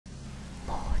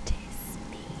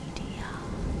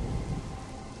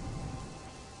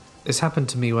This happened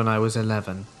to me when I was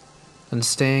 11 and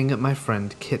staying at my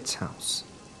friend Kit's house.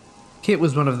 Kit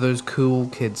was one of those cool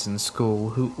kids in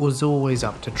school who was always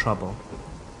up to trouble.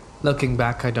 Looking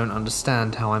back, I don't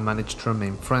understand how I managed to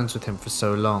remain friends with him for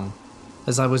so long,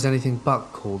 as I was anything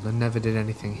but cool and never did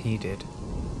anything he did.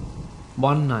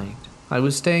 One night, I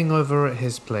was staying over at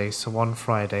his place one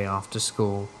Friday after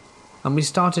school, and we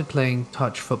started playing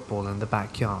touch football in the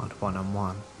backyard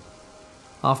one-on-one.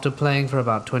 After playing for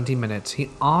about 20 minutes,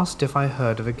 he asked if I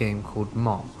heard of a game called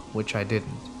Mort, which I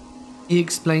didn't. He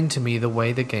explained to me the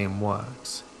way the game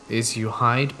works is you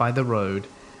hide by the road,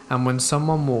 and when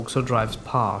someone walks or drives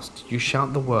past, you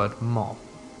shout the word Mort,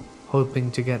 hoping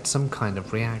to get some kind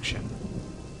of reaction.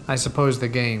 I suppose the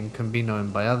game can be known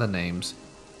by other names,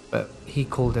 but he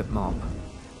called it Mort.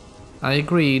 I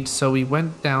agreed, so we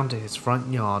went down to his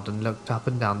front yard and looked up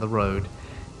and down the road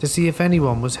to see if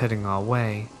anyone was heading our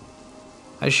way.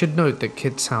 I should note that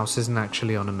Kit's house isn't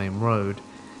actually on a main road,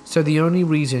 so the only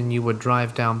reason you would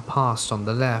drive down past on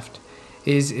the left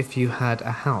is if you had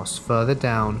a house further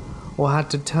down or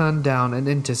had to turn down an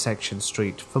intersection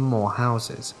street for more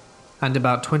houses. And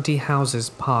about 20 houses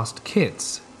past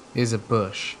Kit's is a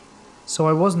bush, so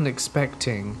I wasn't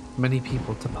expecting many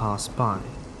people to pass by.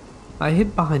 I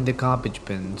hid behind the garbage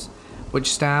bins,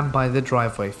 which stand by the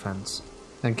driveway fence,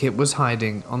 and Kit was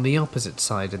hiding on the opposite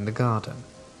side in the garden.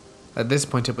 At this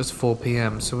point it was 4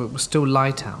 PM, so it was still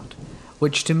light out,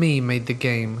 which to me made the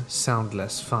game sound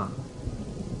less fun.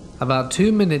 About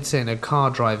 2 minutes in, a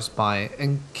car drives by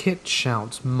and Kit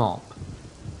shouts "Mop."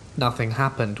 Nothing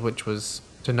happened, which was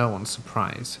to no one's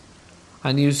surprise.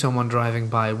 I knew someone driving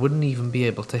by wouldn't even be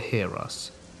able to hear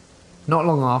us. Not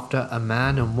long after, a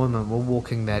man and woman were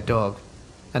walking their dog,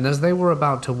 and as they were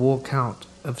about to walk out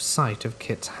of sight of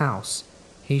Kit's house,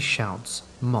 he shouts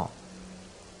 "Mop."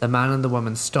 The man and the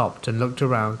woman stopped and looked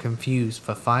around confused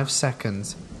for 5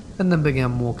 seconds and then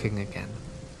began walking again.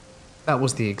 That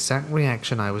was the exact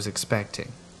reaction I was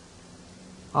expecting.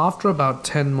 After about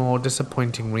 10 more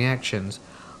disappointing reactions,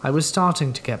 I was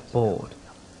starting to get bored,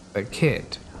 but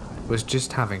Kit was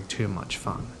just having too much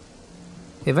fun.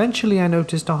 Eventually I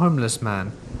noticed a homeless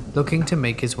man looking to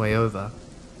make his way over.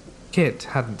 Kit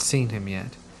hadn't seen him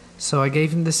yet, so I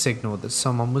gave him the signal that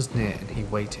someone was near and he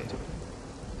waited.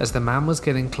 As the man was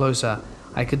getting closer,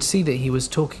 I could see that he was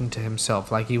talking to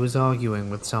himself like he was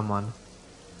arguing with someone.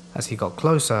 As he got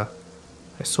closer,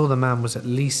 I saw the man was at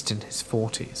least in his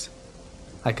 40s.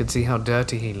 I could see how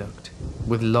dirty he looked,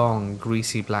 with long,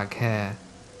 greasy black hair,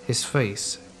 his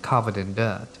face covered in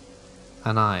dirt,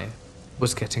 and I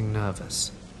was getting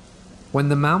nervous. When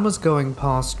the man was going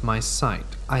past my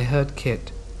sight, I heard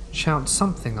Kit shout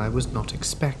something I was not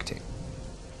expecting.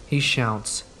 He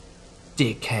shouts,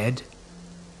 "Dickhead."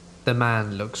 The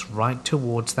man looks right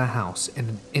towards the house in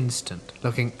an instant,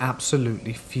 looking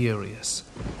absolutely furious.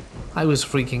 I was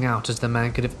freaking out as the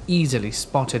man could have easily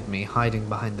spotted me hiding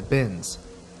behind the bins.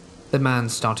 The man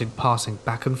started passing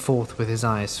back and forth with his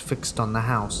eyes fixed on the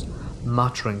house,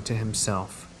 muttering to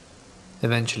himself.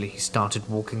 Eventually he started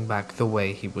walking back the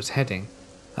way he was heading,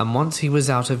 and once he was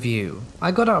out of view, I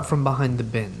got out from behind the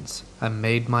bins and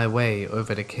made my way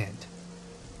over to Kit.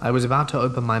 I was about to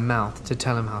open my mouth to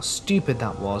tell him how stupid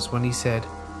that was when he said,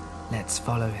 "Let's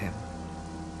follow him."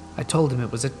 I told him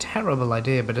it was a terrible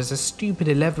idea, but as a stupid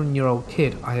 11-year-old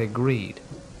kid, I agreed.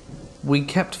 We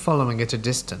kept following at a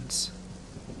distance,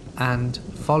 and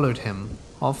followed him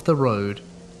off the road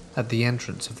at the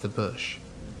entrance of the bush.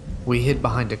 We hid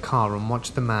behind a car and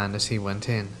watched the man as he went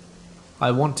in.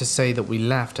 I want to say that we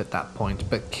left at that point,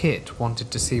 but Kit wanted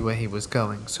to see where he was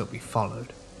going, so we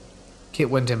followed. Kit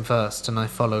went in first and I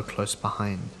followed close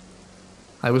behind.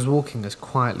 I was walking as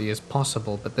quietly as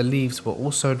possible, but the leaves were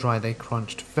all so dry they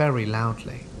crunched very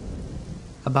loudly.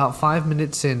 About 5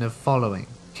 minutes in of following,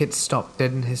 Kit stopped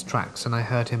dead in his tracks and I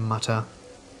heard him mutter,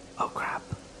 "Oh crap."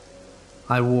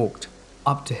 I walked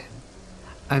up to him,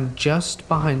 and just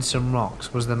behind some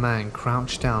rocks was the man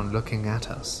crouched down looking at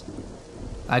us.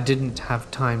 I didn't have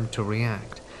time to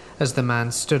react, as the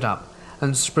man stood up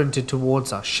and sprinted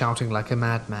towards us shouting like a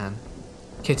madman.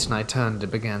 Kit and I turned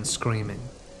and began screaming.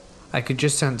 I could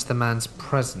just sense the man's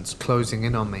presence closing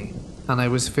in on me, and I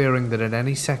was fearing that at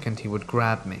any second he would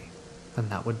grab me, and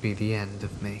that would be the end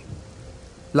of me.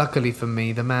 Luckily for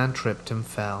me, the man tripped and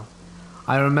fell.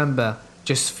 I remember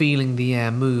just feeling the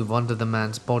air move under the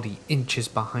man's body inches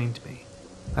behind me.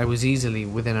 I was easily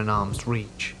within an arm's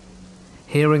reach.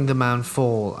 Hearing the man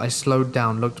fall, I slowed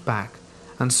down, looked back,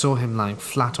 and saw him lying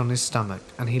flat on his stomach,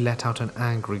 and he let out an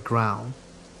angry growl.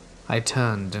 I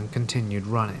turned and continued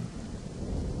running.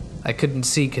 I couldn't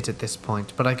see Kit at this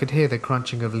point, but I could hear the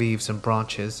crunching of leaves and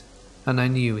branches, and I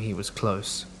knew he was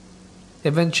close.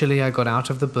 Eventually, I got out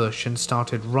of the bush and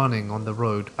started running on the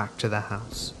road back to the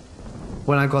house.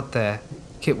 When I got there,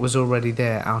 Kit was already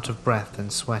there, out of breath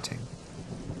and sweating.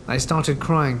 I started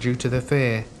crying due to the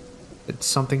fear that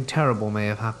something terrible may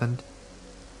have happened,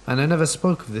 and I never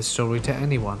spoke of this story to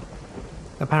anyone.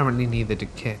 Apparently neither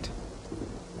did Kit.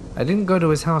 I didn't go to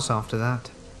his house after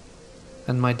that,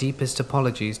 and my deepest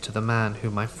apologies to the man who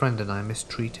my friend and I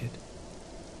mistreated.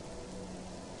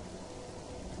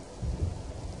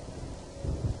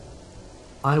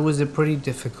 I was a pretty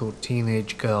difficult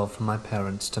teenage girl for my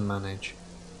parents to manage.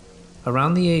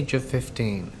 Around the age of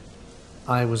 15,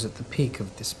 I was at the peak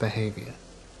of this behavior.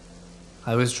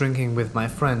 I was drinking with my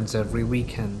friends every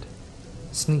weekend,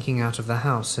 sneaking out of the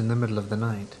house in the middle of the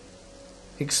night,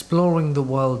 exploring the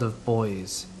world of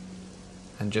boys,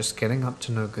 and just getting up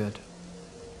to no good.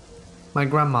 My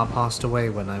grandma passed away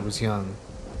when I was young,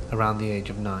 around the age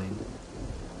of 9.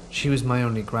 She was my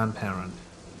only grandparent,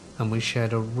 and we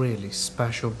shared a really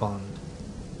special bond.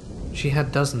 She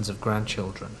had dozens of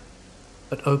grandchildren,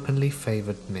 but openly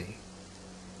favored me.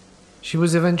 She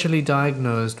was eventually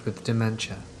diagnosed with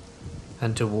dementia,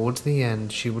 and towards the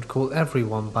end she would call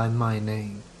everyone by my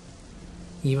name,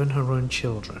 even her own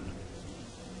children.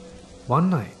 One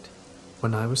night,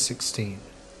 when I was 16,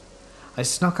 I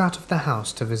snuck out of the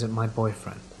house to visit my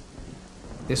boyfriend.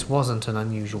 This wasn't an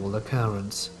unusual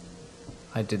occurrence.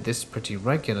 I did this pretty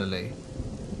regularly,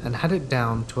 and had it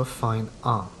down to a fine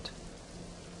art.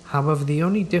 However, the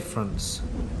only difference,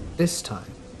 this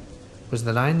time, was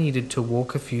that I needed to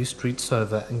walk a few streets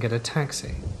over and get a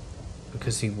taxi,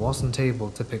 because he wasn't able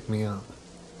to pick me up.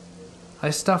 I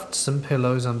stuffed some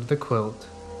pillows under the quilt,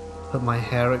 put my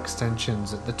hair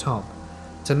extensions at the top,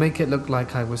 to make it look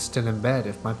like I was still in bed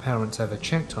if my parents ever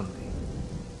checked on me.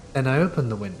 Then I opened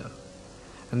the window,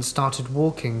 and started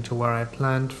walking to where I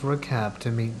planned for a cab to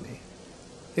meet me.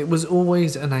 It was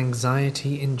always an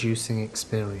anxiety-inducing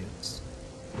experience,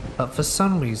 but for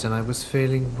some reason I was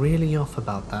feeling really off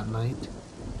about that night.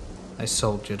 I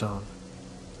soldiered on.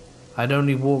 I'd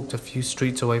only walked a few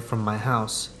streets away from my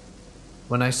house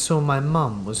when I saw my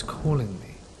mum was calling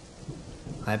me.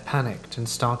 I panicked and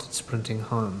started sprinting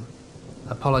home,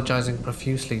 apologizing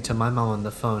profusely to my mum on the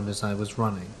phone as I was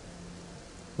running.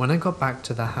 When I got back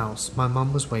to the house, my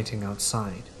mum was waiting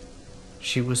outside.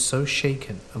 She was so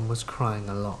shaken and was crying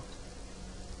a lot.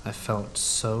 I felt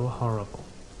so horrible.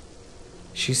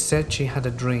 She said she had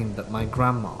a dream that my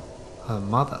grandma, her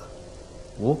mother,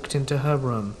 walked into her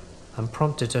room and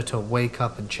prompted her to wake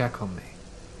up and check on me.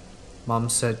 Mum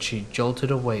said she jolted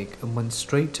awake and went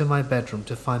straight to my bedroom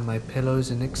to find my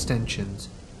pillows and extensions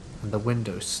and the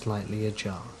window slightly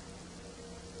ajar.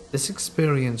 This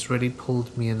experience really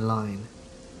pulled me in line,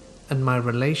 and my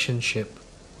relationship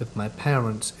with my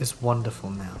parents is wonderful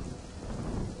now.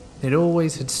 It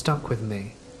always had stuck with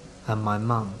me and my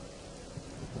mum.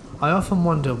 I often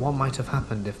wonder what might have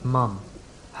happened if Mum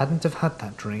hadn't have had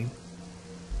that dream.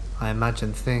 I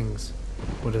imagine things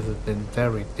would have been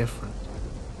very different.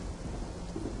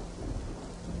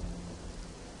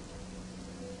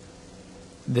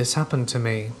 This happened to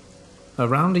me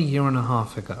around 1.5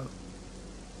 years ago.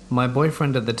 My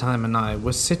boyfriend at the time and I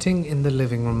were sitting in the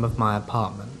living room of my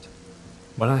apartment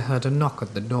when I heard a knock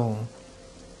at the door.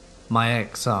 My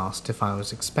ex asked if I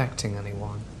was expecting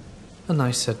anyone, and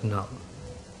I said no,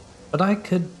 but I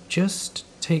could just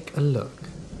take a look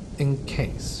in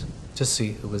case to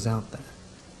see who was out there.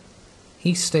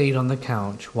 He stayed on the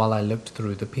couch while I looked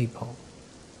through the peephole.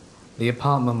 The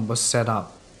apartment was set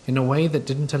up in a way that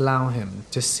didn't allow him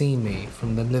to see me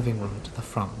from the living room to the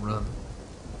front room.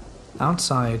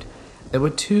 Outside, there were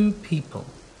 2 people.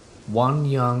 One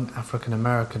young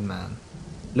African-American man,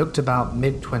 looked about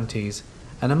mid-20s,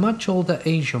 and a much older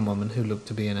Asian woman who looked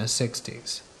to be in her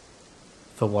 60s.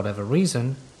 For whatever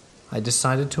reason, I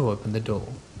decided to open the door.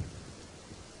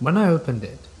 When I opened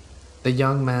it, the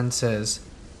young man says,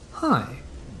 "Hi,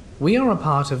 we are a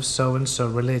part of so-and-so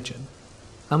religion,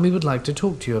 and we would like to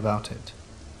talk to you about it."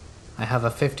 I have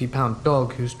a 50-pound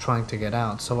dog who's trying to get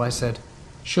out, so I said,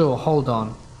 "Sure, hold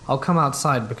on, I'll come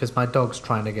outside because my dog's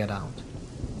trying to get out."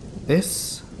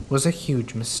 This was a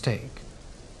huge mistake.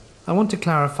 I want to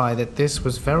clarify that this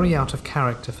was very out of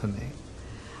character for me.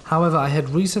 However, I had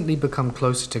recently become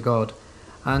closer to God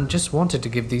and just wanted to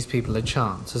give these people a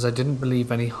chance, as I didn't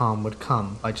believe any harm would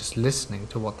come by just listening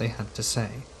to what they had to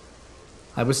say.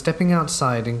 I was stepping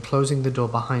outside and closing the door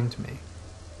behind me,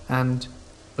 and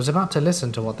was about to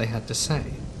listen to what they had to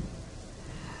say.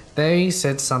 They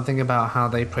said something about how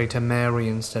they pray to Mary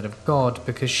instead of God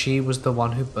because she was the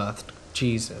one who birthed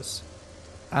Jesus.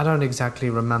 I don't exactly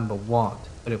remember what,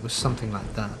 but it was something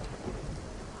like that.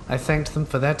 I thanked them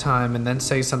for their time and then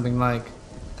say something like,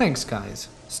 Thanks guys,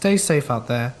 stay safe out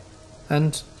there,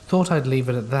 and thought I'd leave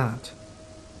it at that.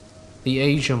 The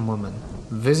Asian woman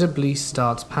visibly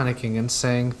starts panicking and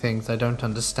saying things I don't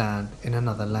understand in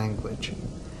another language.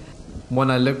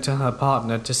 When I look to her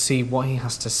partner to see what he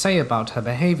has to say about her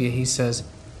behavior, he says,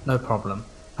 "No problem.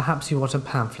 Perhaps you want a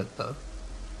pamphlet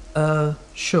though."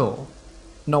 Sure.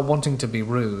 Not wanting to be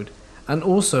rude, and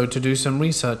also to do some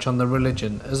research on the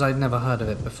religion as I'd never heard of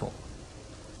it before.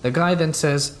 The guy then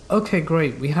says, "Okay,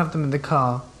 great, we have them in the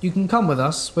car. You can come with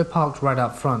us, we're parked right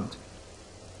out front."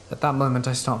 At that moment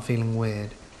I start feeling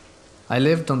weird. I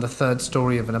lived on the 3rd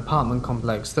story of an apartment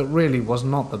complex that really was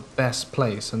not the best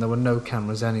place and there were no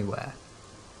cameras anywhere.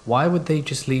 Why would they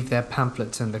just leave their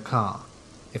pamphlets in the car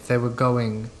if they were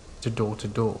going to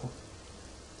door?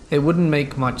 It wouldn't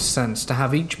make much sense to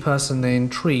have each person they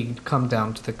intrigued come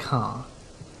down to the car.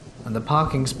 And the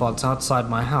parking spots outside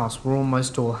my house were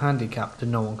almost all handicapped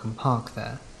and no one can park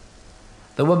there.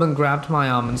 The woman grabbed my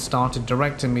arm and started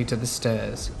directing me to the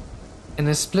stairs. In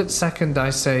a split second I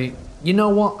say, "You know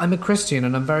what, I'm a Christian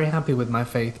and I'm very happy with my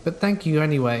faith, but thank you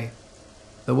anyway."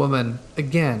 The woman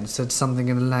again said something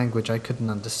in a language I couldn't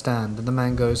understand, and the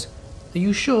man goes, "Are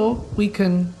you sure? We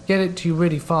can get it to you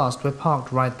really fast, we're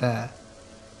parked right there."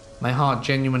 My heart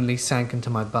genuinely sank into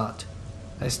my butt.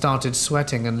 I started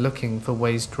sweating and looking for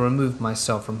ways to remove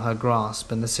myself from her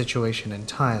grasp and the situation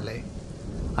entirely.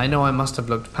 I know I must have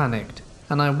looked panicked,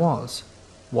 and I was.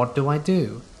 What do I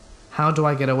do? How do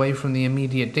I get away from the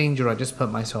immediate danger I just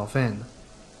put myself in?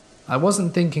 I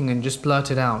wasn't thinking and just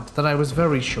blurted out that I was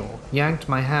very sure, yanked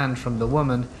my hand from the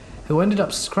woman, who ended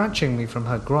up scratching me from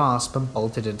her grasp and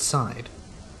bolted inside.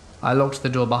 I locked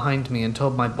the door behind me and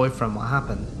told my boyfriend what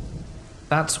happened.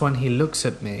 That's when he looks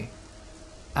at me,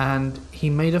 and he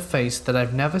made a face that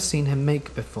I've never seen him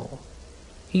make before.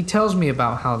 He tells me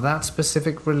about how that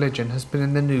specific religion has been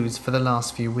in the news for the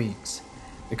last few weeks,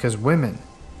 because women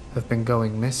have been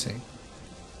going missing.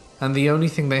 And the only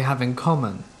thing they have in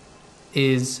common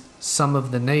is some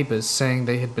of the neighbors saying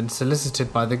they had been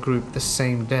solicited by the group the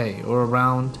same day or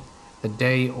around the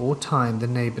day or time the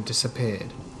neighbor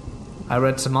disappeared. I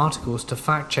read some articles to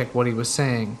fact check what he was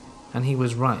saying, and he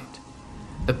was right.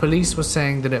 The police were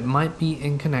saying that it might be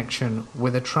in connection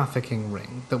with a trafficking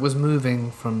ring that was moving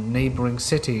from neighboring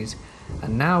cities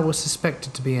and now was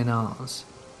suspected to be in ours.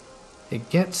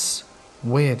 It gets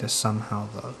weirder somehow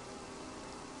though.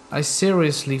 I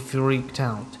seriously freaked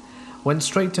out, went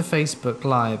straight to Facebook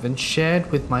Live and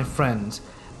shared with my friends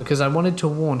because I wanted to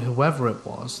warn whoever it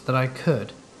was that I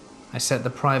could. I set the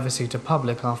privacy to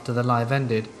public after the live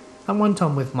ended and went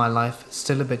on with my life,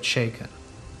 still a bit shaken.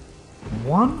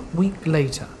 1 week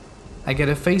later, I get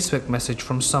a Facebook message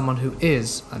from someone who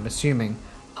is, I'm assuming,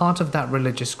 part of that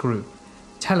religious group,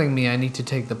 telling me I need to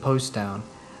take the post down,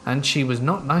 and she was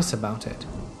not nice about it.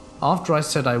 After I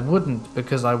said I wouldn't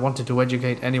because I wanted to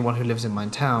educate anyone who lives in my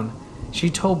town,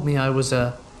 she told me I was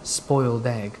a spoiled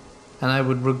egg and I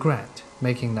would regret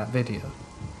making that video.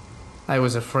 I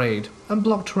was afraid and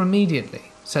blocked her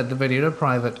immediately, set the video to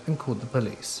private and called the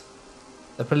police.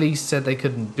 The police said they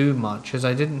couldn't do much as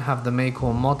I didn't have the make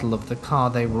or model of the car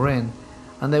they were in,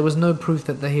 and there was no proof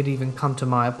that they had even come to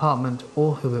my apartment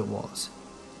or who it was.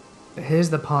 But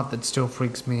here's the part that still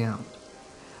freaks me out.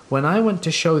 When I went to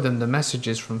show them the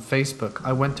messages from Facebook,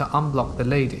 I went to unblock the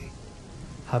lady.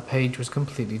 Her page was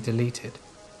completely deleted.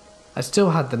 I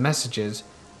still had the messages,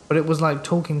 but it was like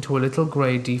talking to a little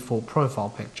grey default profile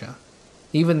picture.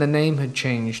 Even the name had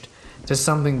changed to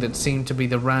something that seemed to be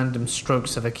the random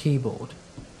strokes of a keyboard.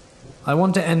 I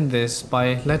want to end this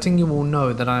by letting you all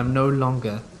know that I am no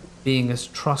longer being as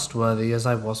trustworthy as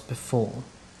I was before.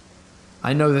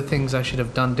 I know the things I should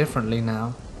have done differently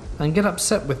now, and get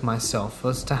upset with myself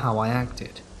as to how I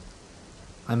acted.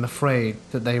 I'm afraid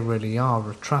that they really are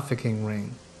a trafficking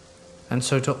ring, and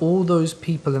so to all those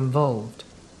people involved,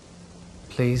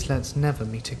 please let's never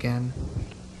meet again.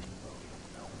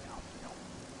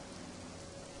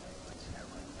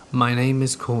 My name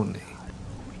is Courtney,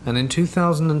 and in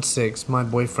 2006 my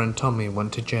boyfriend Tommy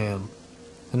went to jail,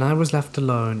 and I was left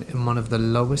alone in one of the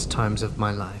lowest times of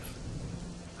my life.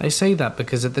 I say that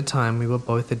because at the time we were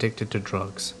both addicted to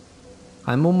drugs.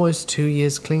 I'm almost 2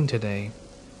 years clean today,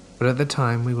 but at the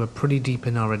time we were pretty deep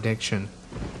in our addiction,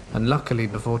 and luckily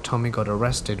before Tommy got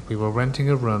arrested we were renting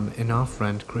a room in our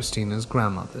friend Christina's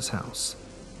grandmother's house.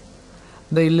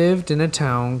 They lived in a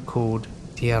town called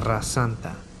Tierra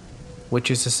Santa, which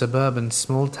is a suburban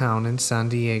small town in San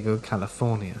Diego,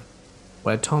 California,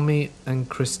 where Tommy and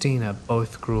Christina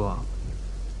both grew up.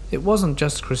 It wasn't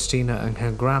just Christina and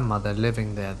her grandmother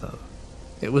living there though.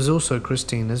 It was also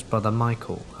Christina's brother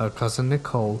Michael, her cousin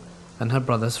Nicole, and her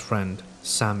brother's friend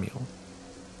Samuel.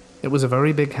 It was a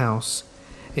very big house.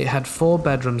 It had 4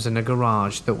 bedrooms and a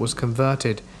garage that was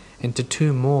converted into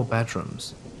 2 more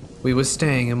bedrooms. We were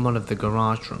staying in one of the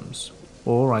garage rooms,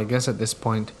 or I guess at this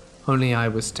point, only I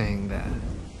was staying there.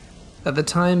 At the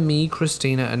time, me,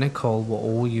 Christina and Nicole were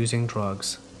all using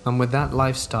drugs, and with that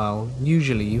lifestyle,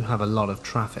 usually you have a lot of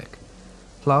traffic.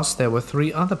 Plus, there were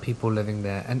 3 other people living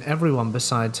there, and everyone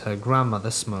besides her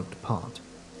grandmother smoked pot.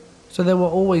 So there were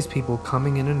always people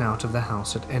coming in and out of the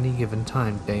house at any given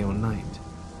time, day or night.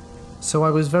 So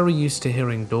I was very used to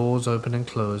hearing doors open and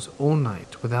close all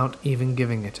night without even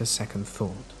giving it a second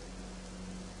thought.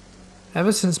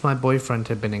 Ever since my boyfriend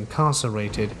had been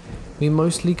incarcerated, we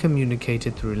mostly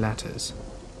communicated through letters,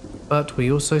 but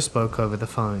we also spoke over the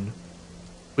phone.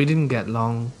 We didn't get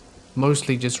long,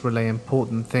 mostly just relay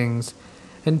important things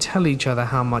and tell each other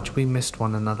how much we missed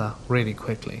one another really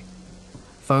quickly.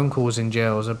 Phone calls in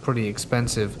jails are pretty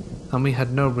expensive, and we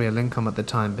had no real income at the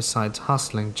time besides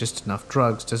hustling just enough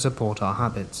drugs to support our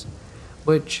habits,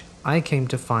 which I came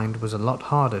to find was a lot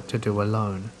harder to do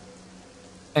alone.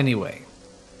 Anyway,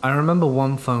 I remember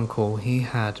one phone call he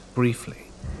had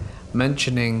briefly,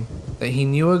 mentioning that he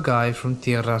knew a guy from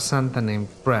Tierra Santa named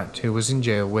Brett who was in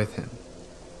jail with him.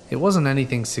 It wasn't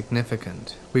anything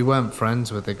significant. We weren't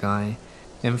friends with the guy.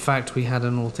 In fact, we had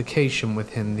an altercation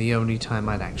with him the only time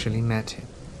I'd actually met him,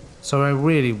 so I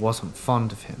really wasn't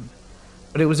fond of him.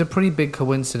 But it was a pretty big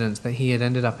coincidence that he had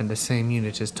ended up in the same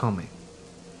unit as Tommy.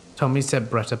 Tommy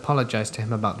said Brett apologized to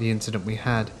him about the incident we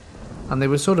had, and they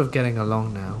were sort of getting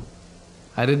along now.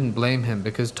 I didn't blame him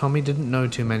because Tommy didn't know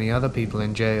too many other people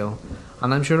in jail,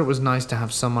 and I'm sure it was nice to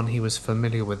have someone he was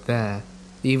familiar with there,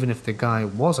 even if the guy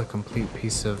was a complete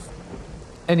piece of...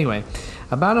 Anyway,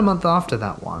 about a month after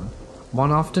that one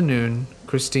afternoon,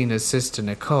 Christina's sister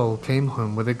Nicole came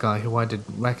home with a guy who I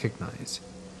didn't recognize.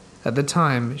 At the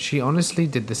time, she honestly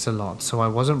did this a lot, so I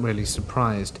wasn't really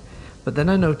surprised, but then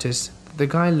I noticed that the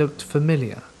guy looked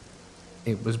familiar.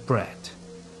 It was Brett.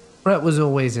 Brett was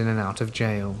always in and out of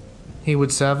jail. He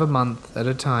would serve a month at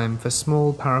a time for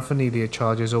small paraphernalia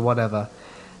charges or whatever,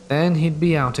 then he'd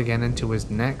be out again into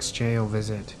his next jail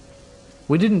visit.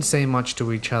 We didn't say much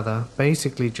to each other,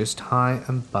 basically just hi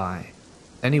and bye.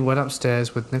 Then he went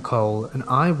upstairs with Nicole and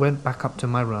I went back up to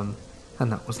my room,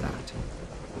 and that was that.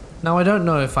 Now I don't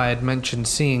know if I had mentioned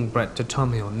seeing Brett to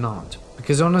Tommy or not,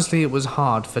 because honestly it was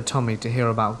hard for Tommy to hear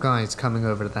about guys coming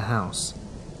over to the house.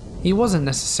 He wasn't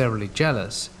necessarily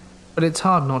jealous, but it's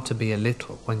hard not to be a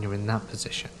little when you're in that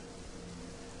position.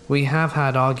 We have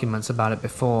had arguments about it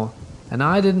before, and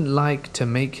I didn't like to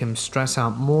make him stress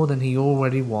out more than he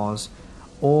already was,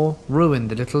 or ruin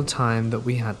the little time that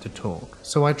we had to talk,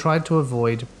 so I tried to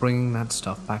avoid bringing that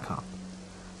stuff back up.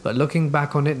 But looking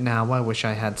back on it now, I wish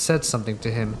I had said something to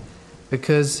him,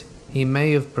 because he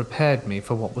may have prepared me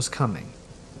for what was coming.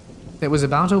 It was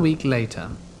about a week later,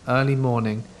 early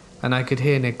morning, and I could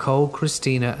hear Nicole,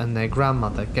 Christina and their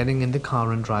grandmother getting in the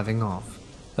car and driving off,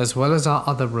 as well as our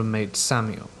other roommate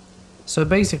Samuel. So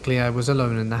basically I was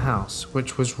alone in the house,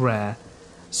 which was rare,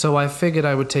 so I figured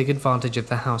I would take advantage of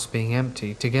the house being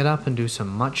empty to get up and do some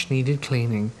much needed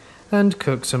cleaning and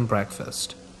cook some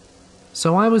breakfast.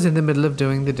 So I was in the middle of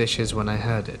doing the dishes when I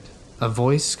heard it, a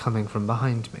voice coming from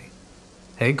behind me.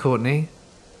 "Hey Courtney."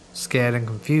 Scared and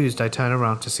confused, I turned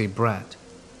around to see Brett.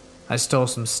 "I stole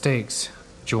some steaks.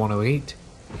 Do you want to eat?"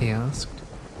 he asked.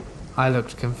 I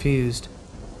looked confused.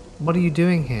 "What are you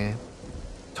doing here?"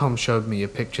 "Tom showed me your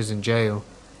pictures in jail.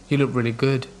 You look really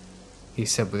good," he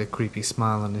said with a creepy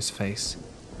smile on his face.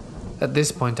 At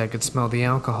this point I could smell the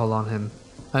alcohol on him.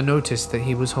 I noticed that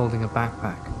he was holding a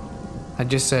backpack. I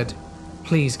just said,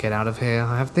 "Please get out of here.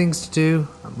 I have things to do.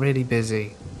 I'm really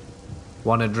busy."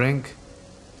 "Want a drink?"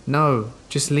 "No,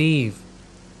 just leave."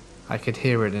 I could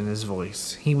hear it in his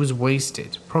voice. He was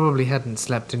wasted, probably hadn't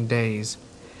slept in days.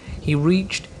 He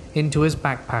reached into his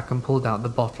backpack and pulled out the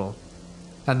bottle.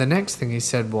 And the next thing he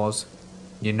said was,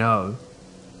 "You know,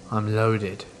 I'm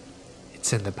loaded.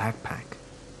 It's in the backpack."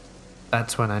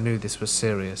 That's when I knew this was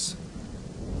serious.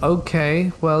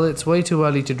 "Okay, well it's way too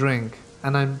early to drink,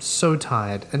 and I'm so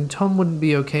tired, and Tom wouldn't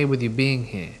be okay with you being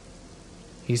here."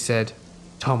 He said,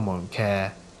 "Tom won't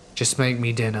care. Just make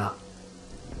me dinner."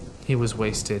 He was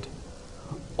wasted.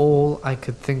 All I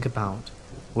could think about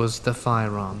was the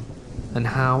firearm and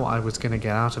how I was going to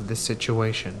get out of this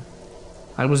situation.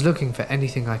 I was looking for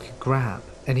anything I could grab,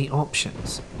 any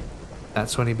options.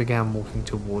 That's when he began walking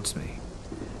towards me.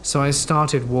 So I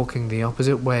started walking the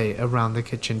opposite way around the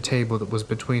kitchen table that was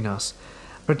between us,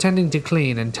 pretending to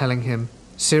clean and telling him,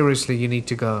 "Seriously, you need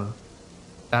to go."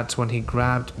 That's when he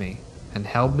grabbed me and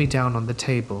held me down on the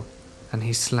table and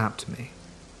he slapped me.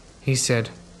 He said,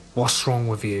 "What's wrong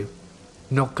with you?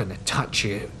 Not gonna touch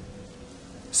you."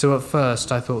 So at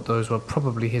first I thought those were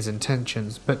probably his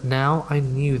intentions, but now I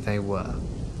knew they were.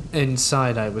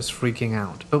 Inside I was freaking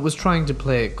out, but was trying to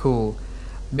play it cool,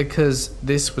 because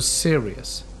this was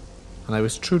serious, and I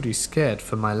was truly scared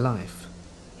for my life.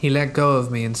 He let go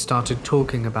of me and started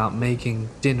talking about making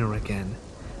dinner again,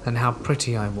 and how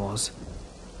pretty I was.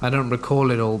 I don't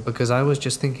recall it all because I was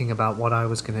just thinking about what I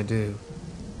was going to do.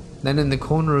 Then in the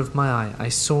corner of my eye I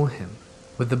saw him,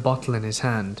 with the bottle in his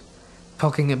hand,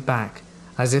 cocking it back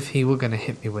as if he were going to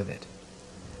hit me with it.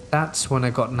 That's when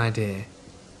I got an idea.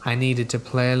 I needed to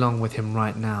play along with him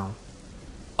right now.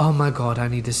 "Oh my god, I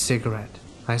need a cigarette,"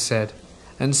 I said,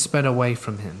 and sped away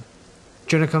from him.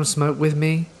 "Do you want to come smoke with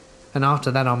me? And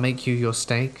after that I'll make you your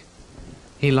steak?"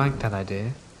 He liked that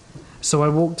idea. So I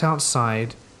walked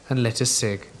outside and lit a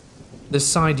cig. The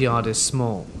side yard is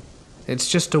small. It's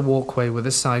just a walkway with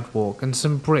a sidewalk and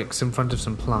some bricks in front of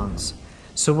some plants.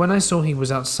 So when I saw he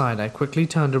was outside, I quickly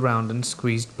turned around and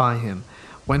squeezed by him,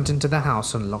 went into the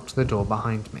house and locked the door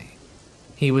behind me.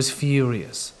 He was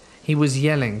furious. He was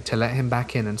yelling to let him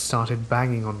back in and started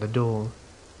banging on the door.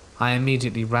 I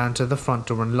immediately ran to the front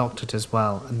door and locked it as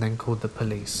well, and then called the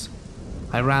police.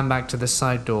 I ran back to the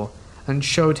side door and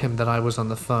showed him that I was on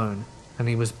the phone, and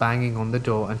he was banging on the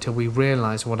door until we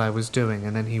realized what I was doing,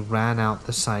 and then he ran out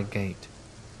the side gate.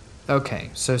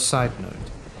 Okay, so side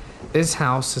note. This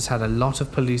house has had a lot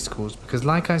of police calls because,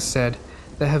 like I said,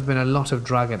 there have been a lot of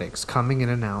drug addicts coming in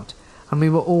and out, and we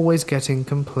were always getting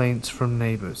complaints from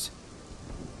neighbors.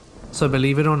 So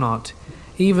believe it or not,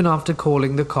 even after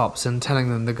calling the cops and telling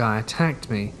them the guy attacked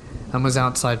me and was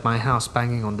outside my house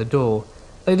banging on the door,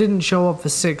 they didn't show up for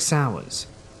 6 hours.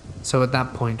 So at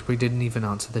that point we didn't even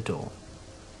answer the door.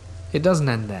 It doesn't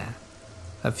end there.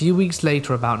 A few weeks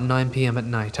later, about 9 PM at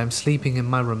night, I'm sleeping in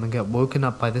my room and get woken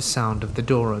up by the sound of the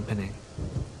door opening.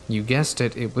 You guessed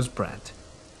it, it was Brett.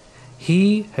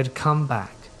 He had come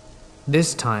back.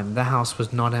 This time the house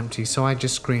was not empty, so I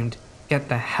just screamed, "Get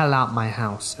the hell out my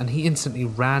house," and he instantly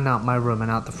ran out my room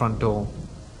and out the front door.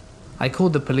 I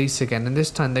called the police again, and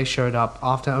this time they showed up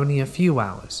after only a few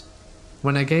hours.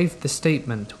 When I gave the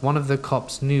statement, one of the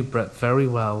cops knew Brett very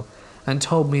well and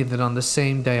told me that on the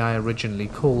same day I originally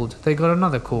called, they got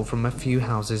another call from a few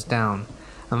houses down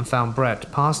and found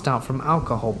Brett passed out from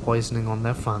alcohol poisoning on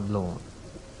their front lawn.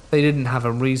 They didn't have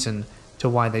a reason to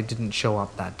why they didn't show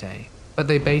up that day, but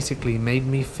they basically made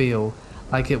me feel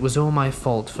like it was all my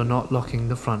fault for not locking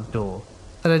the front door,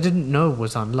 that I didn't know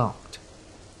was unlocked.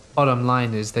 Bottom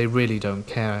line is they really don't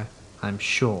care, I'm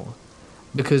sure,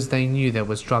 because they knew there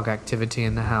was drug activity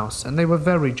in the house and they were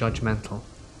very judgmental.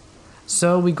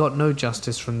 So we got no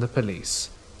justice from the police.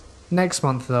 Next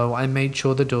month though, I made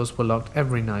sure the doors were locked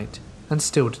every night and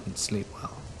still didn't sleep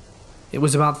well. It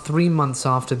was about 3 months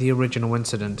after the original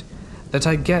incident that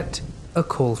I get a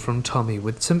call from Tommy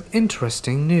with some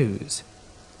interesting news.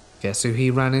 Guess who he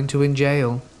ran into in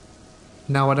jail?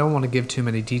 Now I don't want to give too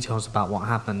many details about what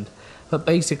happened, but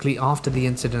basically after the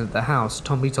incident at the house,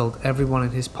 Tommy told everyone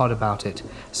in his pod about it,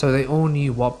 so they all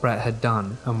knew what Brett had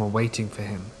done and were waiting for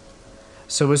him.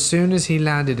 So as soon as he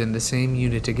landed in the same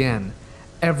unit again,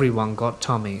 everyone got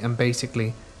Tommy and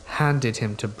basically handed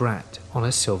him to Brett on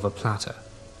a silver platter.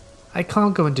 I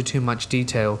can't go into too much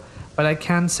detail, but I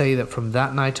can say that from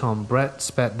that night on, Brett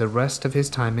spent the rest of his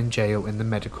time in jail in the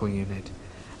medical unit.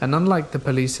 And unlike the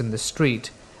police in the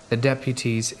street, the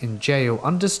deputies in jail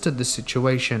understood the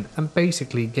situation and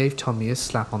basically gave Tommy a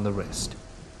slap on the wrist.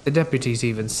 The deputies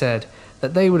even said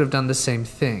that they would have done the same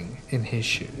thing in his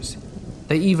shoes.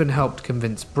 They even helped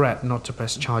convince Brett not to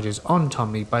press charges on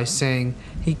Tommy by saying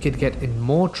he could get in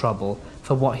more trouble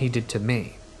for what he did to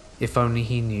me, if only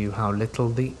he knew how little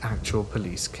the actual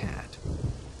police cared.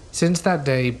 Since that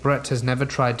day, Brett has never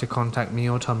tried to contact me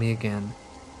or Tommy again.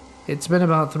 It's been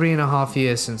about 3.5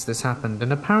 years since this happened,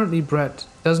 and apparently Brett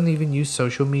doesn't even use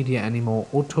social media anymore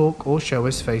or talk or show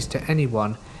his face to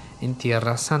anyone in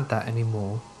Tierra Santa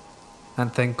anymore.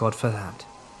 And thank God for that.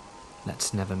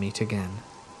 Let's never meet again.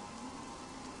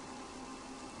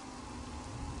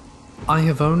 I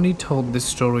have only told this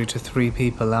story to 3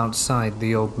 people outside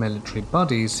the old military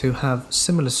buddies who have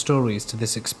similar stories to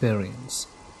this experience.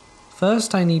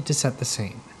 First, I need to set the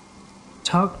scene.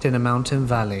 Tucked in a mountain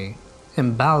valley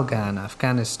in Balgan,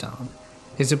 Afghanistan,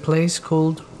 is a place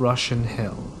called Russian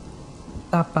Hill.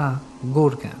 Tapa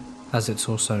Gurgan, as it's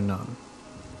also known.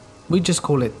 We just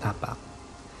call it Tapa.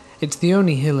 It's the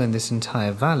only hill in this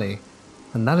entire valley,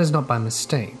 and that is not by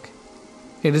mistake.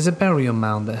 It is a burial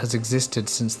mound that has existed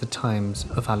since the times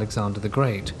of Alexander the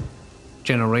Great.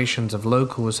 Generations of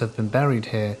locals have been buried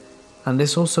here, and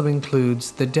this also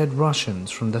includes the dead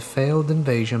Russians from the failed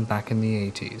invasion back in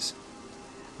the 80s.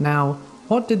 Now,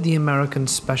 What did the American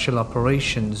Special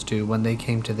Operations do when they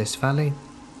came to this valley?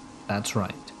 That's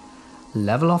right,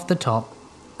 level off the top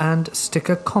and stick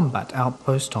a combat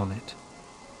outpost on it.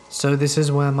 So this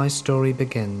is where my story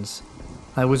begins.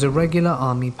 I was a regular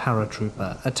army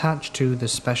paratrooper attached to the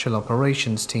Special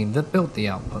Operations team that built the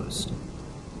outpost.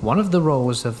 One of the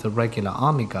roles of the regular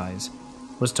army guys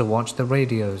was to watch the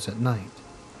radios at night.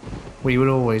 We would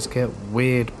always get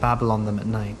weird babble on them at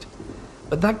night,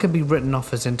 but that could be written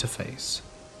off as interface,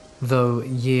 though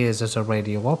years as a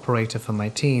radio operator for my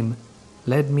team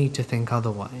led me to think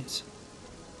otherwise.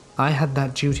 I had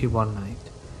that duty one night.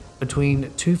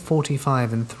 Between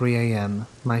 2:45 and 3 a.m.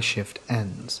 my shift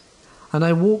ends, and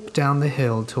I walk down the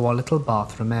hill to our little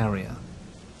bathroom area.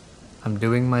 I'm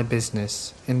doing my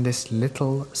business in this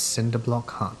little cinder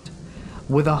block hut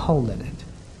with a hole in it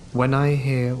when I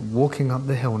hear walking up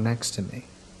the hill next to me.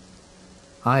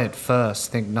 I at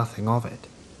first think nothing of it,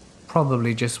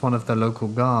 probably just one of the local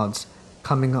guards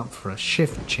coming up for a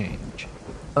shift change.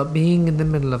 But being in the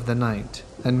middle of the night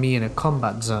and me in a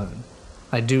combat zone,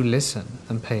 I do listen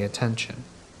and pay attention.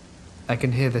 I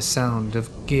can hear the sound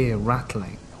of gear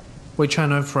rattling, which I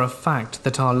know for a fact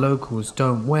that our locals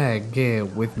don't wear gear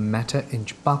with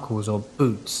meta-inch buckles or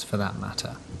boots for that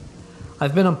matter.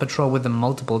 I've been on patrol with them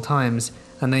multiple times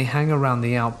and they hang around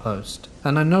the outpost,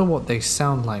 and I know what they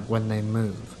sound like when they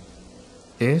move.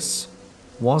 This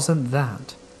wasn't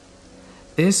that.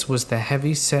 This was the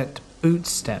heavy-set boot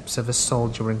steps of a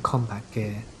soldier in combat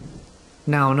gear.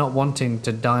 Now, not wanting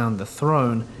to die on the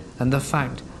throne, and the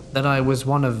fact that I was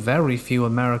one of very few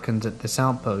Americans at this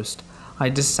outpost, I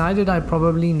decided I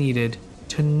probably needed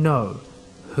to know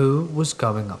who was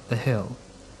going up the hill.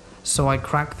 So I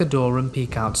crack the door and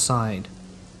peek outside,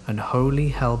 and holy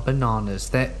hell bananas,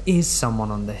 there is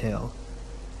someone on the hill.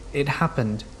 It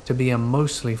happened to be a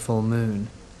mostly full moon,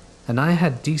 and I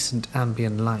had decent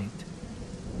ambient light.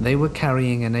 They were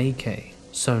carrying an AK,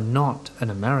 so not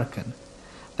an American.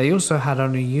 They also had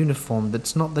on a uniform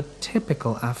that's not the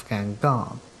typical Afghan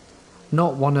garb,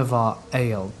 not one of our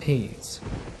ALPs.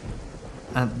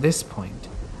 At this point,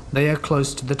 they are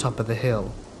close to the top of the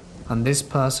hill, and this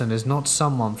person is not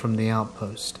someone from the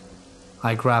outpost.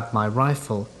 I grab my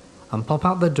rifle and pop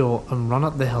out the door and run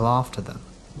up the hill after them.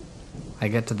 I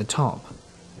get to the top.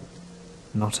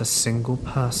 Not a single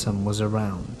person was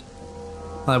around.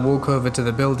 I walk over to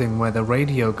the building where the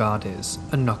radio guard is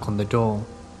and knock on the door.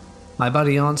 My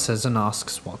buddy answers and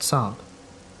asks what's up.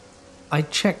 I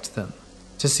checked them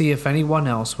to see if anyone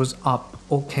else was up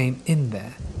or came in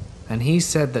there, and he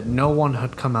said that no one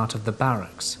had come out of the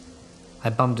barracks. I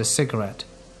bummed a cigarette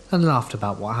and laughed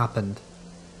about what happened.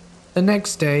 The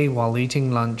next day, while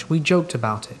eating lunch, we joked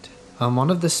about it, and one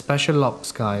of the special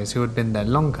ops guys who had been there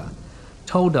longer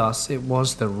told us it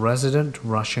was the resident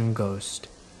Russian ghost.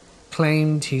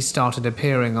 Claimed he started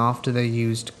appearing after they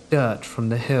used dirt from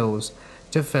the hills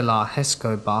to fill our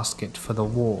HESCO basket for the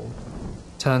wall.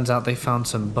 Turns out they found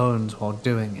some bones while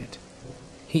doing it.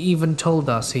 He even told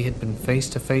us he had been face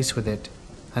to face with it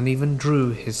and even drew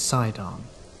his sidearm.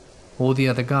 All the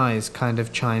other guys kind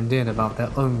of chimed in about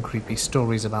their own creepy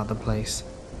stories about the place.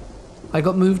 I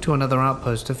got moved to another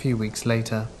outpost a few weeks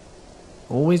later.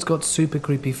 Always got super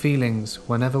creepy feelings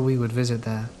whenever we would visit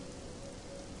there.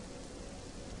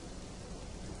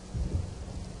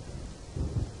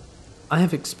 I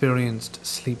have experienced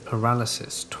sleep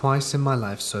paralysis twice in my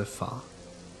life so far.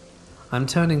 I'm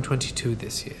turning 22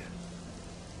 this year.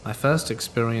 My first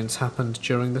experience happened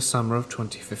during the summer of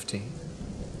 2015,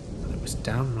 and it was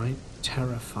downright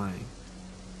terrifying.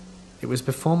 It was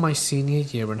before my senior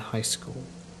year in high school.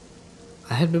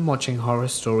 I had been watching horror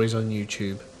stories on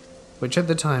YouTube, which at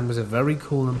the time was a very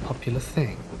cool and popular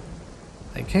thing.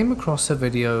 I came across a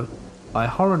video by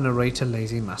horror narrator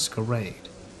Lazy Masquerade.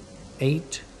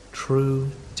 8 true,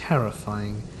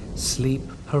 terrifying sleep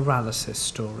paralysis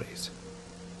stories.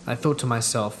 I thought to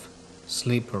myself,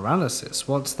 sleep paralysis,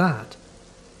 what's that?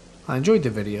 I enjoyed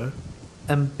the video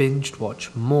and binged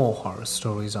watched more horror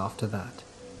stories after that.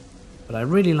 But I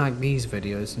really like these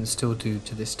videos and still do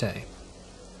to this day.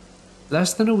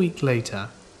 Less than a week later,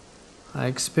 I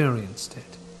experienced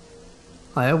it.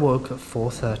 I awoke at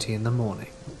 4:30 in the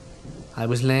morning. I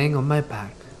was laying on my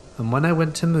back, and when I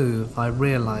went to move, I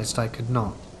realized I could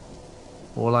not.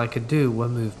 All I could do were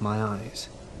move my eyes.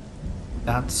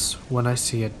 That's when I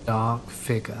see a dark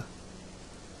figure.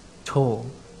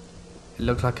 Tall. It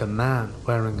looked like a man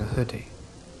wearing a hoodie.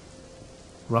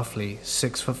 Roughly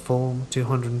 6'4",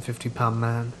 250-pound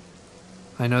man.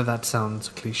 I know that sounds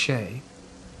cliche,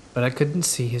 but I couldn't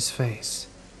see his face.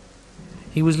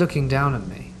 He was looking down at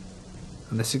me,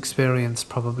 and this experience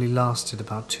probably lasted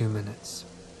about 2 minutes.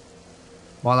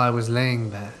 While I was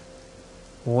laying there,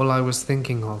 All I was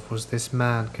thinking of was this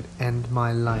man could end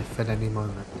my life at any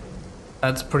moment.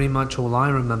 That's pretty much all I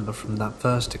remember from that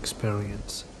first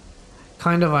experience.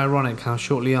 Kind of ironic how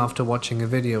shortly after watching a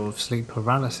video of sleep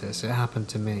paralysis it happened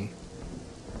to me.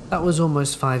 That was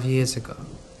almost 5 years ago,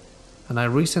 and I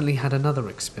recently had another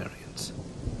experience.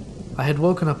 I had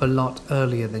woken up a lot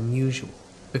earlier than usual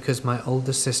because my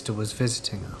older sister was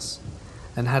visiting us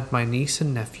and had my niece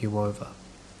and nephew over.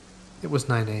 It was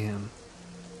 9 AM.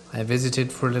 I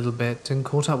visited for a little bit and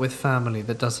caught up with family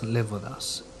that doesn't live with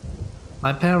us.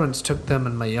 My parents took them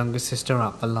and my younger sister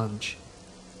out for lunch.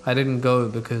 I didn't go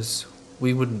because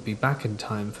we wouldn't be back in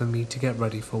time for me to get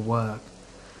ready for work,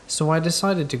 so I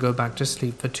decided to go back to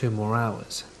sleep for 2 more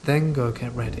hours, then go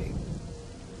get ready.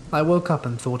 I woke up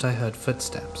and thought I heard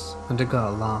footsteps and a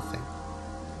girl laughing.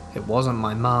 It wasn't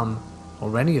my mum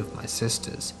or any of my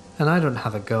sisters, and I don't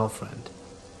have a girlfriend.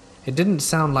 It didn't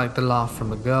sound like the laugh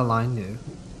from a girl I knew.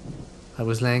 I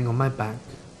was laying on my back,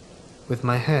 with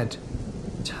my head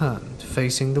turned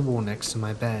facing the wall next to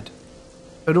my bed,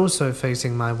 but also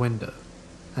facing my window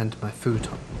and my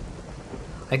futon.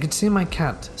 I could see my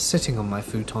cat sitting on my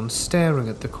futon staring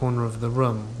at the corner of the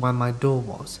room where my door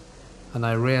was, and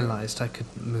I realized I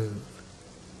couldn't move.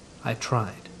 I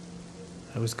tried.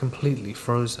 I was completely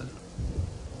frozen.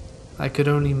 I could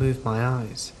only move my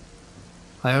eyes.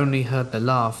 I only heard the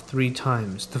laugh 3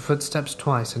 times, the footsteps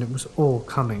twice, and it was all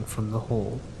coming from the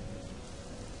hall.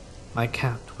 My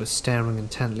cat was staring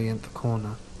intently at the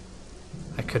corner.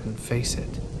 I couldn't face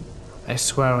it. I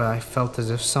swear I felt as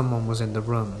if someone was in the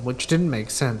room, which didn't make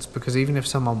sense because even if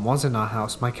someone was in our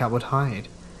house, my cat would hide.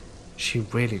 She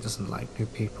really doesn't like new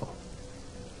people.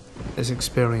 This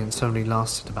experience only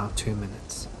lasted about 2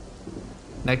 minutes.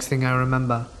 Next thing I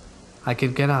remember, I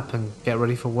could get up and get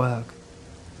ready for work.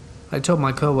 I told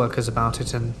my co-workers about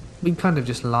it and we kind of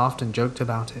just laughed and joked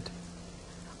about it.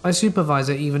 My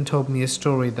supervisor even told me a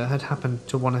story that had happened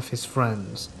to one of his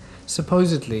friends,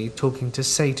 supposedly talking to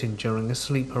Satan during a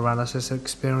sleep paralysis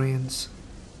experience.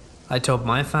 I told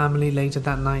my family later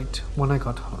that night when I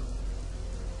got home.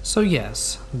 So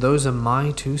yes, those are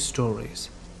my 2 stories.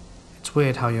 It's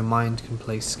weird how your mind can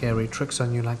play scary tricks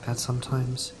on you like that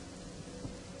sometimes.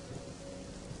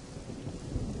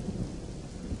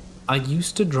 I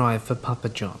used to drive for Papa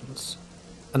John's,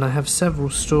 and I have several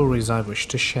stories I wish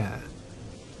to share.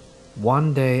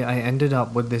 One day I ended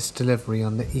up with this delivery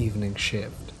on the evening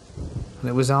shift, and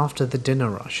it was after the dinner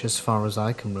rush as far as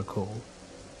I can recall,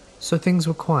 so things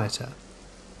were quieter,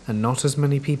 and not as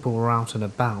many people were out and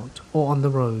about or on the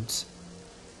roads.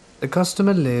 The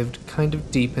customer lived kind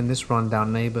of deep in this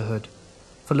rundown neighborhood,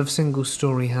 full of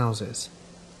single-story houses,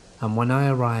 and when I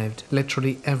arrived,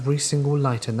 literally every single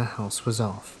light in the house was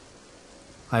off.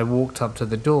 I walked up to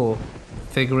the door,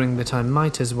 figuring that I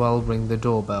might as well ring the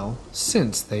doorbell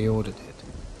since they ordered it.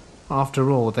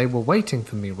 After all, they were waiting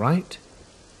for me, right?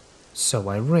 So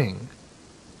I ring.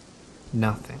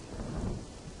 Nothing.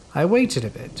 I waited a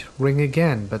bit, ring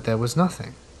again, but there was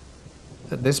nothing.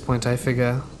 At this point I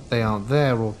figure they aren't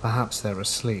there or perhaps they're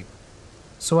asleep.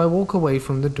 So I walk away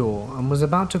from the door and was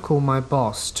about to call my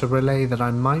boss to relay that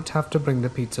I might have to bring the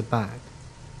pizza back,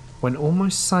 when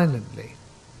almost silently,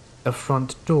 the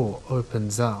front door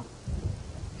opens up.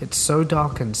 It's so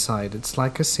dark inside, it's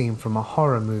like a scene from a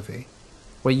horror movie,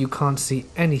 where you can't see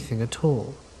anything at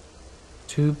all.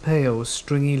 2 pale,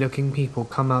 stringy-looking people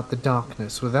come out the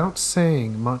darkness without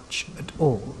saying much at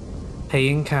all,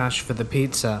 paying cash for the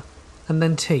pizza, and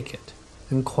then take it,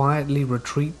 and quietly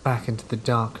retreat back into the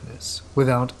darkness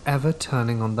without ever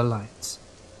turning on the lights.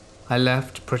 I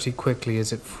left pretty quickly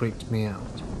as it freaked me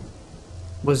out.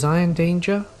 Was I in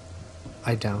danger?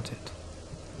 I doubt it,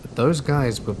 but those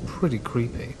guys were pretty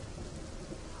creepy.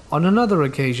 On another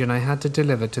occasion I had to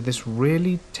deliver to this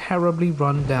really terribly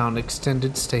run-down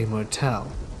extended stay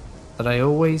motel that I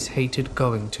always hated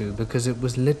going to because it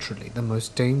was literally the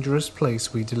most dangerous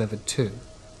place we delivered to.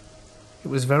 It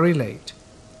was very late,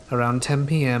 around 10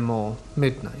 PM or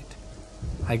midnight.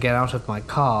 I get out of my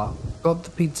car, got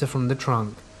the pizza from the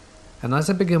trunk, and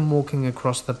as I begin walking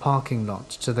across the parking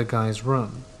lot to the guy's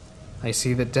room, I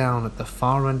see that down at the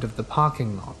far end of the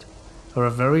parking lot are a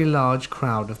very large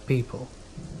crowd of people.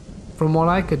 From what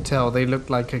I could tell, they looked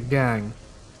like a gang,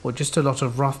 or just a lot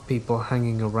of rough people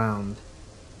hanging around.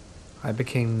 I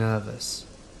became nervous.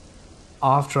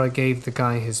 After I gave the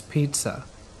guy his pizza,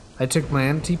 I took my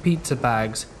empty pizza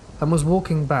bags and was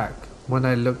walking back when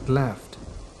I looked left,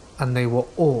 and they were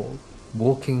all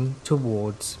walking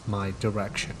towards my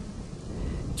direction.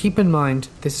 Keep in mind,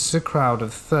 this is a crowd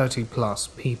of 30 plus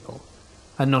people,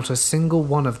 and not a single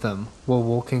one of them were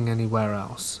walking anywhere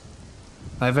else.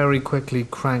 I very quickly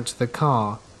cranked the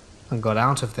car and got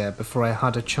out of there before I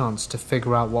had a chance to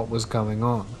figure out what was going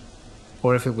on,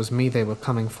 or if it was me they were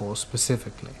coming for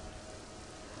specifically.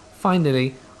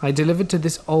 Finally, I delivered to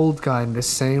this old guy in the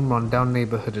same rundown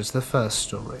neighborhood as the first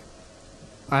story.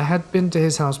 I had been to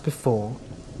his house before,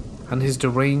 and his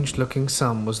deranged-looking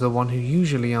son was the one who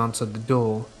usually answered the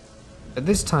door, but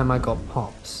this time I got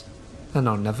Pops, and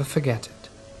I'll never forget it.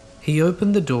 He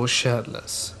opened the door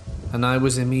shirtless, and I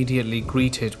was immediately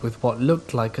greeted with what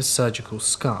looked like a surgical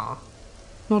scar.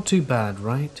 Not too bad,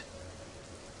 right?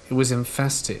 It was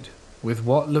infested with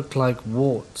what looked like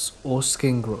warts or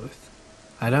skin growth.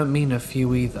 I don't mean a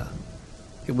few either.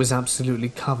 It was absolutely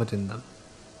covered in them,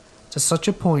 to such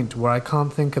a point where I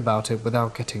can't think about it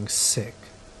without getting sick.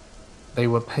 They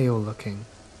were pale looking,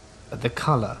 but the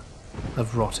colour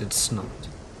of rotted snot.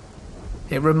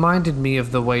 It reminded me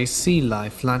of the way sea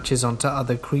life latches onto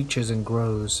other creatures and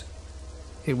grows.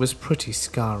 It was pretty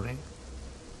scarring.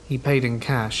 He paid in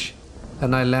cash,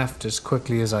 and I left as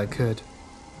quickly as I could.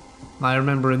 I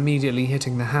remember immediately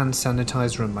hitting the hand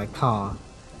sanitizer in my car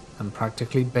and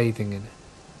practically bathing in it.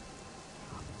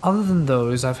 Other than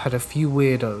those, I've had a few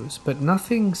weirdos, but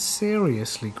nothing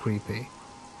seriously creepy.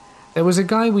 There was a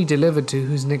guy we delivered to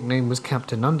whose nickname was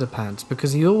Captain Underpants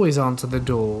because he always answered the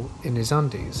door in his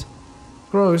undies.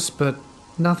 Gross, but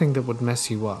nothing that would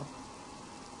mess you up.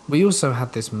 We also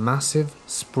had this massive,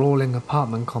 sprawling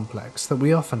apartment complex that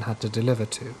we often had to deliver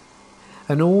to,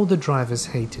 and all the drivers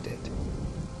hated it.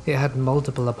 It had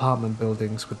multiple apartment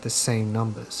buildings with the same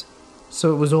numbers,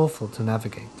 so it was awful to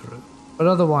navigate through, but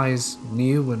otherwise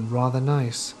new and rather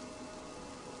nice.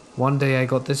 One day I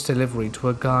got this delivery to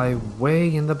a guy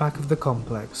way in the back of the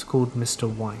complex called Mr.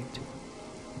 White.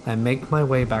 I make my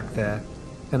way back there,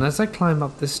 and as I climb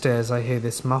up the stairs I hear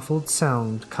this muffled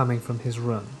sound coming from his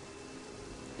room.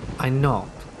 I knock,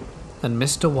 and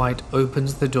Mr. White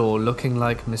opens the door looking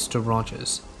like Mr.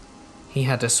 Rogers. He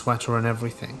had a sweater and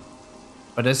everything,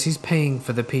 but as he's paying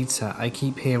for the pizza I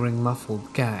keep hearing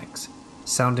muffled gags,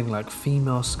 sounding like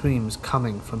female screams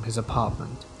coming from his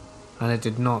apartment, and it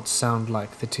did not sound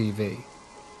like the TV.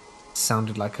 It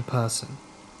sounded like a person.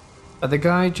 But the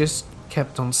guy just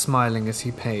kept on smiling as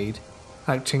he paid,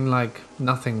 acting like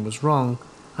nothing was wrong,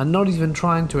 and not even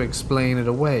trying to explain it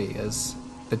away as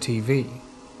the TV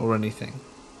or anything.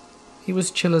 He was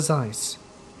chill as ice.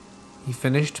 He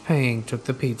finished paying, took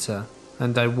the pizza,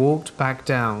 and I walked back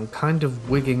down, kind of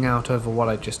wigging out over what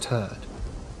I just heard.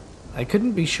 I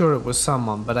couldn't be sure it was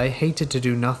someone, but I hated to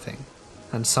do nothing,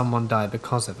 and someone die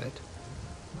because of it.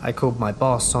 I called my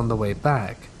boss on the way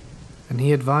back, and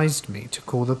he advised me to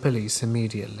call the police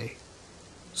immediately.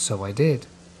 So I did.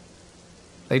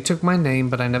 They took my name,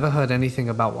 but I never heard anything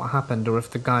about what happened or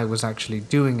if the guy was actually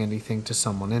doing anything to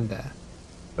someone in there.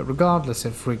 But regardless,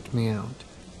 it freaked me out.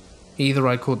 Either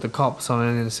I called the cops on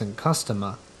an innocent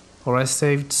customer, or I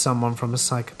saved someone from a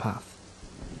psychopath.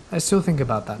 I still think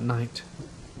about that night,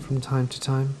 from time to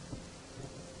time.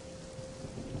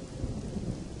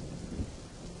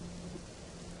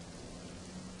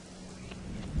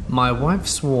 My wife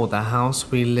swore the house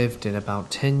we lived in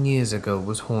about 10 years ago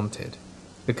was haunted,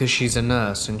 because she's a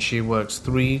nurse and she works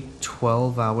 3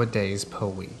 12-hour days per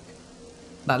week.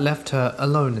 That left her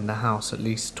alone in the house at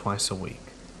least twice a week.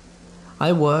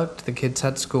 I worked, the kids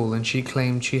had school, and she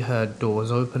claimed she heard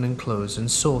doors open and close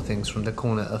and saw things from the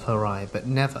corner of her eye, but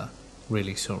never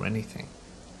really saw anything.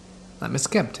 I'm a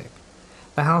skeptic.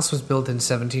 The house was built in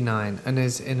 '79 and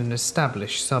is in an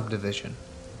established subdivision.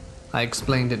 I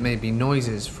explained it may be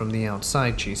noises from the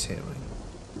outside she's hearing.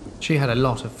 She had a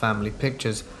lot of family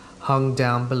pictures hung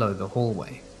down below the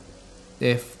hallway.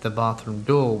 If the bathroom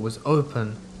door was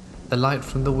open, the light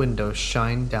from the window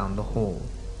shined down the hall.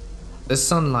 The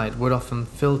sunlight would often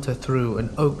filter through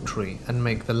an oak tree and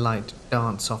make the light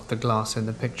dance off the glass in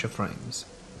the picture frames.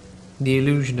 The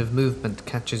illusion of movement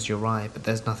catches your eye, but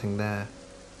there's nothing there.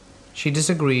 She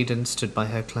disagreed and stood by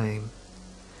her claim.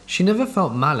 She never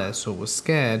felt malice or was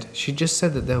scared, she just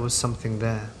said that there was something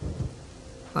there.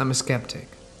 I'm a skeptic.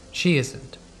 She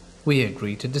isn't. We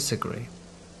agree to disagree.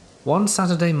 One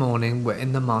Saturday morning, we're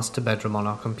in the master bedroom on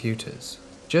our computers.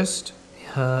 Just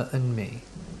her and me,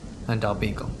 and our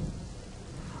beagle.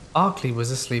 Barkley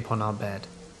was asleep on our bed.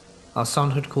 Our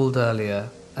son had called earlier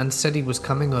and said he was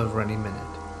coming over any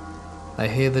minute. I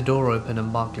hear the door open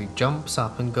and Barkley jumps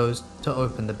up and goes to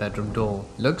open the bedroom door,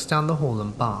 looks down the hall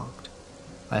and barked.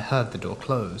 I heard the door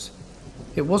close.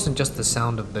 It wasn't just the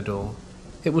sound of the door.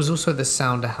 It was also the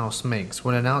sound a house makes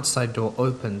when an outside door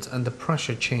opens and the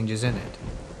pressure changes in it.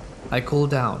 I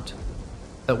called out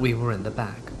that we were in the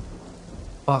back.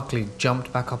 Barkley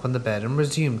jumped back up on the bed and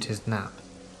resumed his nap.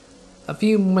 A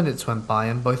few minutes went by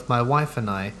and both my wife and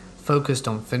I focused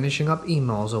on finishing up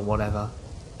emails or whatever.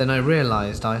 Then I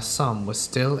realized our son was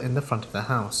still in the front of the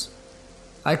house.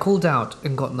 I called out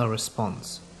and got no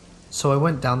response, so I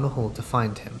went down the hall to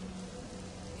find him.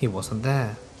 He wasn't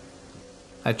there.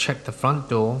 I checked the front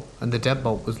door and the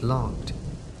deadbolt was locked.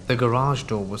 The garage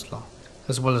door was locked,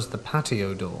 as well as the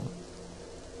patio door.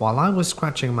 While I was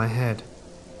scratching my head,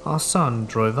 our son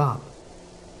drove up.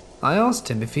 I asked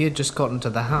him if he had just gotten to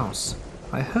the house.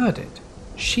 I heard it.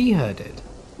 She heard it.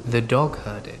 The dog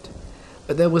heard it.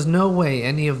 But there was no way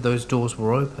any of those doors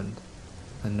were opened,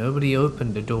 and nobody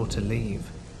opened a door to leave.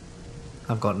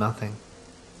 I've got nothing.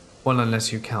 Well,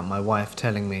 unless you count my wife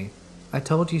telling me, "I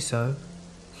told you so."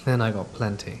 Then I got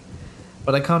plenty.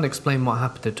 But I can't explain what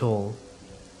happened at all.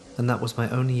 And that was my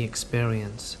only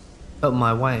experience. But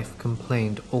my wife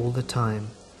complained all the time.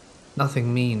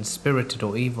 Nothing mean-spirited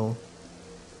or evil.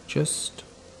 Just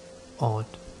odd.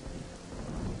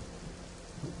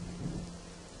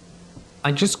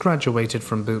 I just graduated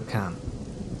from boot camp.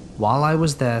 While I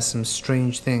was there, some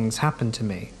strange things happened to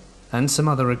me and some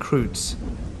other recruits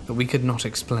that we could not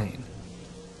explain.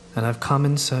 And I've come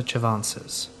in search of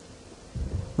answers.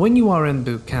 When you are in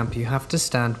boot camp, you have to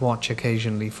stand watch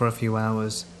occasionally for a few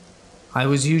hours. I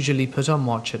was usually put on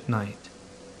watch at night.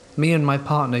 Me and my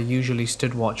partner usually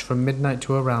stood watch from midnight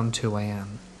to around 2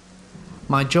 a.m.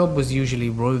 My job was usually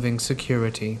roving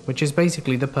security, which is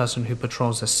basically the person who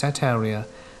patrols a set area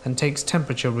and takes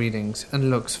temperature readings and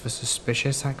looks for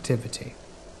suspicious activity.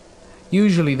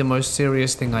 Usually the most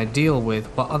serious thing I deal with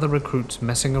were other recruits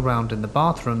messing around in the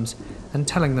bathrooms and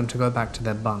telling them to go back to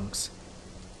their bunks.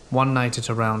 One night at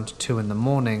around 2 in the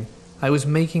morning, I was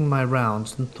making my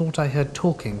rounds and thought I heard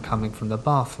talking coming from the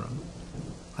bathroom.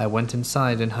 I went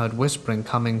inside and heard whispering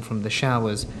coming from the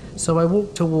showers, so I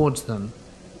walked towards them,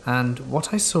 and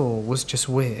what I saw was just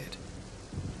weird.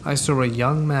 I saw a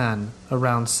young man,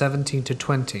 around 17 to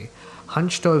 20,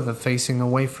 hunched over facing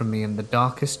away from me in the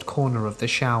darkest corner of the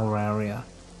shower area.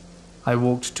 I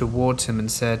walked towards him and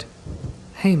said,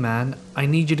 "Hey man, I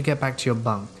need you to get back to your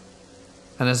bunk."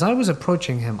 And as I was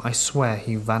approaching him, I swear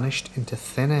he vanished into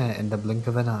thin air in the blink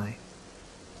of an eye.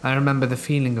 I remember the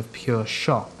feeling of pure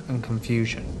shock and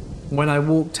confusion. When I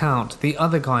walked out, the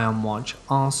other guy on watch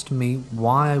asked me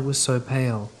why I was so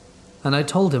pale, and I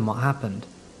told him what happened.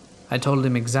 I told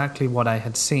him exactly what I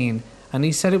had seen, and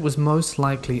he said it was most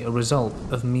likely a result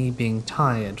of me being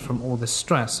tired from all the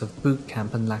stress of boot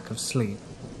camp and lack of sleep.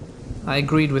 I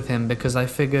agreed with him because I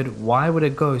figured, why would a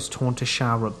ghost haunt a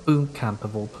shower at boot camp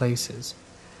of all places?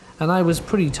 And I was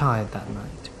pretty tired that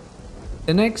night.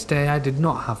 The next day I did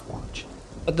not have watch,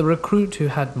 but the recruit who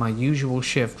had my usual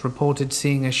shift reported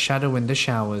seeing a shadow in the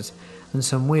showers and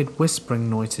some weird whispering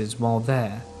noises while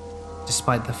there,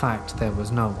 despite the fact there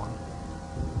was no one.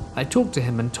 I talked to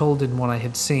him and told him what I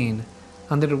had seen,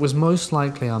 and that it was most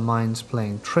likely our minds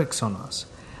playing tricks on us,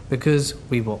 because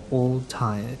we were all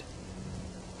tired.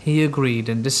 He agreed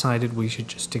and decided we should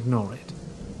just ignore it.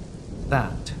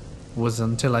 That was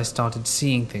until I started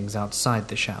seeing things outside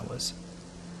the showers.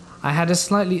 I had a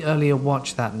slightly earlier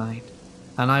watch that night,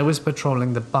 and I was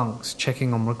patrolling the bunks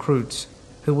checking on recruits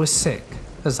who were sick,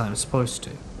 as I'm supposed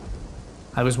to.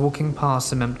 I was walking past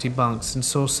some empty bunks and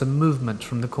saw some movement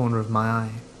from the corner of my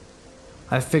eye.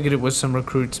 I figured it was some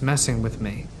recruits messing with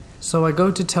me, so I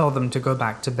go to tell them to go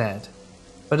back to bed.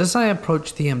 But as I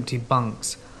approach the empty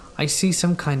bunks, I see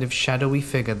some kind of shadowy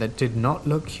figure that did not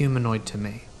look humanoid to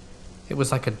me. It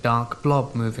was like a dark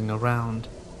blob moving around.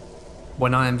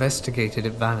 When I investigated,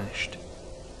 it vanished.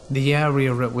 The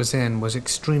area it was in was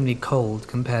extremely cold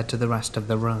compared to the rest of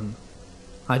the room.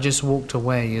 I just walked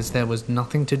away as there was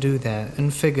nothing to do there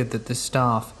and figured that the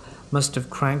staff must have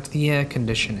cranked the air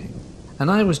conditioning,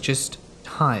 and I was just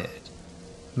tired,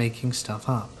 making stuff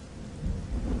up.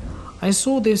 I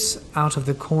saw this out of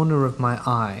the corner of my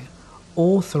eye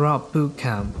all throughout boot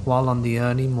camp while on the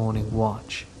early morning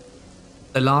watch.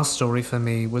 The last story for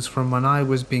me was from when I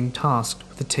was being tasked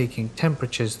with taking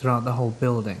temperatures throughout the whole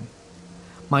building.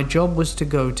 My job was to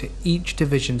go to each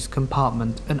division's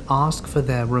compartment and ask for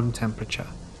their room temperature.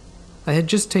 I had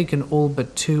just taken all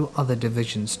but 2 other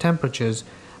divisions' temperatures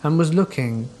and was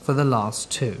looking for the last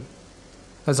 2.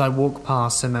 As I walked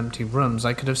past some empty rooms,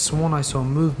 I could have sworn I saw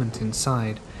movement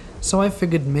inside, so I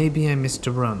figured maybe I missed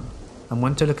a room and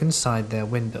went to look inside their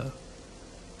window.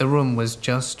 The room was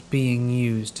just being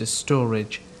used as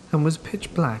storage and was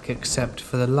pitch black except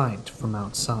for the light from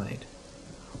outside.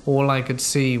 All I could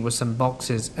see was some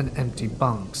boxes and empty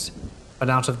bunks,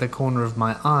 but out of the corner of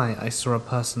my eye I saw a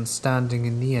person standing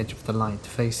in the edge of the light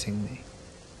facing me.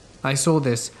 I saw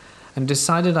this and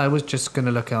decided I was just going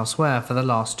to look elsewhere for the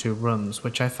last 2 rooms,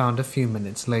 which I found a few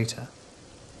minutes later.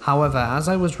 However, as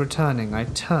I was returning, I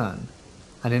turn,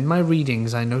 and in my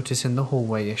readings I notice in the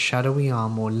hallway a shadowy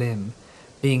arm or limb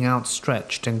being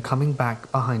outstretched and coming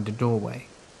back behind a doorway.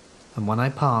 And when I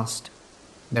passed,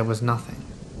 there was nothing.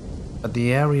 But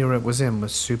the area it was in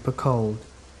was super cold,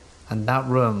 and that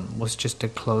room was just a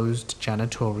closed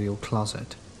janitorial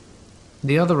closet.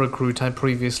 The other recruit I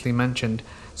previously mentioned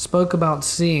spoke about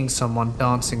seeing someone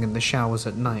dancing in the showers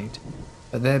at night,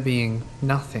 but there being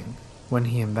nothing when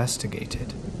he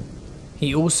investigated.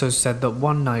 He also said that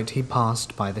one night he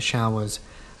passed by the showers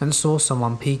and saw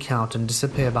someone peek out and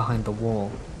disappear behind the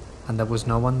wall, and there was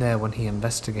no one there when he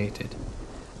investigated,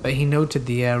 but he noted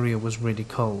the area was really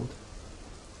cold.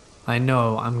 I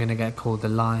know I'm going to get called a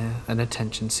liar and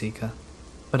attention seeker,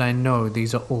 but I know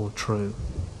these are all true.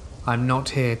 I'm not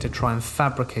here to try and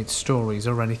fabricate stories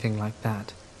or anything like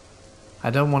that. I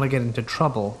don't want to get into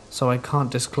trouble, so I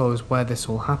can't disclose where this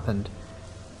all happened,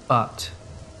 but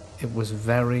it was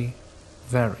very,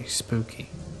 very spooky.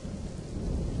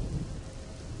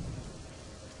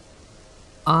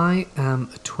 I am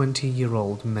a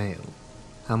 20-year-old male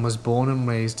and was born and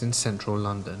raised in central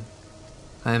London.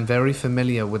 I am very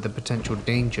familiar with the potential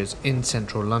dangers in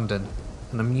central London,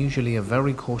 and I'm usually a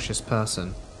very cautious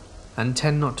person and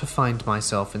tend not to find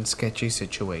myself in sketchy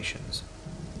situations.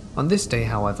 On this day,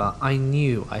 however, I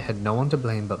knew I had no one to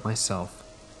blame but myself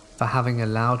for having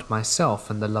allowed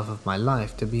myself and the love of my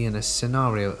life to be in a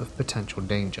scenario of potential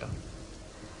danger.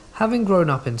 Having grown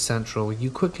up in Central,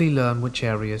 you quickly learn which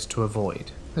areas to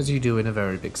avoid, as you do in a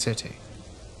very big city.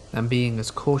 And being as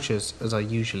cautious as I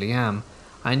usually am,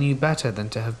 I knew better than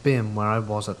to have been where I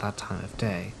was at that time of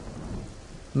day.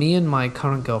 Me and my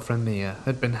current girlfriend Mia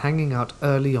had been hanging out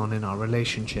early on in our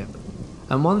relationship,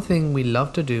 and one thing we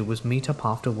loved to do was meet up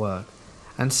after work,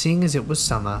 and seeing as it was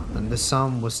summer and the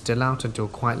sun was still out until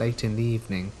quite late in the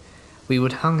evening, we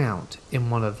would hang out in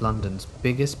one of London's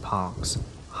biggest parks,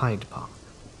 Hyde Park.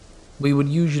 We would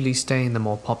usually stay in the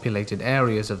more populated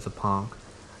areas of the park,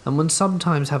 and would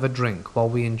sometimes have a drink while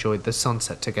we enjoyed the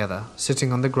sunset together,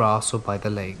 sitting on the grass or by the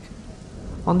lake.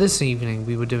 On this evening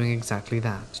we were doing exactly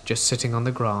that, just sitting on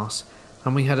the grass,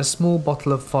 and we had a small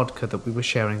bottle of vodka that we were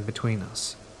sharing between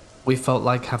us. We felt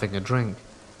like having a drink,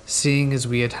 seeing as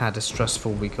we had had a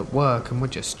stressful week at work and were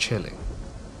just chilling.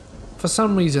 For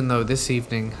some reason though, this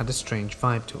evening had a strange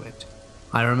vibe to it.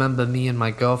 I remember me and my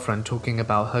girlfriend talking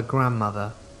about her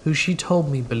grandmother, who she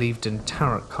told me believed in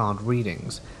tarot card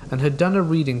readings and had done a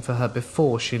reading for her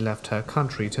before she left her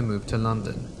country to move to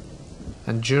London.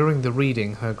 And during the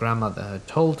reading, her grandmother had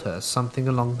told her something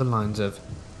along the lines of,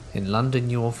 "In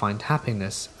London you will find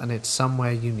happiness and it's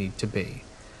somewhere you need to be."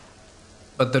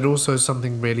 But that also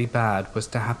something really bad was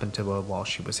to happen to her while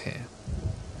she was here.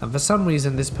 And for some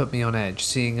reason this put me on edge,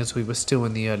 seeing as we were still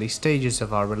in the early stages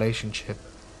of our relationship.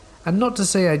 And not to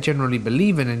say I generally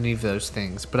believe in any of those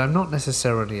things, but I'm not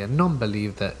necessarily a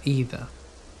non-believer either.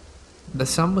 The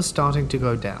sun was starting to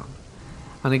go down,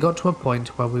 and it got to a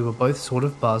point where we were both sort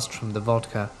of buzzed from the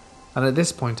vodka, and at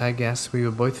this point I guess we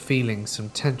were both feeling some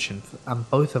tension, and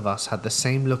both of us had the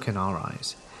same look in our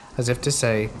eyes, as if to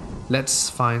say,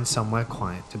 let's find somewhere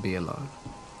quiet to be alone.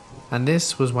 And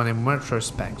this was when in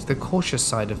retrospect the cautious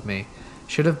side of me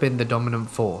should have been the dominant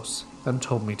force and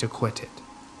told me to quit it.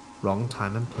 Wrong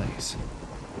time and place.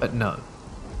 But no,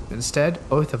 instead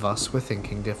both of us were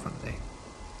thinking differently.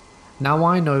 Now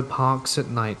I know parks at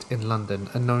night in London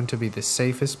are known to be the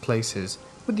safest places,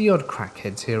 with the odd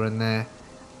crackheads here and there,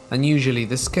 and usually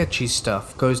the sketchy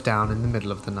stuff goes down in the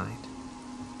middle of the night.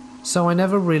 So I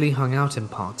never really hung out in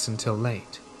parks until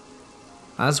late.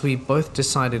 As we both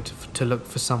decided to look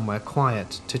for somewhere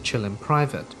quiet to chill in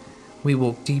private, we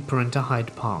walked deeper into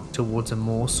Hyde Park towards a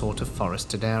more sort of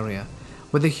forested area,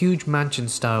 with a huge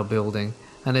mansion-style building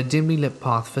and a dimly lit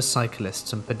path for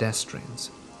cyclists and pedestrians.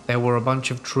 There were a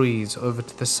bunch of trees over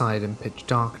to the side in pitch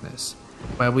darkness,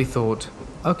 where we thought,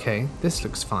 okay, this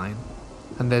looks fine.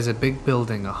 And there's a big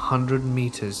building 100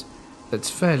 meters that's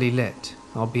fairly lit,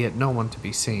 albeit no one to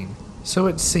be seen, so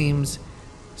it seems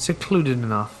secluded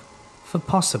enough for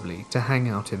possibly to hang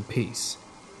out in peace,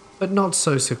 but not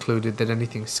so secluded that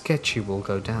anything sketchy will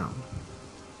go down.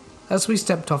 As we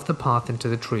stepped off the path into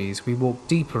the trees, we walked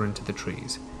deeper into the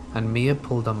trees, and Mia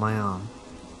pulled on my arm.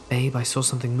 "Babe, I saw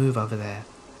something move over there."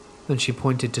 And she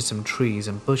pointed to some trees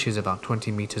and bushes about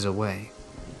 20 meters away.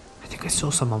 "I think I saw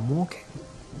someone walking."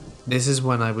 This is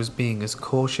when I was being as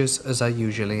cautious as I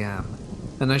usually am,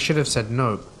 and I should have said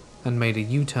nope and made a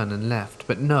U-turn and left,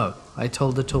 but no, I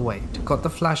told her to wait, got the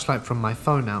flashlight from my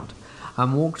phone out,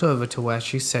 and walked over to where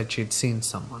she said she'd seen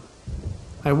someone.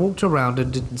 I walked around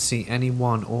and didn't see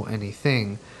anyone or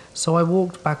anything, so I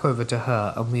walked back over to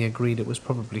her and we agreed it was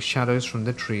probably shadows from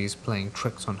the trees playing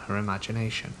tricks on her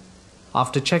imagination.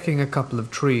 After checking a couple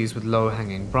of trees with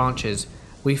low-hanging branches,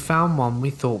 we found one we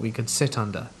thought we could sit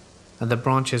under, and the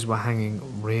branches were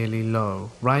hanging really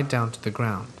low, right down to the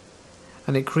ground,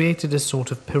 and it created a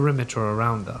sort of perimeter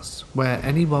around us, where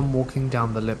anyone walking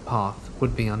down the lit path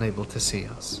would be unable to see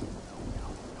us.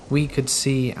 We could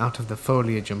see out of the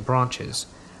foliage and branches,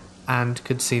 and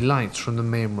could see lights from the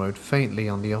main road faintly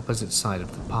on the opposite side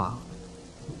of the park,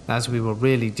 as we were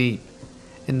really deep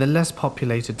in the less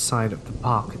populated side of the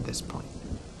park at this point.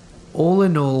 All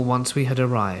in all, once we had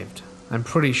arrived, I'm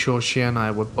pretty sure she and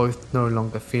I were both no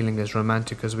longer feeling as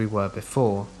romantic as we were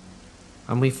before,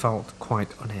 and we felt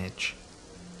quite on edge.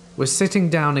 We're sitting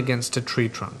down against a tree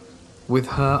trunk, with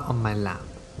her on my lap.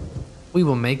 We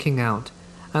were making out,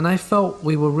 and I felt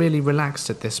we were really relaxed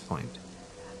at this point,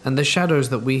 and the shadows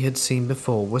that we had seen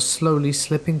before were slowly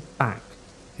slipping back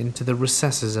into the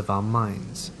recesses of our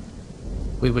minds.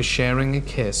 We were sharing a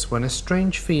kiss when a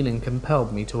strange feeling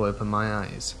compelled me to open my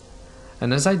eyes,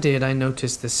 and as I did I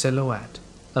noticed the silhouette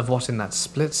of what in that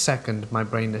split second my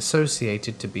brain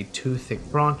associated to be two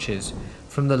thick branches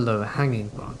from the low-hanging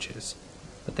branches,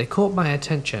 but they caught my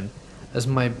attention as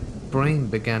my brain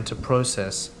began to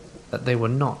process that they were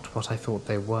not what I thought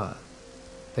they were.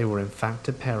 They were in fact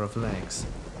a pair of legs.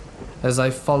 As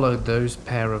I followed those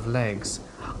pair of legs,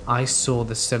 I saw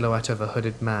the silhouette of a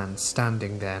hooded man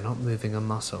standing there, not moving a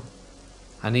muscle.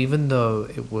 And even though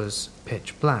it was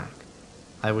pitch black,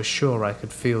 I was sure I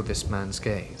could feel this man's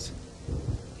gaze.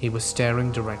 He was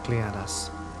staring directly at us.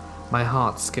 My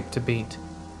heart skipped a beat.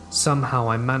 Somehow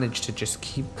I managed to just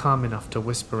keep calm enough to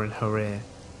whisper in her ear,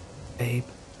 "Babe,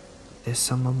 there's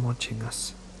someone watching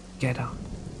us. Get up."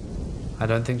 I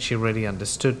don't think she really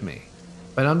understood me,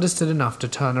 but understood enough to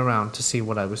turn around to see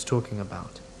what I was talking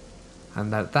about.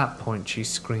 And at that point she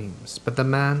screams, but the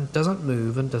man doesn't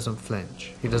move and doesn't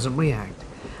flinch. He doesn't react,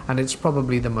 and it's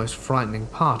probably the most frightening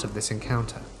part of this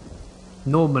encounter.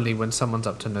 Normally when someone's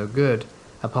up to no good,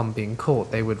 upon being caught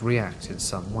they would react in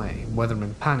some way, whether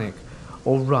in panic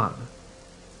or run.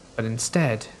 But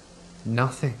instead,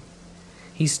 nothing.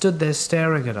 He stood there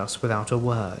staring at us without a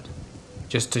word.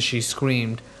 Just as she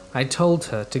screamed, I told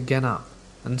her to get up,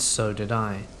 and so did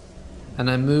I. And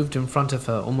I moved in front of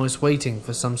her, almost waiting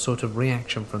for some sort of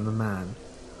reaction from the man,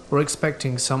 or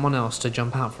expecting someone else to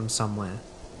jump out from somewhere.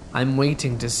 I'm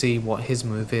waiting to see what his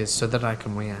move is so that I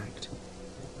can react.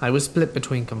 I was split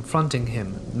between confronting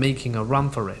him, making a run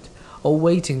for it, or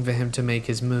waiting for him to make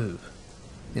his move.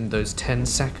 In those 10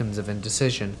 seconds of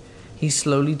indecision, he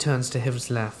slowly turns to his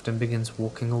left and begins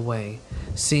walking away,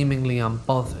 seemingly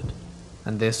unbothered,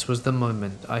 and this was the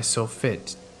moment I saw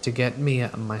fit to get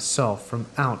Mia and myself from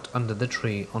out under the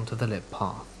tree onto the lit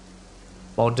path,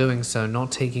 while doing so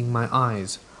not taking my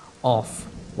eyes off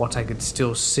what I could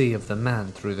still see of the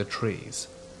man through the trees.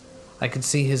 I could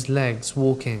see his legs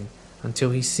walking until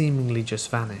he seemingly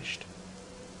just vanished.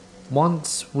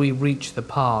 Once we reached the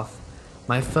path,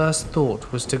 my first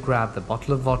thought was to grab the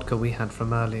bottle of vodka we had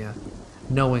from earlier,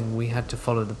 knowing we had to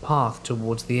follow the path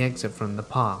towards the exit from the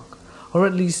park, or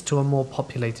at least to a more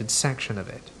populated section of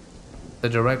it. The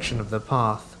direction of the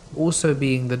path also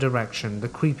being the direction the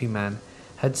creepy man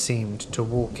had seemed to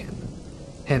walk in.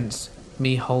 Hence,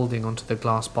 me holding onto the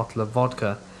glass bottle of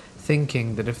vodka,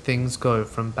 thinking that if things go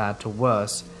from bad to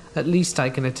worse, at least I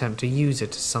can attempt to use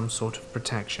it as some sort of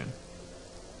protection.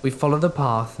 We follow the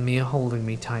path, Mia holding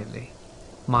me tightly.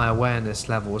 My awareness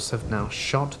levels have now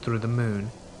shot through the moon,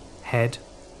 head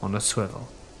on a swivel.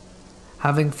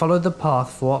 Having followed the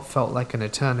path for what felt like an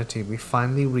eternity, we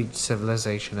finally reached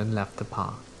civilization and left the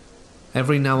park.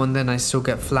 Every now and then I still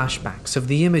get flashbacks of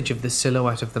the image of the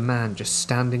silhouette of the man just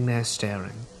standing there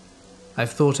staring.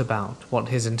 I've thought about what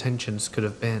his intentions could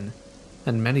have been,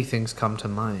 and many things come to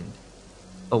mind.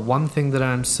 But one thing that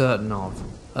I am certain of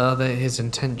are that his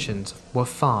intentions were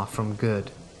far from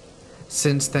good.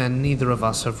 Since then, neither of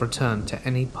us have returned to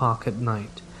any park at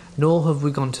night, nor have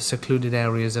we gone to secluded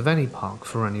areas of any park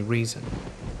for any reason.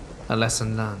 A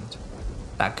lesson learned.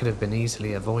 That could have been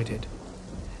easily avoided.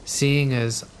 Seeing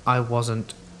as I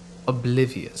wasn't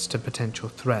oblivious to potential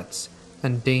threats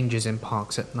and dangers in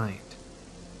parks at night.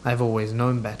 I've always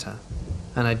known better,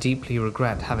 and I deeply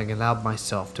regret having allowed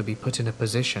myself to be put in a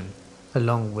position,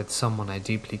 along with someone I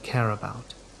deeply care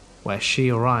about, where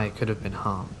she or I could have been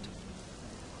harmed.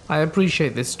 I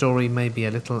appreciate this story may be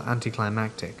a little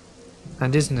anticlimactic,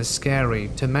 and isn't as scary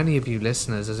to many of you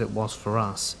listeners as it was for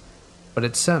us, but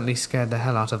it certainly scared the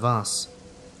hell out of us,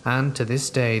 and to this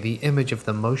day the image of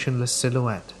the motionless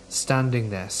silhouette standing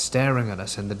there staring at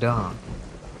us in the dark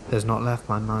has not left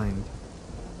my mind.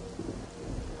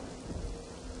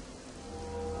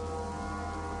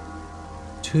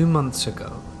 2 months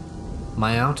ago,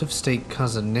 my out-of-state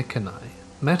cousin Nick and I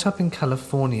met up in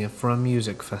California for a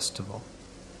music festival.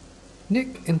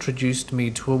 Nick introduced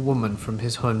me to a woman from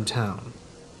his hometown,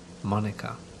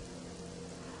 Monica.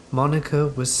 Monica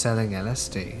was selling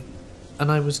LSD, and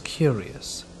I was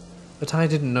curious, but I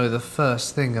didn't know the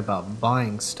first thing about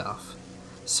buying stuff,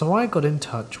 so I got in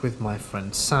touch with my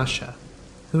friend Sasha,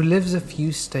 who lives a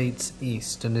few states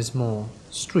east and is more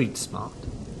street smart.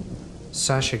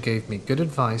 Sasha gave me good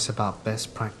advice about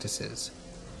best practices.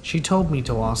 She told me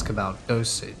to ask about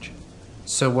dosage,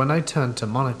 so when I turned to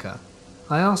Monica,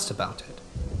 I asked about it.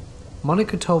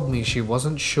 Monica told me she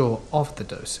wasn't sure of the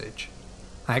dosage.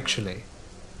 Actually,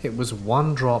 it was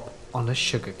 1 drop on a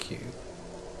sugar cube.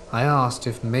 I asked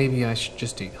if maybe I should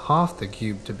just eat half the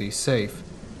cube to be safe,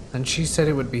 and she said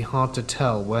it would be hard to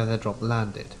tell where the drop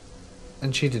landed,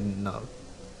 and she didn't know.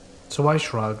 So I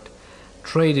shrugged,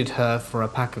 traded her for a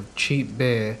pack of cheap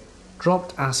beer,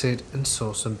 dropped acid and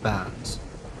saw some bands,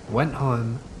 went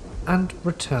home, and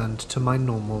returned to my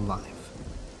normal life.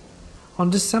 On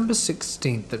December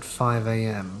 16th at 5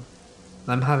 a.m.,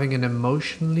 I'm having an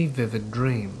emotionally vivid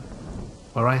dream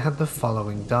where I had the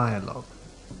following dialogue.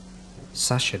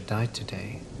 Sasha died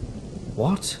today.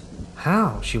 What?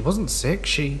 How? She wasn't sick,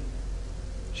 she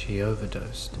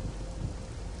overdosed.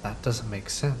 That doesn't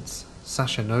make sense.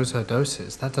 Sasha knows her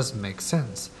doses. That doesn't make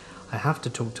sense. I have to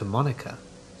talk to Monica.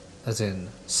 As in,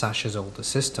 Sasha's older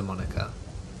sister, Monica.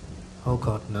 Oh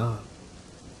God, no.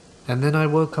 And then I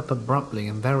woke up abruptly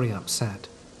and very upset.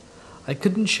 I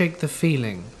couldn't shake the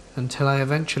feeling until I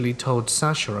eventually told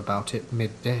Sasha about it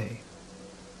midday.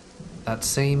 That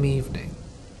same evening,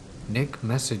 Nick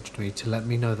messaged me to let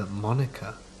me know that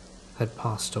Monica had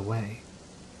passed away.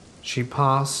 She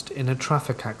passed in a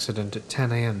traffic accident at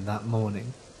 10 a.m. that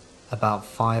morning, about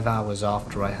 5 hours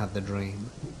after I had the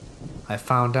dream. I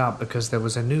found out because there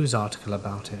was a news article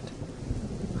about it.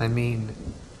 I mean,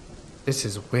 this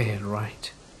is weird,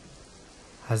 right?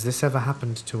 Has this ever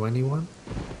happened to anyone?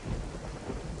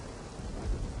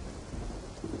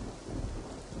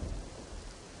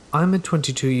 I'm a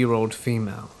 22-year-old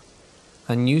female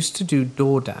and used to do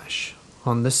DoorDash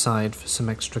on the side for some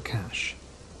extra cash.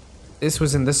 This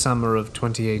was in the summer of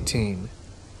 2018,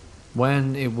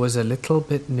 when it was a little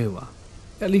bit newer,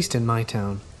 at least in my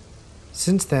town.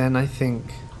 Since then, I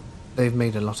think they've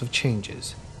made a lot of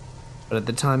changes, but at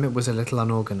the time it was a little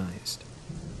unorganized.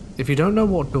 If you don't know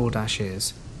what DoorDash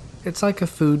is, it's like a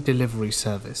food delivery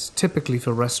service, typically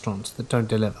for restaurants that don't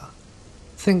deliver.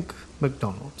 Think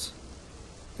McDonald's.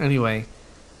 Anyway,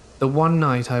 the one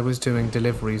night I was doing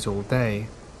deliveries all day,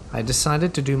 I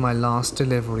decided to do my last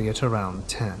delivery at around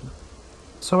 10.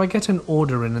 So I get an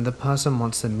order in and the person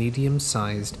wants a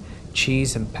medium-sized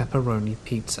cheese and pepperoni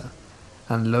pizza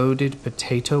and loaded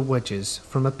potato wedges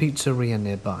from a pizzeria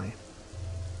nearby.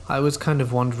 I was kind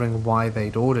of wondering why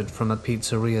they'd ordered from a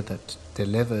pizzeria that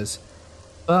delivers,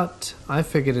 but I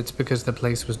figured it's because the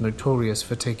place was notorious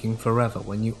for taking forever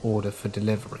when you order for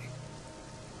delivery.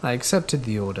 I accepted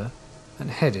the order and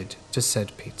headed to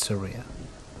said pizzeria.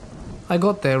 I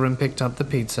got there and picked up the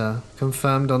pizza,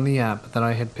 confirmed on the app that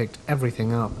I had picked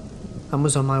everything up, and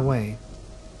was on my way.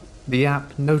 The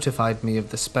app notified me of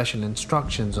the special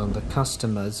instructions on the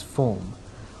customer's form,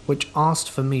 which asked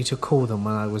for me to call them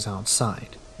when I was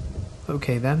outside.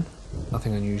 Okay then,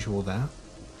 nothing unusual there.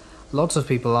 Lots of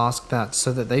people ask that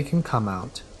so that they can come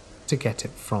out to get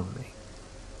it from me.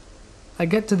 I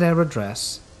get to their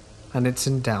address, and it's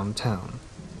in downtown.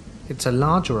 It's a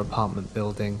larger apartment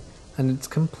building, and it's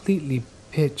completely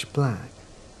pitch black.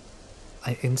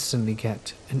 I instantly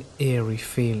get an eerie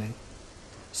feeling.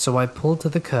 So I pull to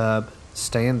the curb,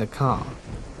 stay in the car.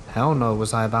 Hell no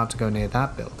was I about to go near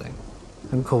that building,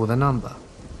 and call the number.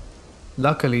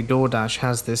 Luckily, DoorDash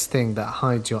has this thing that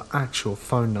hides your actual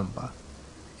phone number.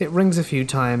 It rings a few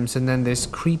times, and then this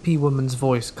creepy woman's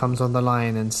voice comes on the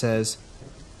line and says,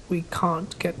 "We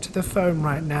can't get to the phone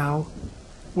right now.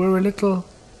 We're a little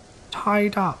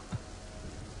tied up,"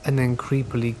 and then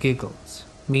creepily giggles.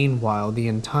 Meanwhile, the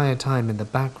entire time in the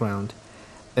background,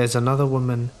 there's another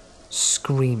woman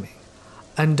screaming,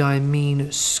 and I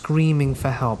mean screaming for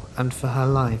help and for her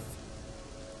life.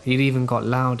 It even got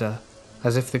louder,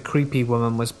 as if the creepy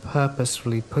woman was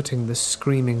purposefully putting the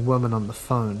screaming woman on the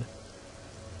phone.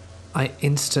 I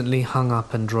instantly hung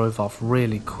up and drove off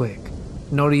really quick,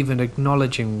 not even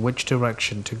acknowledging which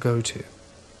direction to go to.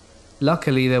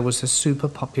 Luckily, there was a super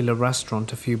popular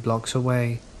restaurant a few blocks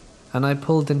away, and I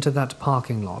pulled into that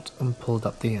parking lot and pulled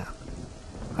up the app.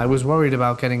 I was worried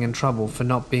about getting in trouble for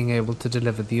not being able to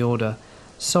deliver the order,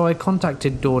 so I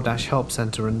contacted DoorDash Help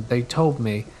Center and they told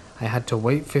me I had to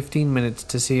wait 15 minutes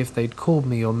to see if they'd call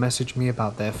me or message me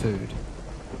about their food.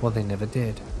 Well, they never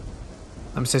did.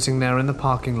 I'm sitting there in the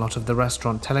parking lot of the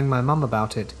restaurant telling my mum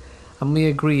about it, and we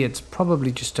agree it's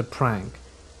probably just a prank,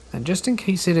 and just in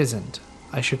case it isn't,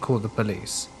 I should call the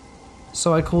police.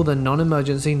 So I call the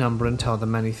non-emergency number and tell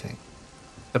them anything.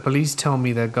 The police tell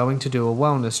me they're going to do a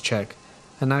wellness check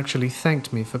and actually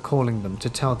thanked me for calling them to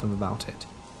tell them about it.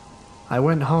 I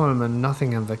went home and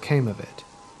nothing ever came of it,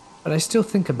 but I still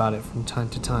think about it from time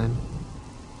to time.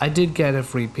 I did get a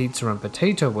free pizza and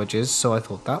potato wedges, so I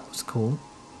thought that was cool.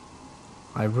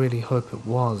 I really hope it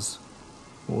was,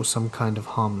 or some kind of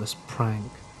harmless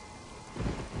prank.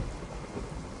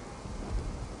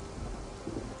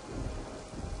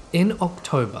 In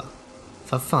October,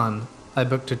 for fun, I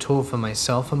booked a tour for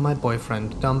myself and my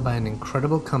boyfriend done by an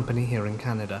incredible company here in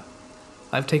Canada.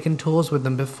 I've taken tours with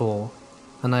them before,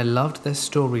 and I loved their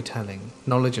storytelling,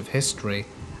 knowledge of history,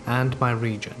 and my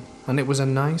region, and it was a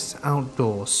nice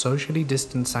outdoor, socially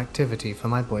distanced activity for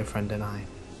my boyfriend and I.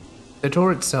 The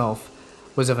tour itself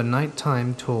was of a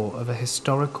nighttime tour of a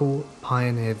historical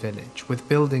pioneer village with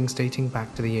buildings dating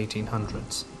back to the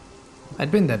 1800s.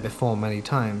 I'd been there before many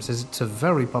times as it's a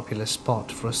very popular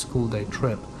spot for a school day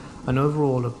trip, and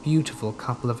overall a beautiful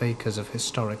couple of acres of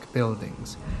historic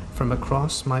buildings from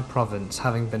across my province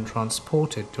having been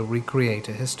transported to recreate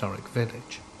a historic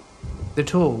village. The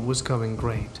tour was going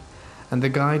great, and the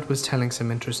guide was telling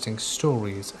some interesting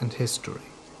stories and history.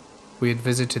 We had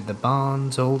visited the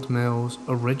barns, old mills,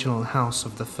 original house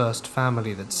of the first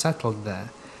family that settled there,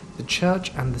 the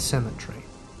church and the cemetery.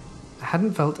 I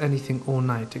hadn't felt anything all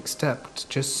night except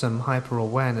just some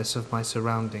hyper-awareness of my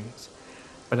surroundings,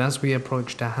 but as we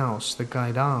approached a house, the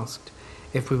guide asked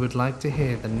if we would like to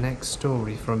hear the next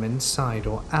story from inside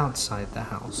or outside the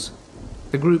house.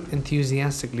 The group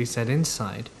enthusiastically said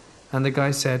inside, and the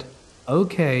guy said,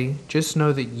 "Okay, just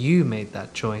know that you made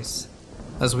that choice."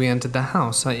 As we entered the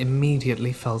house, I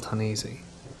immediately felt uneasy.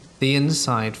 The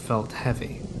inside felt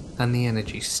heavy, and the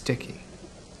energy sticky.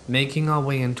 Making our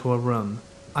way into a room,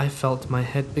 I felt my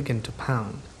head begin to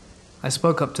pound. I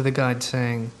spoke up to the guide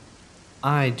saying,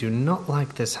 "I do not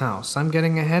like this house, I'm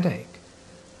getting a headache."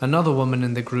 Another woman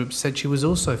in the group said she was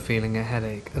also feeling a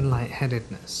headache and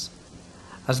lightheadedness.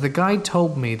 As the guide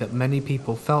told me that many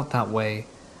people felt that way,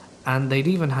 and they'd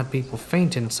even had people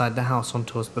faint inside the house on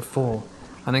tours before,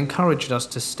 and encouraged us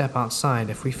to step outside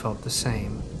if we felt the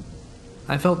same.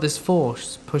 I felt this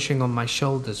force pushing on my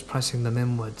shoulders, pressing them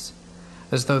inwards,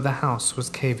 as though the house was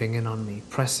caving in on me,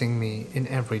 pressing me in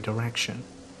every direction.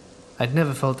 I'd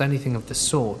never felt anything of the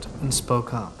sort and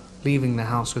spoke up, leaving the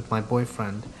house with my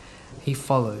boyfriend. He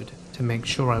followed to make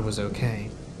sure I was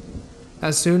okay.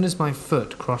 As soon as my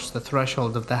foot crossed the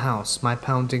threshold of the house, my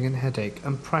pounding and headache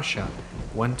and pressure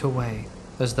went away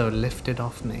as though lifted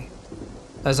off me.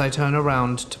 As I turned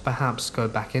around to perhaps go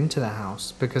back into the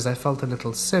house because I felt a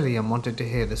little silly and wanted to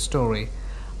hear the story,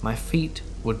 my feet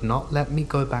would not let me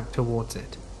go back towards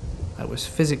it. I was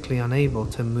physically unable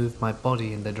to move my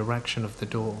body in the direction of the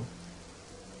door.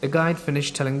 The guide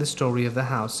finished telling the story of the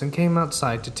house and came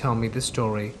outside to tell me the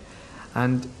story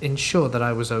and ensure that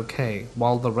I was okay,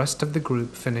 while the rest of the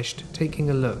group finished taking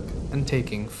a look and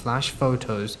taking flash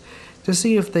photos to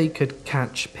see if they could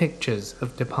catch pictures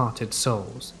of departed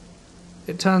souls.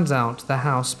 It turns out the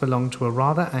house belonged to a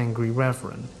rather angry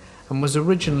reverend and was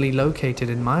originally located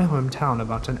in my hometown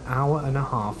about an hour and a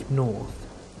half north.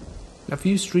 A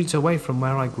few streets away from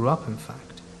where I grew up, in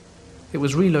fact. It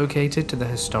was relocated to the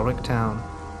historic town.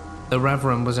 The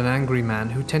reverend was an angry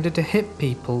man who tended to hit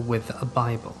people with a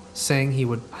Bible, saying he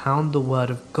would pound the word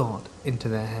of God into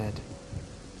their head.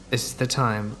 This is the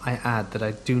time I add that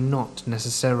I do not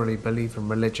necessarily believe in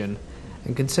religion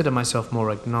and consider myself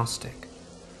more agnostic.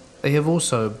 They have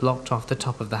also blocked off the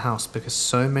top of the house because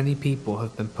so many people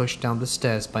have been pushed down the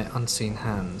stairs by unseen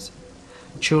hands.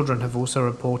 Children have also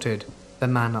reported the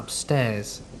man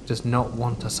upstairs does not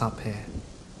want us up here.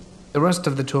 The rest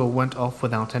of the tour went off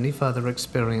without any further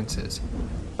experiences,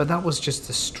 but that was just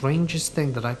the strangest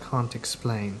thing that I can't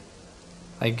explain.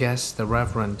 I guess the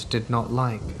Reverend did not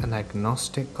like an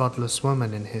agnostic, godless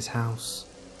woman in his house.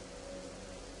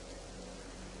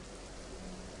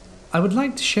 I would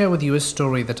like to share with you a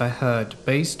story that I heard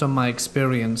based on my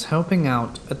experience helping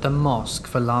out at the mosque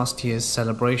for last year's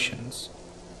celebrations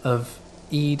of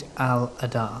Eid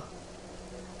al-Adha.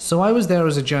 So I was there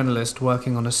as a journalist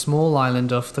working on a small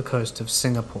island off the coast of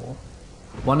Singapore.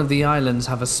 One of the islands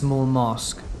have a small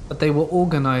mosque, but they were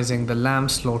organizing the lamb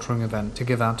slaughtering event to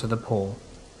give out to the poor.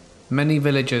 Many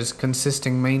villages,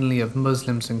 consisting mainly of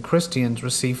Muslims and Christians,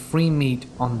 receive free meat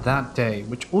on that day,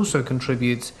 which also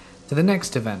contributes to the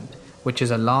next event, which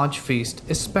is a large feast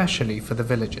especially for the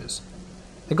villagers.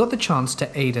 I got the chance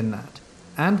to aid in that,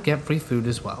 and get free food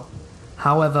as well.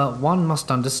 However, one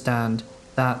must understand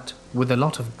that with a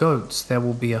lot of goats there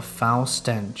will be a foul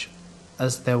stench,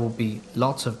 as there will be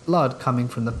lots of blood coming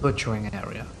from the butchering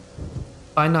area.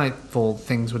 By nightfall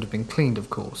things would have been cleaned, of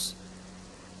course.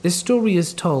 This story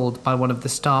is told by one of the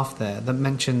staff there that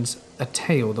mentions a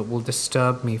tale that will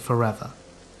disturb me forever.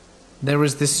 There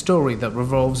is this story that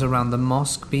revolves around the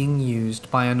mosque being used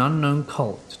by an unknown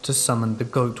cult to summon the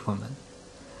goat woman.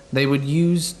 They would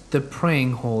use the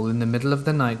praying hall in the middle of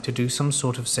the night to do some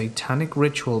sort of satanic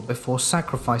ritual before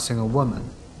sacrificing a woman,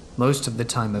 most of the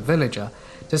time a villager,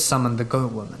 to summon the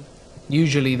goat woman.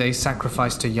 Usually they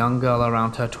sacrificed a young girl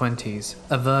around her 20s,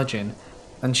 a virgin,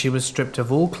 and she was stripped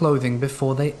of all clothing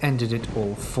before they ended it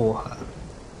all for her.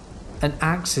 An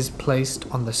axe is placed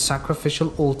on the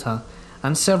sacrificial altar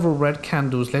and several red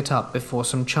candles lit up before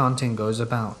some chanting goes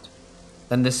about.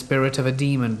 Then the spirit of a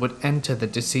demon would enter the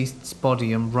deceased's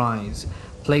body and rise,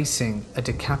 placing a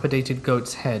decapitated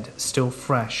goat's head still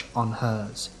fresh on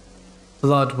hers.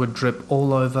 Blood would drip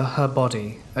all over her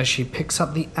body as she picks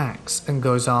up the axe and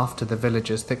goes after the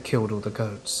villagers that killed all the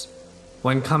goats.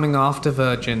 When coming after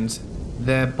virgins,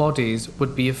 their bodies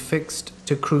would be affixed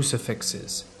to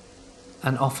crucifixes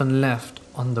and often left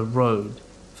on the road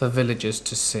for villagers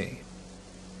to see.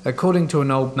 According to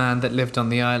an old man that lived on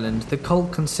the island, the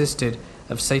cult consisted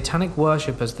of satanic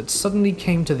worshippers that suddenly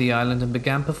came to the island and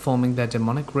began performing their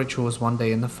demonic rituals one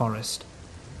day in the forest.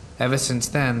 Ever since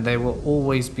then, there will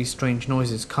always be strange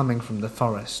noises coming from the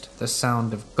forest, the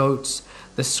sound of goats,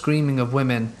 the screaming of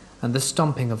women, and the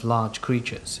stomping of large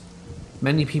creatures.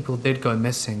 Many people did go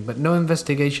missing, but no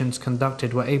investigations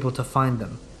conducted were able to find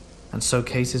them, and so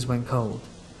cases went cold.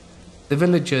 The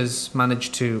villagers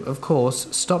managed to, of course,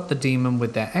 stop the demon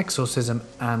with their exorcism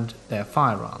and their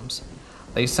firearms.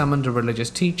 They summoned a religious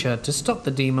teacher to stop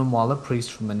the demon while a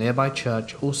priest from a nearby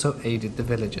church also aided the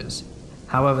villagers.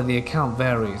 However, the account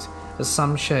varies, as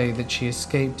some say that she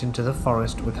escaped into the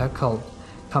forest with her cult,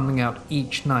 coming out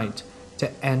each night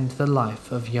to end the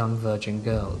life of young virgin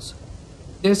girls.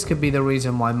 This could be the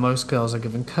reason why most girls are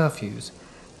given curfews,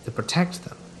 to protect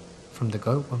them from the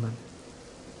goat woman.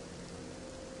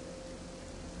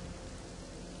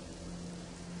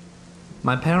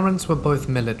 My parents were both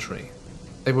military.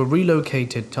 They were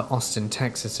relocated to Austin,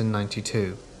 Texas in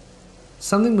 '92.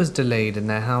 Something was delayed and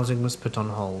their housing was put on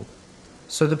hold,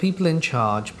 so the people in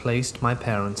charge placed my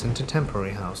parents into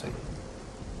temporary housing.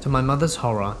 To my mother's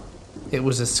horror, it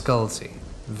was a Sculzy,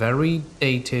 very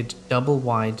dated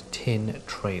double-wide tin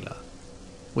trailer,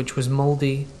 which was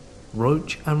moldy,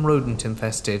 roach and rodent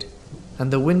infested,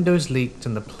 and the windows leaked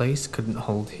and the place couldn't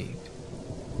hold heat.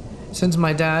 Since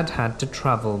my dad had to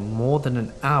travel more than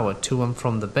an hour to and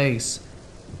from the base,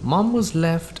 Mom was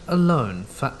left alone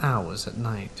for hours at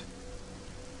night.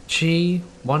 She,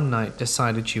 one night,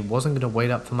 decided she wasn't going to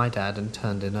wait up for my dad and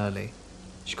turned in early.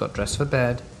 She got dressed for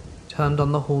bed, turned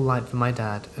on the hall light for my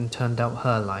dad and turned out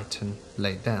her light and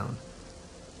laid down.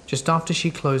 Just after she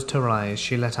closed her eyes,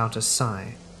 she let out a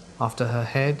sigh after her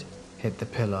head hit the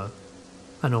pillow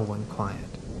and all went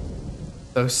quiet.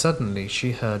 Though suddenly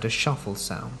she heard a shuffle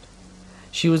sound.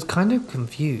 She was kind of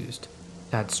confused.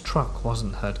 Dad's truck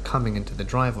wasn't heard coming into the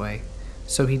driveway,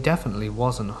 so he definitely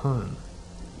wasn't home.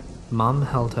 Mum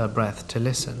held her breath to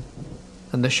listen,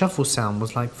 and the shuffle sound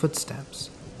was like footsteps,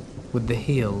 with the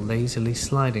heel lazily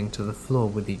sliding to the floor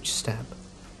with each step.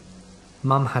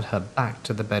 Mum had her back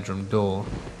to the bedroom door,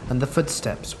 and the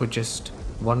footsteps were just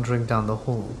wandering down the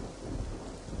hall.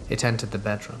 It entered the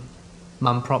bedroom.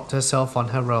 Mum propped herself on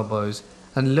her elbows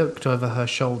and looked over her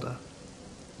shoulder.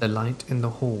 The light in the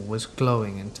hall was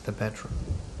glowing into the bedroom.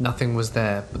 Nothing was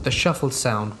there, but the shuffle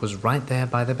sound was right there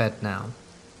by the bed now.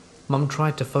 Mum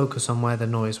tried to focus on where the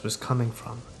noise was coming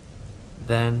from.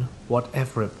 Then,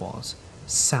 whatever it was,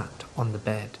 sat on the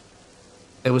bed.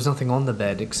 There was nothing on the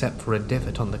bed except for a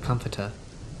divot on the comforter,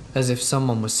 as if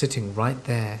someone was sitting right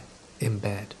there in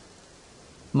bed.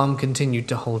 Mum continued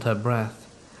to hold her breath,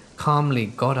 calmly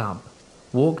got up,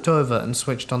 walked over and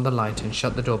switched on the light and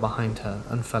shut the door behind her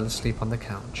and fell asleep on the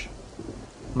couch.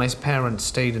 My parents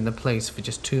stayed in the place for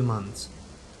just 2 months,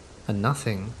 and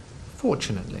nothing,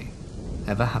 fortunately,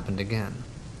 ever happened again.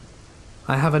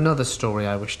 I have another story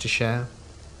I wish to share.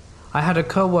 I had a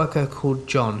co-worker called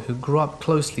John who grew up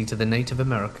closely to the Native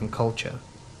American culture,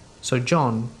 so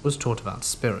John was taught about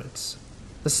spirits.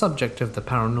 The subject of the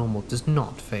paranormal does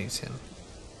not faze him.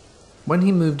 When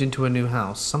he moved into a new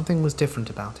house, something was different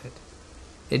about it.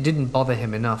 It didn't bother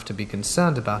him enough to be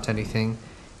concerned about anything,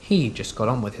 he just got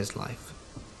on with his life.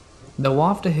 Though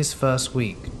after his first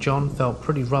week, John felt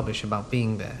pretty rubbish about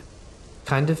being there,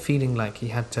 kind of feeling like he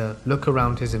had to look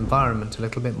around his environment a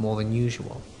little bit more than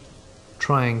usual.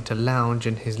 Trying to lounge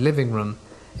in his living room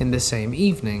In the same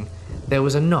evening, there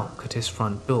was a knock at his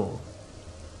front door.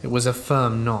 It was a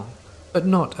firm knock, but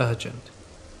not urgent.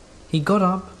 He got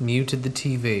up, muted the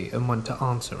TV, and went to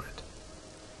answer it.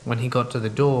 When he got to the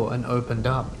door and opened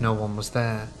up, no one was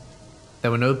there.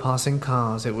 There were no passing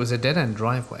cars, it was a dead-end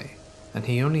driveway, and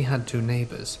he only had 2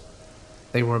 neighbors.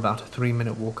 They were about a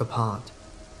 3-minute walk apart.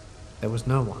 There was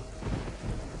no one.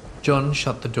 John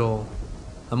shut the door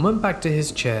and went back to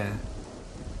his chair.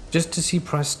 Just as he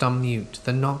pressed on mute,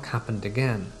 the knock happened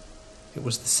again. It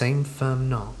was the same firm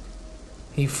knock.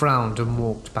 He frowned and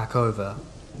walked back over.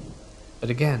 But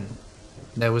again,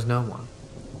 there was no one.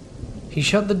 He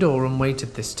shut the door and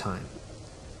waited this time.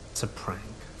 It's a prank,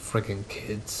 friggin'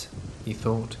 kids, he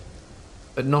thought.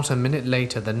 But not a minute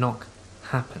later the knock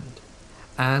happened,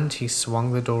 and he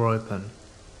swung the door open,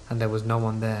 and there was no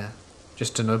one there.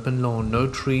 Just an open lawn, no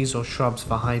trees or shrubs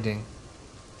for hiding.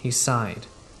 He sighed,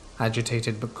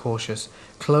 agitated but cautious,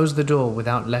 closed the door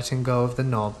without letting go of the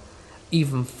knob,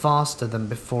 even faster than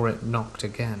before it knocked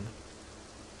again.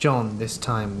 John, this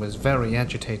time, was very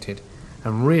agitated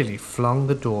and really flung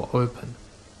the door open.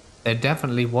 There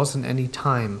definitely wasn't any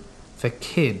time for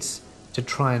kids to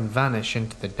try and vanish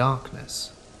into the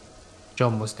darkness.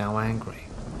 John was now angry.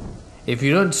 "If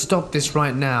you don't stop this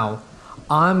right now,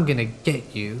 I'm gonna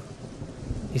get you."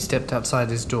 He stepped outside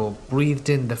his door, breathed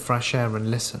in the fresh air and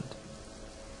listened.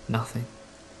 Nothing.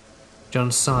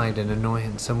 John sighed in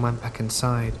annoyance and went back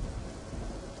inside.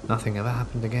 Nothing ever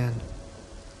happened again.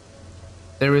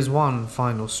 There is one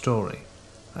final story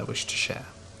I wish to share.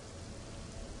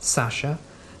 Sasha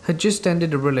had just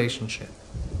ended a relationship.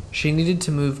 She needed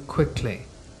to move quickly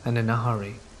and in a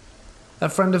hurry. A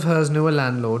friend of hers knew a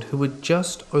landlord who had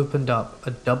just opened up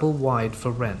a double wide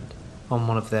for rent on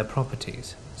one of their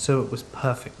properties, so it was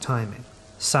perfect timing.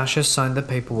 Sasha signed the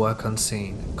paperwork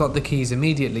unseen, got the keys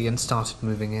immediately and started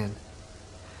moving in.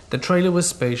 The trailer was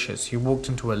spacious. You walked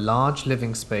into a large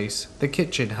living space. The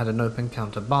kitchen had an open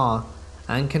counter bar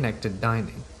and connected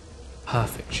dining.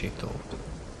 Perfect, she thought.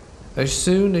 As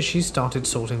soon as she started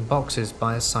sorting boxes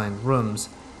by assigned rooms,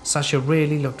 Sasha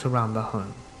really looked around the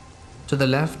home. To the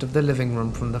left of the living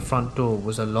room from the front door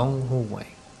was a long hallway,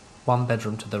 1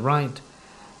 bedroom to the right,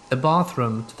 the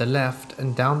bathroom to the left,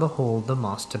 and down the hall the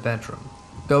master bedroom.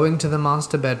 Going to the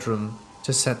master bedroom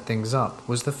to set things up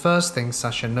was the first thing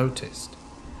Sasha noticed,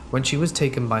 when she was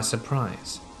taken by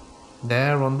surprise.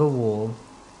 There on the wall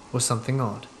was something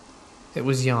odd. It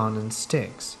was yarn and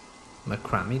sticks.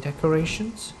 Macrame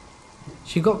decorations?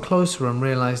 She got closer and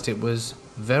realized it was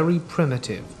very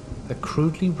primitive, a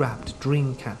crudely wrapped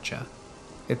dream catcher.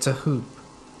 It's a hoop,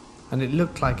 and it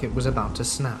looked like it was about to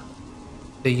snap.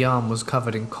 The yarn was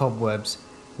covered in cobwebs.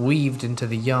 Weaved into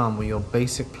the yarn were your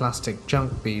basic plastic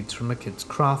junk beads from a kid's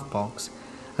craft box,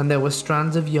 and there were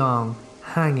strands of yarn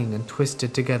hanging and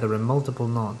twisted together in multiple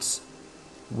knots,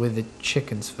 with a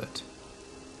chicken's foot.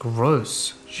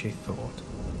 Gross, she thought,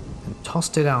 and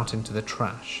tossed it out into the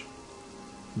trash.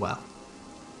 Well,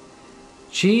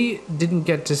 she didn't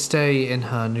get to stay in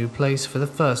her new place for the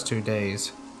first 2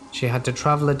 days. She had to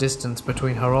travel a distance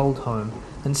between her old home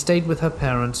and stayed with her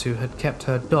parents who had kept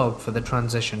her dog for the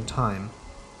transition time.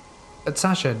 But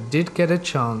Sasha did get a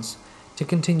chance to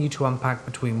continue to unpack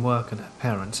between work and her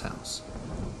parents' house.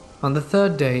 On the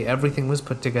 3rd day, everything was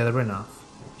put together enough.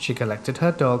 She collected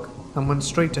her dog and went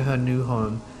straight to her new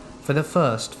home for the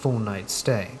first full night's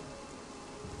stay.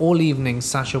 All evening,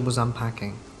 Sasha was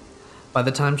unpacking. By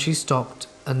the time she stopped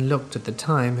and looked at the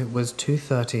time, it was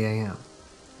 2:30 a.m.,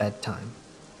 bedtime.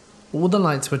 All the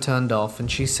lights were turned off and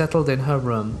she settled in her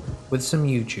room with some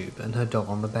YouTube and her dog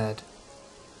on the bed.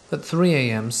 At 3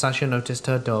 a.m., Sasha noticed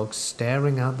her dog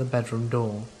staring out the bedroom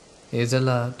door, ears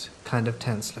alert, kind of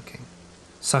tense looking.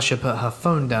 Sasha put her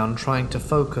phone down, trying to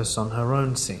focus on her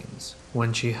own scenes,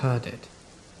 when she heard it.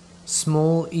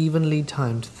 Small, evenly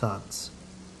timed thuds.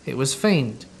 It was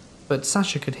faint, but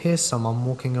Sasha could hear someone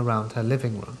walking around her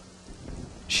living room.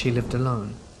 She lived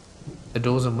alone. The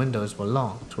doors and windows were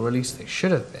locked, or at least they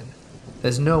should have been.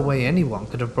 There's no way anyone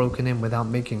could have broken in without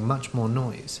making much more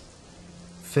noise.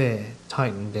 Fear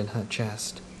tightened in her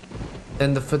chest.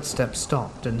 Then the footsteps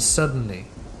stopped, and suddenly,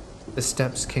 the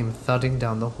steps came thudding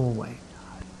down the hallway.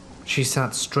 She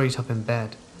sat straight up in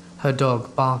bed, her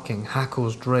dog barking,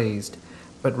 hackles raised,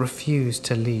 but refused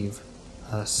to leave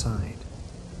her side.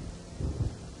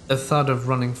 The thud of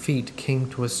running feet came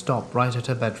to a stop right at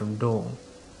her bedroom door.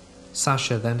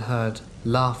 Sasha then heard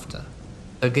laughter,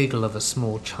 the giggle of a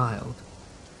small child,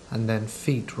 and then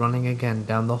feet running again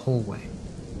down the hallway.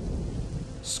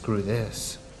 "Screw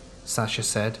this," Sasha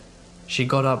said. She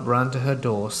got up, ran to her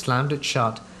door, slammed it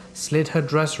shut, slid her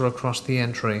dresser across the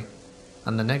entry,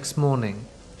 and the next morning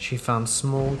she found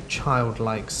small,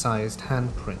 childlike sized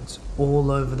handprints all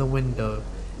over the window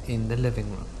in the living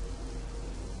room.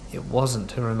 It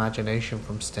wasn't her imagination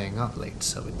from staying up late,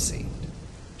 so it seemed.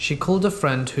 She called a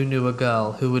friend who knew a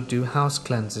girl who would do house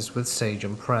cleanses with sage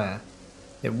and prayer.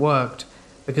 It worked,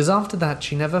 because after that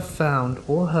she never found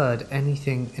or heard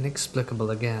anything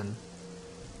inexplicable again.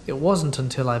 It wasn't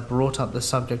until I brought up the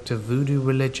subject of voodoo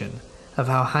religion, of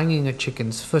how hanging a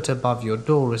chicken's foot above your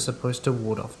door is supposed to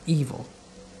ward off evil.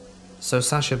 So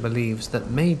Sasha believes that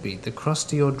maybe the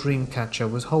crusty or dream catcher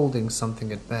was holding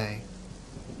something at bay.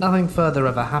 Nothing further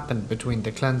ever happened between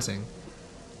the cleansing,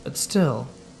 but still,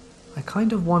 I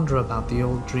kind of wonder about the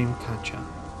old dream catcher,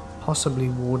 possibly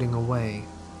warding away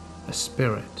a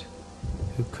spirit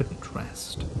who couldn't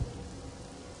rest.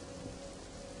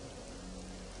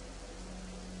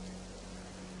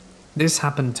 This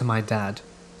happened to my dad.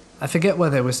 I forget where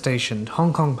they were stationed,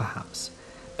 Hong Kong perhaps,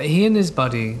 but he and his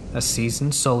buddy, a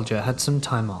seasoned soldier, had some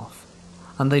time off,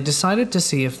 and they decided to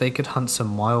see if they could hunt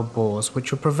some wild boars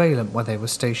which were prevalent where they were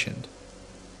stationed.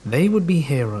 They would be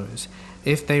heroes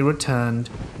if they returned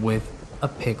with a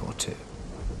pig or two.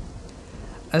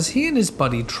 As he and his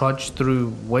buddy trudged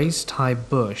through waist-high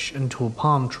bush and tall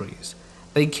palm trees,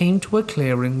 they came to a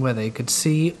clearing where they could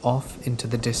see off into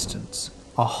the distance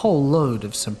a whole load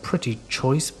of some pretty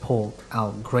choice pork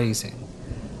out grazing,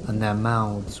 and their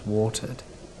mouths watered.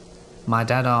 My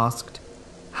dad asked,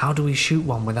 "How do we shoot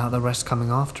one without the rest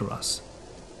coming after us?"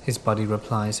 His buddy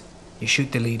replies, "You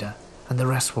shoot the leader and the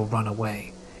rest will run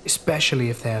away. Especially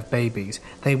if they have babies,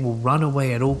 they will run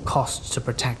away at all costs to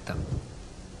protect them."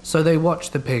 So they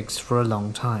watched the pigs for a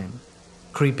long time,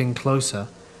 creeping closer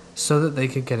so that they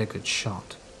could get a good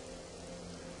shot.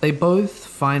 They both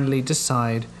finally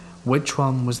decide which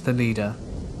one was the leader,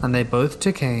 and they both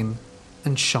took aim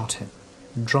and shot him,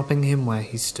 dropping him where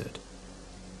he stood.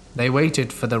 They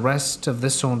waited for the rest of the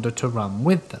Saunder to run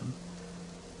with them,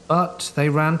 but they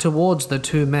ran towards the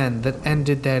two men that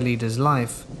ended their leader's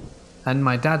life, and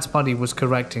my dad's buddy was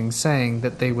correct in saying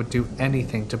that they would do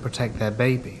anything to protect their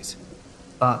babies.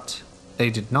 But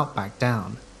they did not back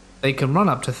down. They can run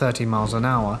up to 30 miles an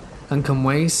hour and can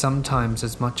weigh sometimes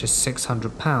as much as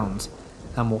 600 pounds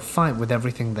and will fight with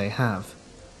everything they have.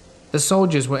 The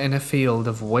soldiers were in a field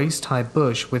of waist-high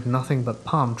bush with nothing but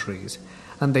palm trees,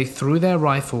 and they threw their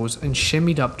rifles and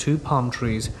shimmied up 2 palm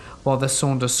trees while the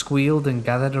Saunder squealed and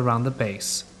gathered around the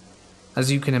base.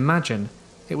 As you can imagine,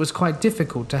 it was quite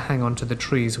difficult to hang onto the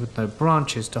trees with no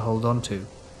branches to hold onto,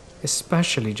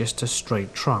 especially just a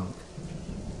straight trunk.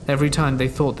 Every time they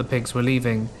thought the pigs were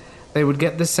leaving, they would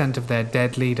get the scent of their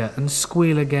dead leader and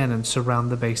squeal again and surround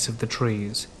the base of the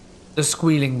trees. The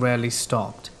squealing rarely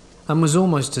stopped, and was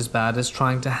almost as bad as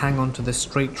trying to hang onto the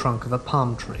straight trunk of a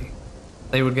palm tree.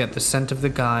 They would get the scent of the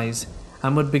guys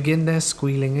and would begin their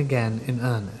squealing again in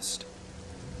earnest.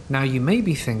 Now you may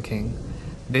be thinking,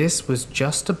 this was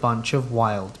just a bunch of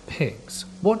wild pigs.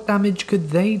 What damage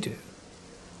could they do?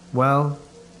 Well,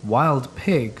 wild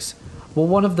pigs were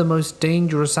one of the most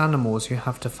dangerous animals you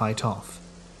have to fight off.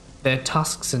 Their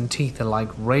tusks and teeth are like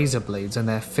razor blades and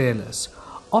they're fearless,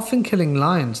 often killing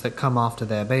lions that come after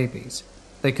their babies.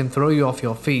 They can throw you off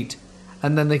your feet,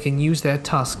 and then they can use their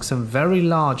tusks and very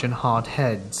large and hard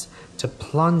heads to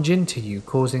plunge into you,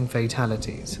 causing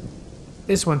fatalities.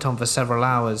 This went on for several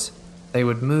hours. They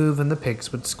would move and the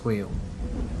pigs would squeal.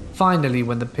 Finally,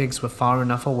 when the pigs were far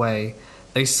enough away,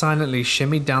 they silently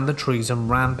shimmied down the trees and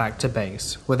ran back to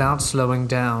base, without slowing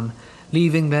down,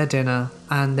 leaving their dinner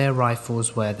and their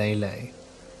rifles where they lay.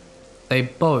 They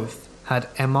both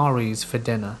had MREs for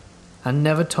dinner, and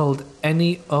never told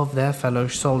any of their fellow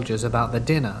soldiers about the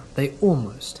dinner they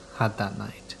almost had that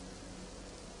night.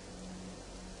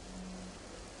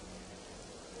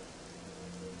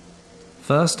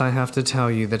 First, I have to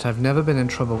tell you that I've never been in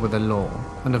trouble with the law,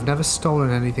 and have never stolen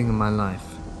anything in my life.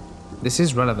 This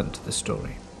is relevant to the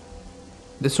story.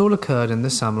 This all occurred in the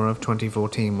summer of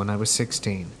 2014 when I was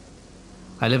 16.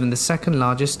 I live in the second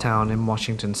largest town in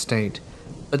Washington state,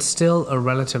 but still a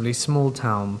relatively small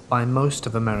town by most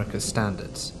of America's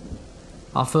standards.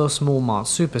 Our first small Mart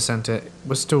supercenter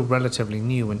was still relatively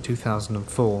new in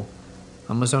 2004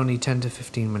 and was only 10 to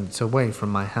 15 minutes away from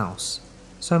my house,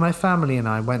 so my family and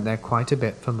I went there quite a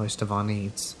bit for most of our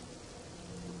needs.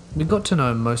 We got to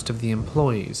know most of the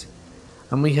employees,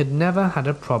 and we had never had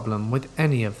a problem with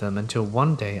any of them until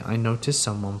one day I noticed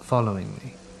someone following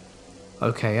me.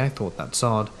 Okay, I thought that's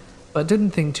odd, but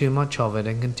didn't think too much of it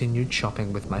and continued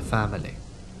shopping with my family.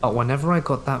 But whenever I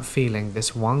got that feeling,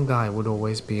 this one guy would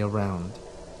always be around.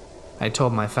 I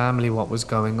told my family what was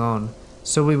going on,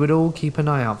 so we would all keep an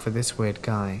eye out for this weird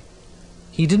guy.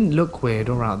 He He didn't look weird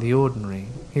or out of the ordinary.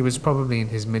 He was probably in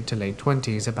his mid to late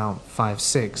 20s, about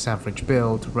 5'6", average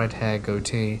build, red hair,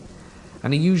 goatee,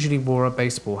 and he usually wore a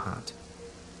baseball hat.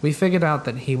 We figured out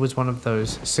that he was one of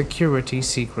those security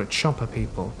secret shopper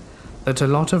people that a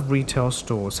lot of retail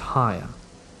stores hire.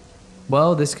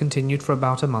 Well, this continued for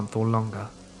about a month or longer,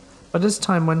 but as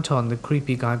time went on, the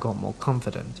creepy guy got more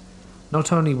confident.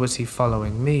 Not only was he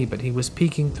following me, but he was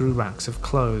peeking through racks of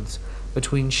clothes,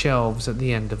 between shelves at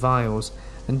the end of aisles,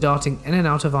 and darting in and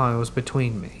out of aisles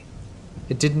between me.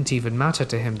 It didn't even matter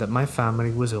to him that my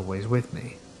family was always with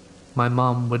me. My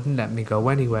mum wouldn't let me go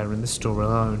anywhere in the store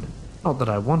alone. Not that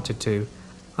I wanted to.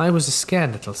 I was a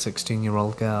scared little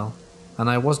 16-year-old girl, and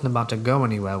I wasn't about to go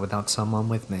anywhere without someone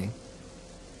with me.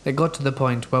 It got to the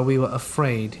point where we were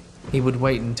afraid he would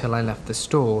wait until I left the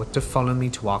store to follow me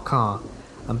to our car,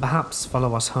 and perhaps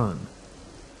follow us home.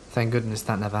 Thank goodness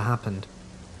that never happened,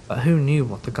 but who knew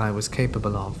what the guy was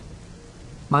capable of?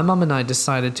 My mum and I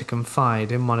decided to confide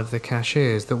in one of the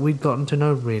cashiers that we'd gotten to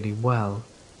know really well.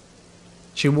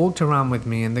 She walked around with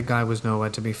me and the guy was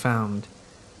nowhere to be found.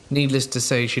 Needless to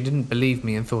say, she didn't believe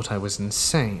me and thought I was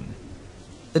insane.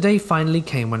 The day finally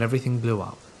came when everything blew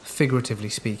up, figuratively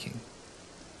speaking.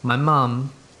 My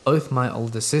mum, both my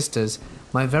older sisters,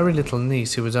 my very little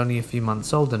niece who was only a few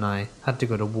months older than I, had to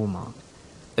go to Walmart.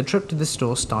 The trip to the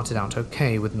store started out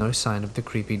okay with no sign of the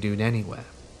creepy dude anywhere.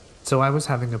 So I was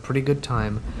having a pretty good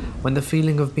time when the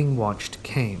feeling of being watched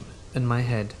came and my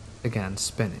head began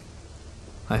spinning.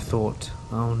 I thought,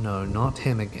 oh no, not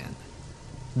him again.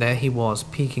 There he was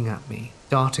peeking at me,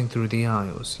 darting through the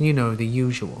aisles, you know, the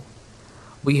usual.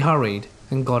 We hurried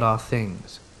and got our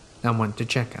things and went to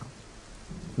checkout.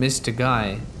 Mr.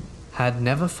 Guy had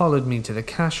never followed me to the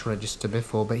cash register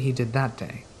before, but he did that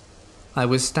day. I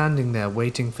was standing there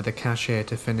waiting for the cashier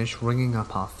to finish ringing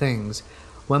up our things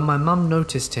when my mum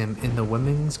noticed him in the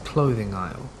women's clothing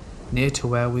aisle, near to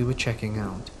where we were checking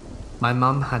out. My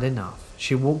mum had enough.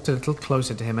 She walked a little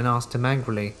closer to him and asked him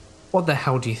angrily, "What the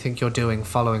hell do you think you're doing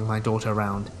following my daughter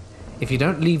around? If you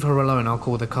don't leave her alone, I'll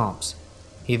call the cops."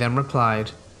 He then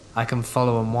replied, "I can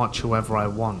follow and watch whoever I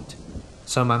want."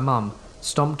 So my mum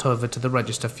stomped over to the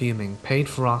register fuming, paid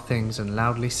for our things and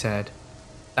loudly said,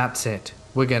 "That's it,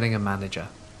 we're getting a manager."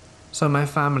 So my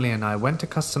family and I went to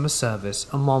customer service,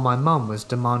 and while my mum was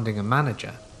demanding a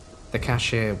manager, the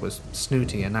cashier was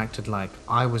snooty and acted like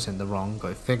I was in the wrong,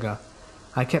 go figure.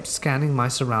 I kept scanning my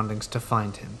surroundings to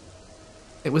find him.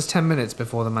 It was 10 minutes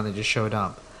before the manager showed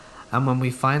up, and when we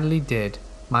finally did,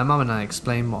 my mum and I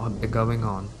explained what had been going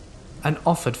on, and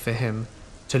offered for him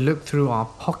to look through our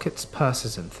pockets,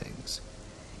 purses and things.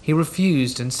 He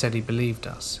refused and said he believed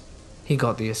us. He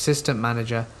got the assistant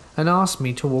manager and asked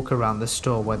me to walk around the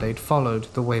store where they'd followed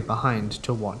the way behind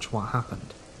to watch what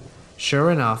happened.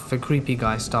 Sure enough, the creepy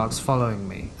guy starts following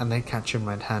me and they catch him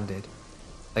red-handed.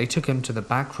 They took him to the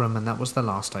back room and that was the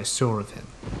last I saw of him.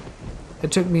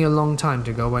 It took me a long time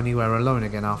to go anywhere alone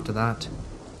again after that.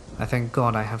 I thank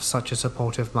God I have such a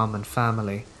supportive mum and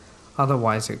family,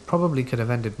 otherwise it probably could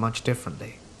have ended much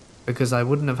differently, because I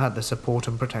wouldn't have had the support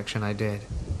and protection I did.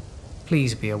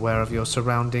 Please be aware of your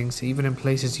surroundings, even in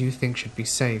places you think should be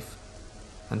safe.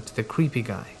 And to the creepy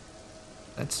guy,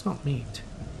 let's not meet.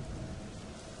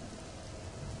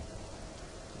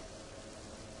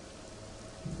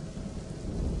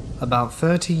 About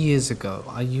 30 years ago,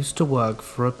 I used to work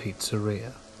for a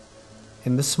pizzeria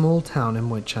in the small town in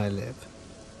which I live.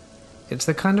 It's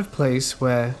the kind of place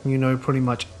where you know pretty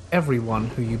much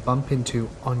everyone who you bump into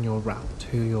on your route,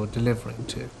 who you're delivering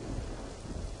to.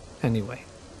 Anyway,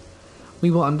 we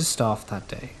were understaffed that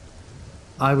day.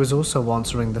 I was also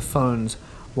answering the phones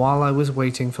while I was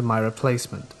waiting for my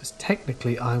replacement, as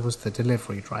technically I was the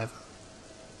delivery driver.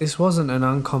 This wasn't an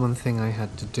uncommon thing I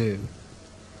had to do,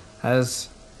 as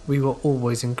we were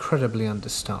always incredibly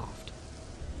understaffed.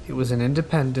 It was an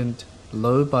independent,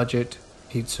 low-budget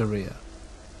pizzeria,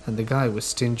 and the guy was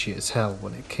stingy as hell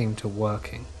when it came to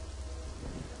working.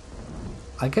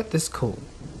 I get this call,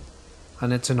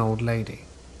 and it's an old lady.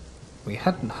 We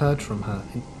hadn't heard from her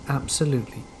in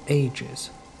absolutely ages,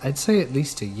 I'd say at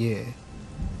least a year,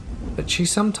 but she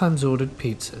sometimes ordered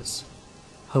pizzas,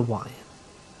 Hawaiian.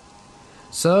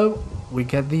 So, we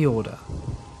get the order.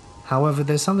 However,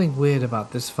 there's something weird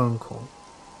about this phone call.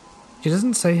 She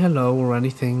doesn't say hello or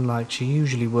anything like she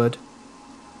usually would.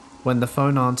 When the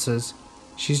phone answers,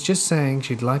 she's just saying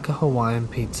she'd like a Hawaiian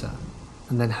pizza,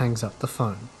 and then hangs up the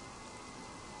phone.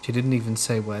 She didn't even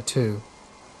say where to.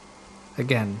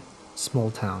 Again,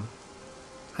 small town.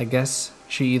 I guess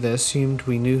she either assumed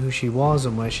we knew who she was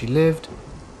and where she lived.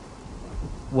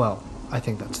 Well, I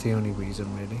think that's the only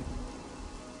reason, really.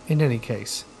 In any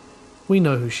case, we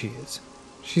know who she is.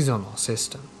 she's on our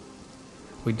system.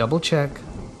 We double check,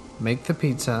 make the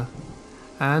pizza,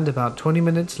 and about 20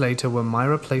 minutes later when my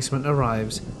replacement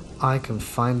arrives, I can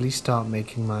finally start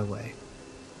making my way.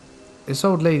 This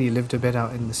old lady lived a bit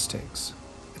out in the sticks.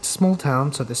 It's a small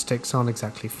town, so the sticks aren't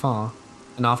exactly far,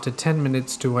 and after 10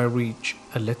 minutes do I reach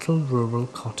a little rural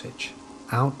cottage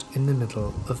out in the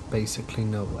middle of basically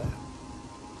nowhere.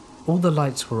 All the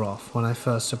lights were off when I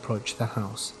first approached the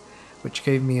house, which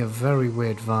gave me a very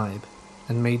weird vibe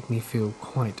and made me feel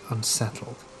quite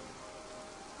unsettled.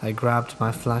 I grabbed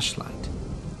my flashlight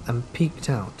and peeked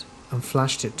out and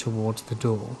flashed it towards the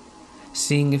door,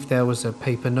 seeing if there was a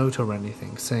paper note or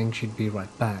anything saying she'd be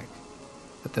right back,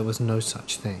 but there was no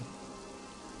such thing.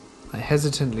 I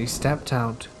hesitantly stepped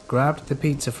out, grabbed the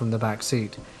pizza from the back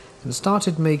seat, and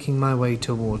started making my way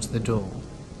towards the door.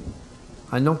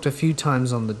 I knocked a few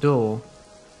times on the door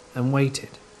and waited,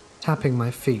 tapping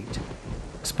my feet,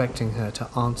 expecting her to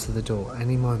answer the door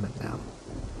any moment now,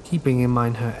 keeping in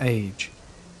mind her age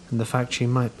and the fact she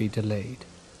might be delayed.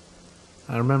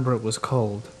 I remember it was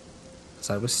cold, as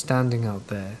I was standing out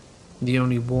there, the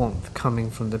only warmth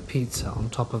coming from the pizza on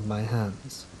top of my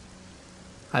hands.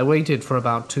 I waited for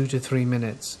about 2 to 3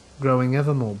 minutes, growing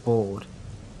ever more bored.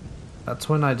 That's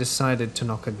when I decided to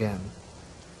knock again.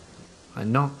 I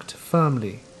knocked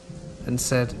firmly and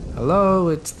said, "Hello,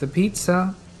 it's the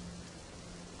pizza."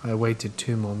 I waited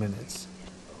 2 more minutes.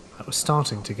 I was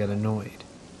starting to get annoyed.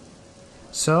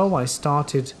 So I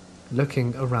started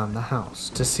looking around the house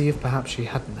to see if perhaps she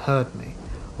hadn't heard me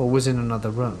or was in another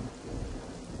room.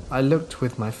 I looked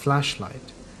with my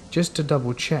flashlight just to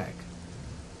double check.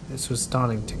 This was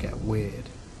starting to get weird.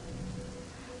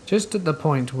 Just at the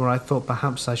point where I thought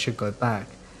perhaps I should go back,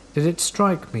 did it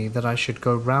strike me that I should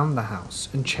go round the house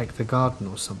and check the garden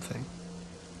or something.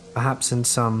 Perhaps in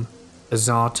some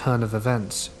bizarre turn of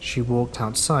events, she walked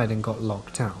outside and got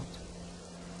locked out.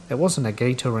 There wasn't a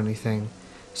gate or anything,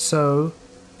 so,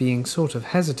 being sort of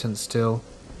hesitant still,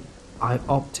 I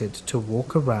opted to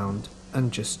walk around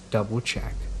and just double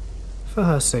check. For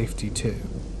her safety too.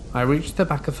 I reached the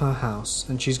back of her house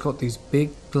and she's got these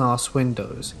big glass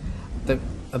windows that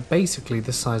are basically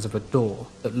the size of a door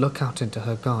that look out into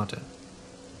her garden.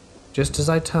 Just as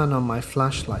I turn on my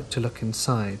flashlight to look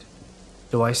inside,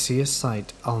 do I see a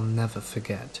sight I'll never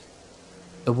forget.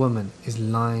 The woman is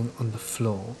lying on the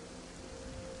floor.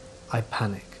 I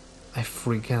panic. I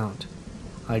freak out.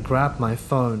 I grab my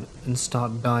phone and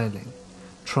start dialing,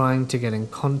 trying to get in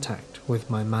contact with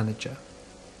my manager.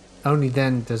 Only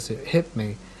then does it hit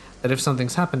me that if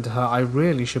something's happened to her, I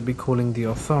really should be calling the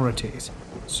authorities,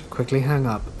 so quickly hang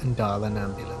up and dial an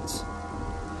ambulance.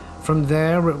 From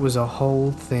there, it was a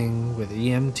whole thing with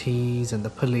EMTs and the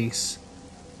police,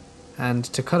 and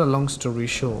to cut a long story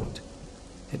short,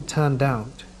 it turned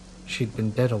out she'd been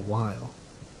dead a while,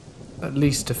 at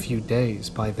least a few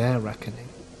days by their reckoning.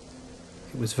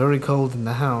 It was very cold in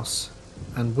the house,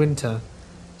 and winter,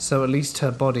 so at least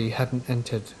her body hadn't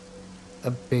entered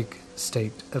a big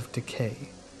state of decay.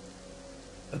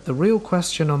 But the real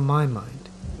question on my mind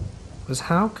was,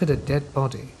 how could a dead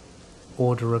body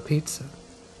order a pizza?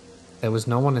 There was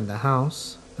no one in the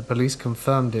house, the police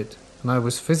confirmed it, and I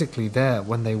was physically there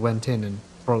when they went in and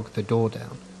broke the door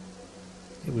down.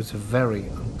 It was a very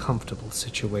uncomfortable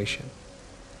situation.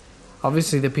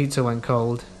 Obviously the pizza went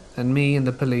cold, and me and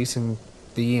the police and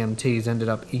the EMTs ended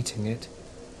up eating it.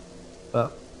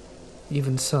 But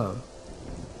even so,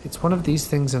 it's one of these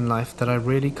things in life that I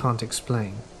really can't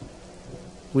explain.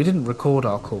 We didn't record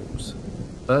our calls,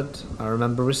 but I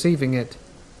remember receiving it,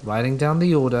 writing down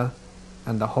the order,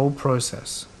 and the whole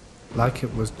process, like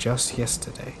it was just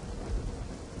yesterday.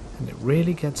 And it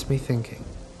really gets me thinking.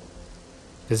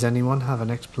 Does anyone have an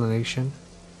explanation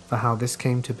for how this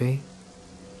came to be?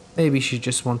 Maybe she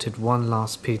just wanted one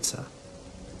last pizza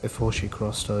before she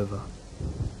crossed over.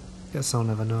 Guess I'll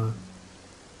never know.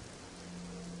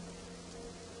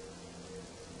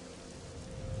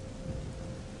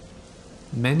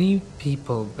 Many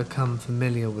people become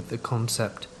familiar with the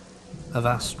concept of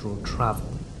astral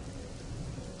travel.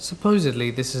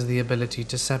 Supposedly, this is the ability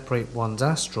to separate one's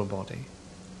astral body.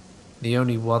 The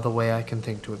only other way I can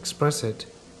think to express it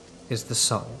is the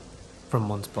soul from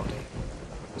one's body.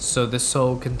 So the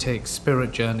soul can take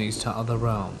spirit journeys to other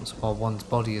realms while one's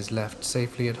body is left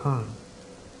safely at home.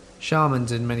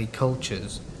 Shamans in many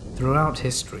cultures throughout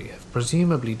history have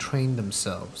presumably trained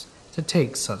themselves to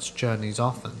take such journeys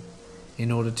often,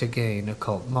 in order to gain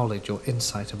occult knowledge or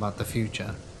insight about the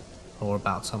future, or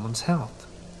about someone's health.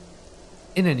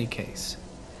 In any case,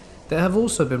 there have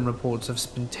also been reports of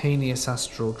spontaneous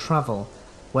astral travel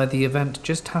where the event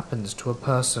just happens to a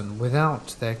person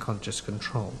without their conscious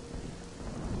control.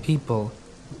 People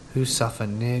who suffer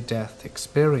near-death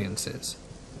experiences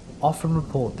often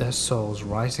report their souls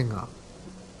rising up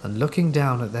and looking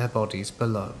down at their bodies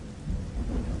below.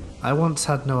 I once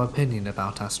had no opinion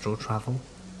about astral travel.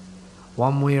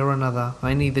 One way or another,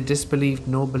 I neither disbelieved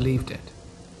nor believed it.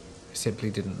 I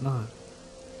simply didn't know.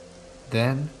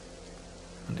 Then,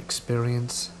 an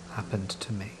experience happened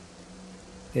to me.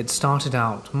 It started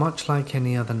out much like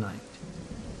any other night,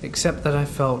 except that I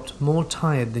felt more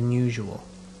tired than usual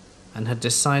and had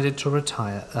decided to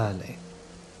retire early.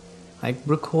 I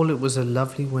recall it was a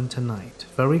lovely winter night,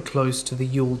 very close to the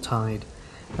Yuletide,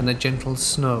 and a gentle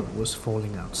snow was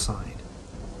falling outside.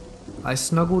 I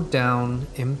snuggled down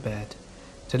in bed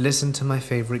to listen to my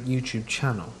favorite YouTube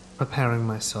channel, preparing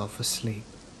myself for sleep.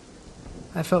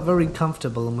 I felt very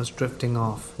comfortable and was drifting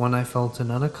off when I felt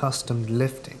an unaccustomed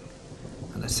lifting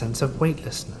and a sense of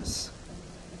weightlessness.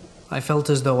 I felt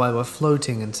as though I were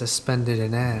floating and suspended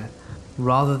in air,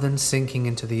 rather than sinking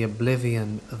into the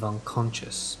oblivion of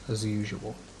unconscious as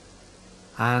usual,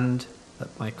 and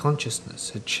that my consciousness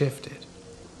had shifted.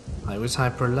 I was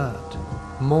hyper-alert,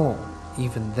 more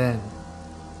even then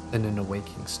than in a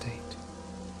waking state.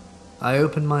 I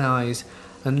opened my eyes,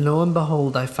 and lo and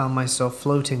behold, I found myself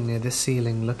floating near the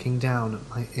ceiling, looking down at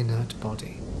my inert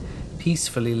body,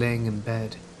 peacefully laying in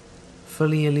bed,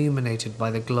 fully illuminated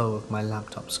by the glow of my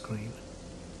laptop screen.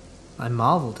 I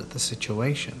marveled at the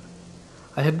situation.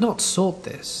 I had not sought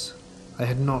this. I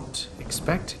had not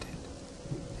expected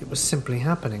it. It was simply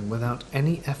happening without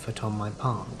any effort on my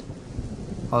part.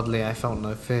 Oddly, I felt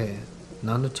no fear,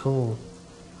 none at all.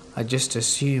 I just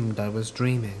assumed I was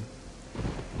dreaming.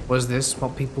 Was this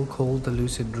what people call the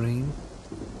lucid dream?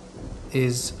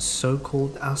 Is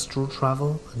so-called astral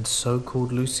travel and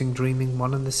so-called lucid dreaming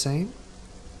one and the same?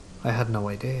 I had no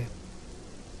idea.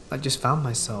 I just found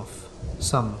myself,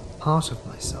 some part of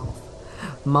myself,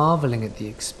 marveling at the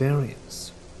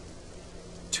experience.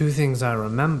 Two things I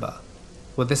remember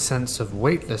were the sense of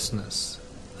weightlessness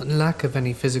and lack of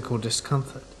any physical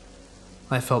discomfort.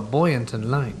 I felt buoyant and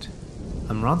light,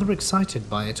 and rather excited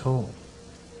by it all.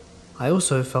 I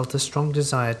also felt a strong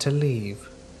desire to leave,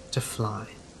 to fly.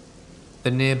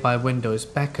 The nearby windows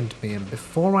beckoned me, and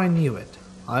before I knew it,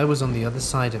 I was on the other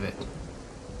side of it.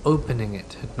 Opening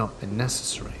it had not been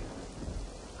necessary.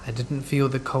 I didn't feel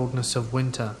the coldness of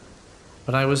winter,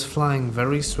 but I was flying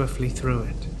very swiftly through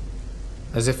it,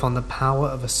 as if on the power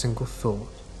of a single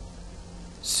thought.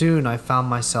 Soon I found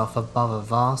myself above a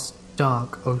vast,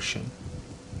 dark ocean.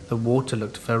 The water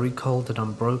looked very cold and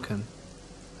unbroken,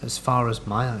 as far as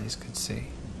my eyes could see.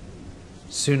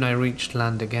 Soon I reached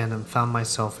land again and found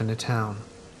myself in a town.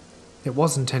 It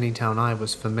wasn't any town I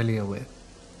was familiar with.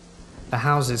 The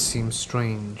houses seemed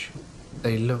strange.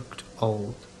 They looked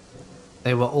old.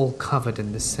 They were all covered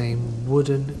in the same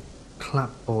wooden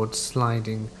clapboard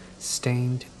sliding,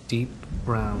 stained deep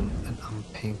brown and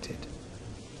unpainted.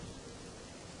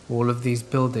 All of these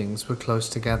buildings were close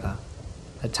together,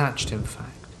 attached in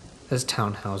fact, as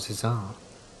townhouses are.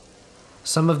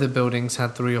 Some of the buildings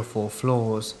had 3 or 4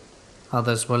 floors,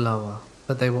 others were lower,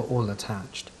 but they were all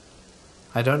attached.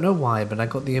 I don't know why, but I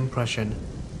got the impression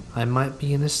I might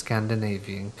be in a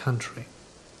Scandinavian country,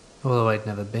 although I'd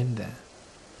never been there.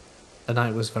 The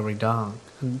night was very dark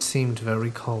and seemed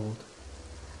very cold,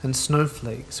 and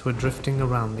snowflakes were drifting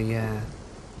around the air.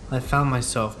 I found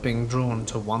myself being drawn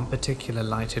to one particular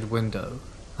lighted window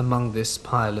among this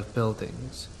pile of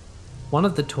buildings, one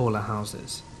of the taller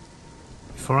houses.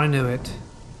 Before I knew it,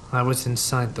 I was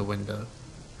inside the window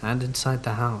and inside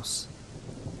the house.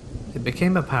 It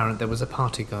became apparent there was a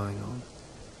party going on.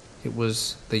 It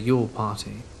was the Yule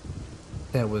party.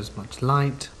 There was much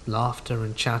light, laughter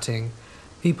and chatting.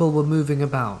 People were moving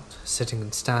about, sitting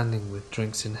and standing with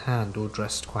drinks in hand, all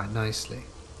dressed quite nicely.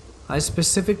 I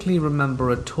specifically remember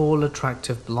a tall,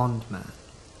 attractive blonde man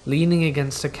leaning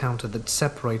against a counter that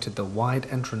separated the wide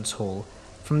entrance hall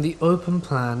from the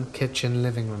open-plan kitchen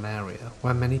living room area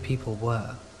where many people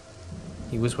were.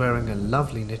 He was wearing a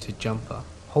lovely knitted jumper,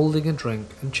 holding a drink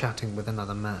and chatting with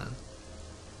another man.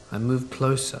 I moved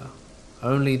closer,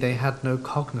 only they had no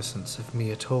cognizance of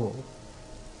me at all.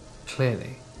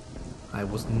 Clearly, I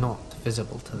was not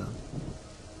visible to them.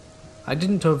 I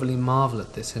didn't overly marvel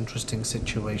at this interesting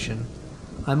situation.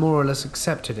 I more or less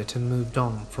accepted it and moved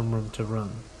on from room to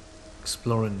room,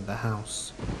 exploring the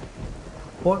house.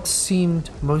 What seemed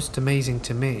most amazing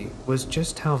to me was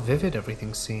just how vivid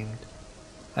everything seemed.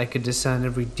 I could discern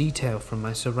every detail from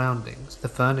my surroundings, the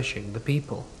furnishing, the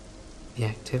people, the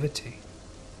activity.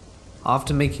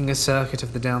 After making a circuit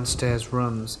of the downstairs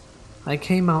rooms, I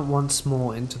came out once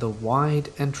more into the wide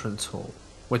entrance hall,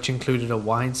 which included a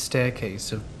wide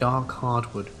staircase of dark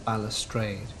hardwood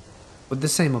balustrade, with the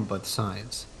same on both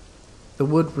sides. The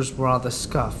wood was rather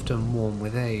scuffed and worn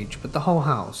with age, but the whole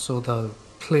house, although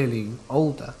clearly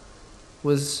older,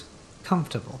 was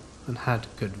comfortable and had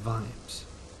good vibes.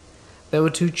 There were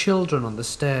 2 children on the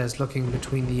stairs looking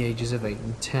between the ages of 8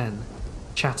 and 10,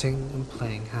 chatting and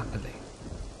playing happily.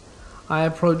 I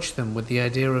approached them with the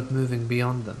idea of moving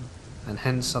beyond them, and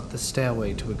hence up the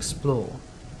stairway to explore.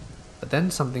 But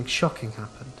then something shocking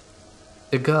happened.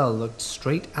 The girl looked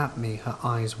straight at me, her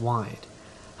eyes wide,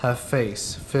 her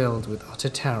face filled with utter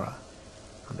terror,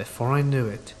 and before I knew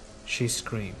it, she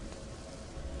screamed.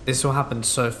 This all happened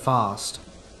so fast,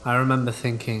 I remember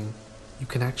thinking, you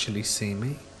can actually see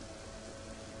me?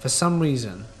 For some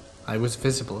reason, I was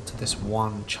visible to this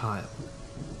one child.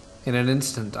 In an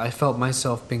instant, I felt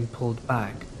myself being pulled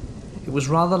back. It was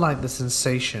rather like the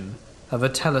sensation of a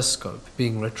telescope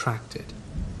being retracted.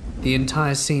 The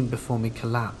entire scene before me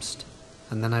collapsed,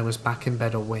 and then I was back in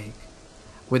bed awake,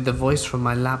 with the voice from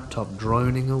my laptop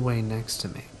droning away next to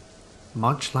me,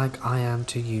 much like I am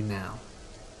to you now.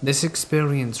 This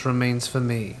experience remains for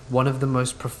me one of the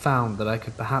most profound that I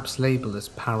could perhaps label as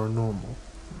paranormal,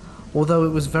 although it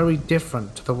was very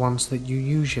different to the ones that you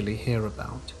usually hear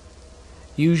about.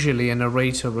 Usually a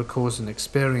narrator recalls an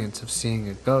experience of seeing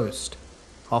a ghost,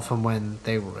 often when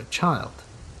they were a child.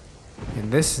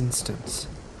 In this instance,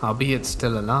 albeit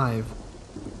still alive,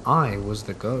 I was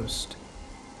the ghost.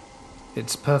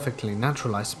 It's perfectly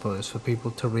natural, I suppose, for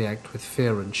people to react with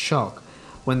fear and shock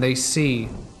when they see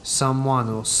someone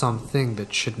or something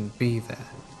that shouldn't be there.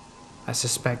 I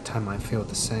suspect I might feel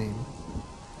the same.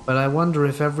 But I wonder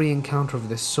if every encounter of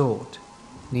this sort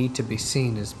need to be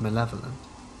seen as malevolent.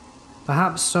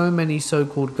 Perhaps so many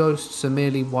so-called ghosts are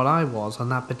merely what I was on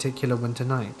that particular winter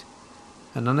night,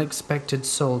 an unexpected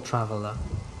soul traveler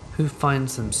who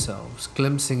finds themselves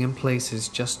glimpsing in places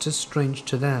just as strange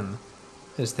to them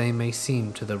as they may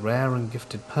seem to the rare and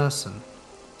gifted person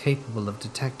capable of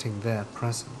detecting their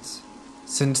presence.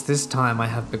 Since this time I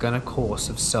have begun a course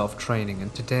of self-training,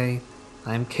 and today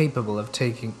I am capable of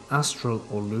taking astral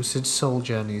or lucid soul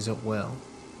journeys at will.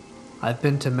 I've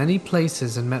been to many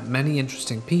places and met many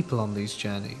interesting people on these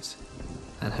journeys,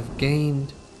 and have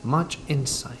gained much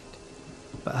insight,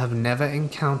 but have never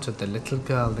encountered the little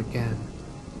girl again.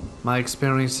 My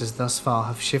experiences thus far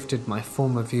have shifted my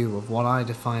former view of what I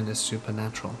define as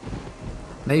supernatural.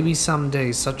 Maybe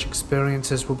someday such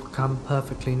experiences will become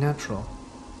perfectly natural,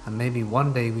 and maybe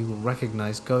one day we will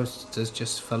recognize ghosts as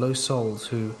just fellow souls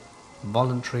who,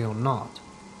 voluntary or not,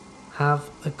 have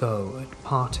a go at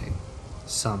parting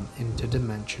some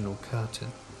interdimensional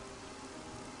curtain.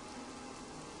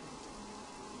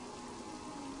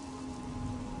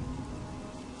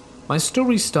 My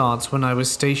story starts when I was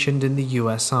stationed in the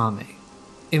US Army,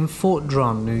 in Fort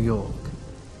Drum, New York.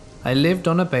 I lived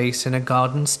on a base in a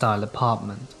garden-style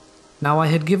apartment. Now I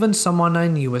had given someone I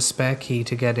knew a spare key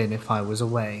to get in if I was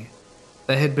away.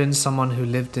 There had been someone who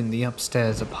lived in the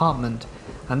upstairs apartment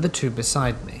and the 2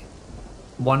 beside me.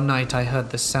 One night I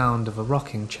heard the sound of a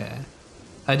rocking chair.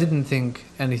 I didn't think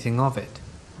anything of it,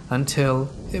 until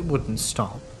it wouldn't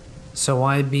stop. So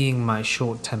I, being my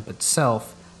short-tempered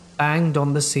self, banged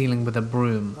on the ceiling with a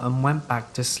broom and went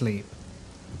back to sleep.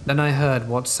 Then I heard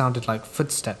what sounded like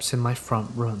footsteps in my front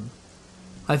room.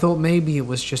 I thought maybe it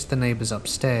was just the neighbors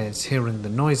upstairs hearing the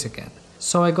noise again,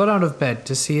 so I got out of bed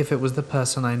to see if it was the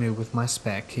person I knew with my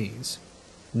spare keys.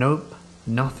 Nope,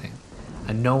 nothing,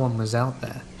 and no one was out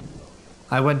there.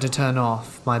 I went to turn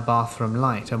off my bathroom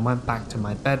light and went back to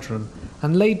my bedroom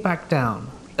and laid back down,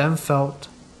 then felt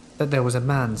that there was a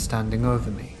man standing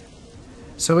over me.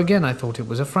 So again I thought it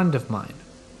was a friend of mine,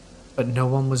 but no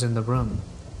one was in the room.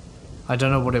 I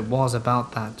don't know what it was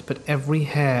about that, but every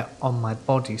hair on my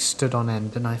body stood on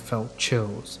end and I felt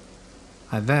chills.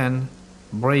 I then,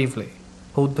 bravely,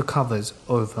 pulled the covers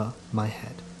over my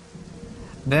head.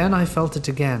 Then I felt it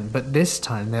again, but this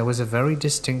time there was a very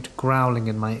distinct growling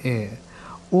in my ear,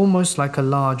 almost like a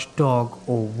large dog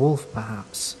or wolf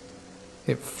perhaps.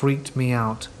 It freaked me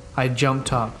out. I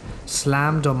jumped up,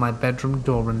 slammed on my bedroom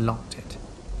door and locked it.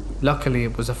 Luckily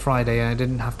it was a Friday and I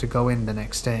didn't have to go in the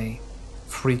next day.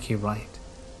 Freaky, right?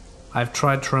 I've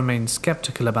tried to remain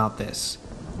skeptical about this,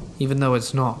 even though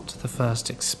it's not the first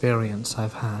experience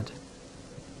I've had.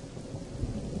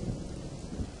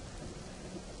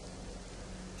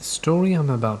 The story I'm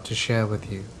about to share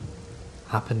with you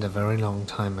happened a very long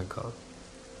time ago.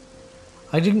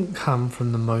 I didn't come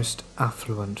from the most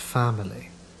affluent family,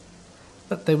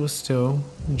 but they were still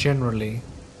generally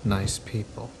nice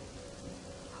people.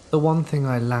 The one thing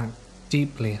I lacked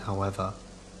deeply, however,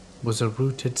 was a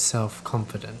rooted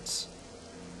self-confidence.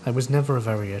 I was never a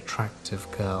very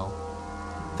attractive girl,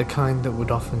 the kind that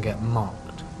would often get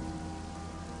mocked.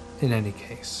 In any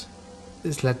case,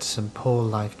 This led to some poor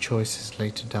life choices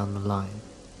later down the line,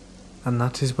 and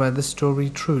that is where the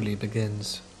story truly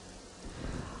begins.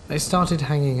 I started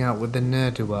hanging out with the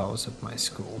ne'er-do-wells at my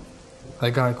school,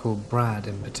 a guy called Brad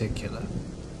in particular.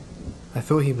 I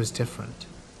thought he was different,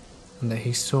 and that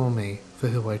he saw me for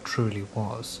who I truly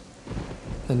was,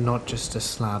 and not just a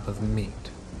slab of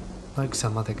meat, like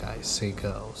some other guys see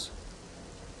girls.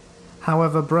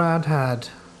 However, Brad had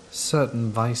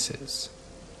certain vices,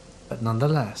 but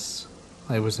nonetheless,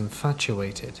 I was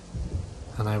infatuated,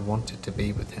 and I wanted to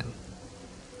be with him.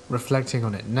 Reflecting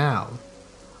on it now,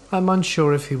 I'm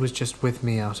unsure if he was just with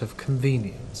me out of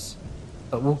convenience,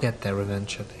 but we'll get there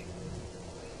eventually.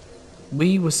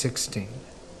 We were 16,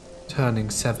 turning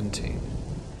 17.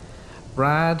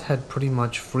 Brad had pretty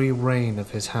much free reign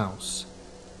of his house.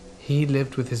 He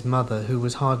lived with his mother, who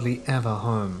was hardly ever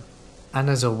home, and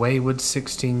as a wayward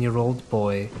 16-year-old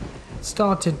boy,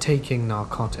 started taking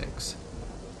narcotics.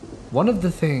 One of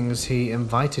the things he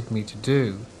invited me to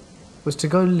do was to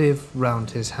go live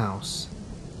round his house,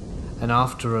 and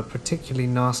after a particularly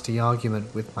nasty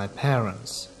argument with my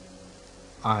parents,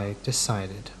 I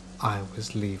decided I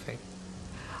was leaving.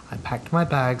 I packed my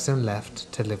bags and left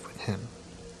to live with him.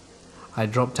 I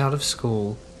dropped out of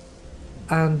school,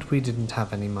 and we didn't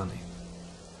have any money.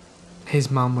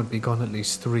 His mum would be gone at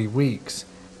least 3 weeks,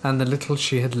 and the little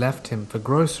she had left him for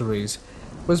groceries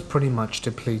was pretty much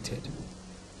depleted.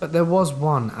 But there was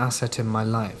one asset in my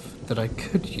life that I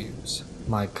could use,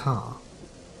 my car.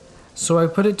 So I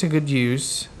put it to good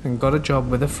use and got a job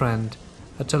with a friend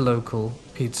at a local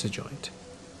pizza joint,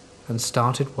 and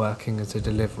started working as a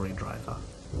delivery driver.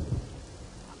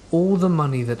 All the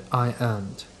money that I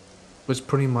earned was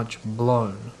pretty much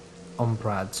blown on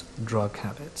Brad's drug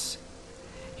habits.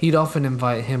 He'd often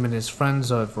invite him and his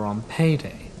friends over on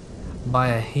payday, buy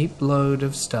a heap load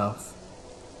of stuff,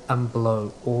 and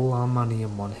blow all our money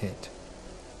in one hit.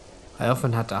 I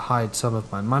often had to hide some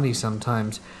of my money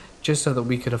sometimes, just so that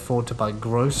we could afford to buy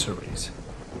groceries.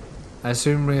 I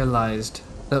soon realized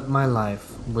that my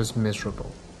life was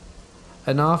miserable.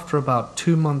 And after about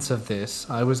 2 months of this,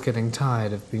 I was getting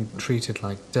tired of being treated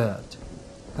like dirt,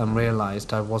 and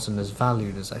realized I wasn't as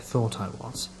valued as I thought I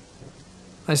was.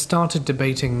 I started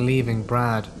debating leaving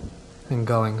Brad and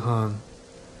going home,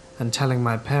 and telling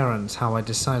my parents how I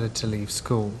decided to leave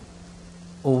school.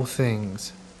 All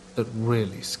things that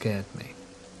really scared me,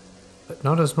 but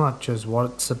not as much as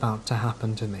what's about to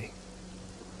happen to me.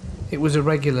 It was a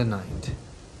regular night.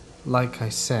 Like I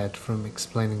said from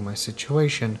explaining my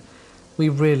situation, we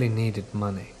really needed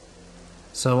money.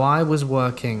 So I was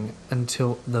working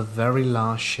until the very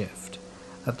last shift,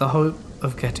 at the hope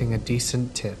of getting a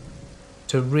decent tip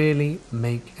to really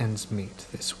make ends meet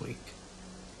this week.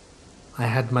 I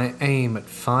had my aim at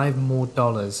 $5 more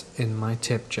in my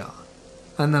tip jar,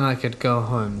 and then I could go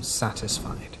home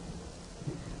satisfied.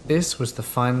 This was the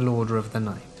final order of the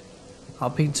night. Our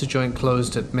pizza joint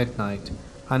closed at midnight,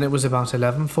 and it was about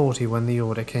 11:40 when the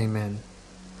order came in.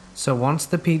 So once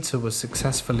the pizza was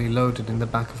successfully loaded in the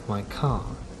back of my car,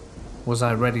 was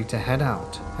I ready to head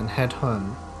out and head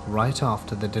home right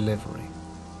after the delivery.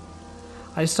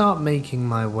 I start making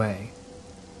my way.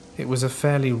 It was a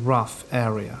fairly rough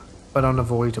area, but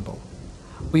unavoidable.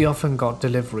 We often got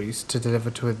deliveries to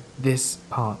deliver to this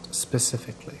part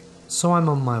specifically, so I'm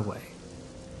on my way.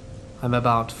 I'm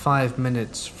about 5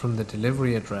 minutes from the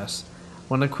delivery address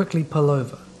when I quickly pull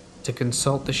over to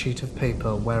consult the sheet of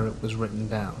paper where it was written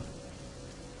down.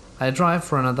 I drive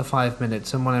for another 5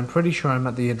 minutes, and when I'm pretty sure I'm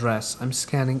at the address, I'm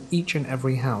scanning each and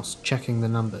every house, checking the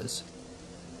numbers.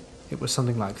 It was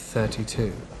something like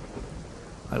 32.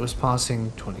 I was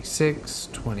passing 26,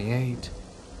 28,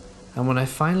 and when I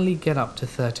finally get up to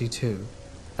 32,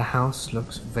 the house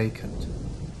looks vacant.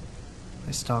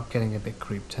 I start getting a bit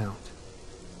creeped out.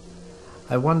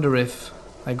 I wonder if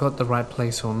I got the right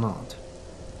place or not.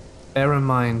 Bear in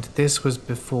mind, this was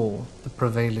before the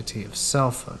prevality of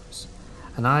cell phones,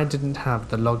 and I didn't have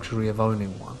the luxury of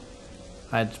owning one.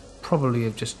 I'd probably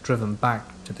have just driven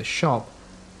back to the shop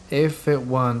if it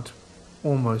weren't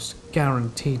almost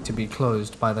guaranteed to be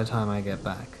closed by the time I get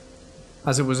back.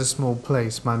 As it was a small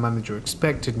place, my manager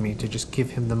expected me to just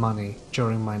give him the money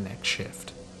during my next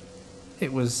shift.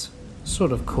 It was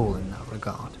sort of cool in that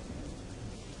regard.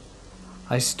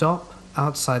 I stop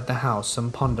outside the house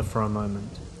and ponder for a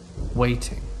moment,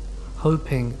 waiting,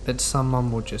 hoping that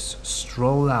someone will just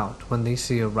stroll out when they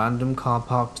see a random car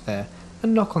parked there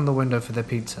and knock on the window for the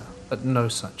pizza, but no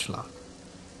such luck.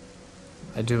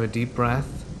 I do a deep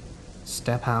breath,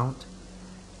 step out,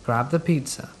 grab the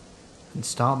pizza, and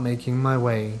start making my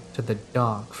way to the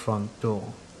dark front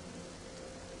door.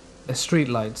 The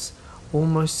streetlights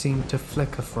almost seemed to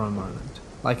flicker for a moment,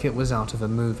 like it was out of a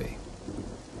movie.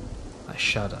 I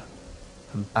shudder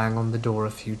and bang on the door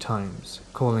a few times,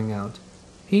 calling out,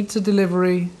 "Pizza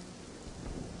delivery!"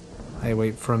 I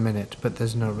wait for a minute, but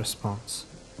there's no response.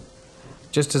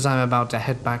 Just as I'm about to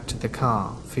head back to the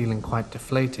car, feeling quite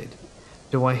deflated,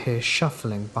 do I hear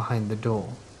shuffling behind the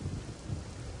door.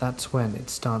 That's when it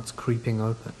starts creeping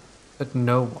open, but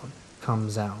no one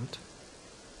comes out.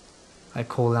 I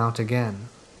call out again,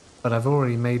 but I've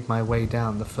already made my way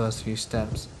down the first few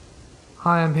steps.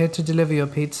 "Hi, I'm here to deliver your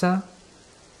pizza."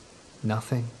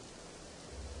 Nothing.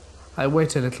 I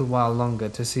wait a little while longer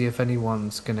to see if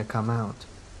anyone's gonna come out,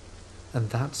 and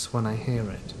that's when I hear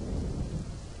it.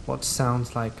 What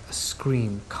sounds like a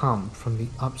scream come from the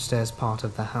upstairs part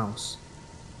of the house.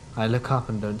 I look up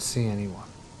and don't see anyone.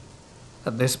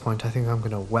 At this point, I think I'm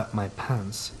gonna wet my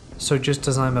pants, so just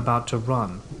as I'm about to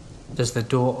run, does the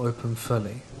door open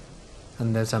fully,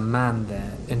 and there's a man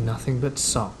there in nothing but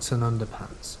socks and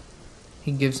underpants.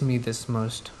 He gives me this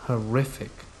most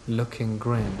horrific looking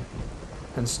grin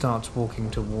and starts walking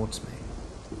towards me.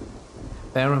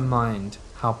 Bear in mind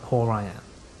how poor I am.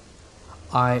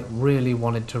 I really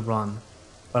wanted to run,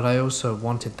 but I also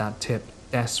wanted that tip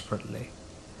desperately.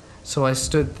 So I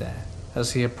stood there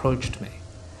as he approached me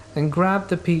and grabbed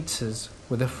the pizzas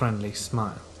with a friendly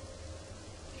smile.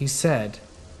 He said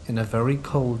in a very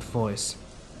cold voice,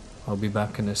 "I'll be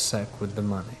back in a sec with the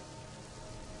money."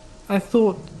 I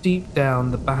thought deep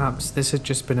down that perhaps this had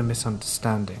just been a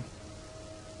misunderstanding.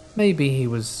 Maybe he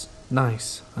was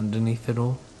nice underneath it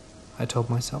all, I told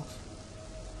myself.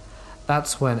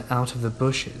 That's when out of the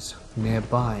bushes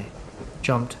nearby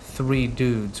jumped 3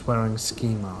 dudes wearing ski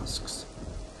masks.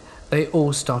 They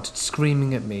all started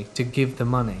screaming at me to give the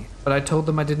money, but I told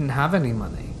them I didn't have any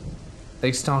money.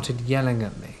 They started yelling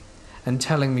at me and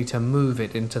telling me to move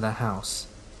it into the house.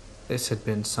 This had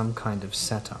been some kind of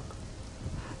setup.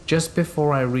 Just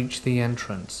before I reach the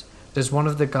entrance, does one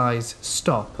of the guys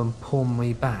stop and pull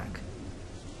me back.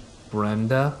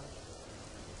 "Brenda?"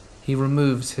 He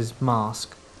removes his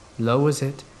mask, lowers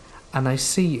it, and I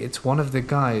see it's one of the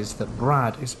guys that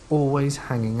Brad is always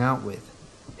hanging out with.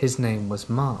 His name was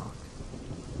Mark.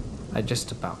 I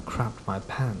just about crapped my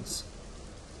pants.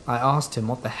 I asked him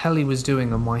what the hell he was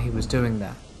doing and why he was doing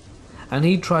that, and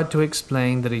he tried to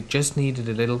explain that he just needed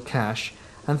a little cash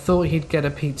and thought he'd get a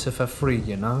pizza for free,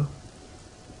 you know,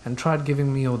 and tried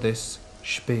giving me all this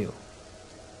spiel.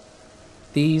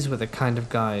 These were the kind of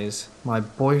guys my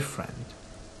boyfriend,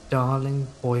 darling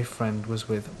boyfriend, was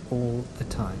with all the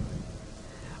time.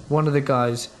 One of the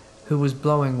guys who was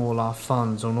blowing all our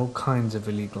funds on all kinds of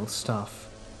illegal stuff.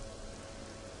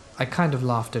 I kind of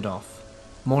laughed it off,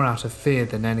 more out of fear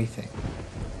than anything.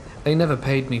 They never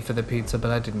paid me for the pizza,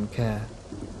 but I didn't care.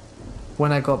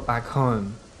 When I got back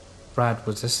home, Brad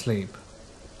was asleep,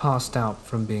 passed out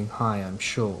from being high, I'm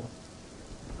sure.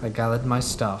 I gathered my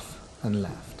stuff and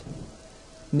left.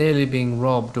 Nearly being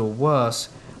robbed, or worse,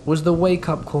 was the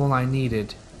wake-up call I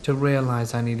needed to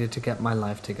realize I needed to get my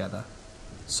life together.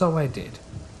 So I did.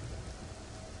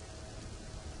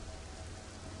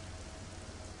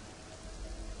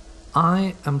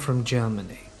 I am from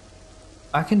Germany.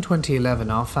 Back in 2011,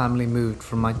 our family moved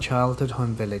from my childhood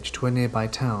home village to a nearby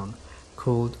town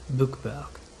called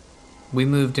Buchberg. We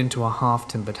moved into a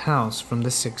half-timbered house from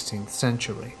the 16th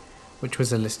century, which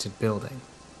was a listed building.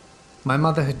 My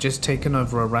mother had just taken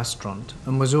over a restaurant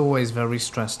and was always very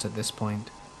stressed at this point.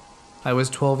 I was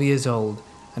 12 years old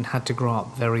and had to grow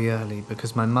up very early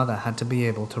because my mother had to be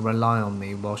able to rely on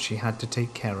me while she had to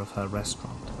take care of her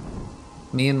restaurant.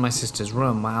 Me and my sister's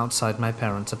room were outside my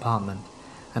parents' apartment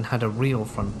and had a real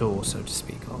front door, so to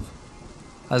speak of.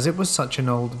 As it was such an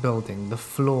old building, the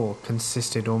floor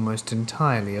consisted almost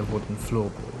entirely of wooden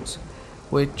floorboards,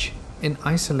 which, in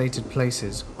isolated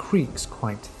places, creaks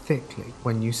quite thickly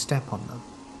when you step on them.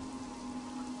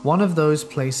 One of those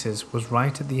places was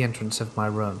right at the entrance of my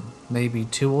room, maybe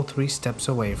 2 or 3 steps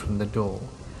away from the door,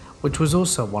 which was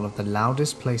also one of the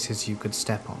loudest places you could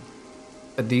step on.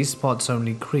 But these spots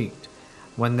only creaked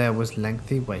when there was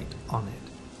lengthy weight on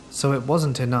it, so it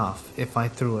wasn't enough if I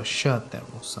threw a shirt there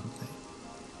or something.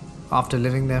 After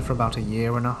living there for about 1.5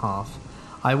 years,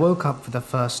 I woke up for the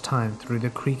first time through the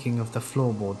creaking of the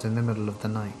floorboards in the middle of the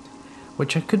night,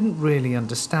 which I couldn't really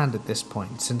understand at this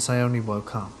point since I only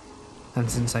woke up, and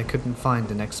since I couldn't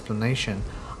find an explanation,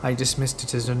 I dismissed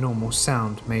it as a normal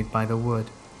sound made by the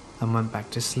wood and went back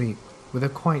to sleep with a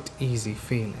quite easy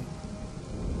feeling.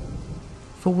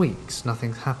 For weeks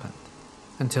nothing happened,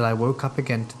 until I woke up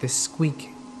again to this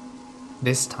squeaking.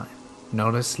 This time,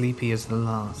 not as sleepy as the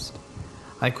last.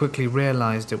 I quickly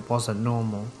realized it wasn't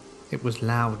normal. It was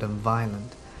loud and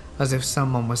violent, as if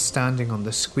someone was standing on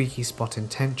the squeaky spot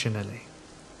intentionally,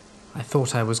 I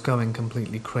thought I was going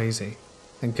completely crazy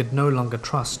and could no longer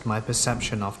trust my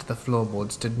perception after the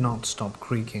floorboards did not stop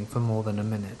creaking for more than a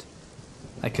minute.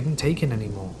 I couldn't take it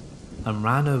anymore and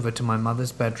ran over to my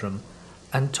mother's bedroom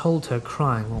and told her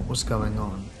crying what was going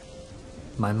on.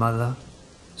 My mother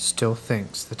still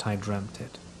thinks that I dreamt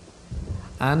it.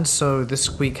 And so the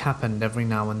squeak happened every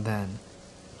now and then,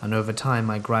 and over time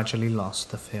I gradually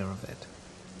lost the fear of it.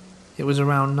 It was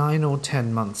around 9 or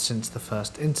 10 months since the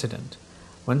first incident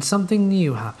when something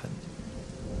new happened.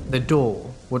 The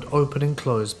door would open and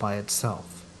close by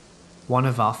itself. One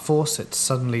of our faucets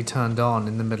suddenly turned on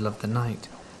in the middle of the night,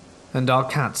 and our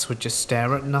cats would just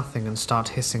stare at nothing and start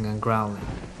hissing and growling.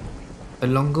 The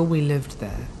longer we lived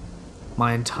there,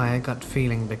 my entire gut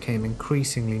feeling became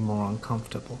increasingly more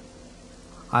uncomfortable.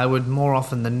 I would more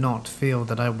often than not feel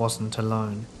that I wasn't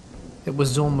alone. It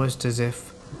was almost as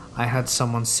if I had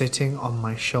someone sitting on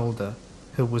my shoulder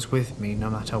who was with me no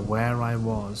matter where I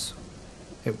was.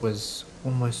 It was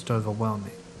almost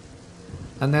overwhelming.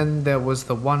 And then there was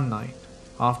the one night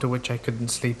after which I couldn't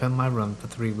sleep in my room for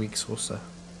 3 weeks or so.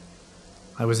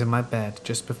 I was in my bed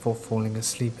just before falling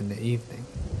asleep in the evening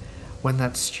when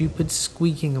that stupid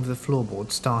squeaking of the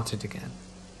floorboard started again.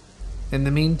 In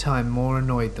the meantime, more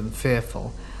annoyed than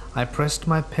fearful, I pressed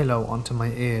my pillow onto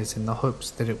my ears in the hopes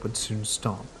that it would soon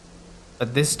stop.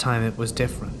 But this time it was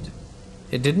different.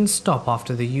 It didn't stop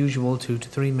after the usual 2 to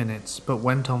 3 minutes, but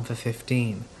went on for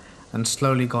 15, and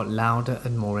slowly got louder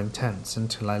and more intense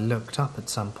until I looked up at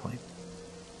some point.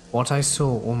 What I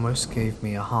saw almost gave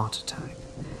me a heart attack,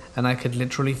 and I could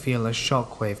literally feel a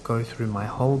shockwave go through my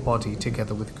whole body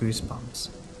together with goosebumps.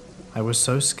 I was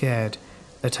so scared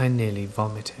that I nearly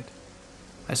vomited.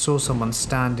 I saw someone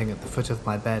standing at the foot of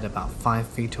my bed about 5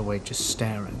 feet away just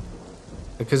staring.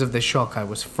 Because of the shock, I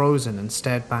was frozen and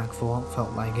stared back for what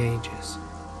felt like ages.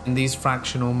 In these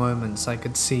fractional moments, I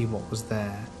could see what was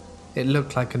there. It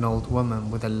looked like an old woman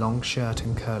with a long shirt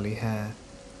and curly hair.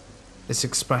 This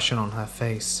expression on her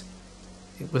face,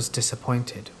 it was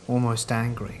disappointed, almost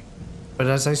angry. But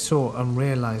as I saw and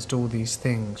realized all these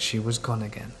things, she was gone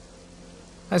again.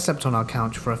 I slept on our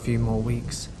couch for a few more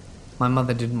weeks. My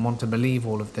mother didn't want to believe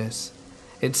all of this.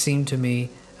 It seemed to me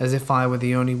as if I were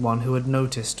the only one who had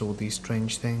noticed all these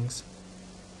strange things.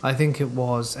 I think it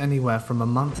was anywhere from a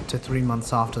month to 3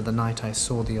 months after the night I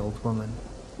saw the old woman.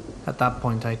 At that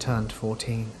point I turned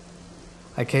 14.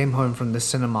 I came home from the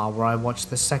cinema where I watched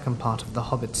the second part of the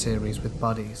Hobbit series with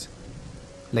buddies.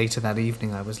 Later that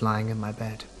evening I was lying in my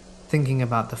bed, thinking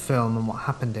about the film and what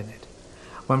happened in it,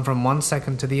 when from one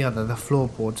second to the other the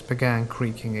floorboards began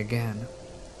creaking again.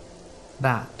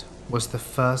 That was the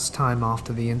first time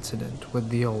after the incident with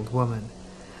the old woman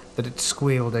that it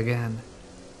squealed again,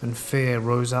 and fear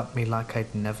rose up me like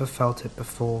I'd never felt it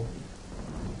before.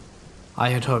 I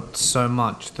had hoped so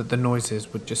much that the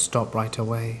noises would just stop right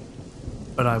away,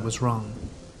 but I was wrong.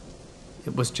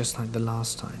 It was just like the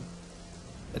last time,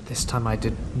 but this time I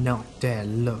did not dare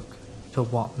look to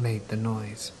what made the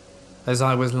noise. As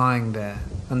I was lying there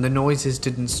and the noises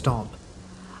didn't stop,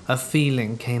 a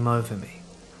feeling came over me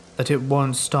that it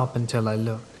won't stop until I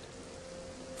looked.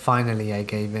 Finally I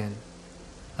gave in,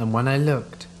 and when I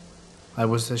looked, I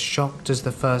was as shocked as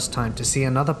the first time to see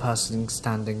another person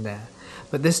standing there,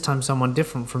 but this time someone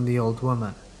different from the old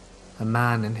woman. A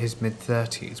man in his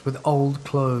mid-30s with old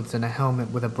clothes and a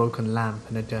helmet with a broken lamp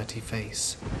and a dirty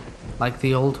face. Like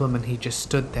the old woman, he just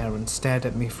stood there and stared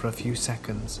at me for a few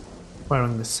seconds,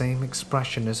 wearing the same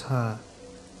expression as her,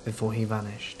 before he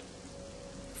vanished.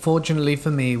 Fortunately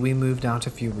for me, we moved out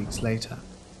a few weeks later,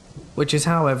 which is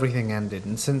how everything ended,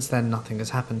 and since then nothing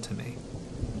has happened to me.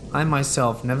 I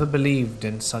myself never believed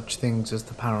in such things as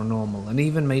the paranormal, and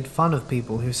even made fun of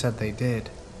people who said they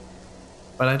did.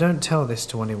 But I don't tell this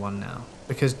to anyone now,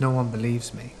 because no one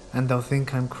believes me, and they'll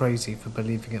think I'm crazy for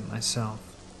believing it myself.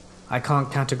 I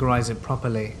can't categorize it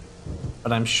properly,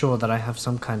 but I'm sure that I have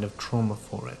some kind of trauma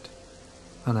for it,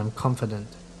 and I'm confident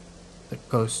that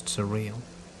ghosts are real.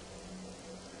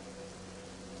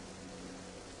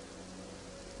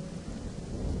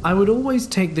 I would always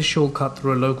take the shortcut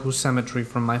through a local cemetery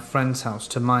from my friend's house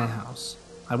to my house.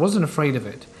 I wasn't afraid of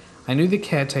it. I knew the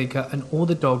caretaker and all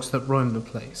the dogs that roamed the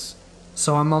place.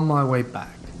 So I'm on my way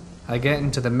back. I get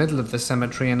into the middle of the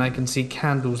cemetery and I can see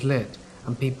candles lit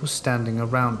and people standing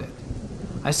around it.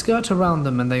 I skirt around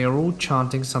them and they are all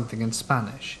chanting something in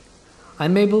Spanish.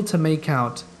 I'm able to make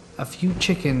out a few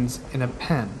chickens in a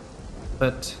pen,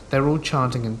 but they're all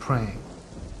chanting and praying.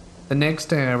 The next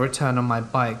day I return on my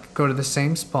bike, go to the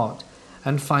same spot,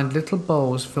 and find little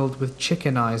bowls filled with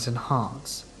chicken eyes and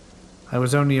hearts. I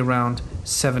was only around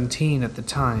 17 at the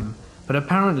time, but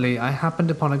apparently I happened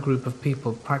upon a group of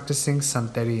people practicing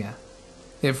Santeria.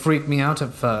 It freaked me out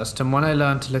at first, and when I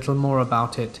learned a little more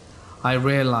about it, I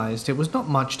realized it was not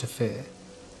much to fear.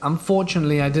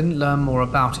 Unfortunately, I didn't learn more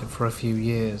about it for a few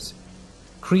years.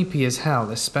 Creepy as hell,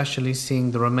 especially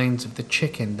seeing the remains of the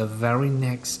chicken the very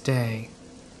next day.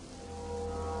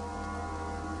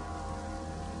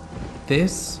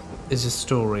 This is a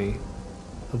story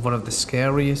of one of the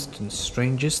scariest and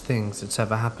strangest things that's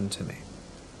ever happened to me.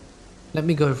 Let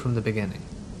me go from the beginning.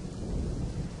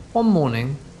 One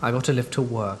morning, I got a lift to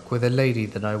work with a lady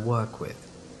that I work with.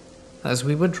 As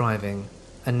we were driving,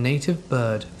 a native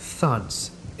bird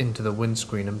thuds into the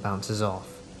windscreen and bounces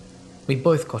off. We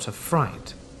both got a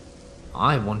fright.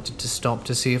 I wanted to stop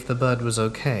to see if the bird was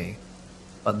okay,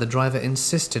 but the driver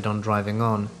insisted on driving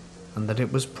on and that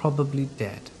it was probably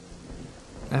dead.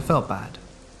 I felt bad.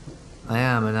 I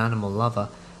am an animal lover,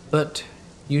 but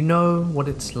you know what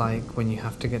it's like when you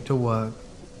have to get to work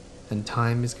and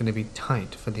time is going to be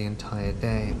tight for the entire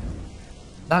day.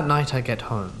 That night I get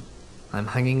home. I'm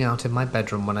hanging out in my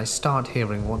bedroom when I start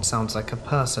hearing what sounds like a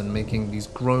person making these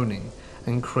groaning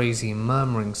and crazy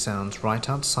murmuring sounds right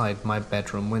outside my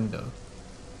bedroom window.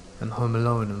 I'm home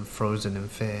alone and frozen in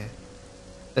fear.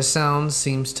 The sound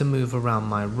seems to move around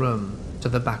my room to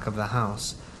the back of the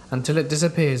house until it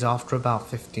disappears after about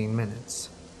 15 minutes.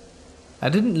 I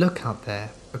didn't look out there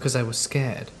because I was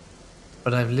scared,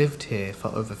 but I've lived here for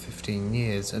over 15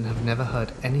 years and have never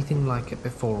heard anything like it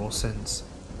before or since.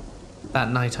 That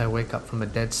night I wake up from a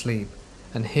dead sleep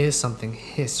and hear something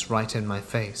hiss right in my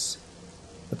face.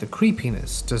 But the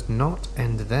creepiness does not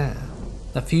end there.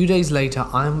 A few days later,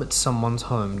 I'm at someone's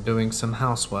home doing some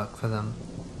housework for them.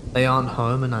 They aren't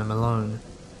home and I'm alone,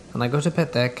 and I go to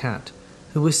pet their cat,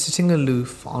 who was sitting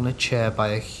aloof on a chair by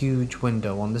a huge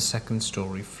window on the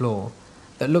second-story floor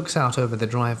that looks out over the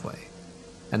driveway.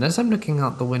 And as I'm looking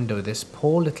out the window, this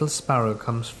poor little sparrow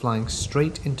comes flying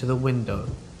straight into the window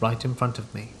right in front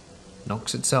of me,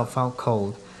 knocks itself out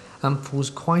cold, and falls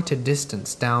quite a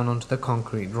distance down onto the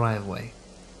concrete driveway.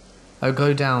 I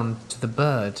go down to the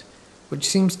bird, which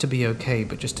seems to be okay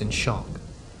but just in shock.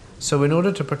 So in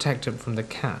order to protect it from the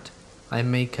cat, I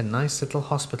make a nice little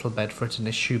hospital bed for it in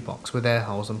a shoebox with air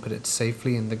holes and put it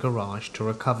safely in the garage to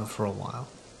recover for a while.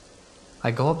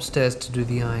 I go upstairs to do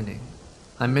the ironing.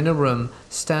 I'm in a room,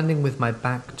 standing with my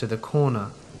back to the corner,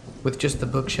 with just the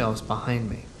bookshelves behind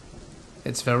me.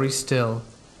 It's very still,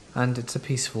 and it's a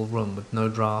peaceful room with no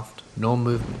draft, nor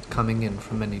movement coming in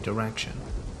from any direction.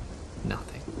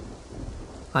 Nothing.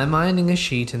 I'm ironing a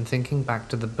sheet and thinking back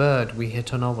to the bird we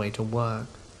hit on our way to work.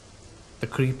 The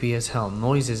creepy as hell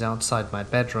noises outside my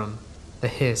bedroom, the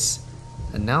hiss,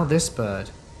 and now this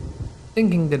bird.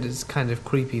 Thinking that it's kind of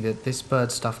creepy that this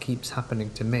bird stuff keeps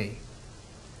happening to me.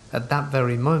 At that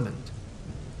very moment,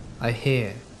 I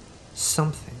hear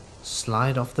something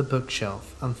slide off the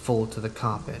bookshelf and fall to the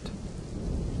carpet.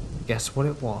 Guess what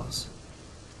it was?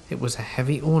 It was a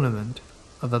heavy ornament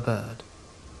of a bird.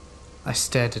 I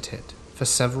stared at it for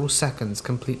several seconds,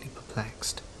 completely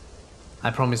perplexed.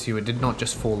 I promise you it did not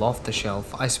just fall off the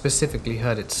shelf, I specifically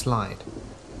heard it slide.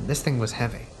 This thing was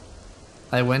heavy.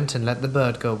 I went and let the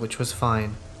bird go, which was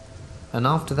fine, and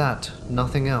after that,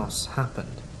 nothing else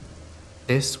happened.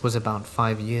 This was about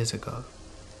 5 years ago.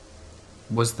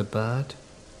 Was the bird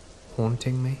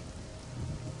haunting me?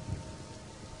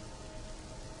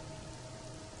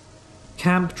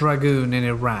 Camp Dragoon in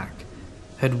Iraq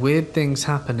had weird things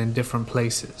happen in different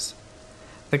places.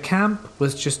 The camp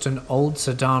was just an old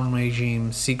Saddam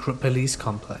regime secret police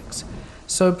complex,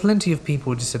 so plenty of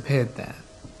people disappeared there,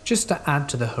 just to add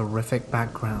to the horrific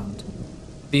background.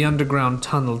 The underground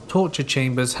tunnel torture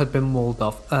chambers had been walled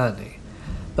off early,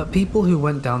 but people who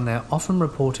went down there often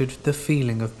reported the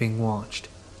feeling of being watched.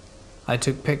 I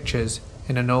took pictures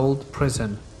in an old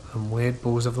prison and weird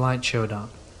balls of light showed up,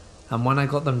 and when I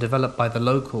got them developed by the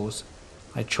locals,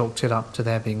 I chalked it up to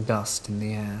there being dust in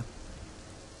the air.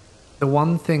 The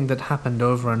one thing that happened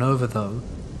over and over, though,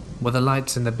 were the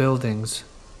lights in the buildings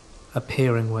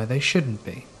appearing where they shouldn't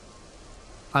be.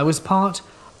 I was part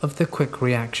of the quick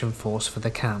reaction force for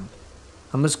the camp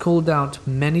and was called out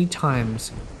many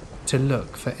times to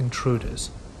look for intruders.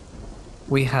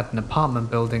 We had an apartment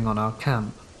building on our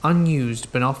camp,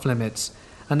 unused but off limits,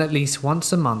 and at least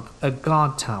once a month a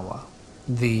guard tower,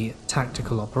 the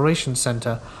Tactical Operations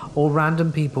Center, or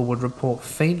random people would report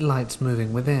faint lights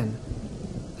moving within.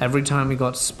 Every time we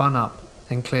got spun up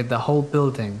and cleared the whole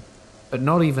building, but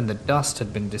not even the dust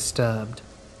had been disturbed.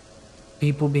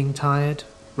 People being tired,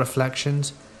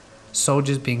 reflections,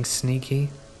 soldiers being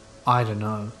sneaky, I don't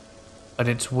know, but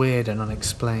it's weird and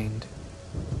unexplained.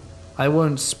 I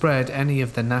won't spread any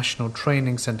of the National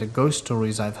Training Center ghost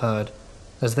stories I've heard,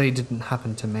 as they didn't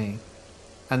happen to me.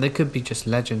 and they could be just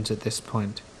legends at this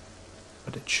point,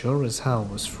 but it sure as hell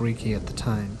was freaky at the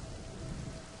time.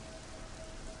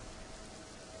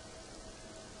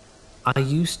 I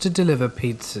used to deliver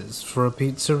pizzas for a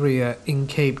pizzeria in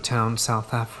Cape Town,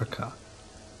 South Africa,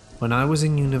 when I was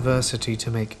in university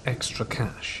to make extra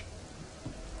cash.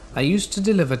 I used to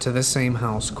deliver to the same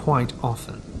house quite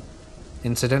often.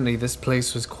 Incidentally, this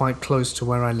place was quite close to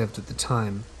where I lived at the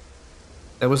time.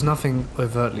 There was nothing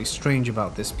overtly strange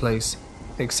about this place,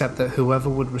 except that whoever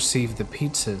would receive the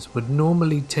pizzas would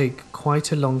normally take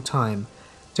quite a long time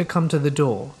to come to the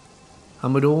door,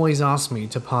 and would always ask me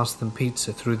to pass them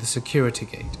pizza through the security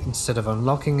gate instead of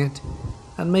unlocking it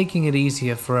and making it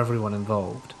easier for everyone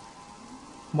involved.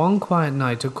 One quiet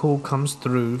night, a call comes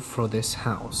through for this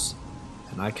house,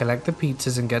 and I collect the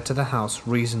pizzas and get to the house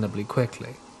reasonably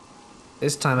quickly.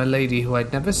 This time a lady who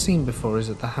I'd never seen before is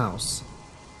at the house.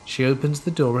 She opens the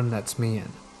door and lets me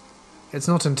in. It's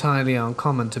not entirely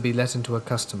uncommon to be let into a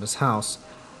customer's house,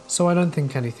 so I don't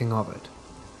think anything of it.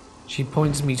 She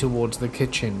points me towards the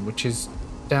kitchen, which is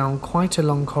down quite a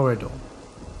long corridor,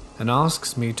 and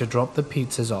asks me to drop the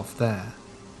pizzas off there.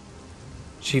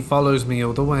 She follows me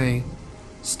all the way,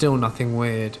 still nothing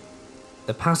weird.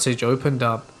 The passage opened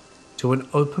up to an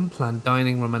open-plan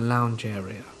dining room and lounge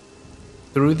area.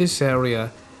 Through this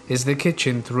area is the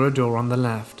kitchen through a door on the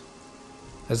left.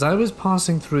 As I was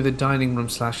passing through the dining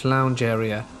room/lounge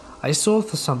area, I saw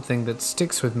something that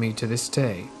sticks with me to this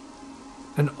day.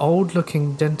 An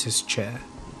old-looking dentist chair,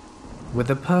 with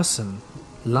a person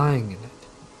lying in it.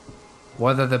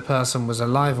 Whether the person was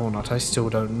alive or not, I still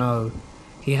don't know.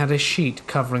 He had a sheet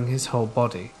covering his whole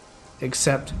body,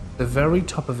 except the very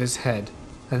top of his head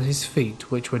and his feet,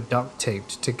 which were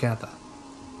duct-taped together.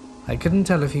 I couldn't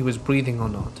tell if he was breathing or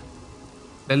not.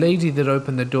 The lady that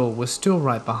opened the door was still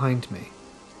right behind me.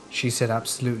 She said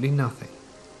absolutely nothing.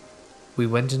 We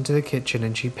went into the kitchen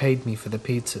and she paid me for the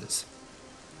pizzas.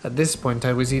 At this point,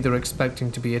 I was either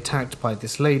expecting to be attacked by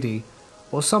this lady,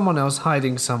 or someone else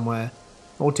hiding somewhere,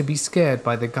 or to be scared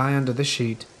by the guy under the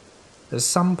sheet as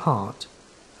some part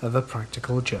of a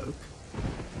practical joke.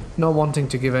 Not wanting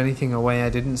to give anything away, I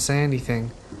didn't say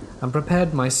anything, and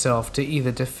prepared myself to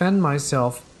either defend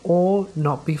myself or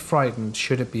not be frightened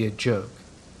should it be a joke.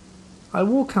 I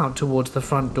walk out towards the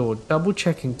front door, double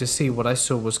checking to see what I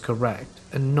saw was correct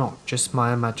and not just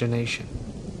my imagination.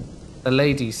 The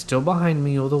lady, still behind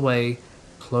me all the way,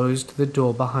 closed the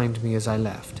door behind me as I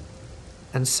left,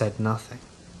 and said nothing.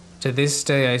 To this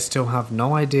day, I still have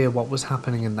no idea what was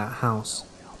happening in that house.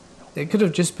 It could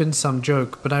have just been some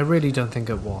joke, but I really don't think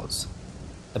it was.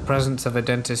 The presence of a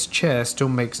dentist's chair still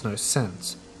makes no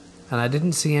sense, and I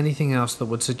didn't see anything else that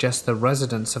would suggest the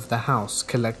residents of the house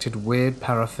collected weird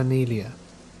paraphernalia.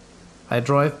 I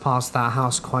drive past that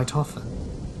house quite often,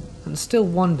 and still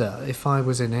wonder if I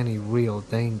was in any real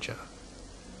danger.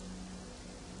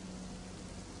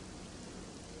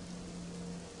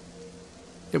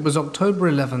 It was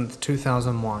October 11th,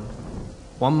 2001,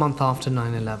 1 month after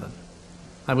 9/11.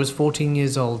 I was 14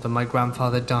 years old and my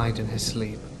grandfather died in his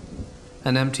sleep.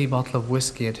 An empty bottle of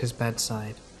whiskey at his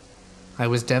bedside. I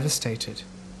was devastated.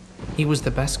 He was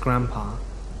the best grandpa,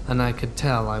 and I could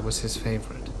tell I was his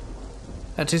favorite.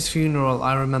 At his funeral,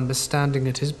 I remember standing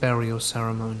at his burial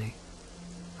ceremony.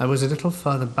 I was a little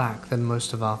further back than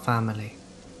most of our family.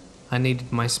 I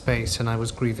needed my space and I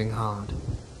was grieving hard.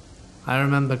 I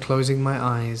remember closing my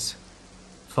eyes,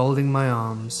 folding my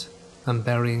arms, and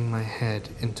burying my head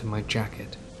into my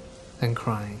jacket, and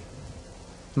crying.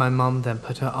 My mum then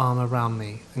put her arm around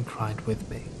me and cried with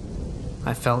me.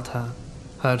 I felt her,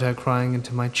 heard her crying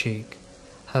into my cheek,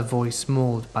 her voice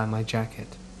mauled by my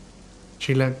jacket.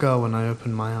 She let go and I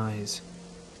opened my eyes.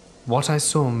 What I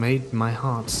saw made my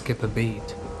heart skip a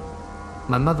beat.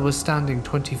 My mother was standing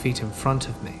 20 feet in front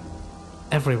of me.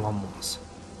 Everyone was.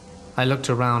 I looked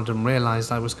around and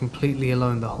realized I was completely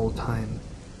alone the whole time.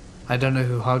 I don't know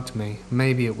who hugged me.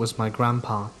 Maybe it was my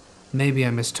grandpa. Maybe I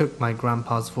mistook my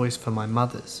grandpa's voice for my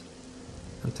mother's.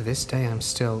 And to this day I'm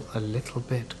still a little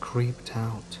bit creeped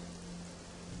out.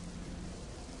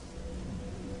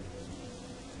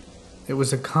 It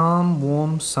was a calm,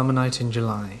 warm summer night in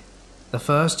July. The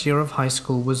first year of high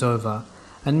school was over,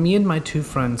 and me and my two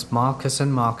friends Marcus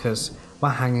and Marcus were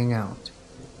hanging out.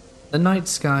 The night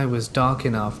sky was dark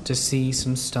enough to see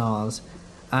some stars,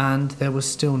 and there was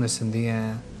stillness in the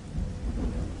air.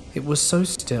 It was so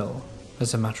still,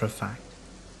 as a matter of fact,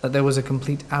 that there was a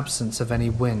complete absence of any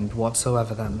wind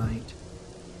whatsoever that night.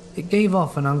 It gave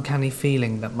off an uncanny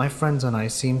feeling that my friends and I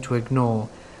seemed to ignore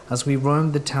as we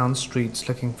roamed the town streets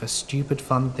looking for stupid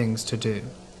fun things to do.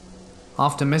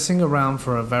 After messing around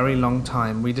for a very long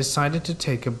time, we decided to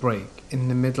take a break in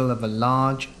the middle of a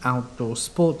large outdoor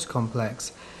sports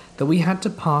complex that we had to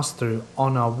pass through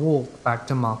on our walk back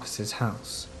to Marcus's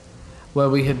house, where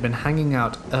we had been hanging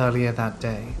out earlier that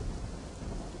day.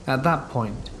 At that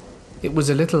point, it was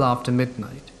a little after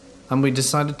midnight, and we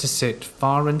decided to sit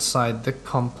far inside the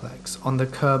complex on the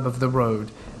curb of the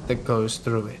road that goes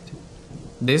through it.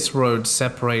 This road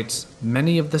separates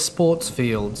many of the sports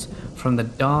fields from the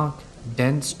dark,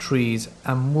 dense trees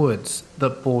and woods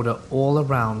that border all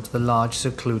around the large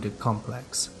secluded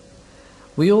complex.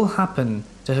 We all happen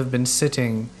to have been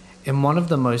sitting in one of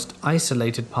the most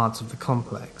isolated parts of the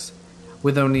complex,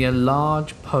 with only a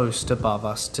large post above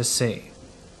us to see.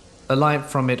 The light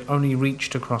from it only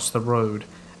reached across the road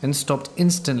and stopped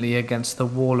instantly against the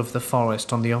wall of the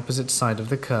forest on the opposite side of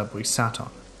the curb we sat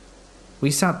on.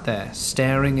 We sat there,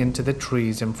 staring into the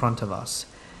trees in front of us,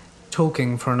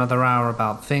 talking for another hour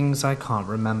about things I can't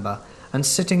remember, and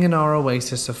sitting in our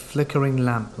oasis of flickering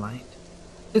lamplight.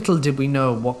 Little did we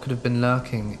know what could have been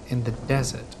lurking in the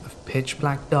desert of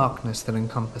pitch-black darkness that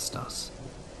encompassed us.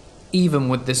 Even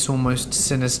with this almost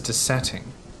sinister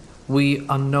setting we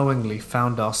unknowingly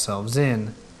found ourselves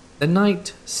in, the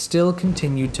night still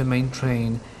continued to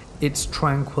maintain its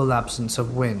tranquil absence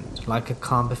of wind like a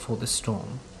calm before the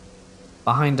storm.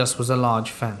 Behind us was a large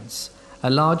fence, a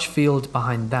large field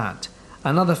behind that,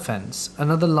 another fence,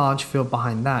 another large field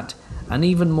behind that, and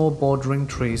even more bordering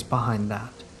trees behind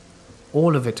that.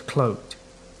 All of it cloaked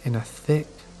in a thick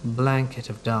blanket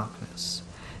of darkness,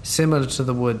 similar to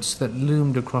the woods that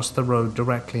loomed across the road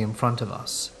directly in front of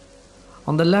us.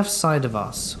 On the left side of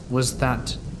us was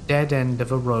that dead end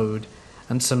of a road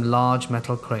and some large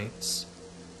metal crates.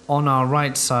 On our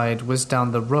right side was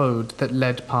down the road that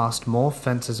led past more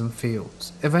fences and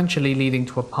fields, eventually leading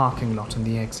to a parking lot and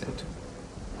the exit.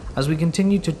 As we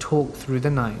continued to talk through the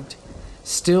night,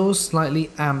 still slightly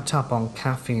amped up on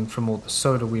caffeine from all the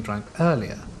soda we drank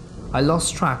earlier, I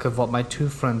lost track of what my two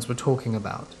friends were talking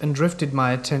about and drifted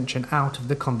my attention out of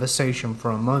the conversation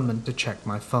for a moment to check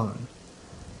my phone.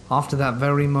 After that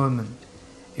very moment,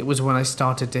 it was when I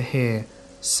started to hear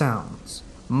sounds,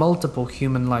 multiple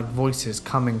human-like voices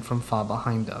coming from far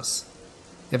behind us.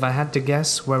 If I had to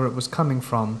guess where it was coming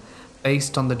from,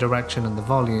 based on the direction and the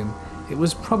volume, it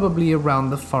was probably around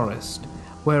the forest,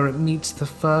 where it meets the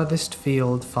furthest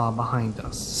field far behind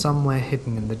us, somewhere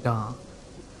hidden in the dark.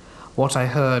 What I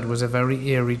heard was a very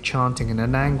eerie chanting in a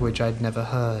language I'd never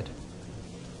heard.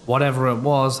 Whatever it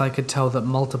was, I could tell that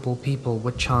multiple people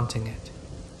were chanting it,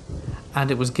 and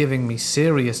it was giving me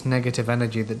serious negative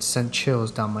energy that sent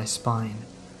chills down my spine.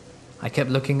 I kept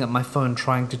looking at my phone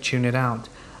trying to tune it out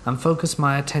and focus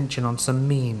my attention on some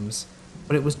memes,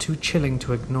 but it was too chilling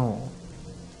to ignore.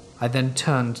 I then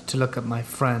turned to look at my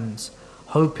friends,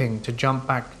 hoping to jump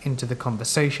back into the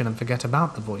conversation and forget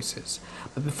about the voices,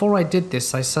 but before I did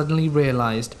this I suddenly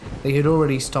realized they had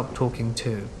already stopped talking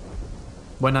too.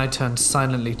 When I turned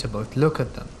silently to both look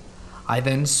at them, I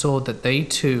then saw that they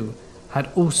too had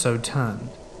also turned,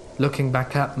 looking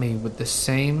back at me with the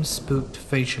same spooked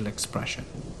facial expression.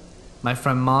 My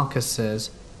friend Marcus says,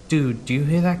 "Dude, do you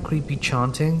hear that creepy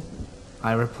chanting?"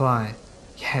 I reply,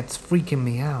 "Yeah, it's freaking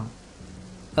me out."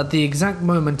 At the exact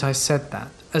moment I said that,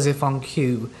 as if on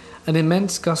cue, an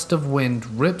immense gust of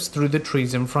wind rips through the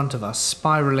trees in front of us,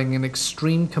 spiraling in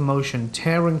extreme commotion,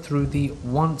 tearing through the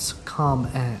once calm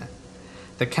air.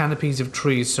 The canopies of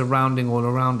trees surrounding all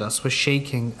around us were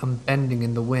shaking and bending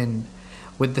in the wind,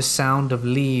 with the sound of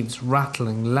leaves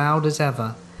rattling loud as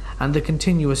ever, and the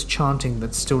continuous chanting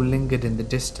that still lingered in the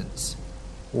distance.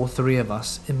 All three of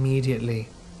us immediately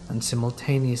and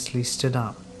simultaneously stood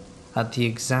up at the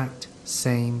exact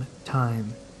same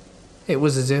time. It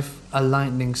was as if a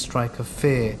lightning strike of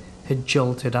fear had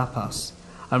jolted up us,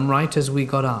 and right as we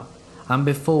got up, and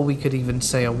before we could even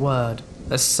say a word,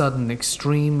 a sudden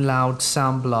extreme loud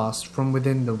sound blast from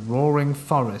within the roaring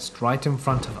forest right in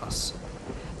front of us.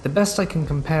 The best I can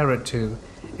compare it to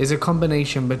is a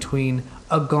combination between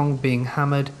a gong being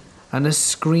hammered and a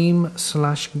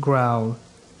scream/growl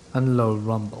and low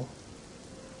rumble.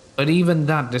 But even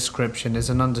that description is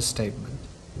an understatement.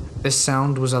 This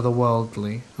sound was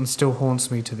otherworldly and still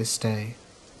haunts me to this day.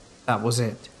 That was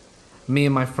it. Me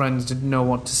and my friends didn't know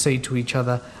what to say to each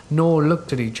other, nor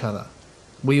looked at each other.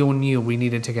 We all knew we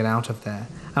needed to get out of there,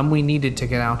 and we needed to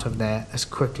get out of there as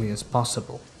quickly as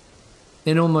possible.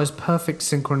 In almost perfect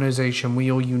synchronization,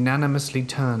 we all unanimously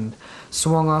turned,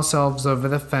 swung ourselves over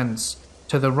the fence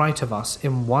to the right of us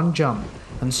in one jump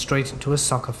and straight into a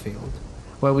soccer field,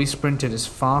 where we sprinted as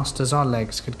fast as our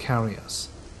legs could carry us.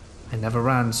 I never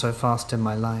ran so fast in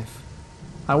my life.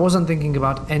 I wasn't thinking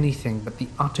about anything but the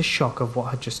utter shock of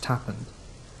what had just happened.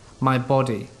 My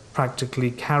body,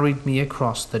 practically carried me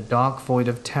across the dark void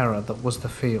of terror that was the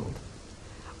field.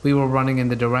 We were running in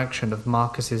the direction of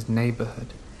Marcus's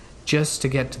neighborhood, just to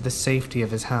get to the safety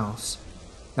of his house.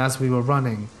 As we were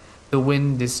running, the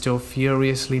wind is still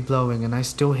furiously blowing and I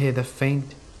still hear the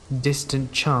faint,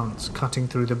 distant chants cutting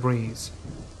through the breeze.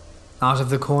 Out of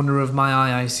the corner of my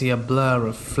eye I see a blur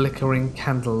of flickering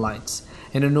candle lights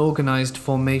in an organized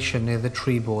formation near the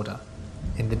tree border,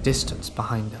 in the distance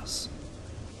behind us.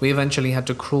 We eventually had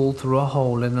to crawl through a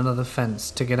hole in another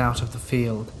fence to get out of the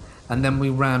field, and then we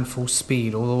ran full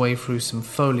speed all the way through some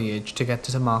foliage to get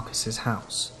to Marcus's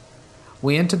house.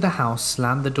 We entered the house,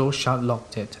 slammed the door shut,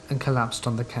 locked it, and collapsed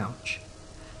on the couch.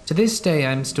 To this day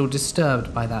I am still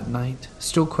disturbed by that night,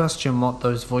 still question what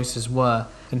those voices were,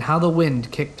 and how the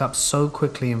wind kicked up so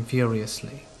quickly and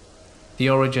furiously. The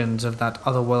origins of that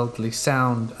otherworldly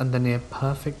sound and the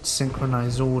near-perfect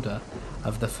synchronized order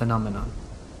of the phenomenon.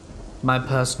 My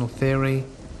personal theory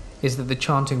is that the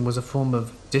chanting was a form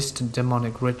of distant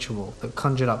demonic ritual that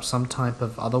conjured up some type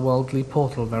of otherworldly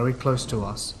portal very close to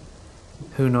us.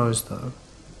 Who knows, though,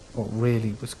 what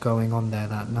really was going on there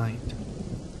that night.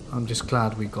 I'm just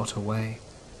glad we got away.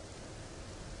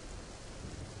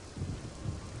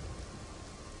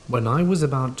 When I was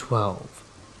about 12,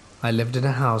 I lived in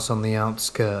a house on the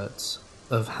outskirts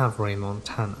of Havre,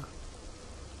 Montana.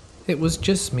 It was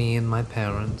just me and my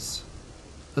parents,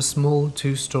 a small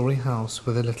 2-story house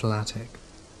with a little attic.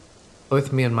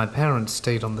 Both me and my parents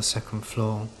stayed on the second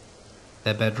floor,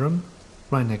 their bedroom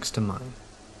right next to mine,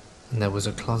 and there was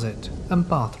a closet and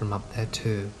bathroom up there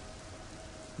too.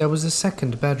 There was a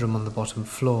second bedroom on the bottom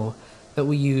floor that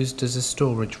we used as a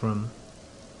storage room.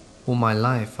 All my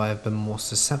life I have been more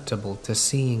susceptible to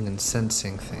seeing and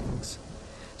sensing things,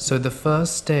 so the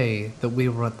first day that we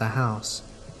were at the house,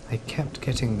 I kept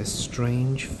getting this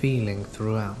strange feeling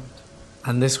throughout,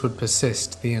 and this would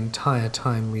persist the entire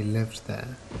time we lived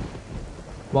there.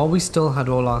 While we still had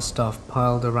all our stuff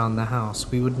piled around the house,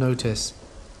 we would notice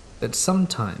that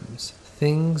sometimes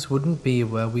things wouldn't be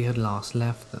where we had last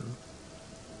left them.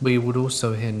 We would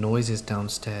also hear noises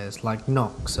downstairs like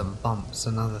knocks and bumps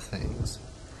and other things.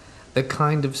 The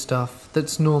kind of stuff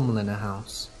that's normal in a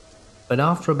house. But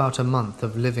after about a month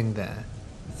of living there,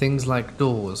 things like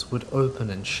doors would open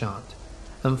and shut,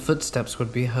 and footsteps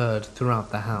would be heard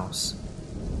throughout the house.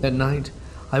 At night,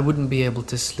 I wouldn't be able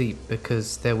to sleep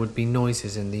because there would be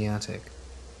noises in the attic.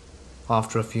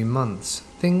 After a few months,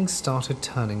 things started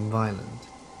turning violent.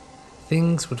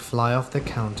 Things would fly off the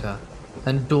counter,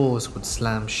 and doors would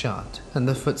slam shut, and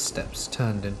the footsteps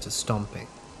turned into stomping.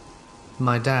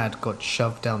 My dad got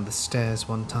shoved down the stairs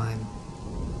one time.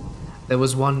 There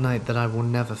was one night that I will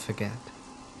never forget.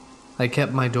 I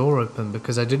kept my door open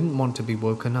because I didn't want to be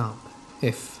woken up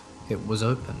if it was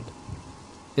opened.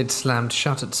 It slammed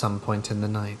shut at some point in the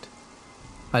night.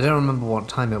 I don't remember what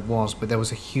time it was, but there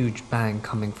was a huge bang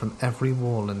coming from every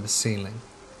wall in the ceiling.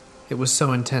 It was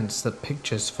so intense that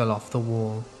pictures fell off the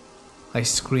wall. I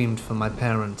screamed for my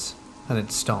parents, and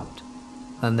it stopped,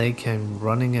 and they came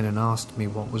running in and asked me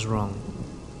what was wrong.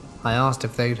 I asked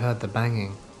if they'd heard the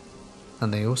banging,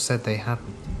 and they all said they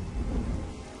hadn't.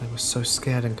 I was so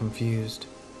scared and confused.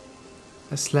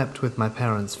 I slept with my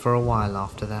parents for a while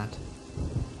after that.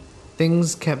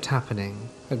 Things kept happening.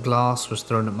 A glass was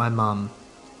thrown at my mum,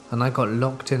 and I got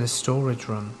locked in a storage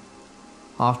room.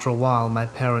 After a while, my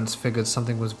parents figured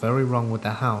something was very wrong with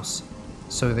the house,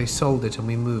 so they sold it and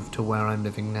we moved to where I'm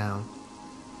living now.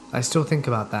 I still think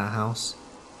about that house,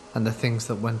 and the things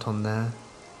that went on there,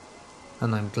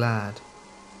 and I'm glad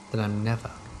that I'm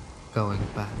never going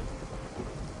back.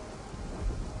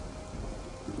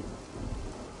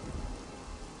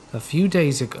 A few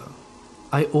days ago,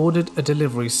 I ordered a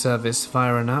delivery service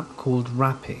via an app called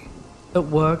Rappi that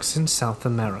works in South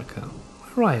America,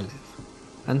 where I live.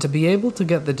 And to be able to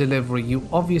get the delivery, you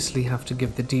obviously have to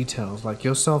give the details like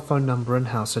your cell phone number and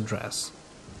house address.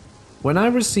 When I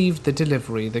received the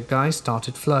delivery, the guy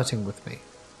started flirting with me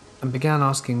and began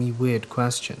asking me weird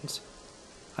questions.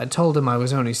 I told him I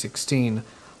was only 16,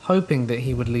 hoping that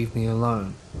he would leave me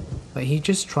alone, but he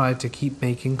just tried to keep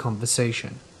making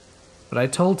conversation. But I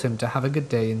told him to have a good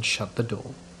day and shut the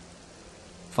door.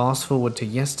 Fast forward to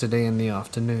yesterday in the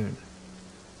afternoon.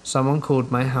 Someone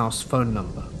called my house phone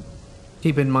number.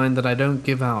 Keep in mind that I don't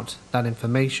give out that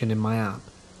information in my app,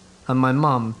 and my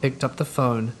mum picked up the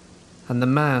phone, and the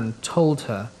man told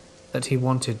her that he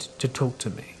wanted to talk to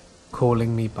me,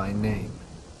 calling me by name.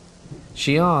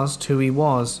 She asked who he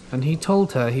was, and he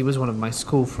told her he was one of my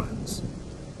school friends.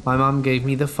 My mum gave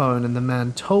me the phone, and the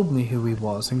man told me who he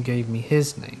was and gave me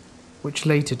his name, which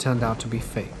later turned out to be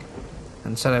fake,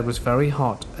 and said I was very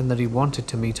hot and that he wanted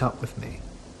to meet up with me.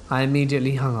 I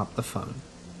immediately hung up the phone.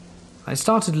 I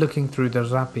started looking through the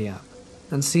Rappi app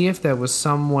and see if there was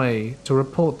some way to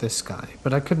report this guy,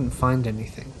 but I couldn't find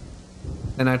anything.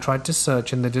 Then I tried to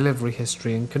search in the delivery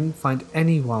history and couldn't find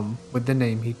anyone with the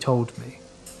name he told me.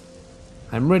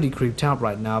 I'm really creeped out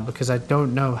right now because I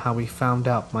don't know how he found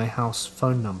out my house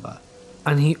phone number,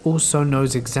 and he also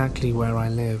knows exactly where I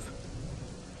live.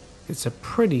 It's a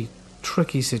pretty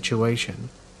tricky situation.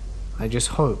 I just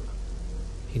hope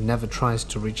he never tries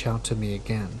to reach out to me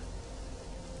again.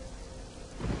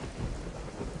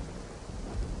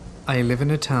 I live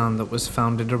in a town that was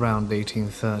founded around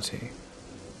 1830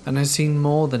 and has seen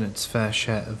more than its fair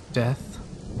share of death,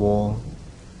 war,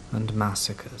 and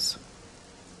massacres.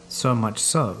 So much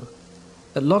so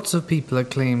that lots of people are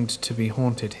claimed to be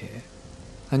haunted here,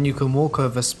 and you can walk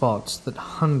over spots that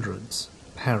hundreds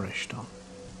perished on.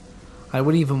 I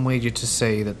would even wager to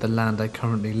say that the land I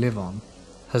currently live on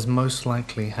has most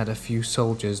likely had a few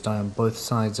soldiers die on both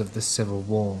sides of the Civil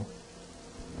War.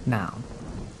 Now,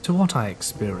 to what I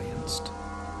experienced.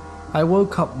 I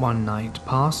woke up one night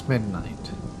past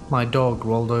midnight. My dog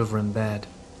rolled over in bed,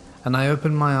 and I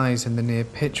opened my eyes in the near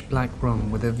pitch black room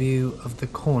with a view of the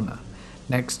corner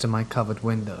next to my covered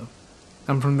window.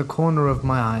 And from the corner of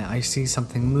my eye I see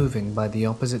something moving by the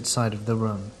opposite side of the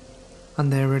room.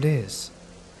 And there it is.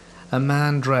 A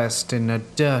man dressed in a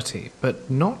dirty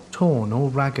but not torn or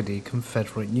raggedy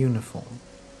Confederate uniform.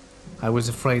 I was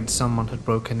afraid someone had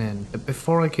broken in, but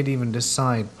before I could even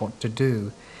decide what to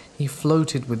do, he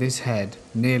floated with his head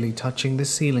nearly touching the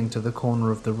ceiling to the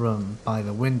corner of the room by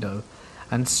the window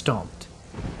and stopped.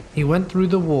 He went through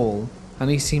the wall and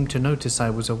he seemed to notice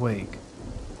I was awake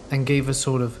and gave a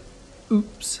sort of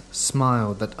oops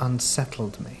smile that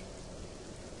unsettled me.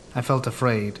 I felt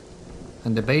afraid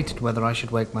and debated whether I should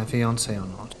wake my fiancée or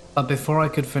not, but before I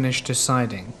could finish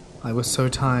deciding, I was so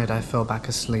tired I fell back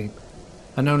asleep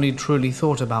and only truly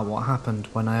thought about what happened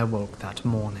when I awoke that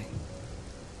morning.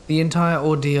 The entire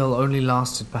ordeal only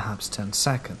lasted perhaps 10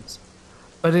 seconds,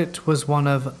 but it was one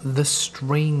of the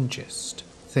strangest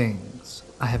things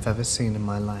I have ever seen in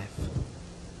my life.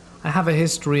 I have a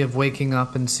history of waking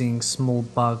up and seeing small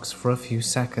bugs for a few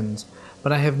seconds,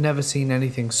 but I have never seen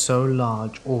anything so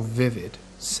large or vivid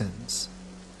since.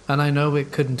 And I know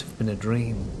it couldn't have been a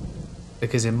dream,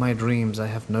 because in my dreams I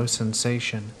have no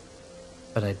sensation,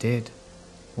 but I did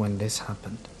when this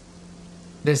happened.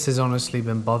 This has honestly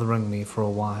been bothering me for a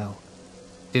while.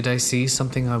 Did I see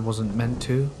something I wasn't meant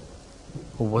to?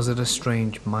 Or was it a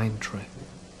strange mind trick?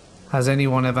 Has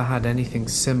anyone ever had anything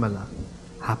similar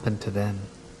happen to them?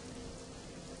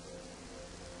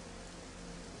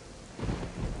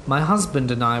 My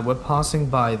husband and I were passing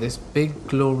by this big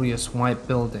glorious white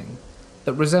building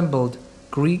that resembled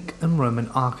Greek and Roman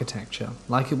architecture,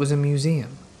 like it was a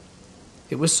museum.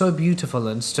 It was so beautiful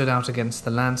and stood out against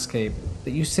the landscape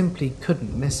that you simply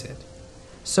couldn't miss it.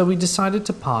 So we decided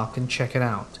to park and check it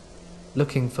out,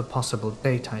 looking for possible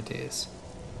date ideas.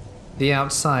 The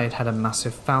outside had a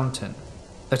massive fountain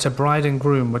that a bride and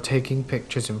groom were taking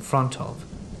pictures in front of.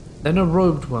 Then a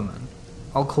robed woman,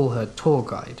 I'll call her tour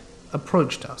guide,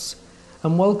 approached us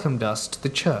and welcomed us to the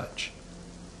church.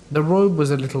 The robe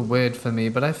was a little weird for me,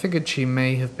 but I figured she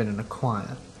may have been in a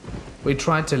choir. We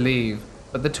tried to leave,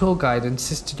 but the tour guide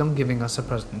insisted on giving us a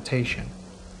presentation.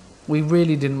 We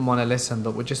really didn't want to listen,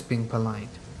 but were just being polite.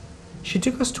 She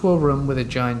took us to a room with a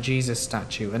giant Jesus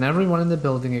statue, and everyone in the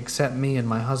building except me and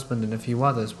my husband and a few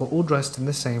others were all dressed in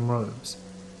the same robes.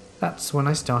 That's when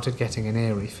I started getting an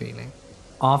eerie feeling.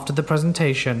 After the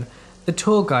presentation, the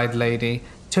tour guide lady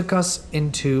took us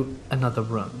into another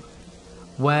room,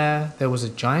 where there was a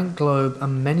giant globe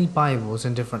and many Bibles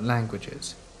in different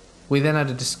languages. We then had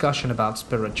a discussion about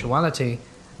spirituality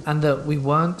and that we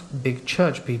weren't big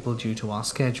church people due to our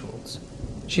schedules.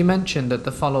 She mentioned that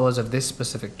the followers of this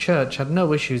specific church had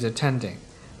no issues attending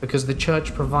because the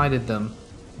church provided them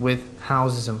with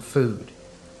houses and food,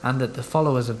 and that the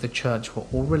followers of the church were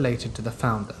all related to the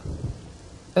founder.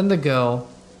 Then the girl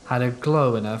had a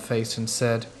glow in her face and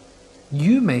said,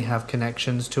 "You may have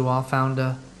connections to our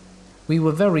founder. We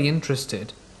were very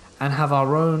interested and have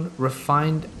our own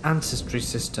refined ancestry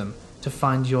system to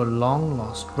find your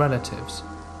long-lost relatives."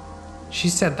 She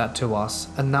said that to us,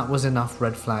 and that was enough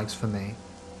red flags for me.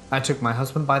 I took my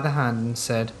husband by the hand and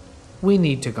said, "We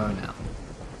need to go now."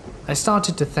 I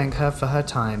started to thank her for her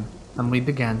time, and we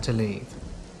began to leave.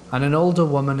 And an older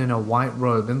woman in a white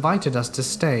robe invited us to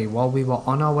stay while we were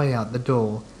on our way out the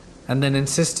door, and then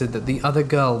insisted that the other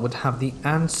girl would have the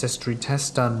ancestry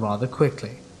test done rather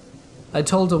quickly. I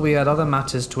told her we had other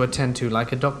matters to attend to,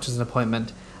 like a doctor's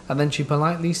appointment, and then she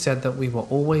politely said that we were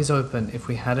always open if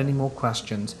we had any more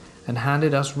questions and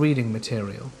handed us reading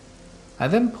material. I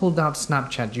then pulled out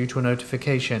Snapchat due to a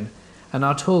notification and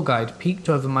our tour guide peeked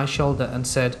over my shoulder and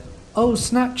said, "Oh,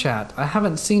 Snapchat, I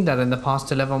haven't seen that in the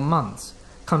past 11 months.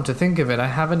 Come to think of it, I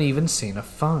haven't even seen a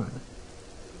phone."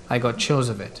 I got chills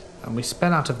of it, and we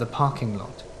sped out of the parking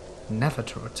lot, never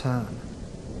to return.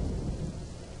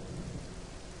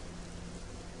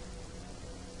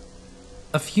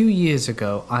 A few years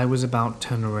ago, I was about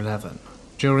 10 or 11.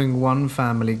 During one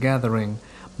family gathering,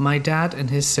 my dad and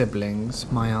his siblings,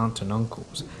 my aunt and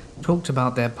uncles, talked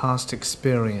about their past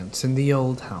experience in the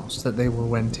old house that they were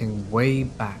renting way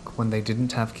back when they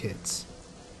didn't have kids,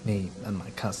 me and my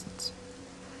cousins.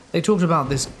 They talked about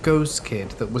this ghost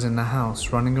kid that was in the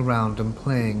house running around and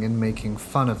playing and making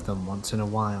fun of them once in a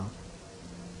while.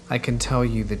 I can tell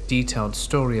you the detailed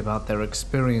story about their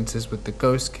experiences with the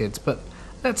ghost kids, but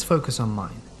let's focus on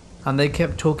mine. And they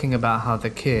kept talking about how the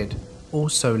kid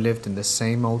also lived in the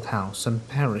same old house and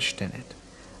perished in it,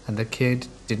 and the kid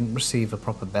didn't receive a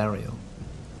proper burial.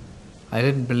 I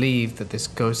didn't believe that this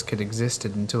ghost kid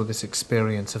existed until this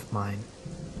experience of mine.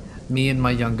 Me and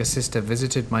my younger sister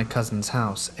visited my cousin's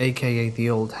house, aka the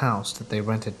old house that they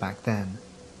rented back then,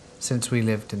 since we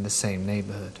lived in the same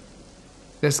neighborhood.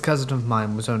 This cousin of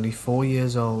mine was only 4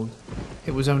 years old.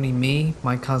 It was only me,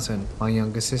 my cousin, my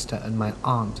younger sister, and my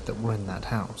aunt that were in that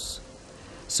house.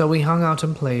 So we hung out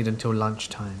and played until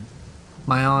lunchtime.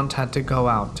 My aunt had to go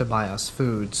out to buy us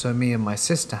food, so me and my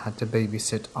sister had to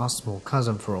babysit our small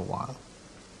cousin for a while.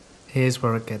 Here's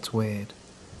where it gets weird.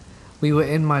 We were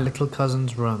in my little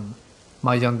cousin's room.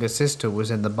 My younger sister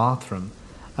was in the bathroom,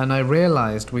 and I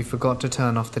realized we forgot to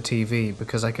turn off the TV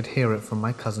because I could hear it from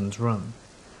my cousin's room.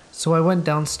 So I went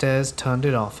downstairs, turned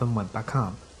it off, and went back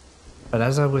up. But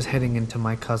as I was heading into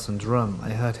my cousin's room, I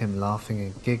heard him laughing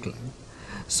and giggling.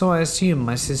 So I assumed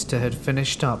my sister had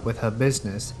finished up with her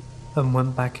business and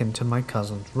went back into my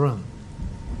cousin's room.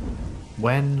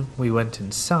 When we went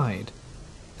inside,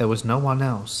 there was no one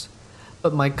else,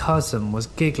 but my cousin was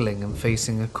giggling and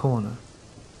facing a corner.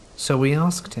 So we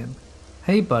asked him,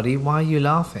 "Hey buddy, why are you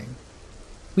laughing?"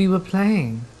 "We were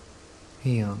playing,"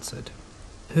 he answered.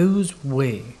 "Who's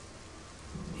we?"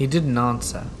 He didn't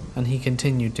answer, and he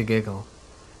continued to giggle.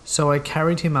 So I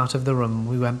carried him out of the room and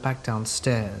we went back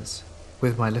downstairs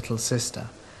with my little sister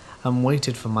and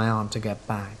waited for my aunt to get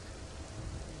back.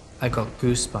 I got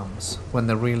goosebumps when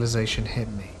the realization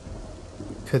hit me.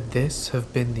 Could this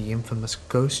have been the infamous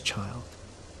ghost child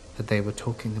that they were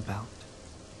talking about?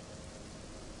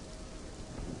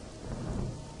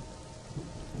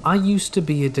 I used to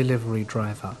be a delivery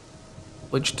driver,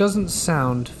 which doesn't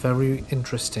sound very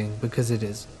interesting because it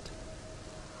isn't.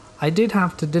 I did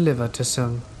have to deliver to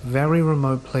some very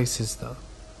remote places though.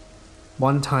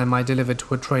 One time I delivered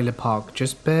to a trailer park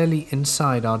just barely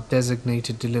inside our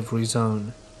designated delivery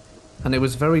zone, and it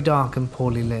was very dark and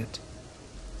poorly lit.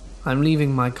 I'm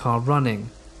leaving my car running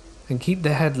and keep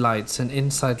the headlights and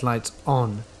inside lights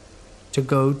on to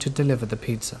go to deliver the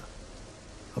pizza.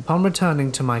 Upon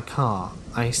returning to my car,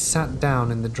 I sat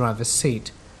down in the driver's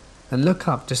seat and look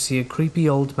up to see a creepy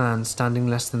old man standing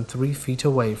less than 3 feet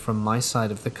away from my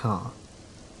side of the car.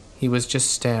 He was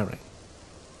just staring.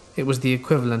 It was the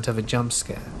equivalent of a jump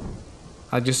scare.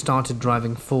 I just started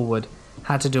driving forward,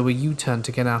 had to do a U-turn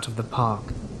to get out of the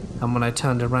park, and when I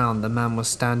turned around, the man was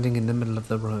standing in the middle of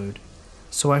the road.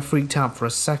 So I freaked out for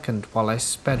a second while I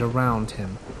sped around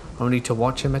him, only to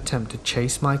watch him attempt to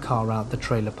chase my car out the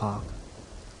trailer park.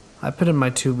 I put in my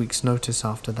 2 weeks' notice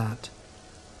after that.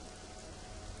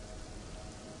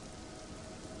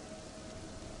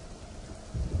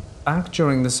 Back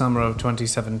during the summer of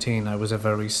 2017, I was a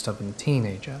very stubborn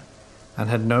teenager and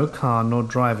had no car nor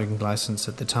driving license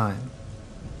at the time.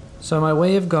 So my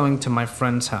way of going to my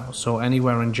friend's house or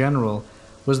anywhere in general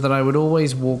was that I would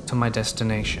always walk to my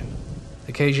destination.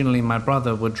 Occasionally my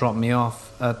brother would drop me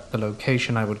off at the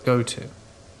location I would go to.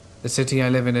 The city I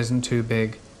live in isn't too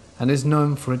big and is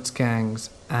known for its gangs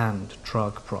and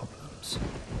drug problems.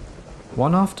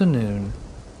 One afternoon,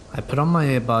 I put on my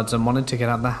earbuds and wanted to get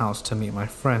out of the house to meet my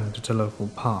friend at a local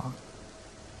park,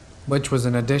 which was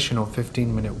an additional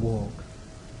 15-minute walk.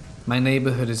 My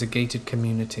neighborhood is a gated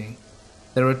community.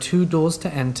 There are 2 doors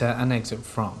to enter and exit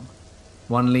from.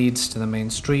 One leads to the main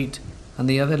street, and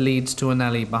the other leads to an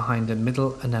alley behind a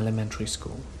middle and elementary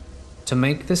school. To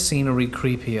make the scenery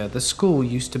creepier, the school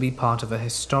used to be part of a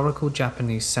historical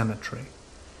Japanese cemetery.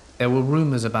 There were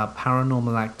rumors about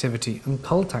paranormal activity and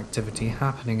cult activity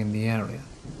happening in the area.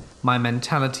 My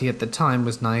mentality at the time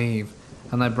was naive,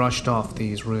 and I brushed off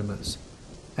these rumors.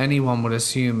 Anyone would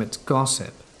assume it's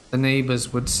gossip. The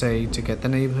neighbors would say to get the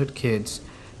neighborhood kids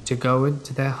to go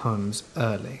into their homes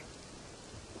early.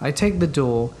 I take the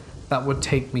door that would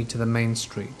take me to the main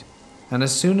street, and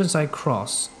as soon as I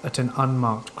cross at an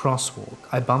unmarked crosswalk,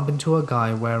 I bump into a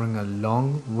guy wearing a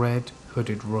long red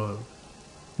hooded robe.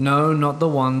 No, not the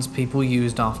ones people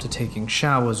used after taking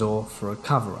showers or for a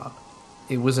cover-up.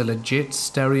 It was a legit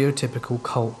stereotypical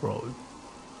cult robe.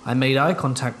 I made eye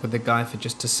contact with the guy for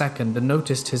just a second and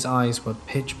noticed his eyes were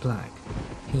pitch black.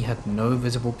 He had no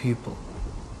visible pupil.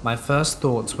 My first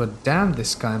thoughts were, damn,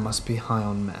 this guy must be high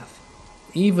on meth.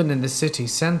 Even in the city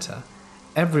center,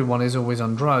 everyone is always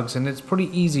on drugs and it's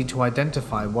pretty easy to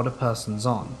identify what a person's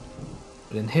on.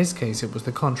 But in his case it was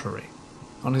the contrary.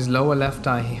 On his lower left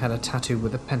eye he had a tattoo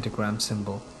with a pentagram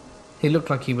symbol. He looked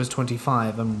like he was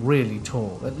 25 and really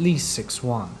tall, at least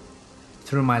 6'1".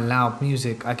 Through my loud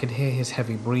music I could hear his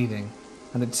heavy breathing,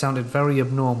 and it sounded very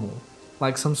abnormal,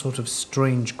 like some sort of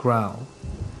strange growl.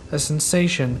 A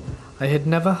sensation I had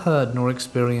never heard nor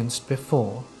experienced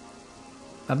before.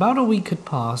 About a week had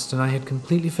passed and I had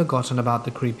completely forgotten about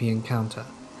the creepy encounter,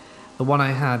 the one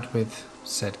I had with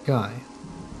said guy.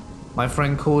 My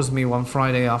friend calls me one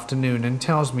Friday afternoon and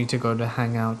tells me to go to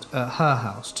hang out at her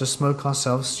house to smoke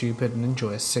ourselves stupid and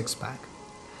enjoy a six-pack.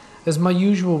 As my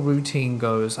usual routine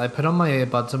goes, I put on my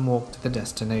earbuds and walk to the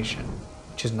destination,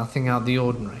 which is nothing out the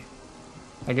ordinary.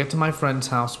 I get to my friend's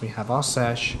house, we have our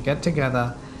sesh, get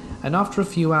together, and after a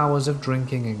few hours of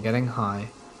drinking and getting high,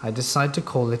 I decide to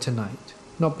call it a night,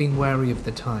 not being wary of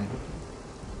the time.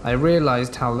 I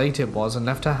realized how late it was and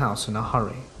left her house in a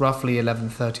hurry, roughly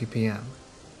 11:30 p.m.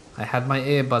 I had my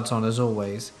earbuds on as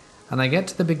always, and I get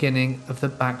to the beginning of the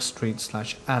back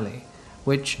street/alley,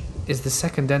 which is the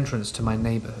second entrance to my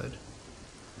neighborhood.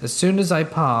 As soon as I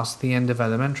passed the end of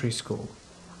elementary school,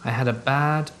 I had a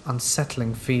bad,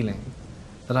 unsettling feeling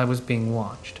that I was being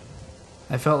watched.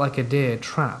 I felt like a deer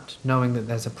trapped, knowing that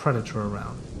there's a predator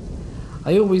around.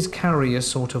 I always carry a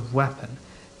sort of weapon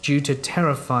due to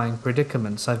terrifying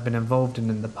predicaments I've been involved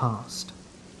in the past.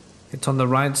 It's on the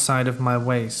right side of my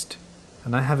waist,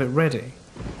 and I have it ready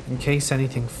in case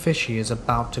anything fishy is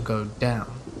about to go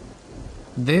down.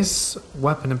 This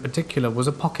weapon in particular was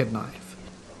a pocket knife,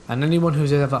 and anyone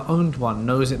who's ever owned one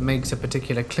knows it makes a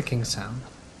particular clicking sound.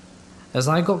 As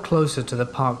I got closer to the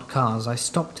parked cars, I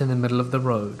stopped in the middle of the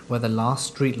road where the last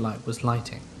street light was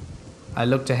lighting. I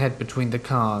looked ahead between the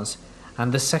cars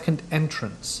and the second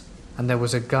entrance, and there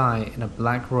was a guy in a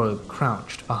black robe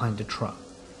crouched behind a truck.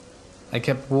 I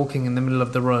kept walking in the middle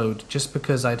of the road just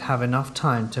because I'd have enough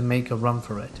time to make a run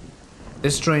for it.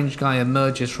 This strange guy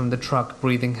emerges from the truck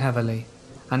breathing heavily,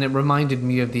 and it reminded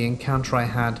me of the encounter I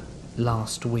had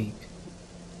last week.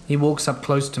 He walks up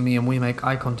close to me and we make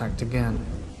eye contact again.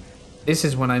 This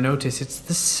is when I notice it's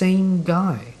the same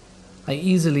guy. I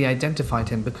easily identified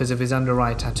him because of his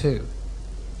under-eye tattoo.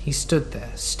 He stood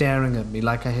there, staring at me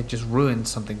like I had just ruined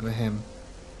something for him.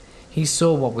 He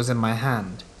saw what was in my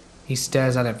hand. He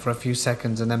stares at it for a few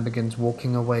seconds and then begins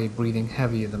walking away, breathing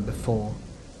heavier than before.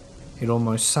 It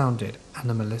almost sounded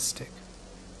animalistic.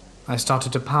 I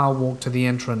started to power walk to the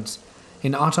entrance.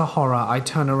 In utter horror, I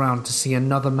turn around to see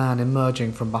another man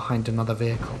emerging from behind another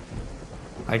vehicle.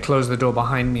 I close the door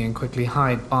behind me and quickly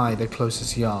hide by the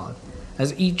closest yard,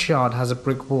 as each yard has a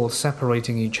brick wall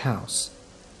separating each house.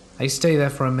 I stay there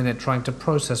for a minute trying to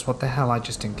process what the hell I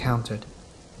just encountered,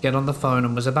 get on the phone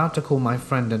and was about to call my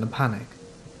friend in a panic,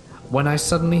 when I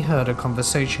suddenly heard a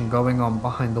conversation going on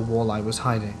behind the wall I was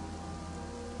hiding.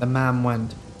 The man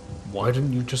went, "Why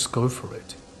didn't you just go for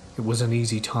it? It was an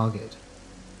easy target."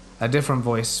 A different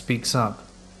voice speaks up.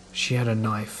 "She had a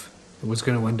knife. It was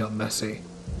going to end up messy."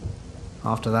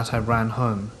 After that I ran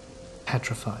home,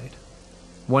 petrified.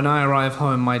 When I arrive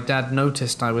home, my dad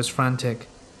noticed I was frantic.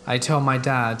 I tell my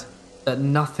dad that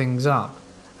nothing's up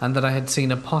and that I had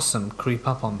seen a possum creep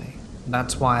up on me.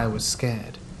 That's why I was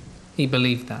scared. He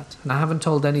believed that, and I haven't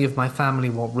told any of my family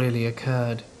what really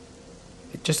occurred.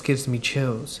 It just gives me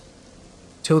chills.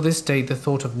 Till this day, the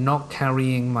thought of not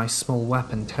carrying my small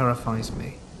weapon terrifies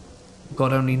me.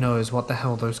 God only knows what the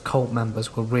hell those cult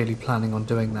members were really planning on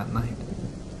doing that night.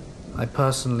 I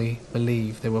personally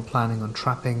believe they were planning on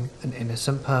trapping an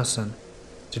innocent person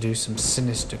to do some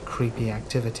sinister, creepy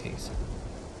activities.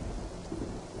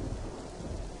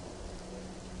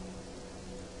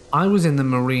 I was in the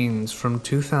Marines from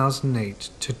 2008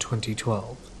 to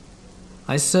 2012.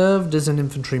 I served as an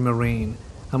infantry Marine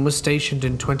and was stationed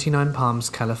in 29 Palms,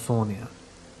 California.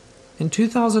 In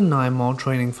 2009, while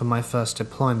training for my first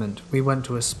deployment, we went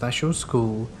to a special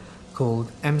school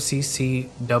called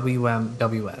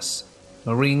MCCWMWS,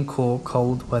 Marine Corps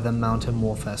Cold Weather Mountain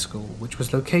Warfare School, which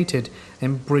was located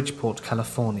in Bridgeport,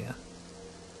 California.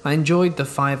 I enjoyed the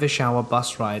 5-ish hour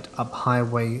bus ride up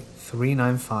Highway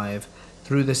 395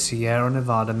 through the Sierra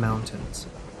Nevada mountains.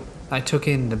 I took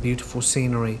in the beautiful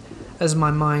scenery as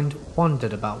my mind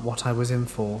wondered about what I was in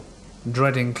for,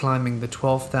 dreading climbing the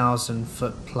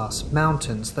 12,000-foot plus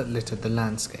mountains that littered the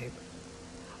landscape.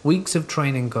 Weeks of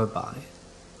training go by.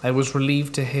 I was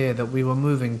relieved to hear that we were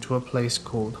moving to a place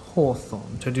called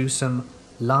Hawthorne to do some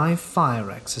live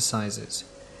fire exercises,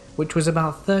 which was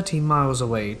about 30 miles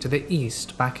away to the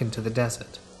east back into the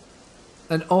desert.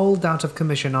 An old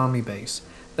out-of-commission army base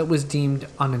that was deemed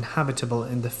uninhabitable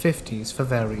in the 50s for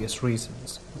various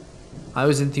reasons. I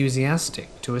was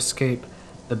enthusiastic to escape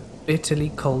the bitterly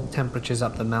cold temperatures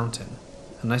up the mountain,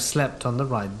 and I slept on the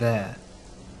ride there.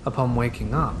 Upon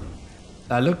waking up,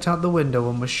 I looked out the window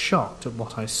and was shocked at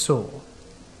what I saw.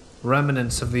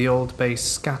 Remnants of the old base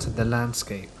scattered the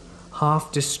landscape,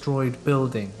 half-destroyed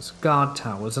buildings, guard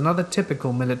towers, and other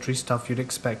typical military stuff you'd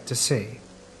expect to see.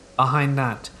 Behind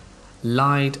that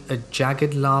lied a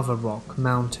jagged lava rock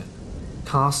mountain,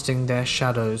 casting their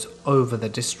shadows over the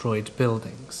destroyed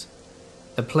buildings.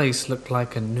 The place looked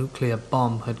like a nuclear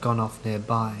bomb had gone off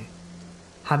nearby.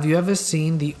 Have you ever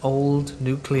seen the old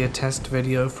nuclear test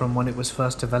video from when it was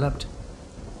first developed?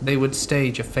 They would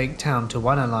stage a fake town to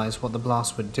analyze what the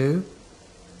blast would do.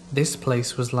 This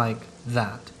place was like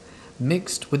that,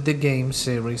 mixed with the game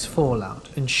series Fallout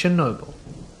and Chernobyl.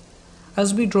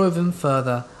 As we drove in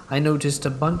further, I noticed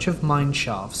a bunch of mine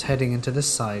shafts heading into the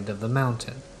side of the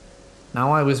mountain.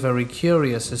 Now I was very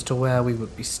curious as to where we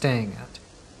would be staying at,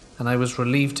 and I was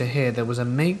relieved to hear there was a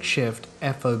makeshift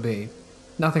FOB,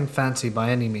 nothing fancy by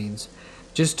any means,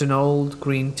 just an old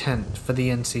green tent for the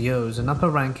NCOs and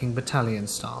upper-ranking battalion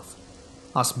staff.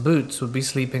 Us boots would be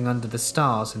sleeping under the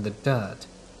stars in the dirt.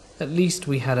 At least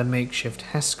we had a makeshift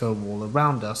HESCO wall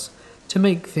around us to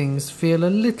make things feel a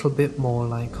little bit more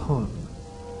like home.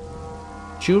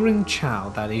 During chow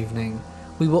that evening,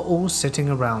 we were all sitting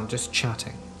around just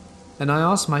chatting, and I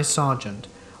asked my sergeant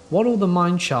what all the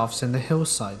mine shafts in the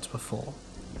hillsides were for.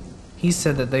 He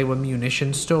said that they were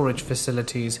munition storage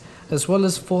facilities as well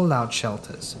as fallout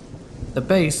shelters. The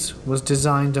base was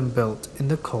designed and built in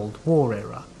the Cold War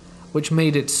era, which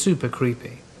made it super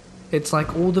creepy. It's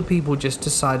like all the people just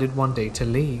decided one day to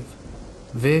leave.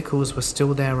 Vehicles were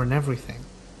still there and everything.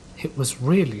 It was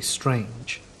really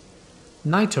strange.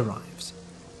 Night arrives.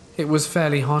 It was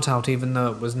fairly hot out even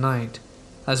though it was night,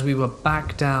 as we were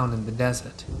back down in the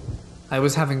desert. I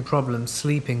was having problems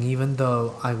sleeping even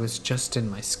though I was just in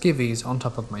my skivvies on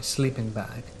top of my sleeping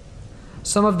bag.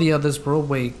 Some of the others were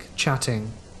awake,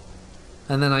 chatting,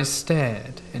 and then I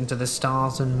stared into the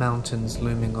stars and mountains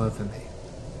looming over me.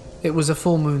 It was a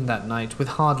full moon that night with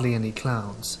hardly any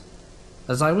clouds.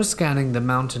 As I was scanning the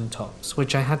mountain tops,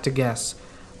 which I had to guess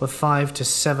were 500 to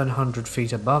 700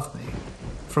 feet above me,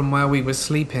 from where we were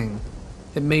sleeping,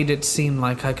 it made it seem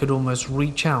like I could almost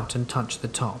reach out and touch the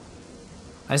top.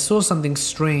 I saw something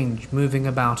strange moving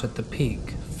about at the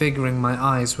peak, figuring my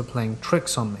eyes were playing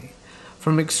tricks on me.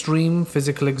 From extreme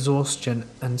physical exhaustion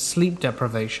and sleep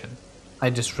deprivation, I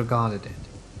disregarded it.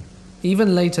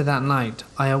 Even later that night,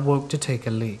 I awoke to take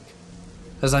a leak.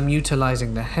 As I'm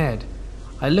utilizing the head,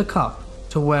 I look up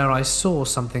to where I saw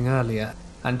something earlier,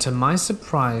 and to my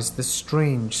surprise, the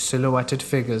strange silhouetted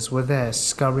figures were there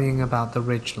scurrying about the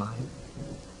ridgeline.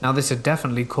 Now this had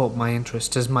definitely caught my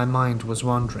interest as my mind was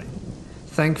wandering.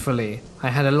 Thankfully, I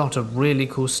had a lot of really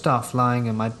cool stuff lying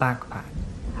in my backpack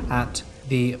at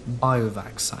the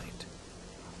biovac site.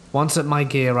 Once at my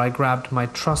gear, I grabbed my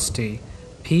trusty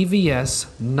PVS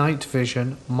night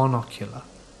vision monocular.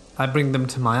 I bring them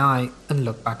to my eye and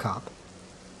look back up.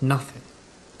 Nothing.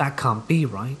 That can't be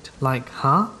right. Like,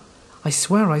 huh? I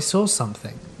swear I saw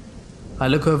something. I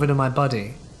look over to my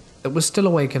buddy that was still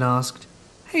awake and asked,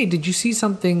 "Hey, did you see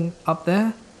something up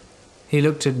there?" He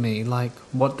looked at me like,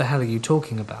 "What the hell are you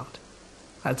talking about?"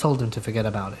 I told him to forget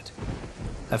about it.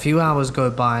 A few hours go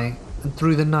by, and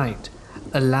through the night,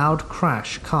 a loud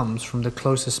crash comes from the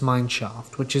closest mine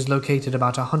shaft, which is located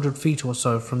about 100 feet or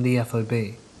so from the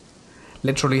FOB.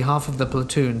 Literally half of the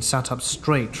platoon sat up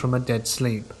straight from a dead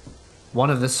sleep. One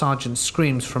of the sergeants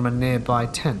screams from a nearby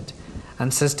tent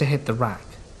and says to hit the rack.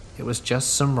 It was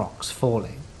just some rocks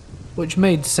falling, which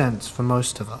made sense for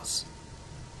most of us.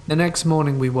 The next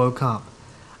morning we woke up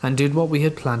and did what we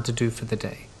had planned to do for the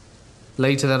day.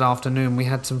 Later that afternoon we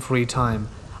had some free time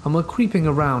and were creeping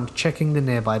around checking the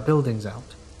nearby buildings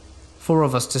out. 4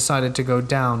 of us decided to go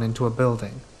down into a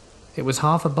building. It was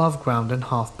half above ground and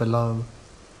half below.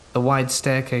 The wide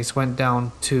staircase went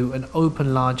down to an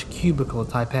open large cubicle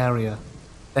type area.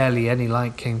 Barely any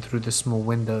light came through the small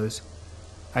windows.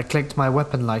 I clicked my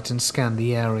weapon light and scanned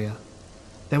the area.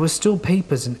 There were still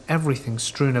papers and everything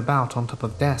strewn about on top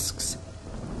of desks.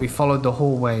 We followed the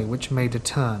hallway, which made a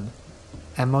turn.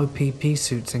 MOPP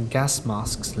suits and gas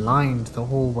masks lined the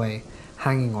hallway,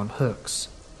 hanging on hooks.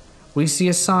 We see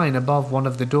a sign above one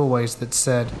of the doorways that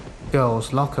said,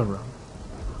 "Girls' Locker Room."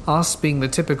 Us, being the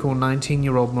typical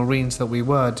 19-year-old Marines that we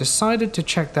were, decided to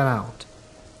check that out.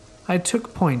 I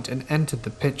took point and entered the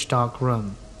pitch-dark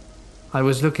room. I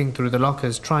was looking through the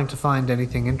lockers trying to find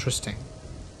anything interesting,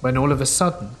 when all of a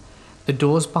sudden, the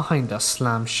doors behind us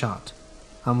slammed shut,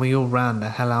 and we all ran the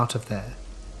hell out of there.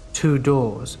 2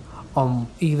 doors on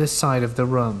either side of the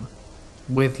room,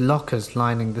 with lockers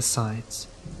lining the sides.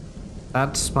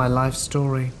 That's my life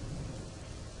story.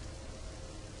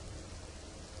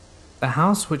 The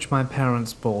house which my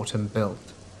parents bought and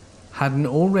built had an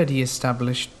already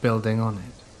established building on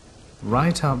it,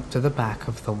 right up to the back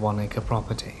of the 1-acre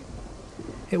property.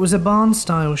 It was a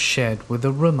barn-style shed with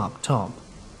a room up top.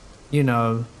 You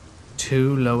know,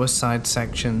 2 lower side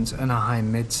sections and a high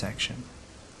mid section.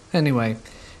 Anyway,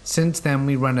 since then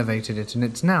we renovated it and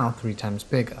it's now 3 times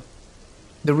bigger.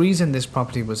 The reason this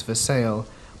property was for sale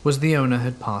was the owner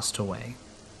had passed away.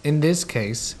 In this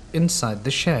case, inside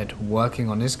the shed, working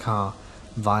on his car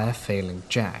via failing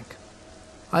jack.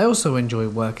 I also enjoy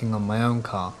working on my own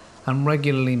car and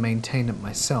regularly maintain it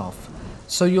myself,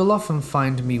 so you'll often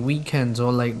find me weekends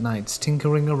or late nights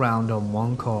tinkering around on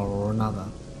one car or another.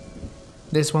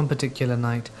 This one particular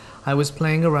night, I was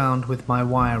playing around with my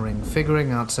wiring,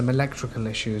 figuring out some electrical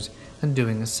issues and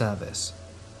doing a service.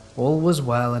 All was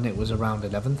well and it was around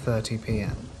 11:30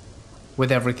 p.m.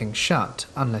 with everything shut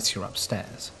unless you're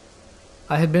upstairs.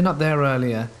 I had been up there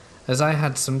earlier as I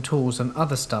had some tools and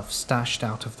other stuff stashed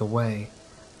out of the way,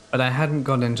 but I hadn't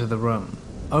gone into the room,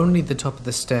 only the top of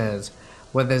the stairs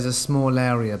where there's a small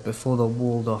area before the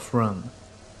walled off room.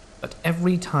 But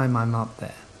every time I'm up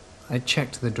there, I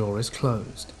checked the door is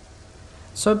closed.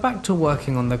 So back to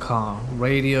working on the car,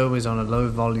 radio is on a low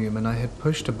volume and I had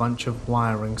pushed a bunch of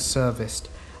wiring, serviced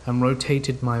and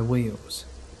rotated my wheels.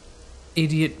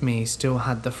 Idiot me still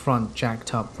had the front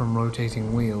jacked up from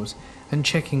rotating wheels and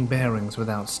checking bearings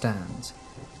without stands.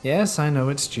 Yes, I know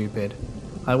it's stupid.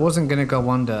 I wasn't gonna go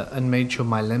under and made sure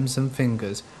my limbs and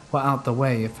fingers were out the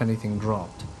way if anything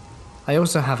dropped. I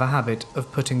also have a habit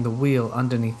of putting the wheel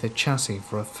underneath the chassis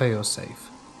for a fail-safe.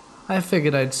 I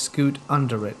figured I'd scoot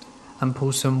under it and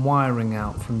pull some wiring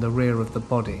out from the rear of the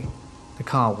body. The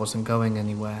car wasn't going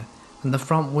anywhere, and the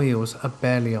front wheels are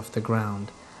barely off the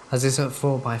ground, as it's a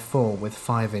 4x4 with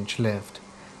 5-inch lift,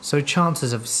 so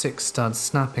chances of 6 studs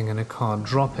snapping and a car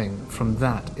dropping from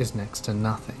that is next to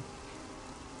nothing.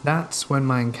 That's when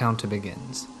my encounter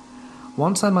begins.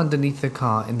 Once I'm underneath the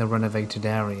car in the renovated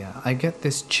area, I get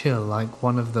this chill, like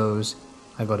one of those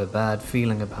 "I got a bad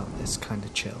feeling about this" kind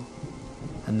of chill.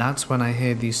 And that's when I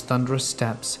hear these thunderous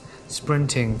steps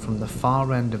sprinting from the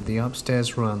far end of the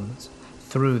upstairs rooms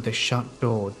through the shut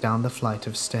door down the flight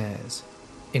of stairs,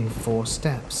 in 4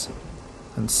 steps,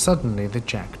 and suddenly the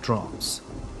jack drops.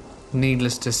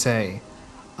 Needless to say,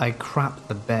 I crapped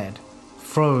the bed,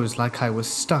 froze like I was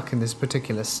stuck in this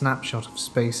particular snapshot of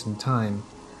space and time.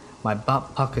 My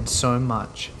butt puckered so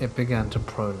much it began to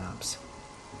prolapse.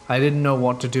 I didn't know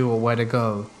what to do or where to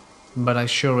go, but I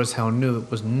sure as hell knew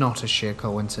it was not a sheer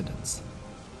coincidence.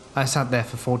 I sat there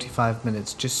for 45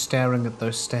 minutes just staring at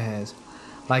those stairs,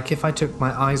 like if I took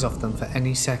my eyes off them for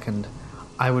any second,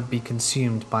 I would be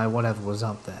consumed by whatever was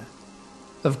up there.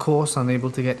 Of course, unable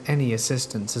to get any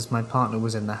assistance as my partner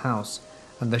was in the house,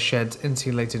 and the shed's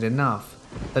insulated enough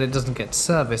that it doesn't get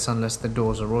service unless the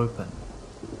doors are open.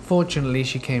 Fortunately,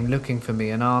 she came looking for me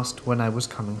and asked when I was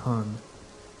coming home.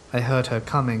 I heard her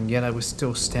coming, yet I was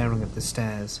still staring at the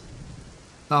stairs.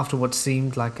 After what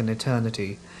seemed like an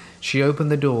eternity, she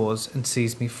opened the doors and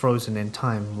sees me frozen in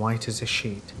time, white as a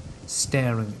sheet,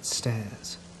 staring at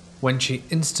stairs, when she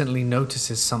instantly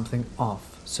notices something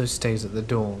off, so stays at the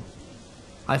door.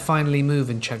 I finally move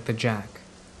and check the jack.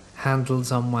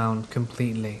 Handles unwound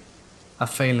completely. A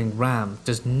failing ram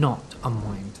does not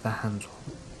unwind the handle.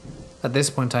 At this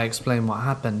point I explain what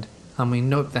happened, and we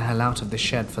note the hell out of the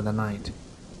shed for the night.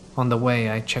 On the way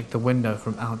I checked the window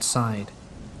from outside.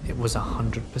 It was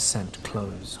 100%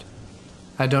 closed.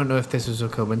 I don't know if this was a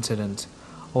coincidence,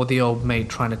 or the old maid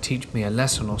trying to teach me a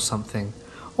lesson or something,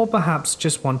 or perhaps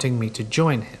just wanting me to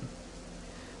join him.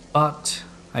 But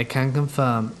I can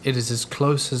confirm it is as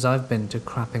close as I've been to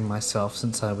crapping myself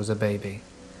since I was a baby.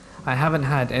 I haven't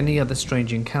had any other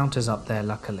strange encounters up there,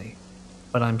 luckily,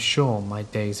 but I'm sure my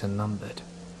days are numbered.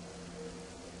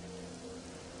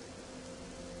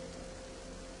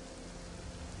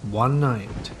 One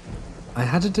night, I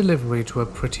had a delivery to a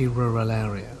pretty rural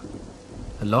area.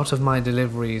 A lot of my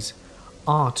deliveries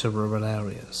are to rural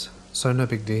areas, so no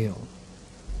big deal.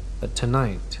 But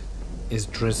tonight is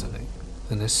drizzling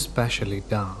and especially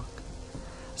dark,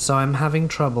 so I'm having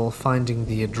trouble finding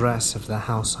the address of the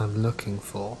house I'm looking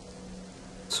for.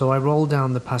 So I roll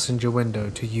down the passenger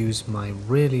window to use my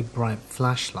really bright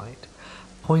flashlight,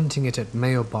 pointing it at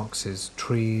mailboxes,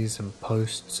 trees and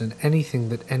posts and anything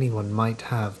that anyone might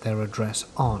have their address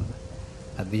on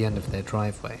at the end of their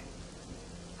driveway.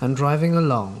 And driving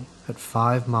along at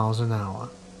 5 miles an hour,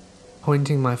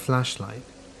 pointing my flashlight,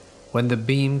 when the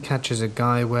beam catches a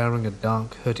guy wearing a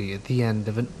dark hoodie at the end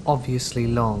of an obviously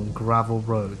long gravel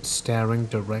road staring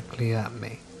directly at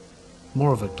me.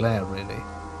 More of a glare really,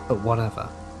 but whatever.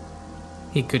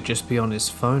 He could just be on his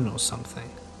phone or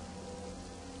something.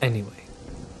 Anyway,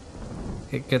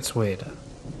 it gets weirder.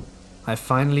 I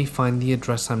finally find the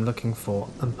address I'm looking for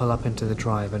and pull up into the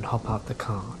drive and hop out the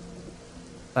car.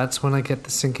 That's when I get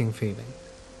the sinking feeling.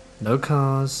 No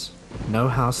cars, no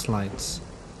house lights,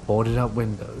 boarded up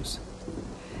windows.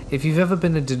 If you've ever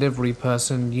been a delivery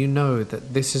person, you know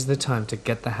that this is the time to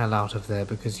get the hell out of there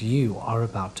because you are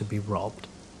about to be robbed.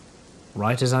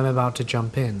 Right as I'm about to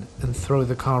jump in and throw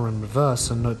the car in reverse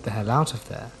and note the hell out of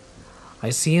there,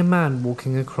 I see a man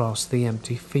walking across the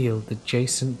empty field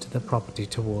adjacent to the property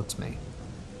towards me.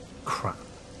 Crap.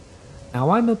 Now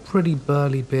I'm a pretty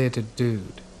burly bearded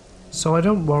dude, so I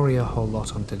don't worry a whole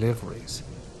lot on deliveries,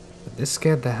 but this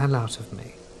scared the hell out of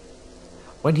me.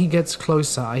 When he gets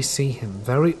closer, I see him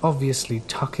very obviously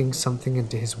tucking something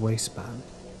into his waistband.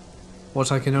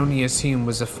 What I can only assume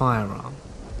was a firearm.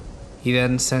 He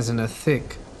then says in a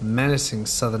thick, menacing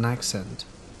southern accent,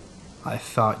 "I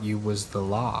thought you was the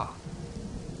law."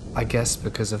 I guess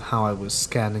because of how I was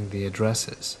scanning the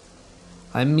addresses.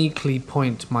 I meekly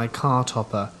point my car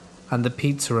topper and the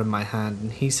pizza in my hand,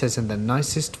 and he says in the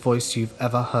nicest voice you've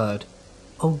ever heard,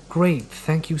 "Oh great,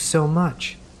 thank you so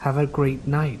much. Have a great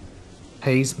night."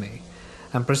 Pays me,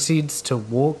 and proceeds to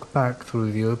walk back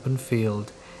through the open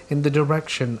field in the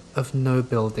direction of no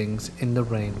buildings in the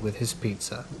rain with his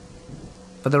pizza.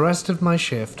 For the rest of my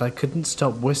shift, I couldn't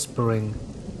stop whispering,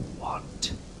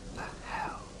 "What the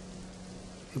hell?"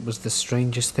 It was the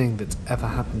strangest thing that's ever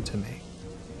happened to me.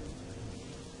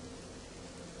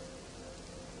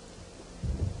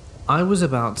 I was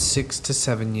about 6 to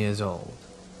 7 years old.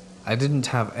 I didn't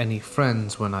have any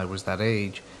friends when I was that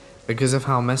age, because of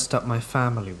how messed up my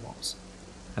family was,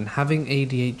 and having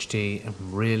ADHD and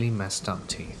really messed up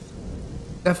teeth.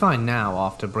 They're fine now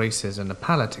after braces and a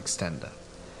palate extender,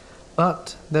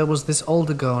 but there was this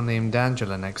older girl named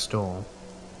Angela next door.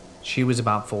 She was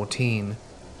about 14,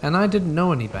 and I didn't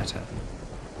know any better,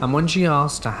 and when she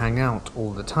asked to hang out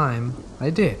all the time, I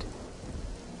did.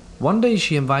 One day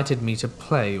she invited me to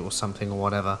play or something or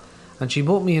whatever, and she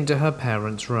brought me into her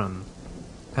parents' room.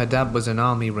 Her dad was an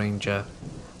army ranger,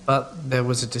 but there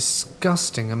was a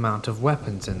disgusting amount of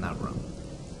weapons in that room.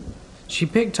 She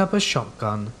picked up a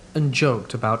shotgun and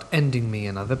joked about ending me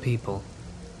and other people.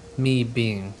 Me,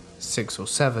 being 6 or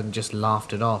 7, just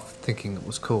laughed it off, thinking it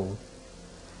was cool.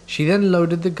 She then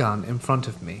loaded the gun in front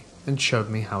of me and showed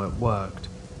me how it worked,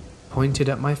 pointed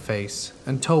at my face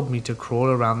and told me to crawl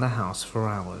around the house for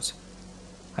hours.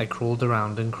 I crawled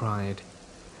around and cried,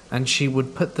 and she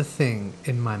would put the thing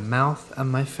in my mouth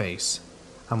and my face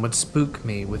and would spook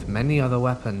me with many other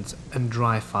weapons and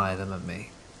dry fire them at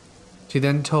me. She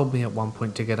then told me at one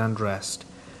point to get undressed,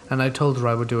 and I told her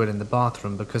I would do it in the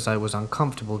bathroom because I was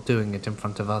uncomfortable doing it in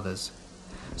front of others.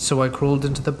 So I crawled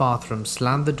into the bathroom,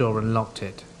 slammed the door and locked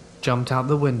it, jumped out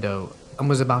the window, and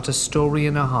was about a story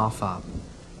and a half up.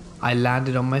 I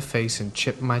landed on my face and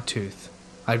chipped my tooth.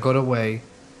 I got away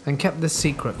and kept the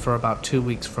secret for about 2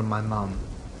 weeks from my mum.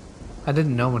 I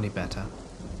didn't know any better.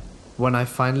 When I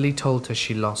finally told her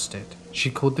she lost it,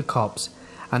 she called the cops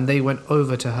and they went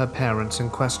over to her parents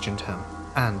and questioned her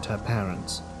and her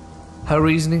parents. Her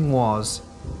reasoning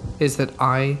is that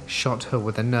I shot her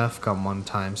with a Nerf gun one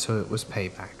time, so it was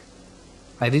payback.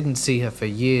 I didn't see her for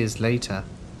years later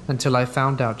until I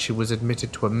found out she was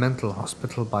admitted to a mental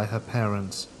hospital by her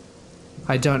parents.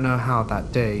 I don't know how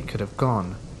that day could have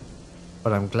gone,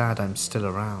 but I'm glad I'm still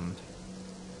around.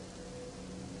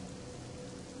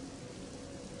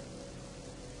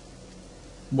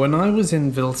 When I was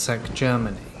in Vilseck,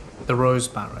 Germany, the Rose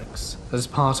Barracks, as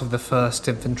part of the 1st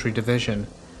Infantry Division,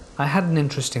 I had an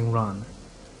interesting run.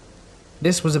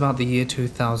 This was about the year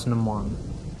 2001,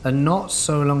 and not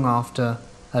so long after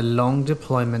a long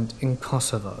deployment in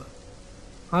Kosovo.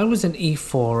 I was an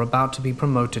E4 about to be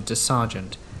promoted to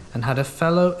sergeant, and had a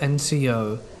fellow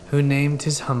NCO who named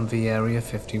his Humvee Area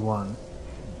 51.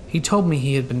 He told me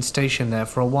he had been stationed there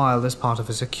for a while as part of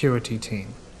a security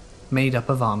team, made up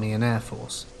of Army and Air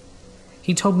Force.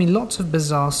 He told me lots of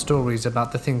bizarre stories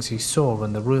about the things he saw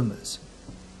and the rumors.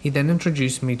 He then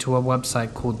introduced me to a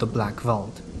website called the Black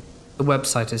Vault. The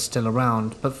website is still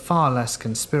around, but far less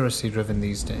conspiracy-driven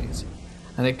these days,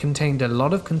 and it contained a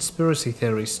lot of conspiracy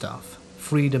theory stuff,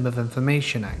 Freedom of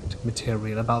Information Act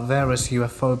material about various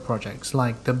UFO projects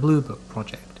like the Blue Book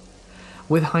project.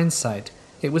 With hindsight,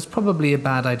 it was probably a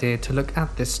bad idea to look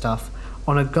at this stuff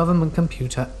on a government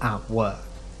computer at work.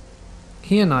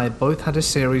 He and I both had a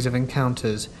series of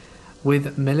encounters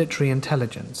with military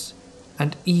intelligence,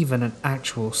 and even an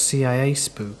actual CIA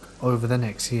spook over the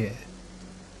next year.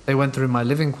 They went through my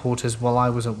living quarters while I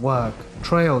was at work,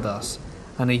 trailed us,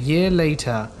 and a year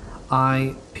later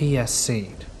I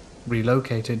PSC'd,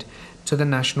 relocated to the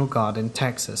National Guard in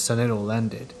Texas, and it all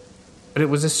ended. But it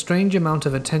was a strange amount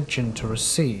of attention to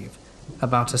receive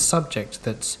about a subject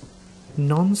that's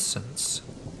nonsense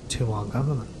to our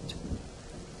government.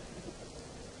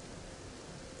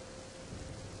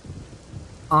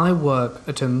 I work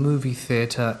at a movie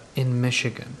theater in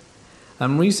Michigan,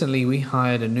 and recently we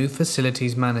hired a new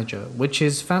facilities manager, which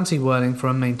is fancy wording for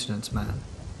a maintenance man.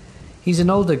 He's an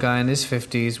older guy in his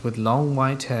 50s with long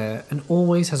white hair and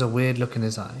always has a weird look in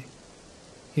his eye.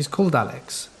 He's called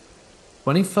Alex.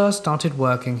 When he first started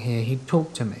working here, he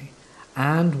talked to me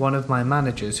and one of my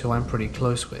managers who I'm pretty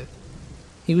close with.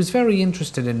 He was very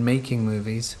interested in making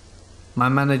movies. My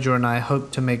manager and I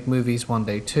hoped to make movies one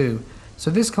day too,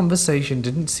 so this conversation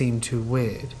didn't seem too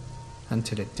weird,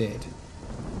 until it did.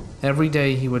 Every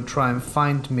day he would try and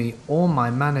find me or my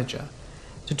manager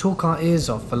to talk our ears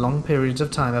off for long periods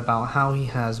of time about how he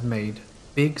has made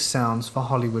big sounds for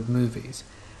Hollywood movies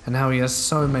and how he has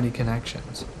so many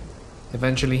connections.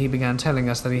 Eventually he began telling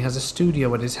us that he has a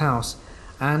studio at his house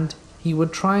and he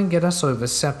would try and get us over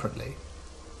separately.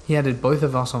 He added both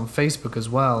of us on Facebook as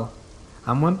well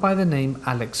and went by the name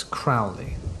Alex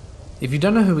Crowley. If you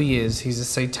don't know who he is, he's a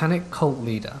satanic cult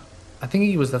leader. I think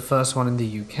he was the first one in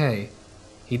the UK.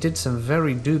 He did some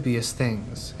very dubious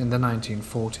things in the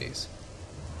 1940s.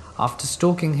 After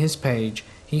stalking his page,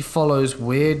 he follows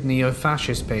weird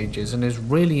neo-fascist pages and is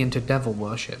really into devil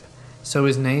worship, so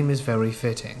his name is very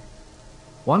fitting.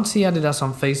 Once he added us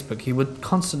on Facebook, he would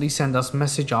constantly send us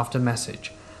message after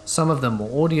message. Some of them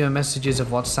were audio messages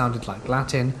of what sounded like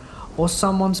Latin, or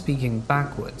someone speaking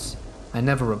backwards. I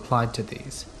never replied to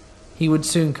these. He would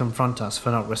soon confront us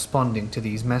for not responding to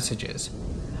these messages.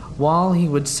 While he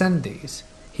would send these,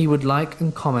 he would like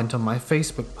and comment on my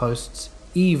Facebook posts,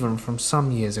 even from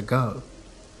some years ago.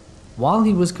 While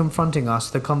he was confronting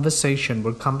us, the conversation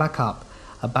would come back up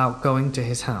about going to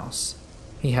his house.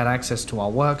 He had access to our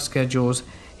work schedules,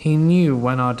 he knew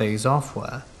when our days off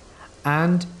were,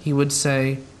 and he would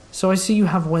say, "So I see you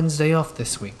have Wednesday off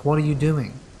this week, what are you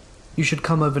doing? You should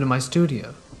come over to my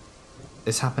studio."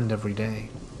 This happened every day.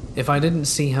 If I didn't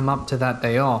see him up to that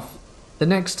day off, the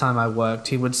next time I worked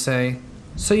he would say,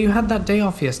 "So you had that day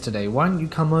off yesterday, why don't you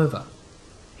come over?"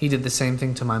 He did the same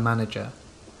thing to my manager,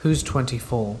 who's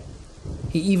 24.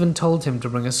 He even told him to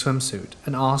bring a swimsuit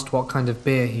and asked what kind of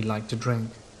beer he liked to drink.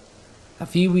 A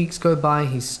few weeks go by,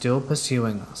 he's still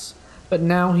pursuing us, but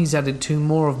now he's added 2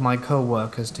 more of my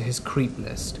co-workers to his creep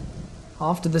list.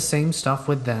 After the same stuff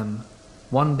with them,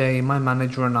 one day my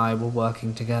manager and I were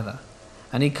working together,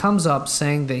 and he comes up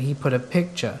saying that he put a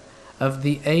picture of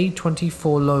the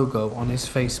A24 logo on his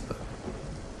Facebook.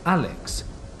 Alex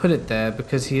put it there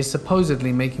because he is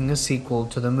supposedly making a sequel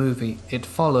to the movie It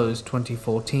Follows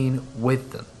 2014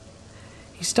 with them.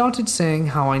 He started saying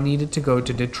how I needed to go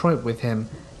to Detroit with him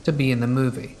to be in the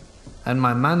movie, and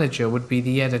my manager would be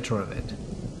the editor of it.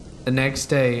 The next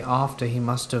day after, he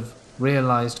must have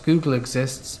realized Google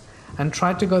exists and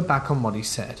tried to go back on what he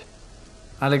said.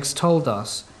 Alex told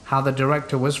us how the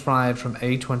director was fired from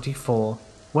A24,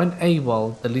 went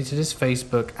AWOL, deleted his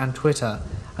Facebook and Twitter,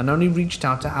 and only reached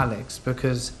out to Alex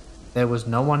because there was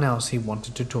no one else he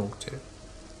wanted to talk to.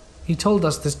 He told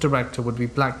us this director would be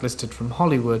blacklisted from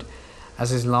Hollywood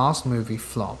as his last movie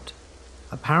flopped.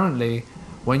 Apparently,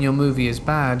 when your movie is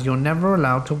bad, you're never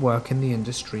allowed to work in the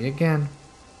industry again.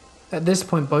 At this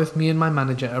point, both me and my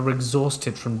manager are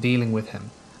exhausted from dealing with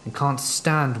him and can't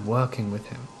stand working with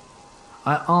him.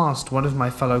 I asked one of my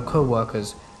fellow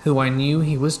co-workers, who I knew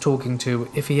he was talking to,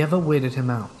 if he ever weirded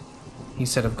him out. He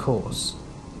said of course.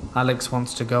 Alex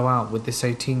wants to go out with this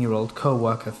 18-year-old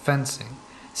co-worker fencing,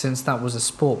 since that was a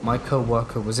sport my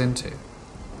co-worker was into.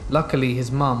 Luckily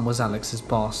his mum was Alex's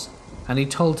boss, and he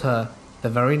told her the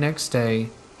very next day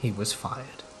he was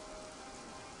fired.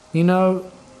 You know,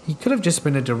 he could have just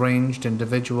been a deranged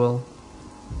individual,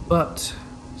 but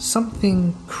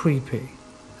something creepy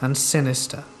and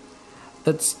sinister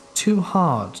that's too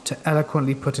hard to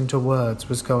eloquently put into words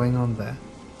was going on there.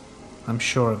 I'm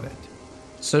sure of it.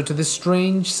 So to this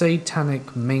strange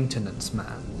satanic maintenance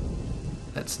man,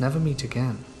 let's never meet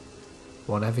again.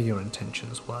 whatever your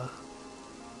intentions were.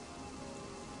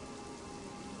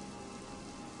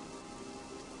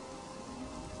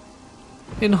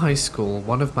 In high school,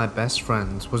 one of my best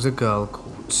friends was a girl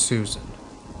called Susan.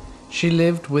 She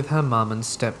lived with her mum and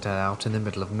stepdad out in the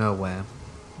middle of nowhere.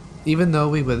 Even though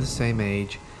we were the same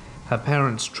age, her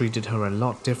parents treated her a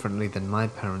lot differently than my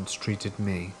parents treated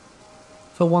me.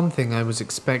 For one thing, I was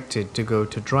expected to go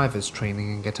to driver's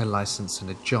training and get a license and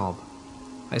a job.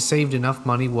 I saved enough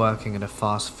money working at a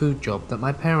fast food job that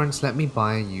my parents let me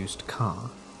buy a used car.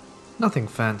 Nothing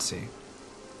fancy.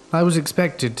 I was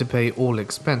expected to pay all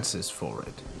expenses for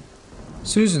it.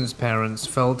 Susan's parents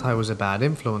felt I was a bad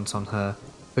influence on her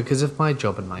because of my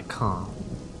job and my car.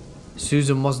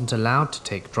 Susan wasn't allowed to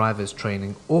take driver's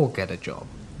training or get a job.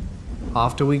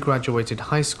 After we graduated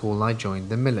high school, I joined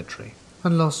the military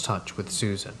and lost touch with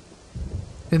Susan.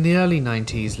 In the early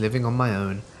 90s, living on my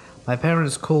own, my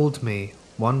parents called me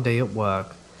one day at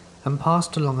work and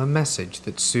passed along a message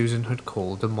that Susan had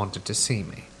called and wanted to see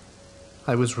me.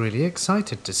 I was really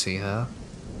excited to see her.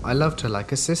 I loved her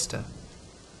like a sister.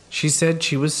 She said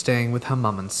she was staying with her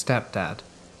mum and stepdad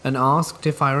and asked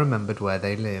if I remembered where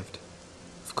they lived.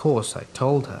 Of course, I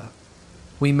told her.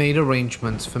 We made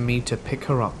arrangements for me to pick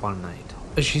her up one night,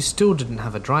 as she still didn't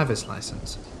have a driver's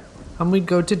license, and we'd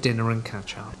go to dinner and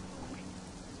catch up.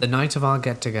 The night of our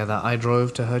get-together, I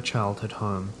drove to her childhood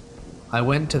home. I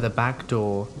went to the back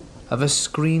door of a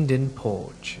screened-in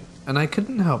porch, and I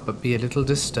couldn't help but be a little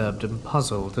disturbed and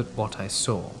puzzled at what I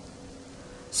saw.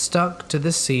 Stuck to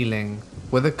the ceiling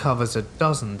were the covers of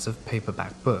dozens of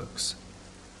paperback books.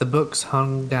 The books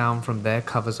hung down from their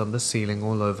covers on the ceiling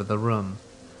all over the room.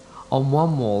 On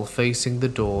one wall facing the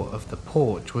door of the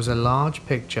porch was a large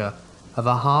picture of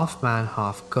a half-man,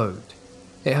 half-goat.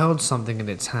 It held something in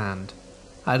its hand.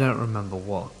 I don't remember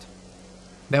what.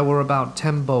 There were about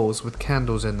 10 bowls with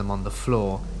candles in them on the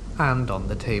floor and on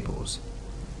the tables.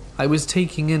 I was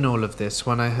taking in all of this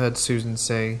when I heard Susan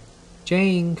say,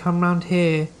 "Jane, come round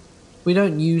here. We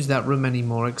don't use that room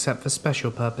anymore except for special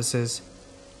purposes."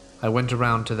 I went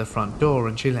around to the front door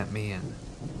and she let me in.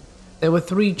 There were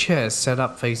 3 chairs set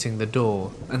up facing the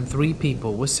door and 3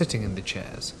 people were sitting in the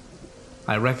chairs.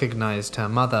 I recognized her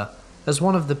mother as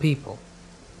one of the people.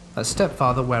 Her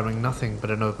stepfather, wearing nothing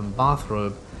but an open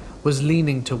bathrobe, was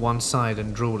leaning to one side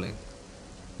and drooling.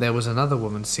 There was another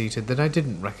woman seated that I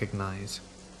didn't recognize.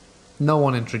 No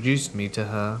one introduced me to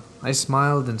her. I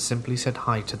smiled and simply said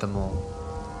hi to them all.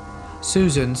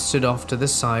 Susan stood off to the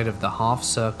side of the half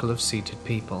circle of seated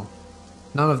people.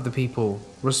 None of the people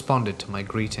responded to my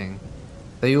greeting.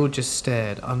 They all just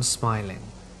stared, unsmiling.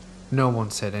 No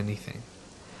one said anything.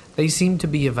 They seemed to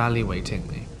be evaluating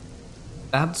me.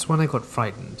 That's when I got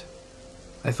frightened.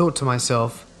 I thought to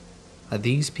myself, are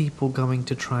these people going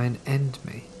to try and end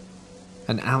me?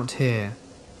 And out here,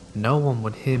 no one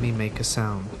would hear me make a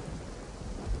sound.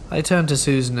 I turned to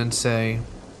Susan and say,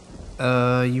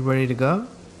 you ready to go?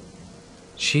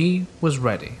 She was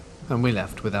ready, and we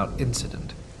left without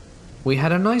incident. We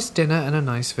had a nice dinner and a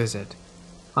nice visit.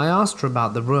 I asked her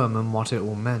about the room and what it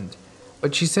all meant,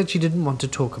 but she said she didn't want to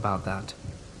talk about that.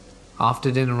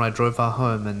 After dinner, I drove her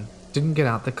home and didn't get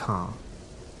out the car.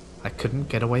 I couldn't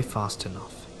get away fast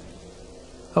enough.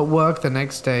 At work the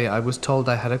next day, I was told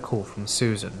I had a call from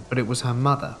Susan, but it was her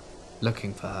mother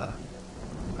looking for her.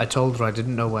 I told her I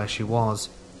didn't know where she was,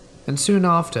 and soon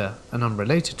after, and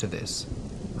unrelated to this,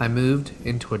 I moved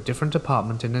into a different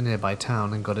apartment in a nearby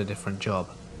town and got a different job.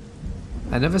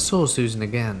 I never saw Susan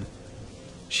again.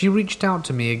 She reached out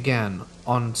to me again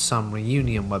on some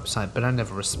reunion website, but I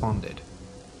never responded.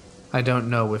 I don't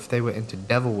know if they were into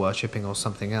devil worshipping or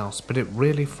something else, but it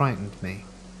really frightened me.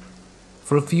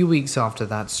 For a few weeks after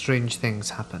that, strange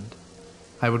things happened.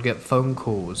 I would get phone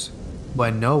calls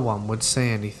where no one would say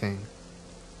anything.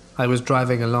 I was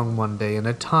driving along one day and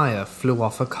a tire flew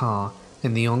off a car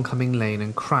in the oncoming lane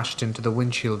and crashed into the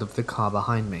windshield of the car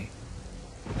behind me.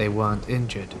 They weren't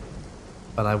injured,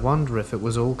 but I wonder if it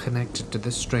was all connected to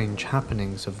the strange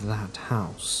happenings of that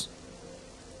house.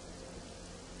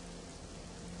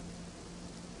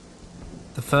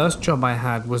 The first job I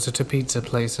had was at a pizza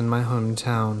place in my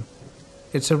hometown.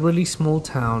 It's a really small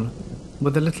town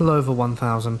with a little over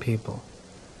 1,000 people.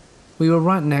 We were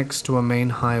right next to a main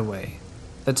highway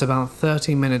that's about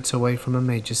 30 minutes away from a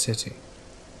major city.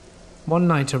 One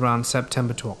night around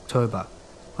September to October,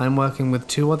 I'm working with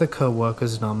 2 other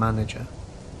co-workers and our manager.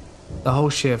 The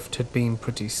whole shift had been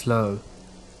pretty slow,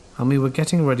 and we were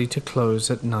getting ready to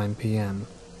close at 9 p.m.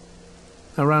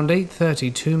 Around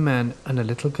 8:30, 2 men and a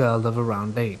little girl of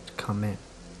around 8 come in,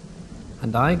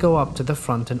 and I go up to the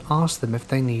front and ask them if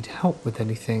they need help with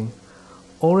anything,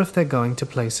 or if they're going to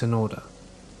place an order.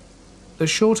 The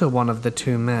shorter one of the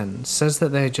two men says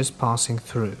that they are just passing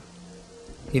through.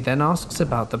 He then asks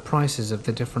about the prices of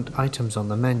the different items on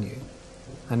the menu,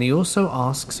 and he also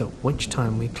asks at which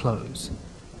time we close.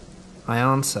 I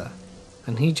answer,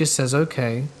 and he just says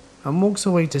okay, and walks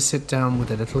away to sit down with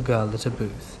a little girl at a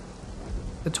booth.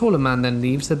 The taller man then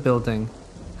leaves the building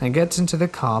and gets into the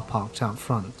car parked out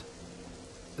front.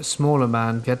 The smaller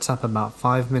man gets up about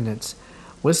 5 minutes,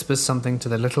 whispers something to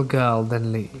the little girl,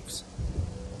 then leaves.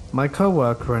 My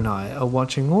co-worker and I are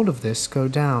watching all of this go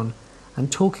down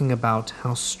and talking about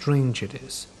how strange it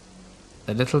is.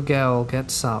 The little girl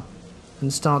gets up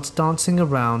and starts dancing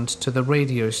around to the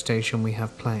radio station we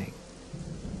have playing.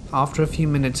 After a few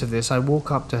minutes of this, I walk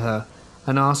up to her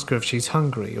and ask her if she's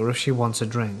hungry or if she wants a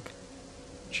drink.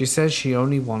 She says she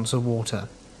only wants a water,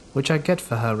 which I get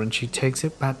for her, and she takes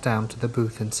it back down to the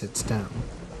booth and sits down.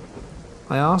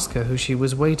 I ask her who she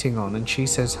was waiting on, and she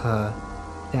says her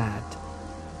dad.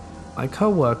 My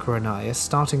co-worker and I are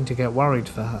starting to get worried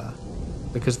for her,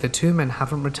 because the two men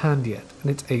haven't returned yet and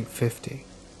it's 8:50.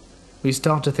 We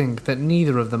start to think that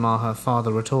neither of them are her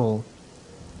father at all.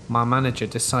 My manager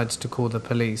decides to call the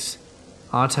police.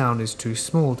 Our town is too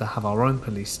small to have our own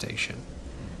police station,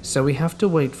 so we have to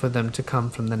wait for them to come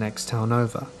from the next town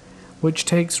over, which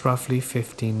takes roughly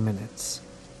 15 minutes.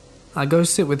 I go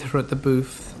sit with her at the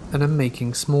booth and am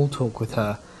making small talk with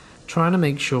her, trying to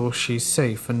make sure she's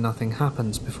safe and nothing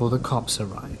happens before the cops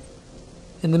arrive.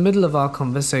 In the middle of our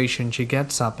conversation, she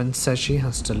gets up and says she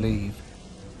has to leave.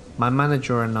 My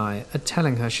manager and I are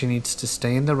telling her she needs to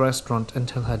stay in the restaurant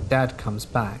until her dad comes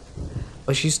back,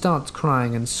 but she starts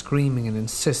crying and screaming and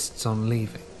insists on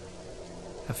leaving.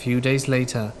 A few days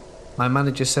later, my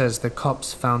manager says the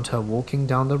cops found her walking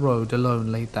down the road alone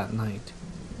late that night.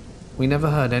 We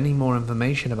never heard any more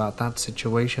information about that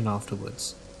situation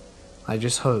afterwards. I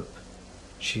just hope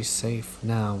she's safe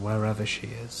now wherever she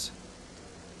is.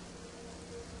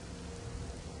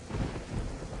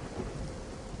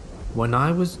 When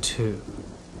I was 2,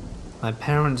 my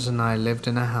parents and I lived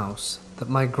in a house that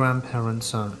my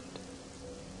grandparents owned.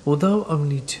 Although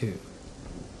only 2,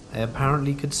 I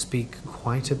apparently could speak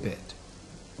quite a bit,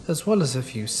 as well as a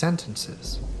few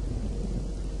sentences.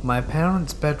 My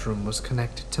parents' bedroom was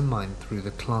connected to mine through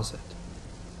the closet,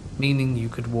 meaning you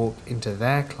could walk into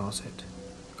their closet,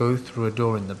 go through a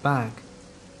door in the back,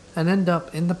 and end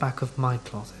up in the back of my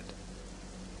closet.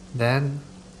 Then,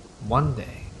 one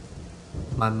day,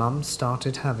 my mum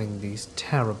started having these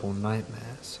terrible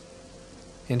nightmares.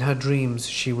 In her dreams,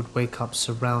 she would wake up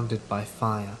surrounded by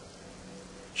fire.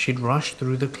 She'd rush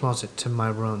through the closet to my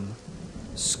room,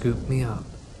 scoop me up,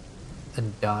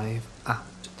 and dive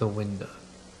out the window.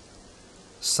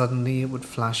 Suddenly it would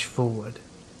flash forward,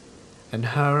 and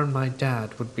her and my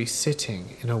dad would be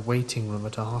sitting in a waiting room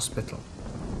at a hospital.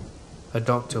 A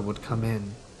doctor would come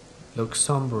in, look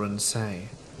somber and say,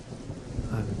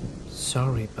 "I'm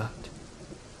sorry, but..."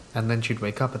 And then she'd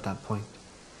wake up at that point,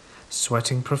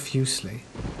 sweating profusely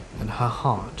and her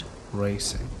heart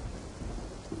racing.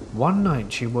 One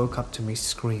night she woke up to me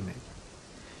screaming.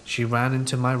 She ran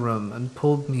into my room and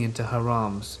pulled me into her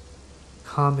arms,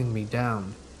 calming me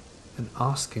down and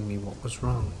asking me what was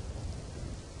wrong.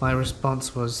 My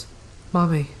response was,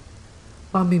 Mummy,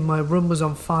 my room was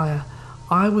on fire.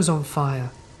 I was on fire."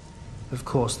 Of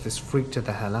course, this freaked her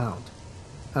the hell out,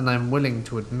 and I'm willing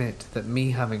to admit that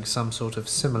me having some sort of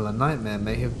similar nightmare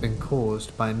may have been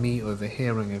caused by me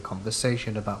overhearing a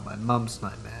conversation about my mum's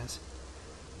nightmares.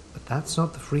 But that's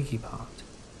not the freaky part.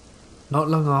 Not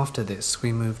long after this,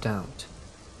 we moved out,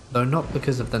 though not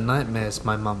because of the nightmares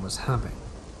my mum was having.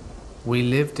 We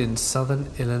lived in southern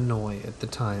Illinois at the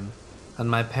time, and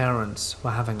my parents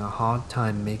were having a hard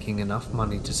time making enough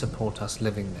money to support us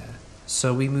living there,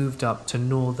 so we moved up to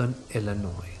northern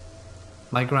Illinois.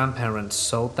 My grandparents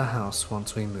sold the house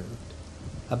once we moved.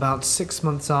 About 6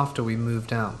 months after we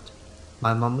moved out,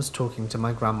 my mum was talking to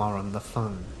my grandma on the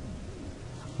phone.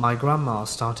 My grandma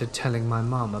started telling my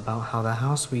mum about how the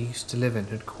house we used to live in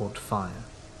had caught fire.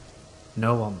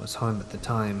 No one was home at the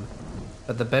time,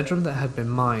 but the bedroom that had been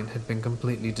mine had been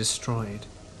completely destroyed.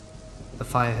 The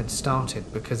fire had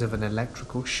started because of an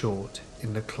electrical short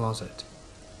in the closet,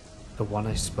 the one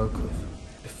I spoke of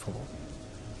before.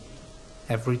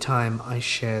 Every time I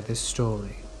share this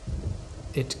story,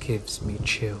 it gives me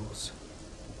chills.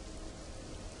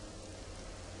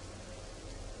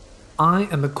 I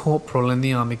am a corporal in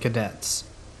the Army Cadets.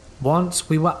 Once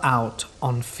we were out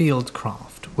on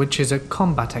fieldcraft, which is a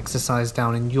combat exercise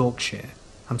down in Yorkshire.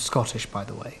 I'm Scottish, by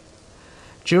the way.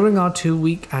 During our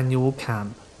 2-week annual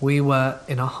camp, we were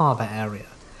in a harbour area,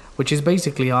 which is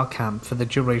basically our camp for the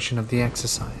duration of the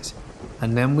exercise,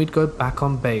 and then we'd go back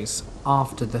on base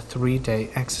after the 3-day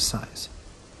exercise.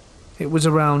 It was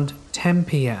around 10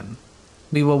 p.m.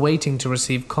 We were waiting to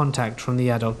receive contact from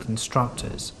the adult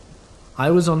instructors.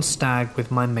 I was on stag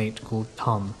with my mate called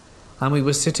Tom, and we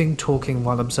were sitting talking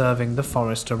while observing the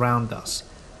forest around us,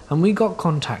 and we got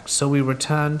contact, so we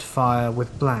returned fire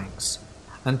with blanks,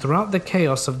 and throughout the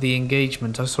chaos of the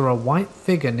engagement I saw a white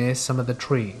figure near some of the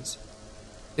trees.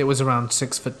 It was around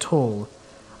 6 foot tall,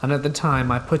 and at the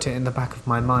time I put it in the back of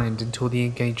my mind until the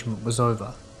engagement was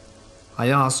over. I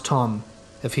asked Tom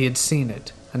if he had seen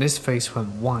it, and his face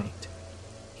went white.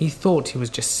 He thought he was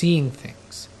just seeing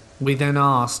things. We then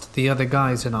asked the other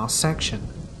guys in our section,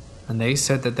 and they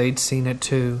said that they'd seen it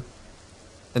too.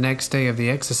 The next day of the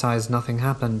exercise nothing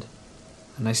happened,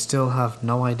 and I still have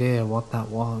no idea what that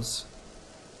was.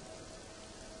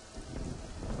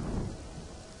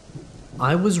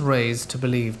 I was raised to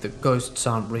believe that ghosts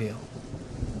aren't real.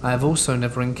 I have also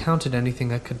never encountered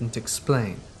anything I couldn't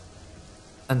explain.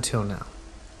 Until now.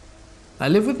 I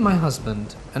live with my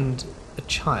husband and a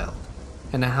child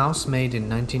in a house made in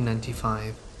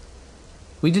 1995.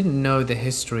 We didn't know the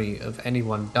history of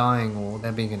anyone dying or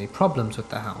there being any problems with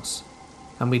the house,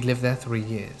 and we'd lived there 3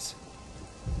 years.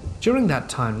 During that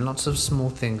time, lots of small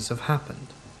things have happened.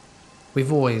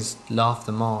 We've always laughed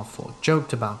them off or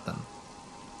joked about them,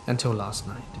 until last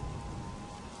night.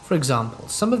 For example,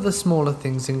 some of the smaller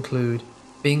things include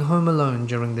being home alone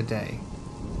during the day.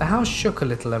 The house shook a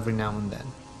little every now and then.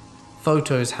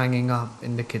 Photos hanging up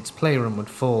in the kids' playroom would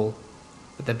fall,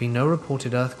 but there'd be no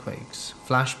reported earthquakes,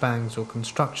 flashbangs or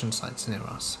construction sites near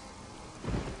us.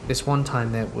 This one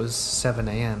time it was 7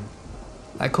 a.m.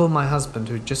 I called my husband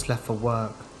who'd just left for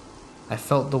work. I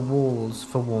felt the walls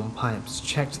for warm pipes,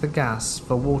 checked the gas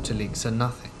for water leaks and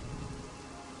nothing.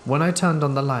 When I turned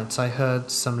on the lights, I heard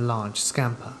some large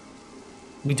scamper.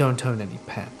 We don't own any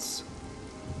pets.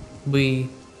 We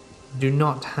do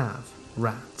not have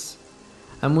rats,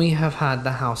 and we have had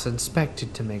the house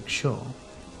inspected to make sure.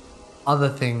 Other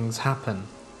things happen,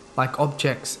 like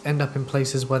objects end up in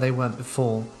places where they weren't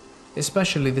before,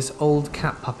 especially this old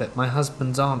cat puppet my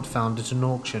husband's aunt found at an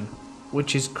auction,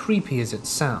 which is creepy as it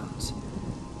sounds,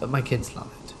 but my kids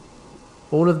love it.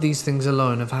 All of these things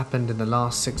alone have happened in the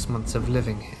last 6 months of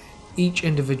living here. Each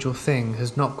individual thing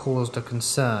has not caused a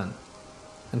concern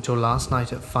until last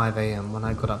night at 5 a.m. when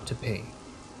I got up to pee.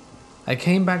 I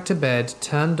came back to bed,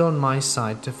 turned on my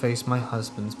side to face my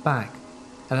husband's back,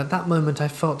 and at that moment I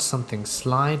felt something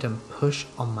slide and push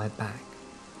on my back.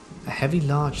 A heavy,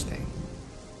 large thing,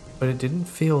 but it didn't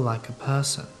feel like a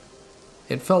person.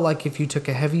 It felt like if you took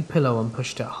a heavy pillow and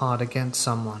pushed it hard against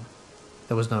someone.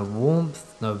 There was no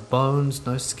warmth, no bones,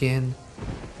 no skin.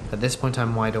 At this point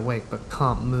I'm wide awake but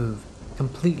can't move,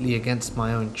 completely against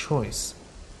my own choice.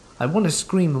 I want to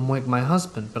scream and wake my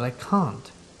husband, but I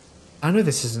can't. I know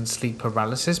this isn't sleep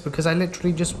paralysis because I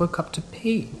literally just woke up to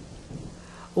pee.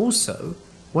 Also,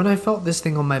 when I felt this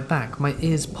thing on my back, my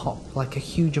ears popped like a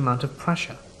huge amount of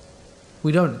pressure.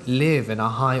 We don't live in a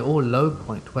high or low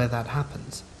point where that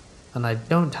happens, and I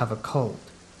don't have a cold.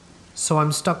 So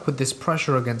I'm stuck with this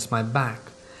pressure against my back,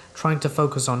 trying to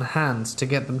focus on hands to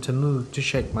get them to move to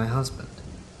shake my husband.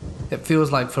 It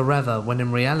feels like forever when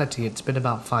in reality it's been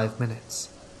about 5 minutes.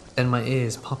 Then my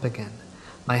ears pop again.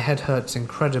 My head hurts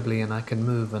incredibly and I can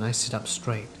move and I sit up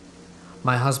straight.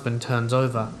 My husband turns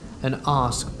over and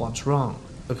asks what's wrong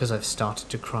because I've started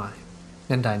to cry,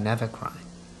 and I never cry.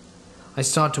 I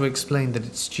start to explain that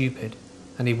it's stupid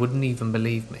and he wouldn't even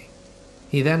believe me.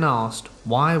 He then asked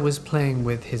why I was playing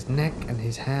with his neck and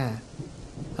his hair,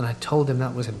 and I told him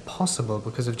that was impossible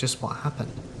because of just what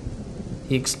happened.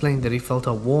 He explained that he felt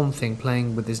a warm thing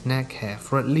playing with his neck hair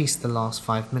for at least the last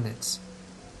 5 minutes.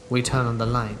 We turn on the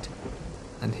light,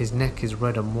 and his neck is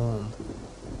red and warm.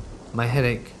 My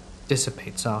headache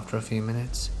dissipates after a few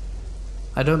minutes.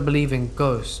 I don't believe in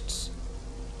ghosts,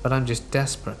 but I'm just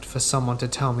desperate for someone to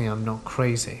tell me I'm not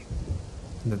crazy,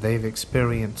 and that they've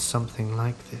experienced something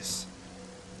like this.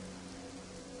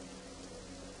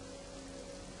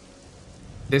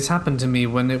 This happened to me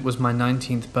when it was my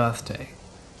 19th birthday.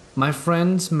 My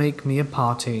friends make me a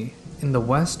party in the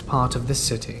west part of the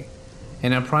city,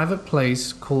 in a private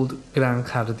place called Gran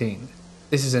Jardín.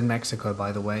 This is in Mexico,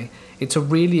 by the way. It's a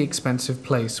really expensive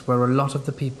place where a lot of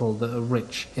the people that are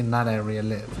rich in that area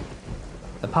live.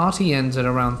 The party ends at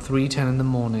around 3:10 in the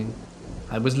morning.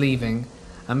 I was leaving,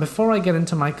 and before I get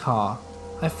into my car,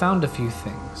 I found a few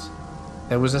things.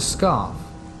 There was a scarf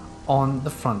on the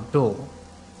front door,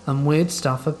 and weird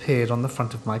stuff appeared on the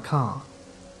front of my car.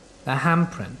 A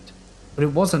handprint, but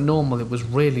it wasn't normal, it was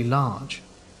really large.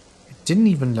 It didn't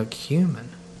even look human.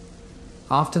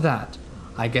 After that,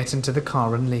 I get into the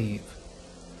car and leave.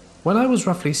 When I was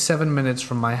roughly 7 minutes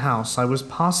from my house, I was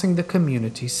passing the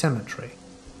community cemetery,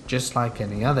 just like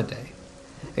any other day,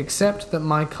 except that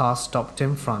my car stopped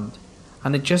in front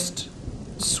and it just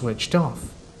switched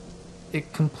off.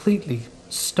 It completely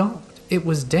stopped. It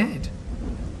was dead.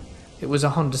 It was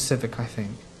a Honda Civic, I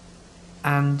think.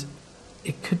 And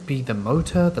it could be the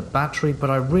motor, the battery,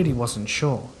 but I really wasn't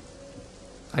sure.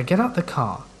 I get out the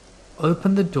car,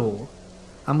 open the door,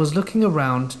 and was looking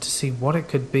around to see what it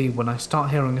could be when I start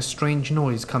hearing a strange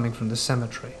noise coming from the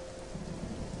cemetery.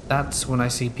 That's when I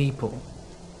see people,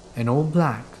 in all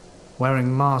black,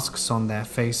 wearing masks on their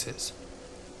faces.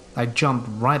 I jump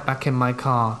right back in my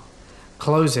car,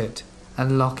 close it,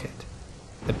 and lock it.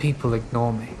 The people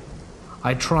ignore me.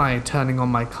 I try turning on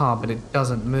my car, but it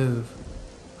doesn't move.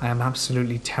 I am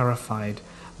absolutely terrified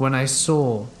when I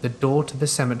saw the door to the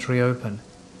cemetery open,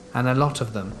 and a lot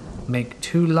of them make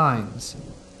 2 lines,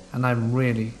 and I'm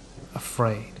really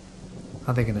afraid.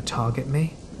 Are they going to target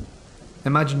me?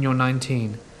 Imagine you're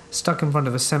 19, stuck in front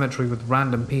of a cemetery with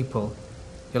random people.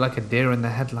 You're like a deer in the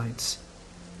headlights.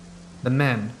 The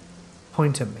men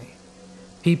point at me.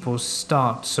 People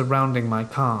start surrounding my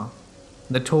car.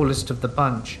 The tallest of the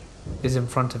bunch is in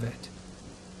front of it.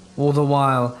 All the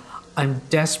while, I'm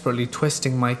desperately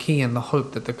twisting my key in the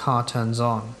hope that the car turns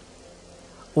on.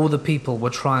 All the people were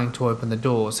trying to open the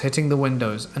doors, hitting the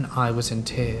windows, and I was in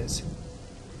tears.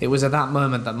 It was at that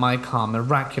moment that my car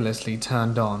miraculously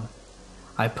turned on.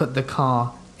 I put the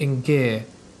car in gear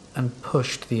and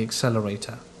pushed the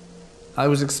accelerator. I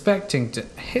was expecting to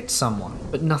hit someone,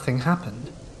 but nothing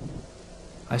happened.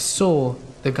 I saw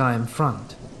the guy in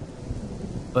front,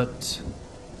 but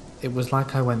it was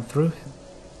like I went through him.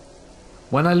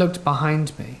 When I looked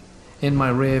behind me, in my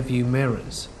rear view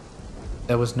mirrors,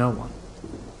 there was no one.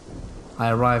 I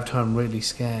arrived home really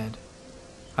scared.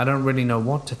 I don't really know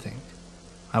what to think.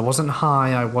 I wasn't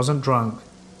high, I wasn't drunk.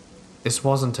 This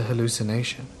wasn't a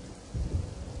hallucination.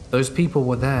 Those people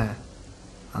were there,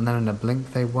 and then in a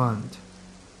blink they weren't.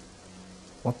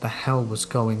 What the hell was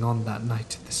going on that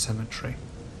night at the cemetery?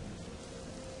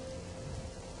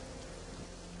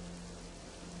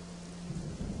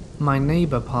 My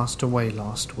neighbor passed away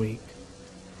last week,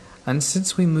 and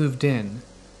since we moved in,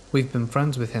 we've been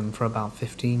friends with him for about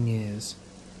 15 years.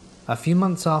 A few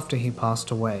months after he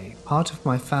passed away, part of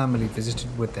my family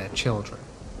visited with their children.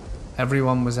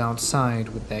 Everyone was outside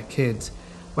with their kids,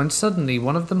 when suddenly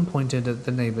one of them pointed at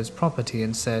the neighbor's property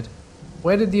and said,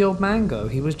 "Where did the old man go?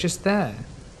 He was just there."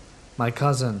 My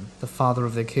cousin, the father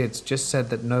of the kids, just said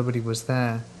that nobody was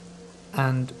there,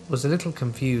 and was a little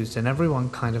confused, and everyone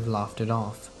kind of laughed it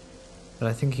off. But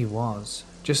I think he was,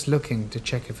 just looking to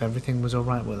check if everything was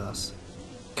alright with us.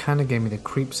 Kinda gave me the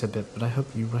creeps a bit, but I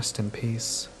hope you rest in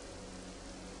peace.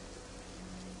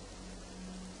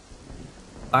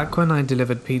 Back when I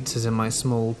delivered pizzas in my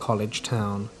small college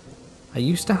town, I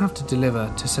used to have to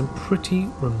deliver to some pretty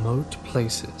remote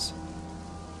places.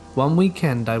 One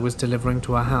weekend I was delivering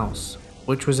to a house,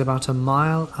 which was about a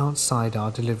mile outside our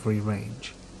delivery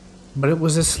range. But it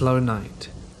was a slow night,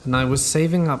 and I was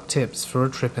saving up tips for a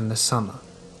trip in the summer,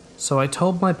 so I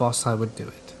told my boss I would do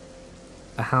it.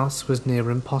 The house was near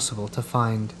impossible to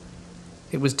find.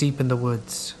 It was deep in the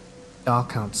woods,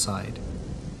 dark outside,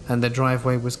 and the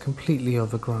driveway was completely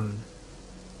overgrown.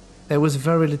 There was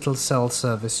very little cell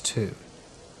service too,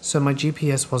 so my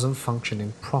GPS wasn't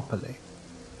functioning properly.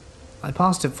 I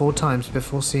passed it 4 times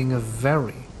before seeing a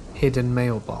very hidden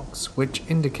mailbox which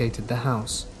indicated the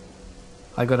house.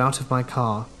 I got out of my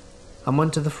car and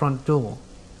went to the front door,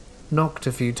 knocked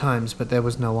a few times but there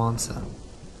was no answer.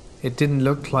 It didn't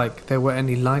look like there were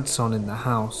any lights on in the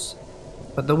house,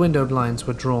 but the window blinds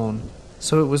were drawn,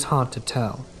 so it was hard to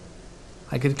tell.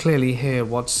 I could clearly hear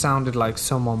what sounded like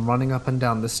someone running up and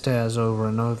down the stairs over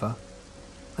and over.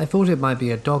 I thought it might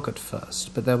be a dog at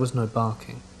first, but there was no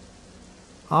barking.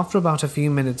 After about a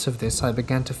few minutes of this, I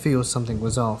began to feel something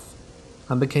was off,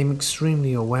 and became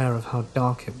extremely aware of how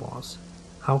dark it was,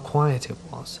 how quiet it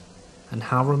was, and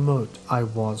how remote I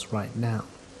was right now.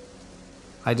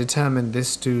 I determined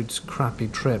this dude's crappy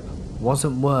trip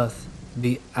wasn't worth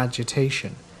the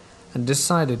agitation, and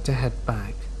decided to head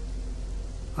back.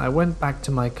 I went back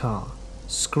to my car,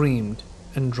 screamed,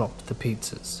 and dropped the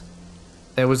pizzas.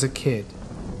 There was a kid,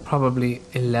 probably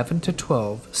 11 to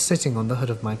 12, sitting on the hood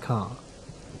of my car.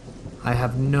 I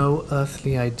have no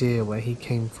earthly idea where he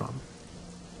came from.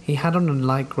 He had on a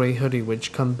light grey hoodie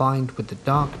which, combined with the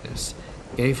darkness,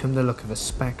 gave him the look of a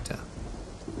spectre.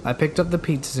 I picked up the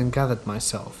pizzas and gathered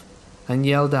myself, and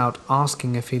yelled out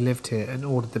asking if he lived here and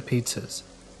ordered the pizzas.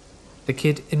 The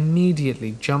kid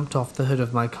immediately jumped off the hood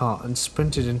of my car and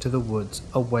sprinted into the woods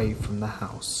away from the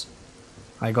house.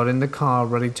 I got in the car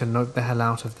ready to knock the hell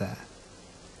out of there.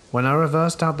 When I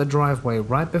reversed out the driveway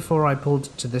right before I pulled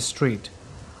to the street,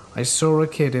 I saw a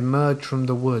kid emerge from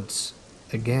the woods,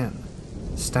 again,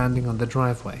 standing on the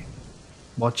driveway,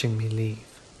 watching me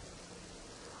leave.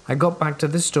 I got back to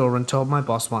the store and told my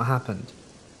boss what happened.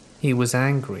 He was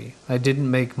angry I didn't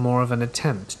make more of an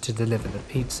attempt to deliver the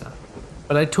pizza,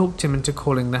 but I talked him into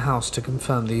calling the house to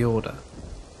confirm the order.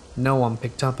 No one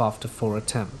picked up after 4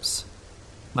 attempts.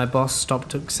 My boss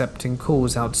stopped accepting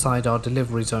calls outside our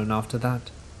delivery zone after that,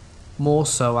 more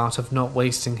so out of not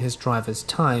wasting his driver's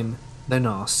time than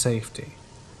our safety,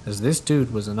 as this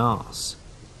dude was an arse.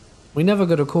 We never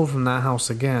got a call from that house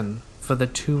again for the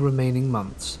 2 remaining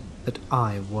months that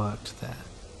I worked there.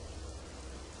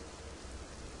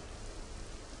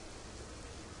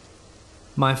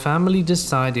 My family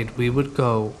decided we would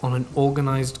go on an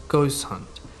organized ghost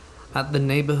hunt at the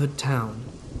neighborhood town.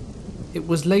 It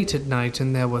was late at night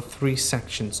and there were 3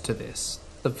 sections to this.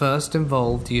 The first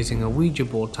involved using a Ouija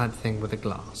board type thing with a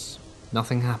glass.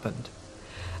 Nothing happened.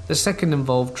 The second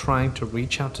involved trying to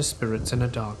reach out to spirits in a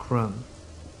dark room.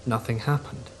 Nothing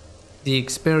happened. The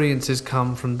experiences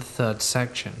come from the third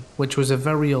section, which was a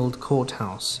very old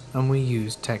courthouse, and we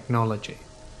used technology.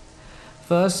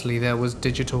 Firstly, there was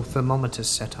digital thermometers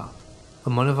set up,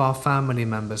 and one of our family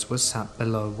members was sat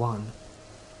below one.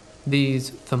 These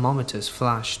thermometers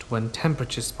flashed when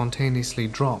temperature spontaneously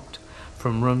dropped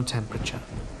from room temperature,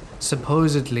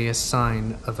 supposedly a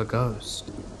sign of a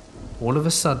ghost. All of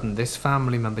a sudden, this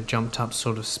family member jumped up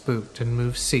sort of spooked and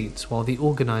moved seats while the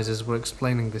organizers were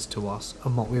explaining this to us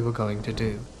and what we were going to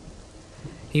do.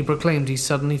 He proclaimed he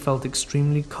suddenly felt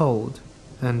extremely cold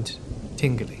and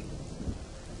tingly.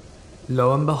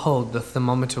 Lo and behold, the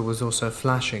thermometer was also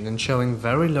flashing and showing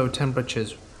very low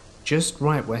temperatures just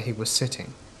right where he was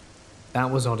sitting. That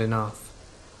was odd enough,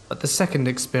 but the second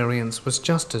experience was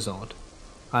just as odd.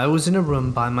 I was in a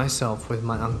room by myself with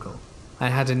my uncle. I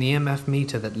had an EMF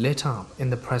meter that lit up in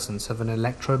the presence of an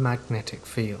electromagnetic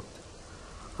field.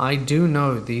 I do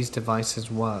know these devices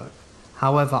work,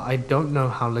 however I don't know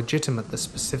how legitimate the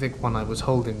specific one I was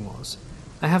holding was.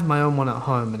 I have my own one at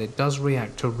home and it does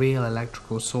react to real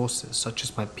electrical sources such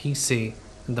as my PC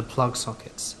and the plug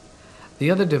sockets. The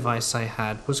other device I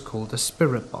had was called a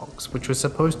spirit box, which was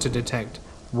supposed to detect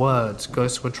words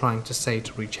ghosts were trying to say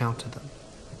to reach out to them.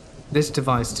 This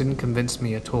device didn't convince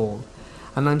me at all,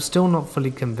 and I'm still not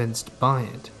fully convinced by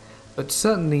it, but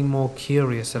certainly more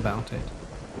curious about it.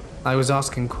 I was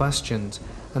asking questions,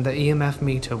 and the EMF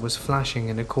meter was flashing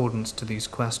in accordance to these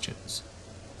questions.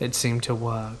 It seemed to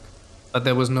work, but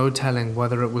there was no telling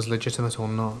whether it was legitimate or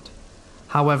not.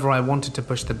 However, I wanted to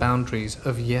push the boundaries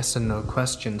of yes and no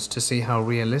questions to see how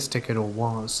realistic it all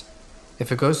was.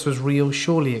 If a ghost was real,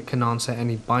 surely it can answer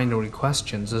any binary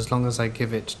questions as long as I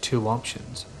give it 2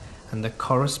 options, and the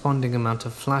corresponding amount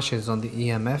of flashes on the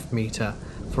EMF meter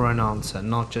for an answer,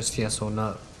 not just yes or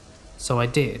no. So I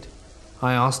did.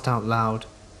 I asked out loud,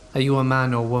 "Are you a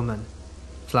man or woman?"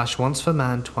 Flash once for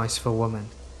man, twice for woman.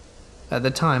 At the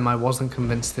time, I wasn't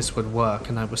convinced this would work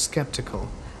and I was skeptical.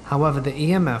 However, the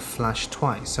EMF flashed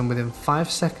twice, and within 5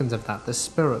 seconds of that, the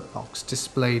spirit box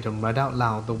displayed and read out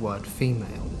loud the word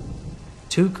female.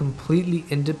 2 completely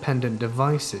independent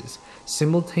devices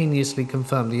simultaneously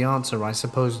confirmed the answer I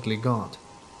supposedly got.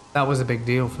 That was a big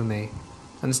deal for me,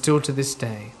 and still to this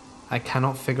day, I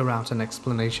cannot figure out an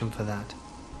explanation for that,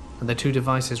 and the 2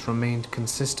 devices remained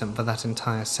consistent for that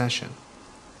entire session.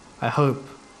 I hope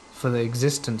for the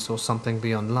existence or something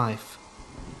beyond life,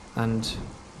 and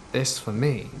this, for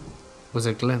me, was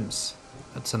a glimpse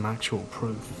at some actual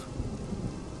proof.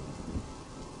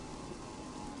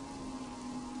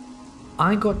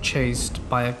 I got chased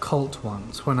by a cult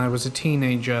once when I was a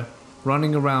teenager,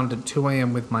 running around at 2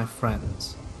 AM with my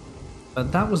friends.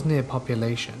 But that was near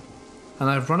population, and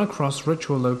I've run across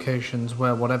ritual locations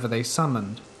where whatever they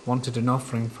summoned wanted an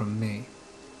offering from me,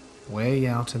 way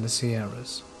out in the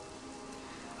Sierras.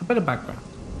 A bit of background.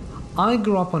 I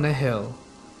grew up on a hill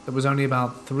that was only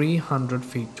about 300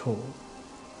 feet tall,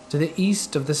 to the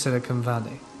east of the Silicon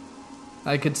Valley.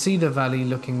 I could see the valley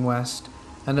looking west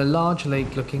and a large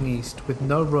lake looking east with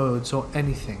no roads or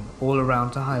anything all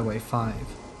around to Highway 5.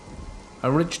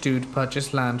 A rich dude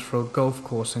purchased land for a golf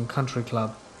course and country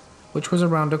club, which was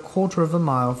around 1/4 of a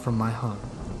mile from my home.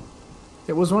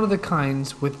 It was one of the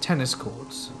kinds with tennis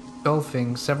courts,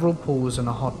 golfing, several pools and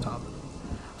a hot tub.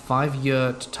 5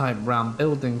 yurt-type round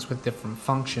buildings with different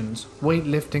functions,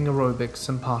 weightlifting, aerobics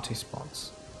and party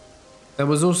spots. There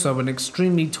was also an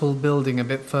extremely tall building a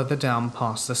bit further down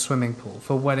past the swimming pool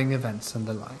for wedding events and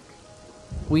the like.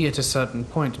 We at a certain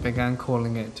point began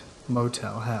calling it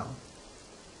Motel Hell.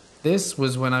 This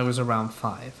was when I was around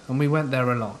 5, and we went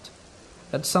there a lot.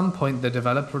 At some point the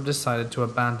developer decided to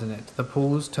abandon it, the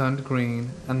pools turned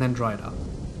green and then dried up.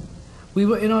 We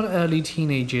were in our early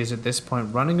teenage years at this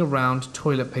point, running around,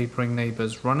 toilet papering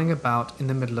neighbors, running about in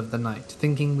the middle of the night,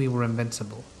 thinking we were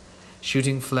invincible,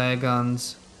 shooting flare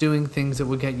guns, doing things that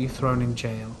would get you thrown in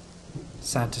jail.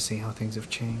 Sad to see how things have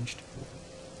changed.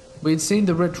 We had seen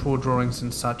the ritual drawings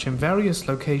and such in various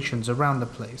locations around the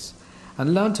place,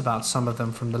 and learnt about some of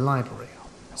them from the library.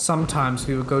 Sometimes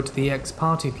we would go to the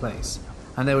ex-party place,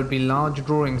 and there would be large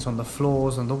drawings on the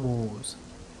floors and the walls.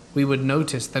 We would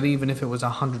notice that even if it was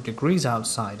 100 degrees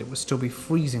outside, it would still be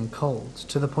freezing cold,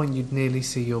 to the point you'd nearly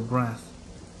see your breath.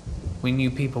 We knew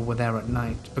people were there at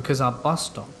night, because our bus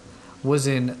stop was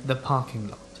in the parking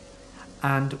lot,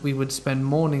 and we would spend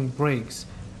morning breaks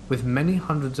with many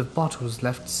hundreds of bottles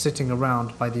left sitting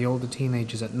around by the older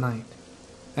teenagers at night.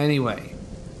 Anyway,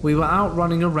 we were out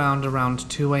running around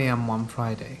 2 AM one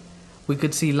Friday. We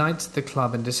could see lights at the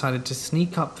club and decided to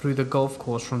sneak up through the golf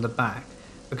course from the back,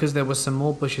 because there were some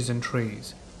more bushes and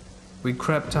trees. We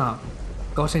crept up,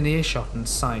 got in earshot and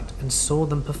sight, and saw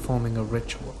them performing a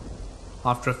ritual.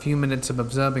 After a few minutes of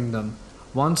observing them,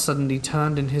 one suddenly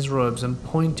turned in his robes and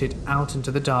pointed out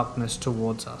into the darkness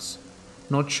towards us.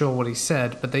 Not sure what he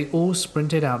said, but they all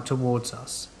sprinted out towards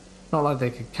us. Not like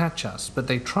they could catch us, but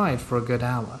they tried for a good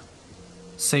hour.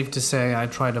 Safe to say I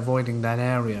tried avoiding that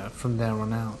area from there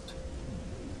on out.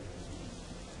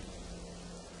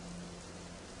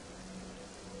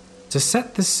 To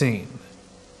set the scene,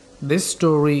 this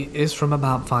story is from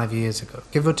about 5 years ago,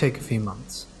 give or take a few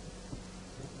months.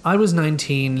 I was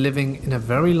 19, living in a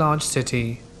very large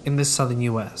city in the southern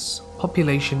US,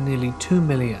 population nearly 2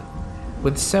 million,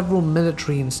 with several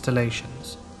military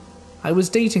installations. I was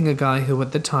dating a guy who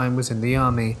at the time was in the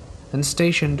army and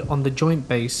stationed on the joint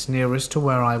base nearest to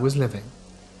where I was living.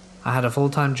 I had a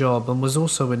full-time job and was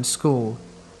also in school,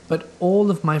 but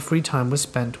all of my free time was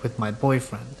spent with my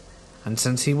boyfriend. And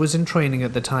since he was in training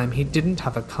at the time, he didn't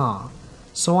have a car,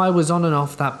 so I was on and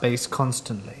off that base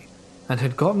constantly, and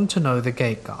had gotten to know the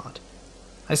gate guard.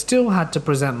 I still had to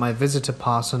present my visitor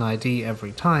pass and ID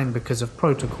every time because of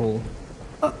protocol,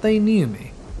 but they knew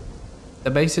me. The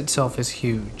base itself is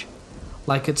huge,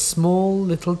 like its small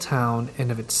little town in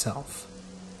of itself.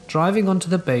 Driving onto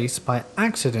the base by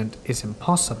accident is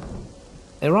impossible.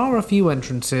 There are a few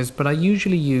entrances, but I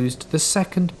usually used the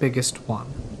second biggest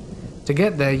one. To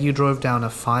get there, you drove down a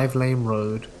 5-lane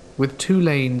road with 2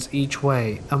 lanes each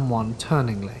way and 1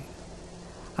 turning lane.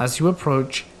 As you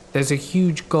approach, there's a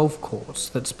huge golf course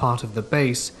that's part of the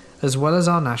base, as well as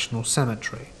our national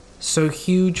cemetery. So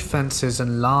huge fences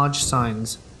and large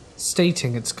signs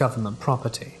stating it's government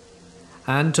property.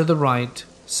 And to the right,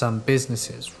 some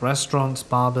businesses, restaurants,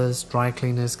 barbers, dry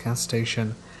cleaners, gas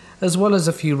station, as well as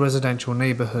a few residential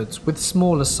neighborhoods with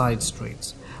smaller side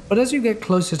streets. But as you get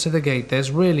closer to the gate,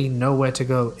 there's really nowhere to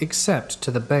go except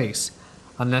to the base,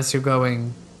 unless you're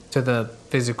going to the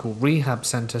physical rehab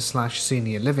center /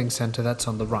 senior living center that's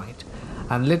on the right,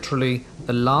 and literally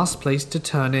the last place to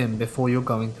turn in before you're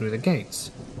going through the gates.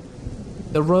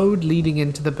 The road leading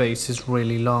into the base is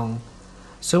really long,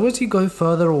 so as you go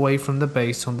further away from the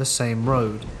base on the same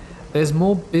road, there's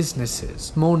more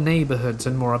businesses, more neighborhoods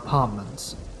and more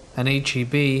apartments, an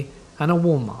HEB and a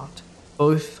Walmart.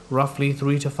 Both roughly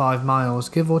 3 to 5 miles,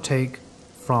 give or take,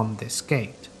 from this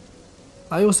gate.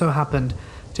 I also happened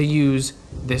to use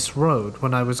this road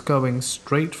when I was going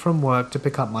straight from work to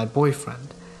pick up my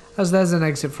boyfriend, as there's an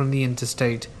exit from the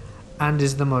interstate and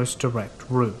is the most direct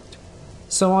route.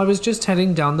 So I was just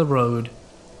heading down the road,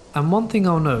 and one thing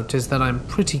I'll note is that I'm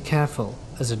pretty careful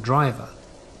as a driver,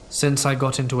 since I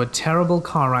got into a terrible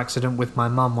car accident with my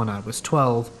mum when I was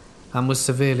 12 and was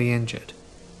severely injured.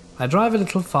 I drive a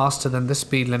little faster than the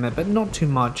speed limit, but not too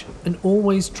much, and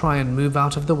always try and move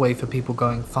out of the way for people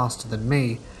going faster than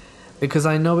me, because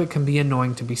I know it can be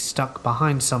annoying to be stuck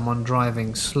behind someone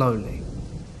driving slowly.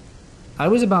 I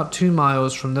was about 2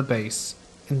 miles from the base,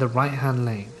 in the right-hand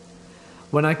lane,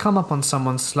 when I come up on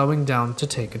someone slowing down to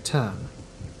take a turn.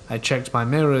 I checked my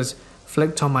mirrors,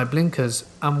 flicked on my blinkers,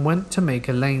 and went to make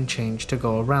a lane change to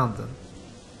go around them.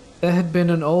 There had been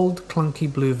an old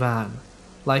clunky blue van,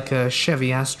 like a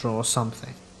Chevy Astra or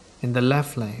something, in the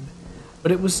left lane,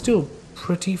 but it was still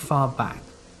pretty far back,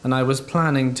 and I was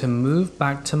planning to move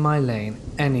back to my lane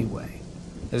anyway,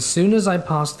 as soon as I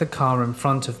passed the car in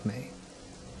front of me.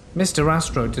 Mr.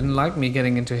 Astro didn't like me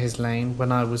getting into his lane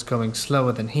when I was going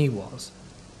slower than he was.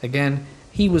 Again,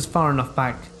 he was far enough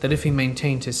back that if he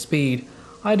maintained his speed,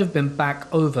 I'd have been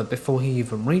back over before he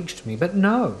even reached me, but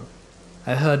no!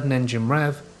 I heard an engine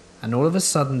rev, and all of a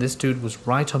sudden this dude was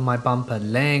right on my bumper,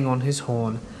 laying on his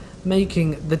horn,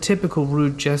 making the typical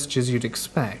rude gestures you'd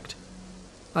expect.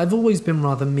 I've always been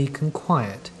rather meek and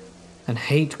quiet, and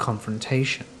hate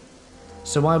confrontation,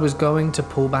 so I was going to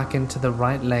pull back into the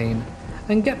right lane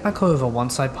and get back over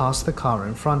once I passed the car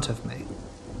in front of me.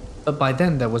 But by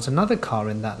then there was another car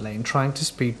in that lane trying to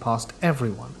speed past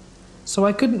everyone, so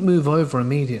I couldn't move over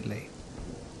immediately.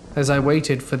 As I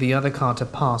waited for the other car to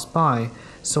pass by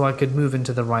so I could move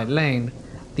into the right lane,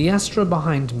 the Astra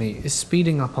behind me is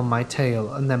speeding up on my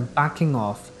tail and then backing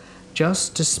off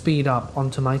just to speed up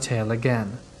onto my tail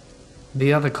again.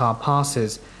 The other car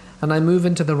passes and I move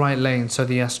into the right lane so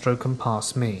the Astra can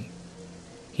pass me.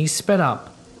 He sped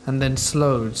up and then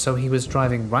slowed so he was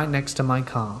driving right next to my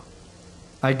car.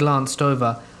 I glanced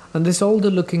over and this older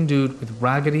looking dude with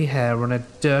raggedy hair and a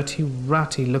dirty,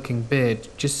 ratty looking beard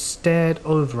just stared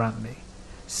over at me,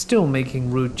 still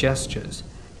making rude gestures,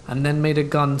 and then made a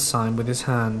gun sign with his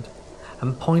hand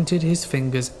and pointed his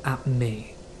fingers at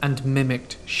me and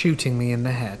mimicked shooting me in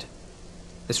the head.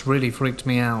 This really freaked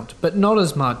me out, but not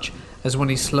as much as when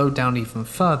he slowed down even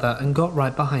further and got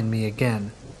right behind me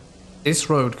again. This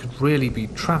road could really be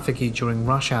trafficy during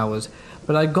rush hours,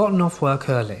 but I'd gotten off work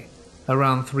early,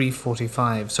 around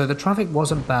 3:45, so the traffic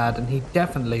wasn't bad and he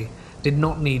definitely did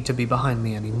not need to be behind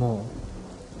me anymore.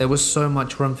 There was so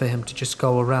much room for him to just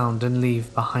go around and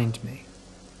leave behind me.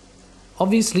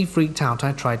 Obviously freaked out,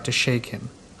 I tried to shake him.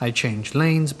 I changed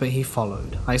lanes, but he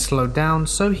followed. I slowed down,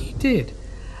 so he did.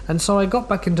 And so I got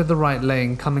back into the right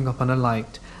lane, coming up on a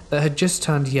light that had just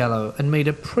turned yellow, and made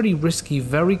a pretty risky,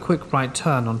 very quick right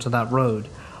turn onto that road,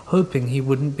 hoping he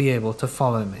wouldn't be able to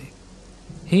follow me.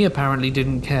 He apparently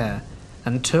didn't care,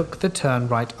 and took the turn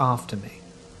right after me.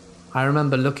 I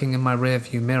remember looking in my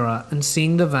rearview mirror and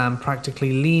seeing the van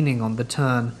practically leaning on the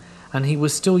turn, and he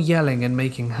was still yelling and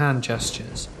making hand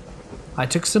gestures. I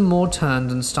took some more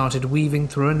turns and started weaving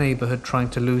through a neighborhood trying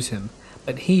to lose him,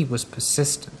 but he was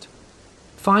persistent.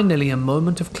 Finally, a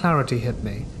moment of clarity hit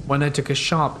me when I took a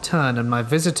sharp turn and my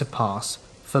visitor pass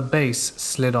for base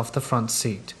slid off the front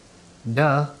seat.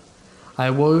 Duh. I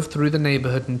wove through the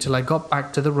neighborhood until I got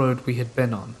back to the road we had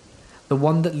been on, the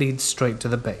one that leads straight to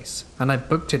the base, and I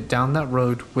booked it down that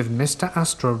road with Mr.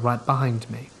 Astro right behind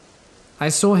me. I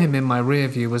saw him in my rear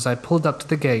view as I pulled up to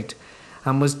the gate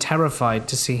and was terrified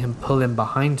to see him pull in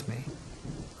behind me.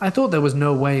 I thought there was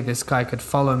no way this guy could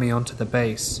follow me onto the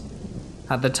base.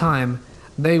 At the time,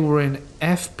 they were in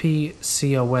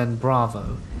FPCON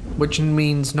Bravo, which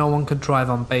means no one could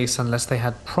drive on base unless they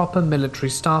had proper military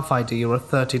staff ID or a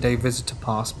 30-day visitor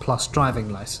pass plus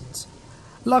driving license.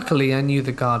 Luckily, I knew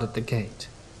the guard at the gate.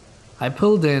 I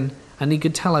pulled in and he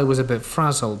could tell I was a bit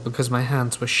frazzled because my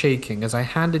hands were shaking as I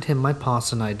handed him my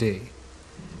pass and ID.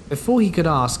 Before he could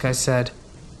ask, I said,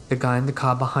 "The guy in the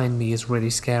car behind me is really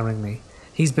scaring me.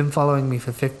 He's been following me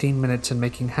for 15 minutes and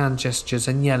making hand gestures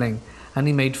and yelling, and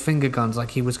he made finger guns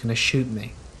like he was going to shoot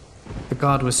me." The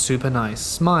guard was super nice,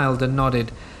 smiled and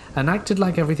nodded, and acted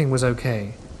like everything was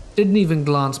okay. Didn't even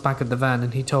glance back at the van,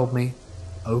 and he told me,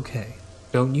 "Okay,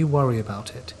 don't you worry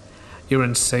about it. You're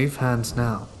in safe hands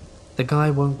now. The guy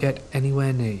won't get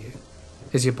anywhere near you.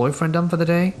 Is your boyfriend done for the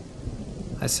day?"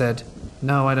 I said,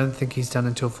 "No, I don't think he's done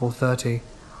until 4:30.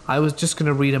 I was just going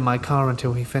to read in my car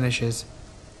until he finishes."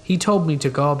 He told me to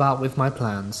go about with my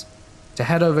plans, to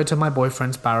head over to my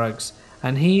boyfriend's barracks,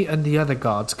 and he and the other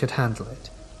guards could handle it.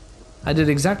 I did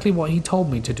exactly what he told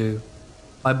me to do.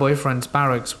 My boyfriend's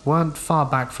barracks weren't far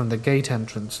back from the gate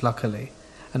entrance, luckily,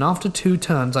 and after 2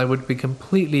 turns I would be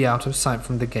completely out of sight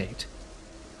from the gate.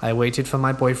 I waited for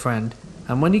my boyfriend,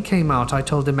 and when he came out I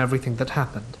told him everything that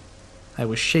happened. I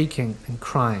was shaking and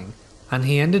crying, and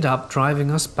he ended up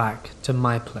driving us back to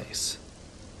my place.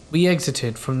 We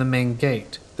exited from the main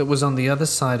gate that was on the other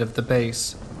side of the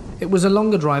base. It was a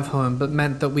longer drive home, but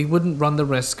meant that we wouldn't run the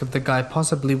risk of the guy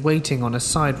possibly waiting on a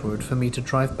side road for me to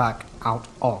drive back out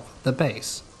of the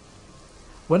base.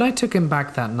 When I took him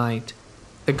back that night,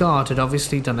 the guard had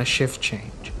obviously done a shift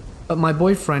change, but my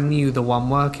boyfriend knew the one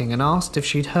working and asked if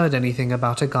she'd heard anything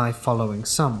about a guy following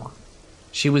someone.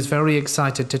 She was very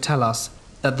excited to tell us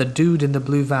that the dude in the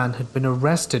blue van had been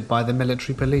arrested by the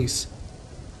military police.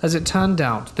 As it turned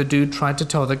out, the dude tried to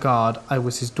tell the guard I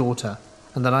was his daughter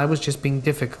and that I was just being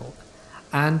difficult,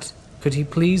 and could he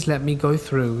please let me go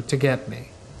through to get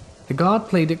me. The guard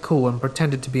played it cool and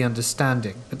pretended to be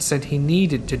understanding, but said he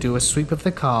needed to do a sweep of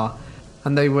the car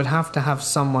and they would have to have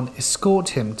someone escort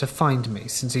him to find me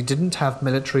since he didn't have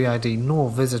military ID nor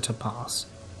visitor pass.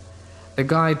 The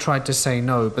guy tried to say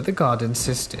no, but the guard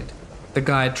insisted. The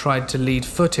guy tried to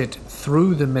lead-foot it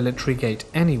through the military gate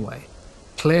anyway.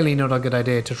 Clearly not a good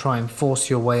idea to try and force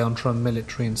your way onto a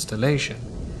military installation.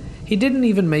 He didn't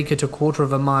even make it a quarter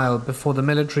of a mile before the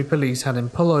military police had him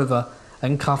pull over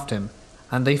and cuffed him,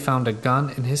 and they found a gun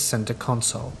in his center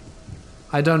console.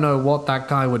 I don't know what that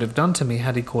guy would have done to me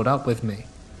had he caught up with me,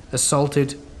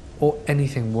 assaulted, or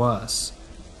anything worse.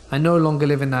 I no longer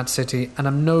live in that city, and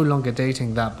I'm no longer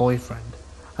dating that boyfriend.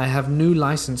 I have new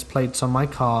license plates on my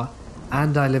car,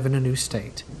 and I live in a new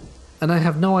state. And I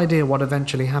have no idea what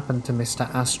eventually happened to Mr.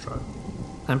 Astro.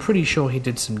 I'm pretty sure he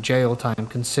did some jail time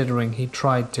considering he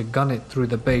tried to gun it through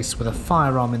the base with a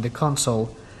firearm in the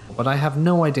console, but I have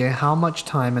no idea how much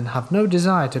time and have no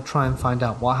desire to try and find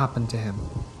out what happened to him.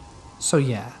 So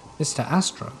yeah, Mr.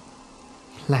 Astro,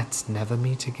 let's never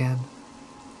meet again.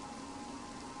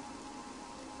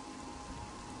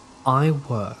 I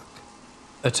work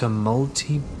at a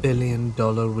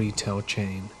multi-billion-dollar retail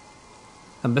chain,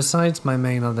 and besides my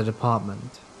main other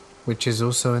department, which is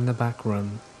also in the back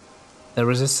room, there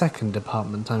is a second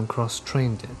department I'm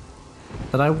cross-trained in,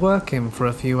 that I work in for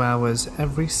a few hours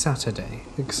every Saturday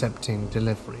accepting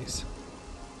deliveries.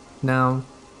 Now,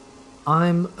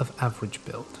 I'm of average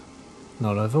build,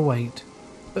 not overweight,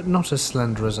 but not as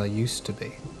slender as I used to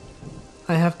be.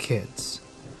 I have kids,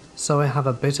 so I have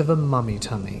a bit of a mummy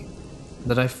tummy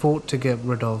that I fought to get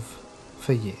rid of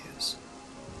for years.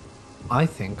 I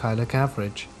think I look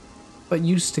average, but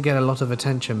used to get a lot of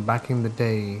attention back in the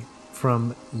day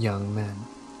from young men.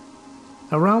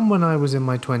 Around when I was in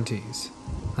my 20s,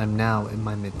 I'm now in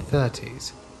my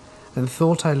mid-30s, and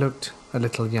thought I looked a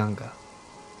little younger.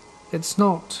 It's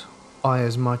not by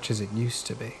as much as it used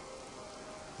to be.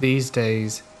 These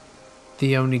days,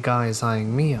 the only guys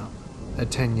eyeing me up are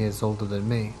 10 years older than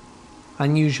me,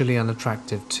 and usually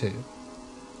unattractive too.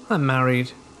 I'm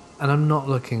married, and I'm not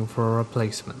looking for a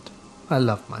replacement. I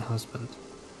love my husband.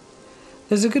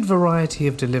 There's a good variety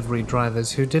of delivery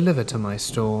drivers who deliver to my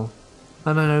store,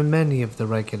 and I know many of the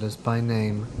regulars by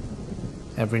name.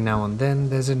 Every now and then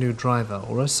there's a new driver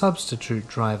or a substitute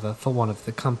driver for one of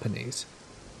the companies,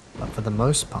 but for the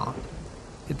most part,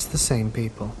 it's the same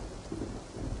people.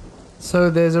 So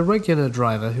there's a regular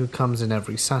driver who comes in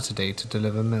every Saturday to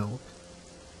deliver milk.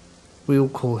 We'll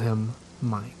call him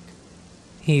Mike.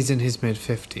 He's in his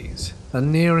mid-50s,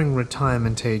 and nearing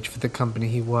retirement age for the company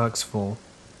he works for.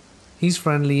 He's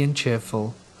friendly and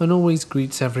cheerful, and always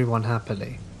greets everyone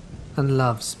happily, and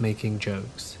loves making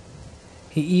jokes.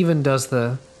 He even does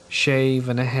the shave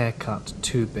and a haircut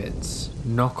 2 bits,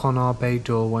 knock on our bay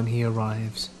door when he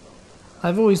arrives.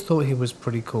 I've always thought he was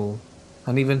pretty cool,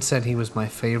 and even said he was my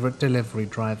favorite delivery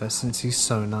driver since he's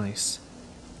so nice.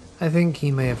 I think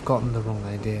he may have gotten the wrong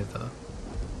idea though.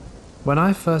 When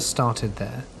I first started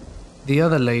there, the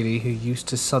other lady who used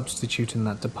to substitute in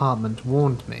that department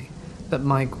warned me that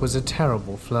Mike was a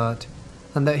terrible flirt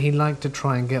and that he liked to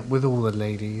try and get with all the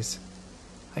ladies.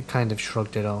 I kind of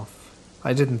shrugged it off.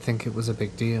 I didn't think it was a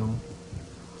big deal.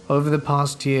 Over the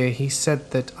past year, he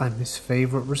said that I'm his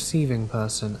favorite receiving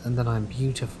person and that I'm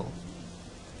beautiful.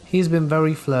 He's been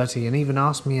very flirty and even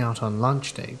asked me out on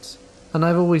lunch dates, and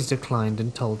I've always declined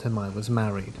and told him I was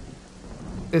married.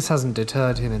 This hasn't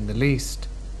deterred him in the least.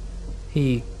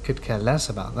 He could care less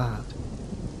about that.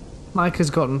 Mike has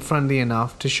gotten friendly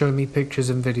enough to show me pictures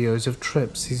and videos of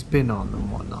trips he's been on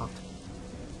and whatnot.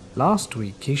 Last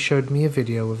week he showed me a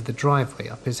video of the driveway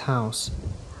up his house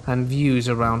and views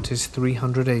around his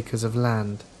 300 acres of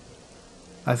land.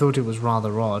 I thought it was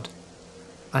rather odd.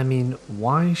 I mean,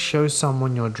 why show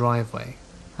someone your driveway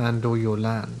and or your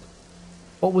land?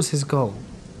 What was his goal?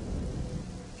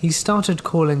 He started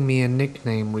calling me a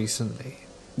nickname recently,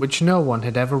 which no one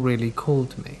had ever really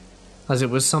called me, as it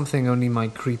was something only my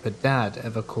creeper dad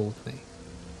ever called me.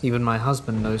 Even my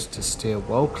husband knows to steer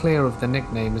well clear of the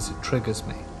nickname as it triggers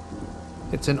me.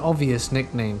 It's an obvious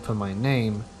nickname for my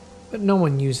name, but no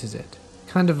one uses it,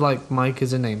 kind of like Mike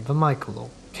is a name for Michael or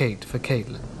Kate for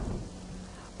Caitlin.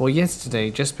 Well,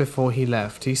 yesterday, just before he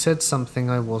left, he said something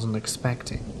I wasn't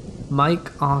expecting.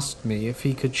 Mike asked me if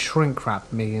he could shrink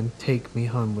wrap me and take me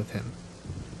home with him.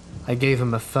 I gave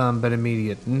him a firm but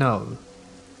immediate no.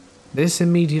 This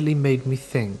immediately made me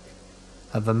think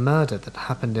of a murder that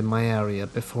happened in my area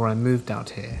before I moved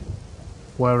out here,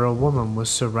 where a woman was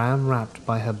saran wrapped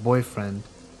by her boyfriend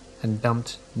and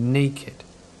dumped naked,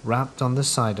 wrapped on the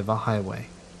side of a highway.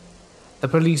 The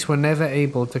police were never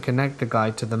able to connect the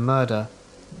guy to the murder,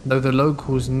 though the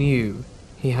locals knew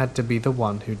he had to be the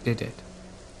one who did it,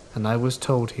 and I was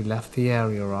told he left the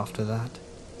area after that.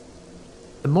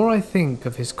 The more I think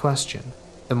of his question,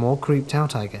 the more creeped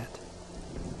out I get.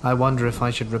 I wonder if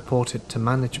I should report it to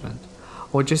management,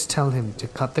 or just tell him to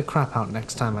cut the crap out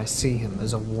next time I see him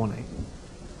as a warning.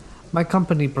 My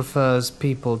company prefers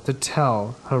people to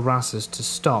tell harassers to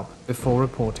stop before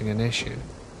reporting an issue.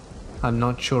 I'm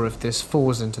not sure if this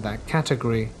falls into that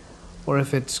category, or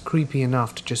if it's creepy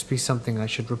enough to just be something I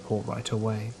should report right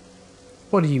away.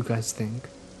 What do you guys think?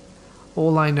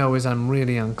 All I know is I'm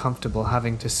really uncomfortable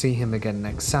having to see him again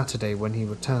next Saturday when he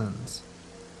returns.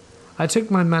 I took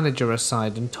my manager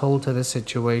aside and told her the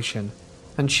situation,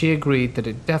 and she agreed that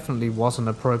it definitely wasn't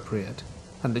appropriate,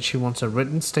 and that she wants a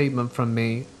written statement from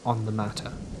me on the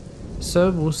matter. So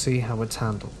we'll see how it's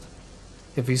handled.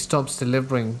 If he stops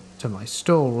delivering to my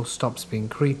store or stops being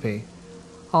creepy,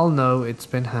 I'll know it's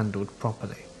been handled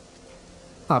properly.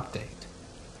 Update.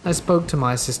 I spoke to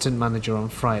my assistant manager on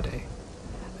Friday,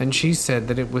 and she said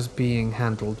that it was being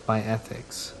handled by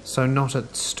ethics, so not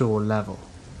at store level.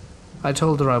 I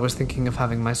told her I was thinking of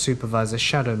having my supervisor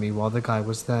shadow me while the guy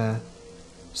was there.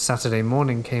 Saturday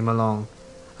morning came along,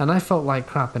 and I felt like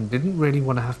crap and didn't really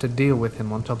want to have to deal with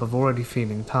him on top of already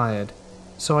feeling tired,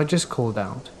 so I just called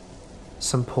out.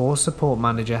 Some poor support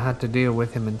manager had to deal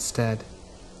with him instead.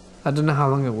 I don't know how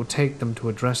long it will take them to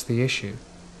address the issue,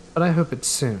 but I hope it's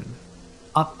soon.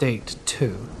 Update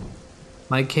 2.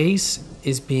 My case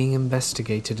is being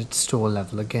investigated at store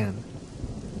level again.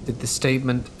 Did the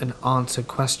statement and answer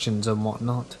questions and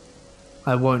whatnot.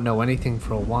 I won't know anything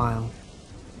for a while.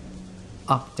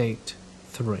 Update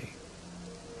 3.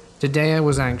 Today I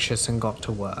was anxious and got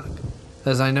to work,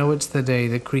 as I know it's the day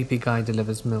the creepy guy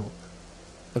delivers milk.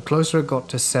 The closer it got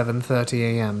to 7:30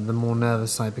 AM, the more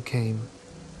nervous I became.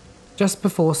 Just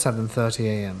before 7:30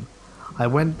 AM, I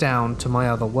went down to my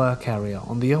other work area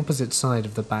on the opposite side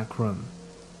of the back room.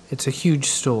 It's a huge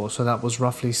store, so that was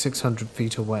roughly 600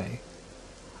 feet away.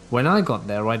 When I got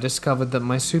there, I discovered that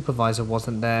my supervisor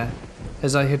wasn't there,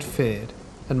 as I had feared,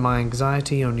 and my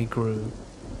anxiety only grew.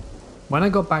 When I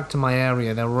got back to my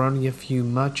area, there were only a few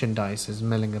merchandisers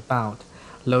milling about,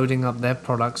 loading up their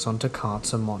products onto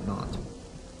carts and whatnot.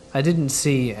 I didn't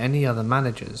see any other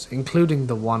managers, including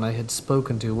the one I had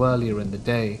spoken to earlier in the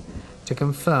day, to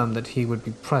confirm that he would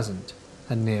be present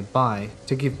and nearby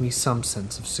to give me some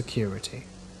sense of security.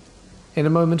 In a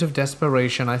moment of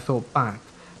desperation, I thought back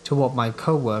to what my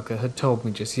co-worker had told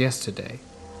me just yesterday,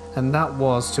 and that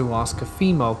was to ask a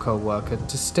female co-worker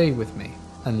to stay with me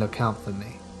and look out for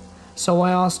me. So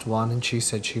I asked one and she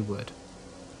said she would.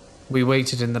 We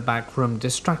waited in the back room,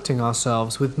 distracting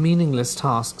ourselves with meaningless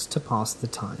tasks to pass the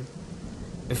time.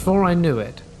 Before I knew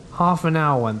it, half an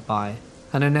hour went by,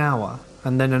 and an hour,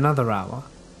 and then another hour.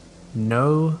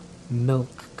 No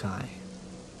milk guy.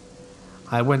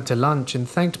 I went to lunch and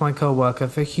thanked my co-worker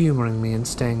for humoring me and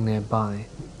staying nearby.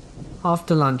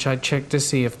 After lunch I checked to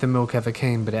see if the milk ever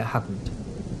came, but it hadn't.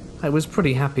 I was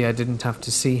pretty happy I didn't have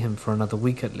to see him for another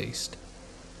week at least.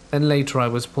 Then later I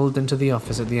was pulled into the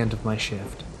office at the end of my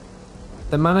shift.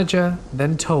 The manager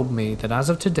then told me that as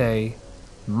of today,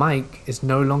 Mike is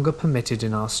no longer permitted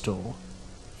in our store.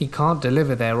 He can't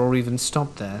deliver there or even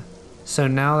stop there, so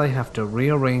now they have to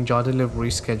rearrange our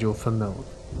delivery schedule for milk.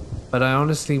 But I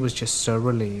honestly was just so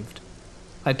relieved.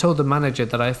 I told the manager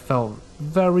that I felt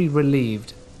very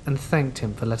relieved and thanked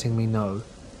him for letting me know.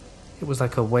 It was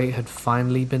like a weight had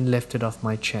finally been lifted off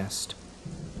my chest.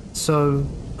 So,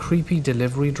 creepy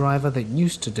delivery driver that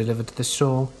used to deliver to the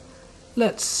store,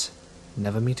 let's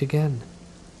never meet again.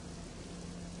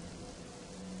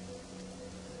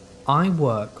 I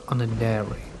work on a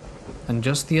dairy, and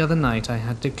just the other night I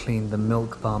had to clean the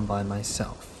milk barn by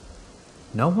myself.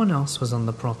 No one else was on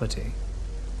the property,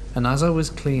 and as I was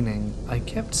cleaning, I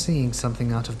kept seeing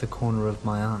something out of the corner of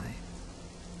my eye.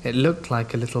 It looked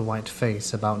like a little white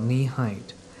face about knee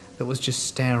height that was just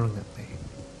staring at me.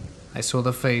 I saw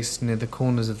the face near the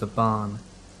corners of the barn,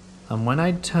 and when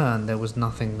I turned there was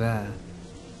nothing there,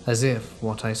 as if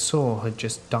what I saw had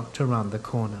just ducked around the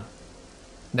corner.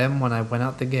 Then when I went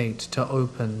out the gate to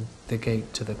open the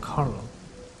gate to the corral,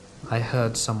 I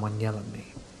heard someone yell at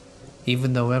me,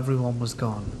 even though everyone was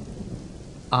gone.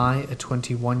 I, a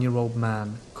 21-year-old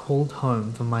man, called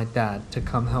home for my dad to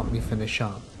come help me finish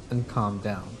up and calm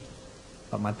down,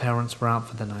 but my parents were out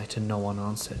for the night and no one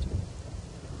answered.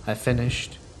 I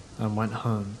finished and went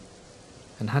home,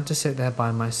 and had to sit there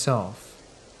by myself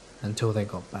until they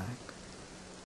got back.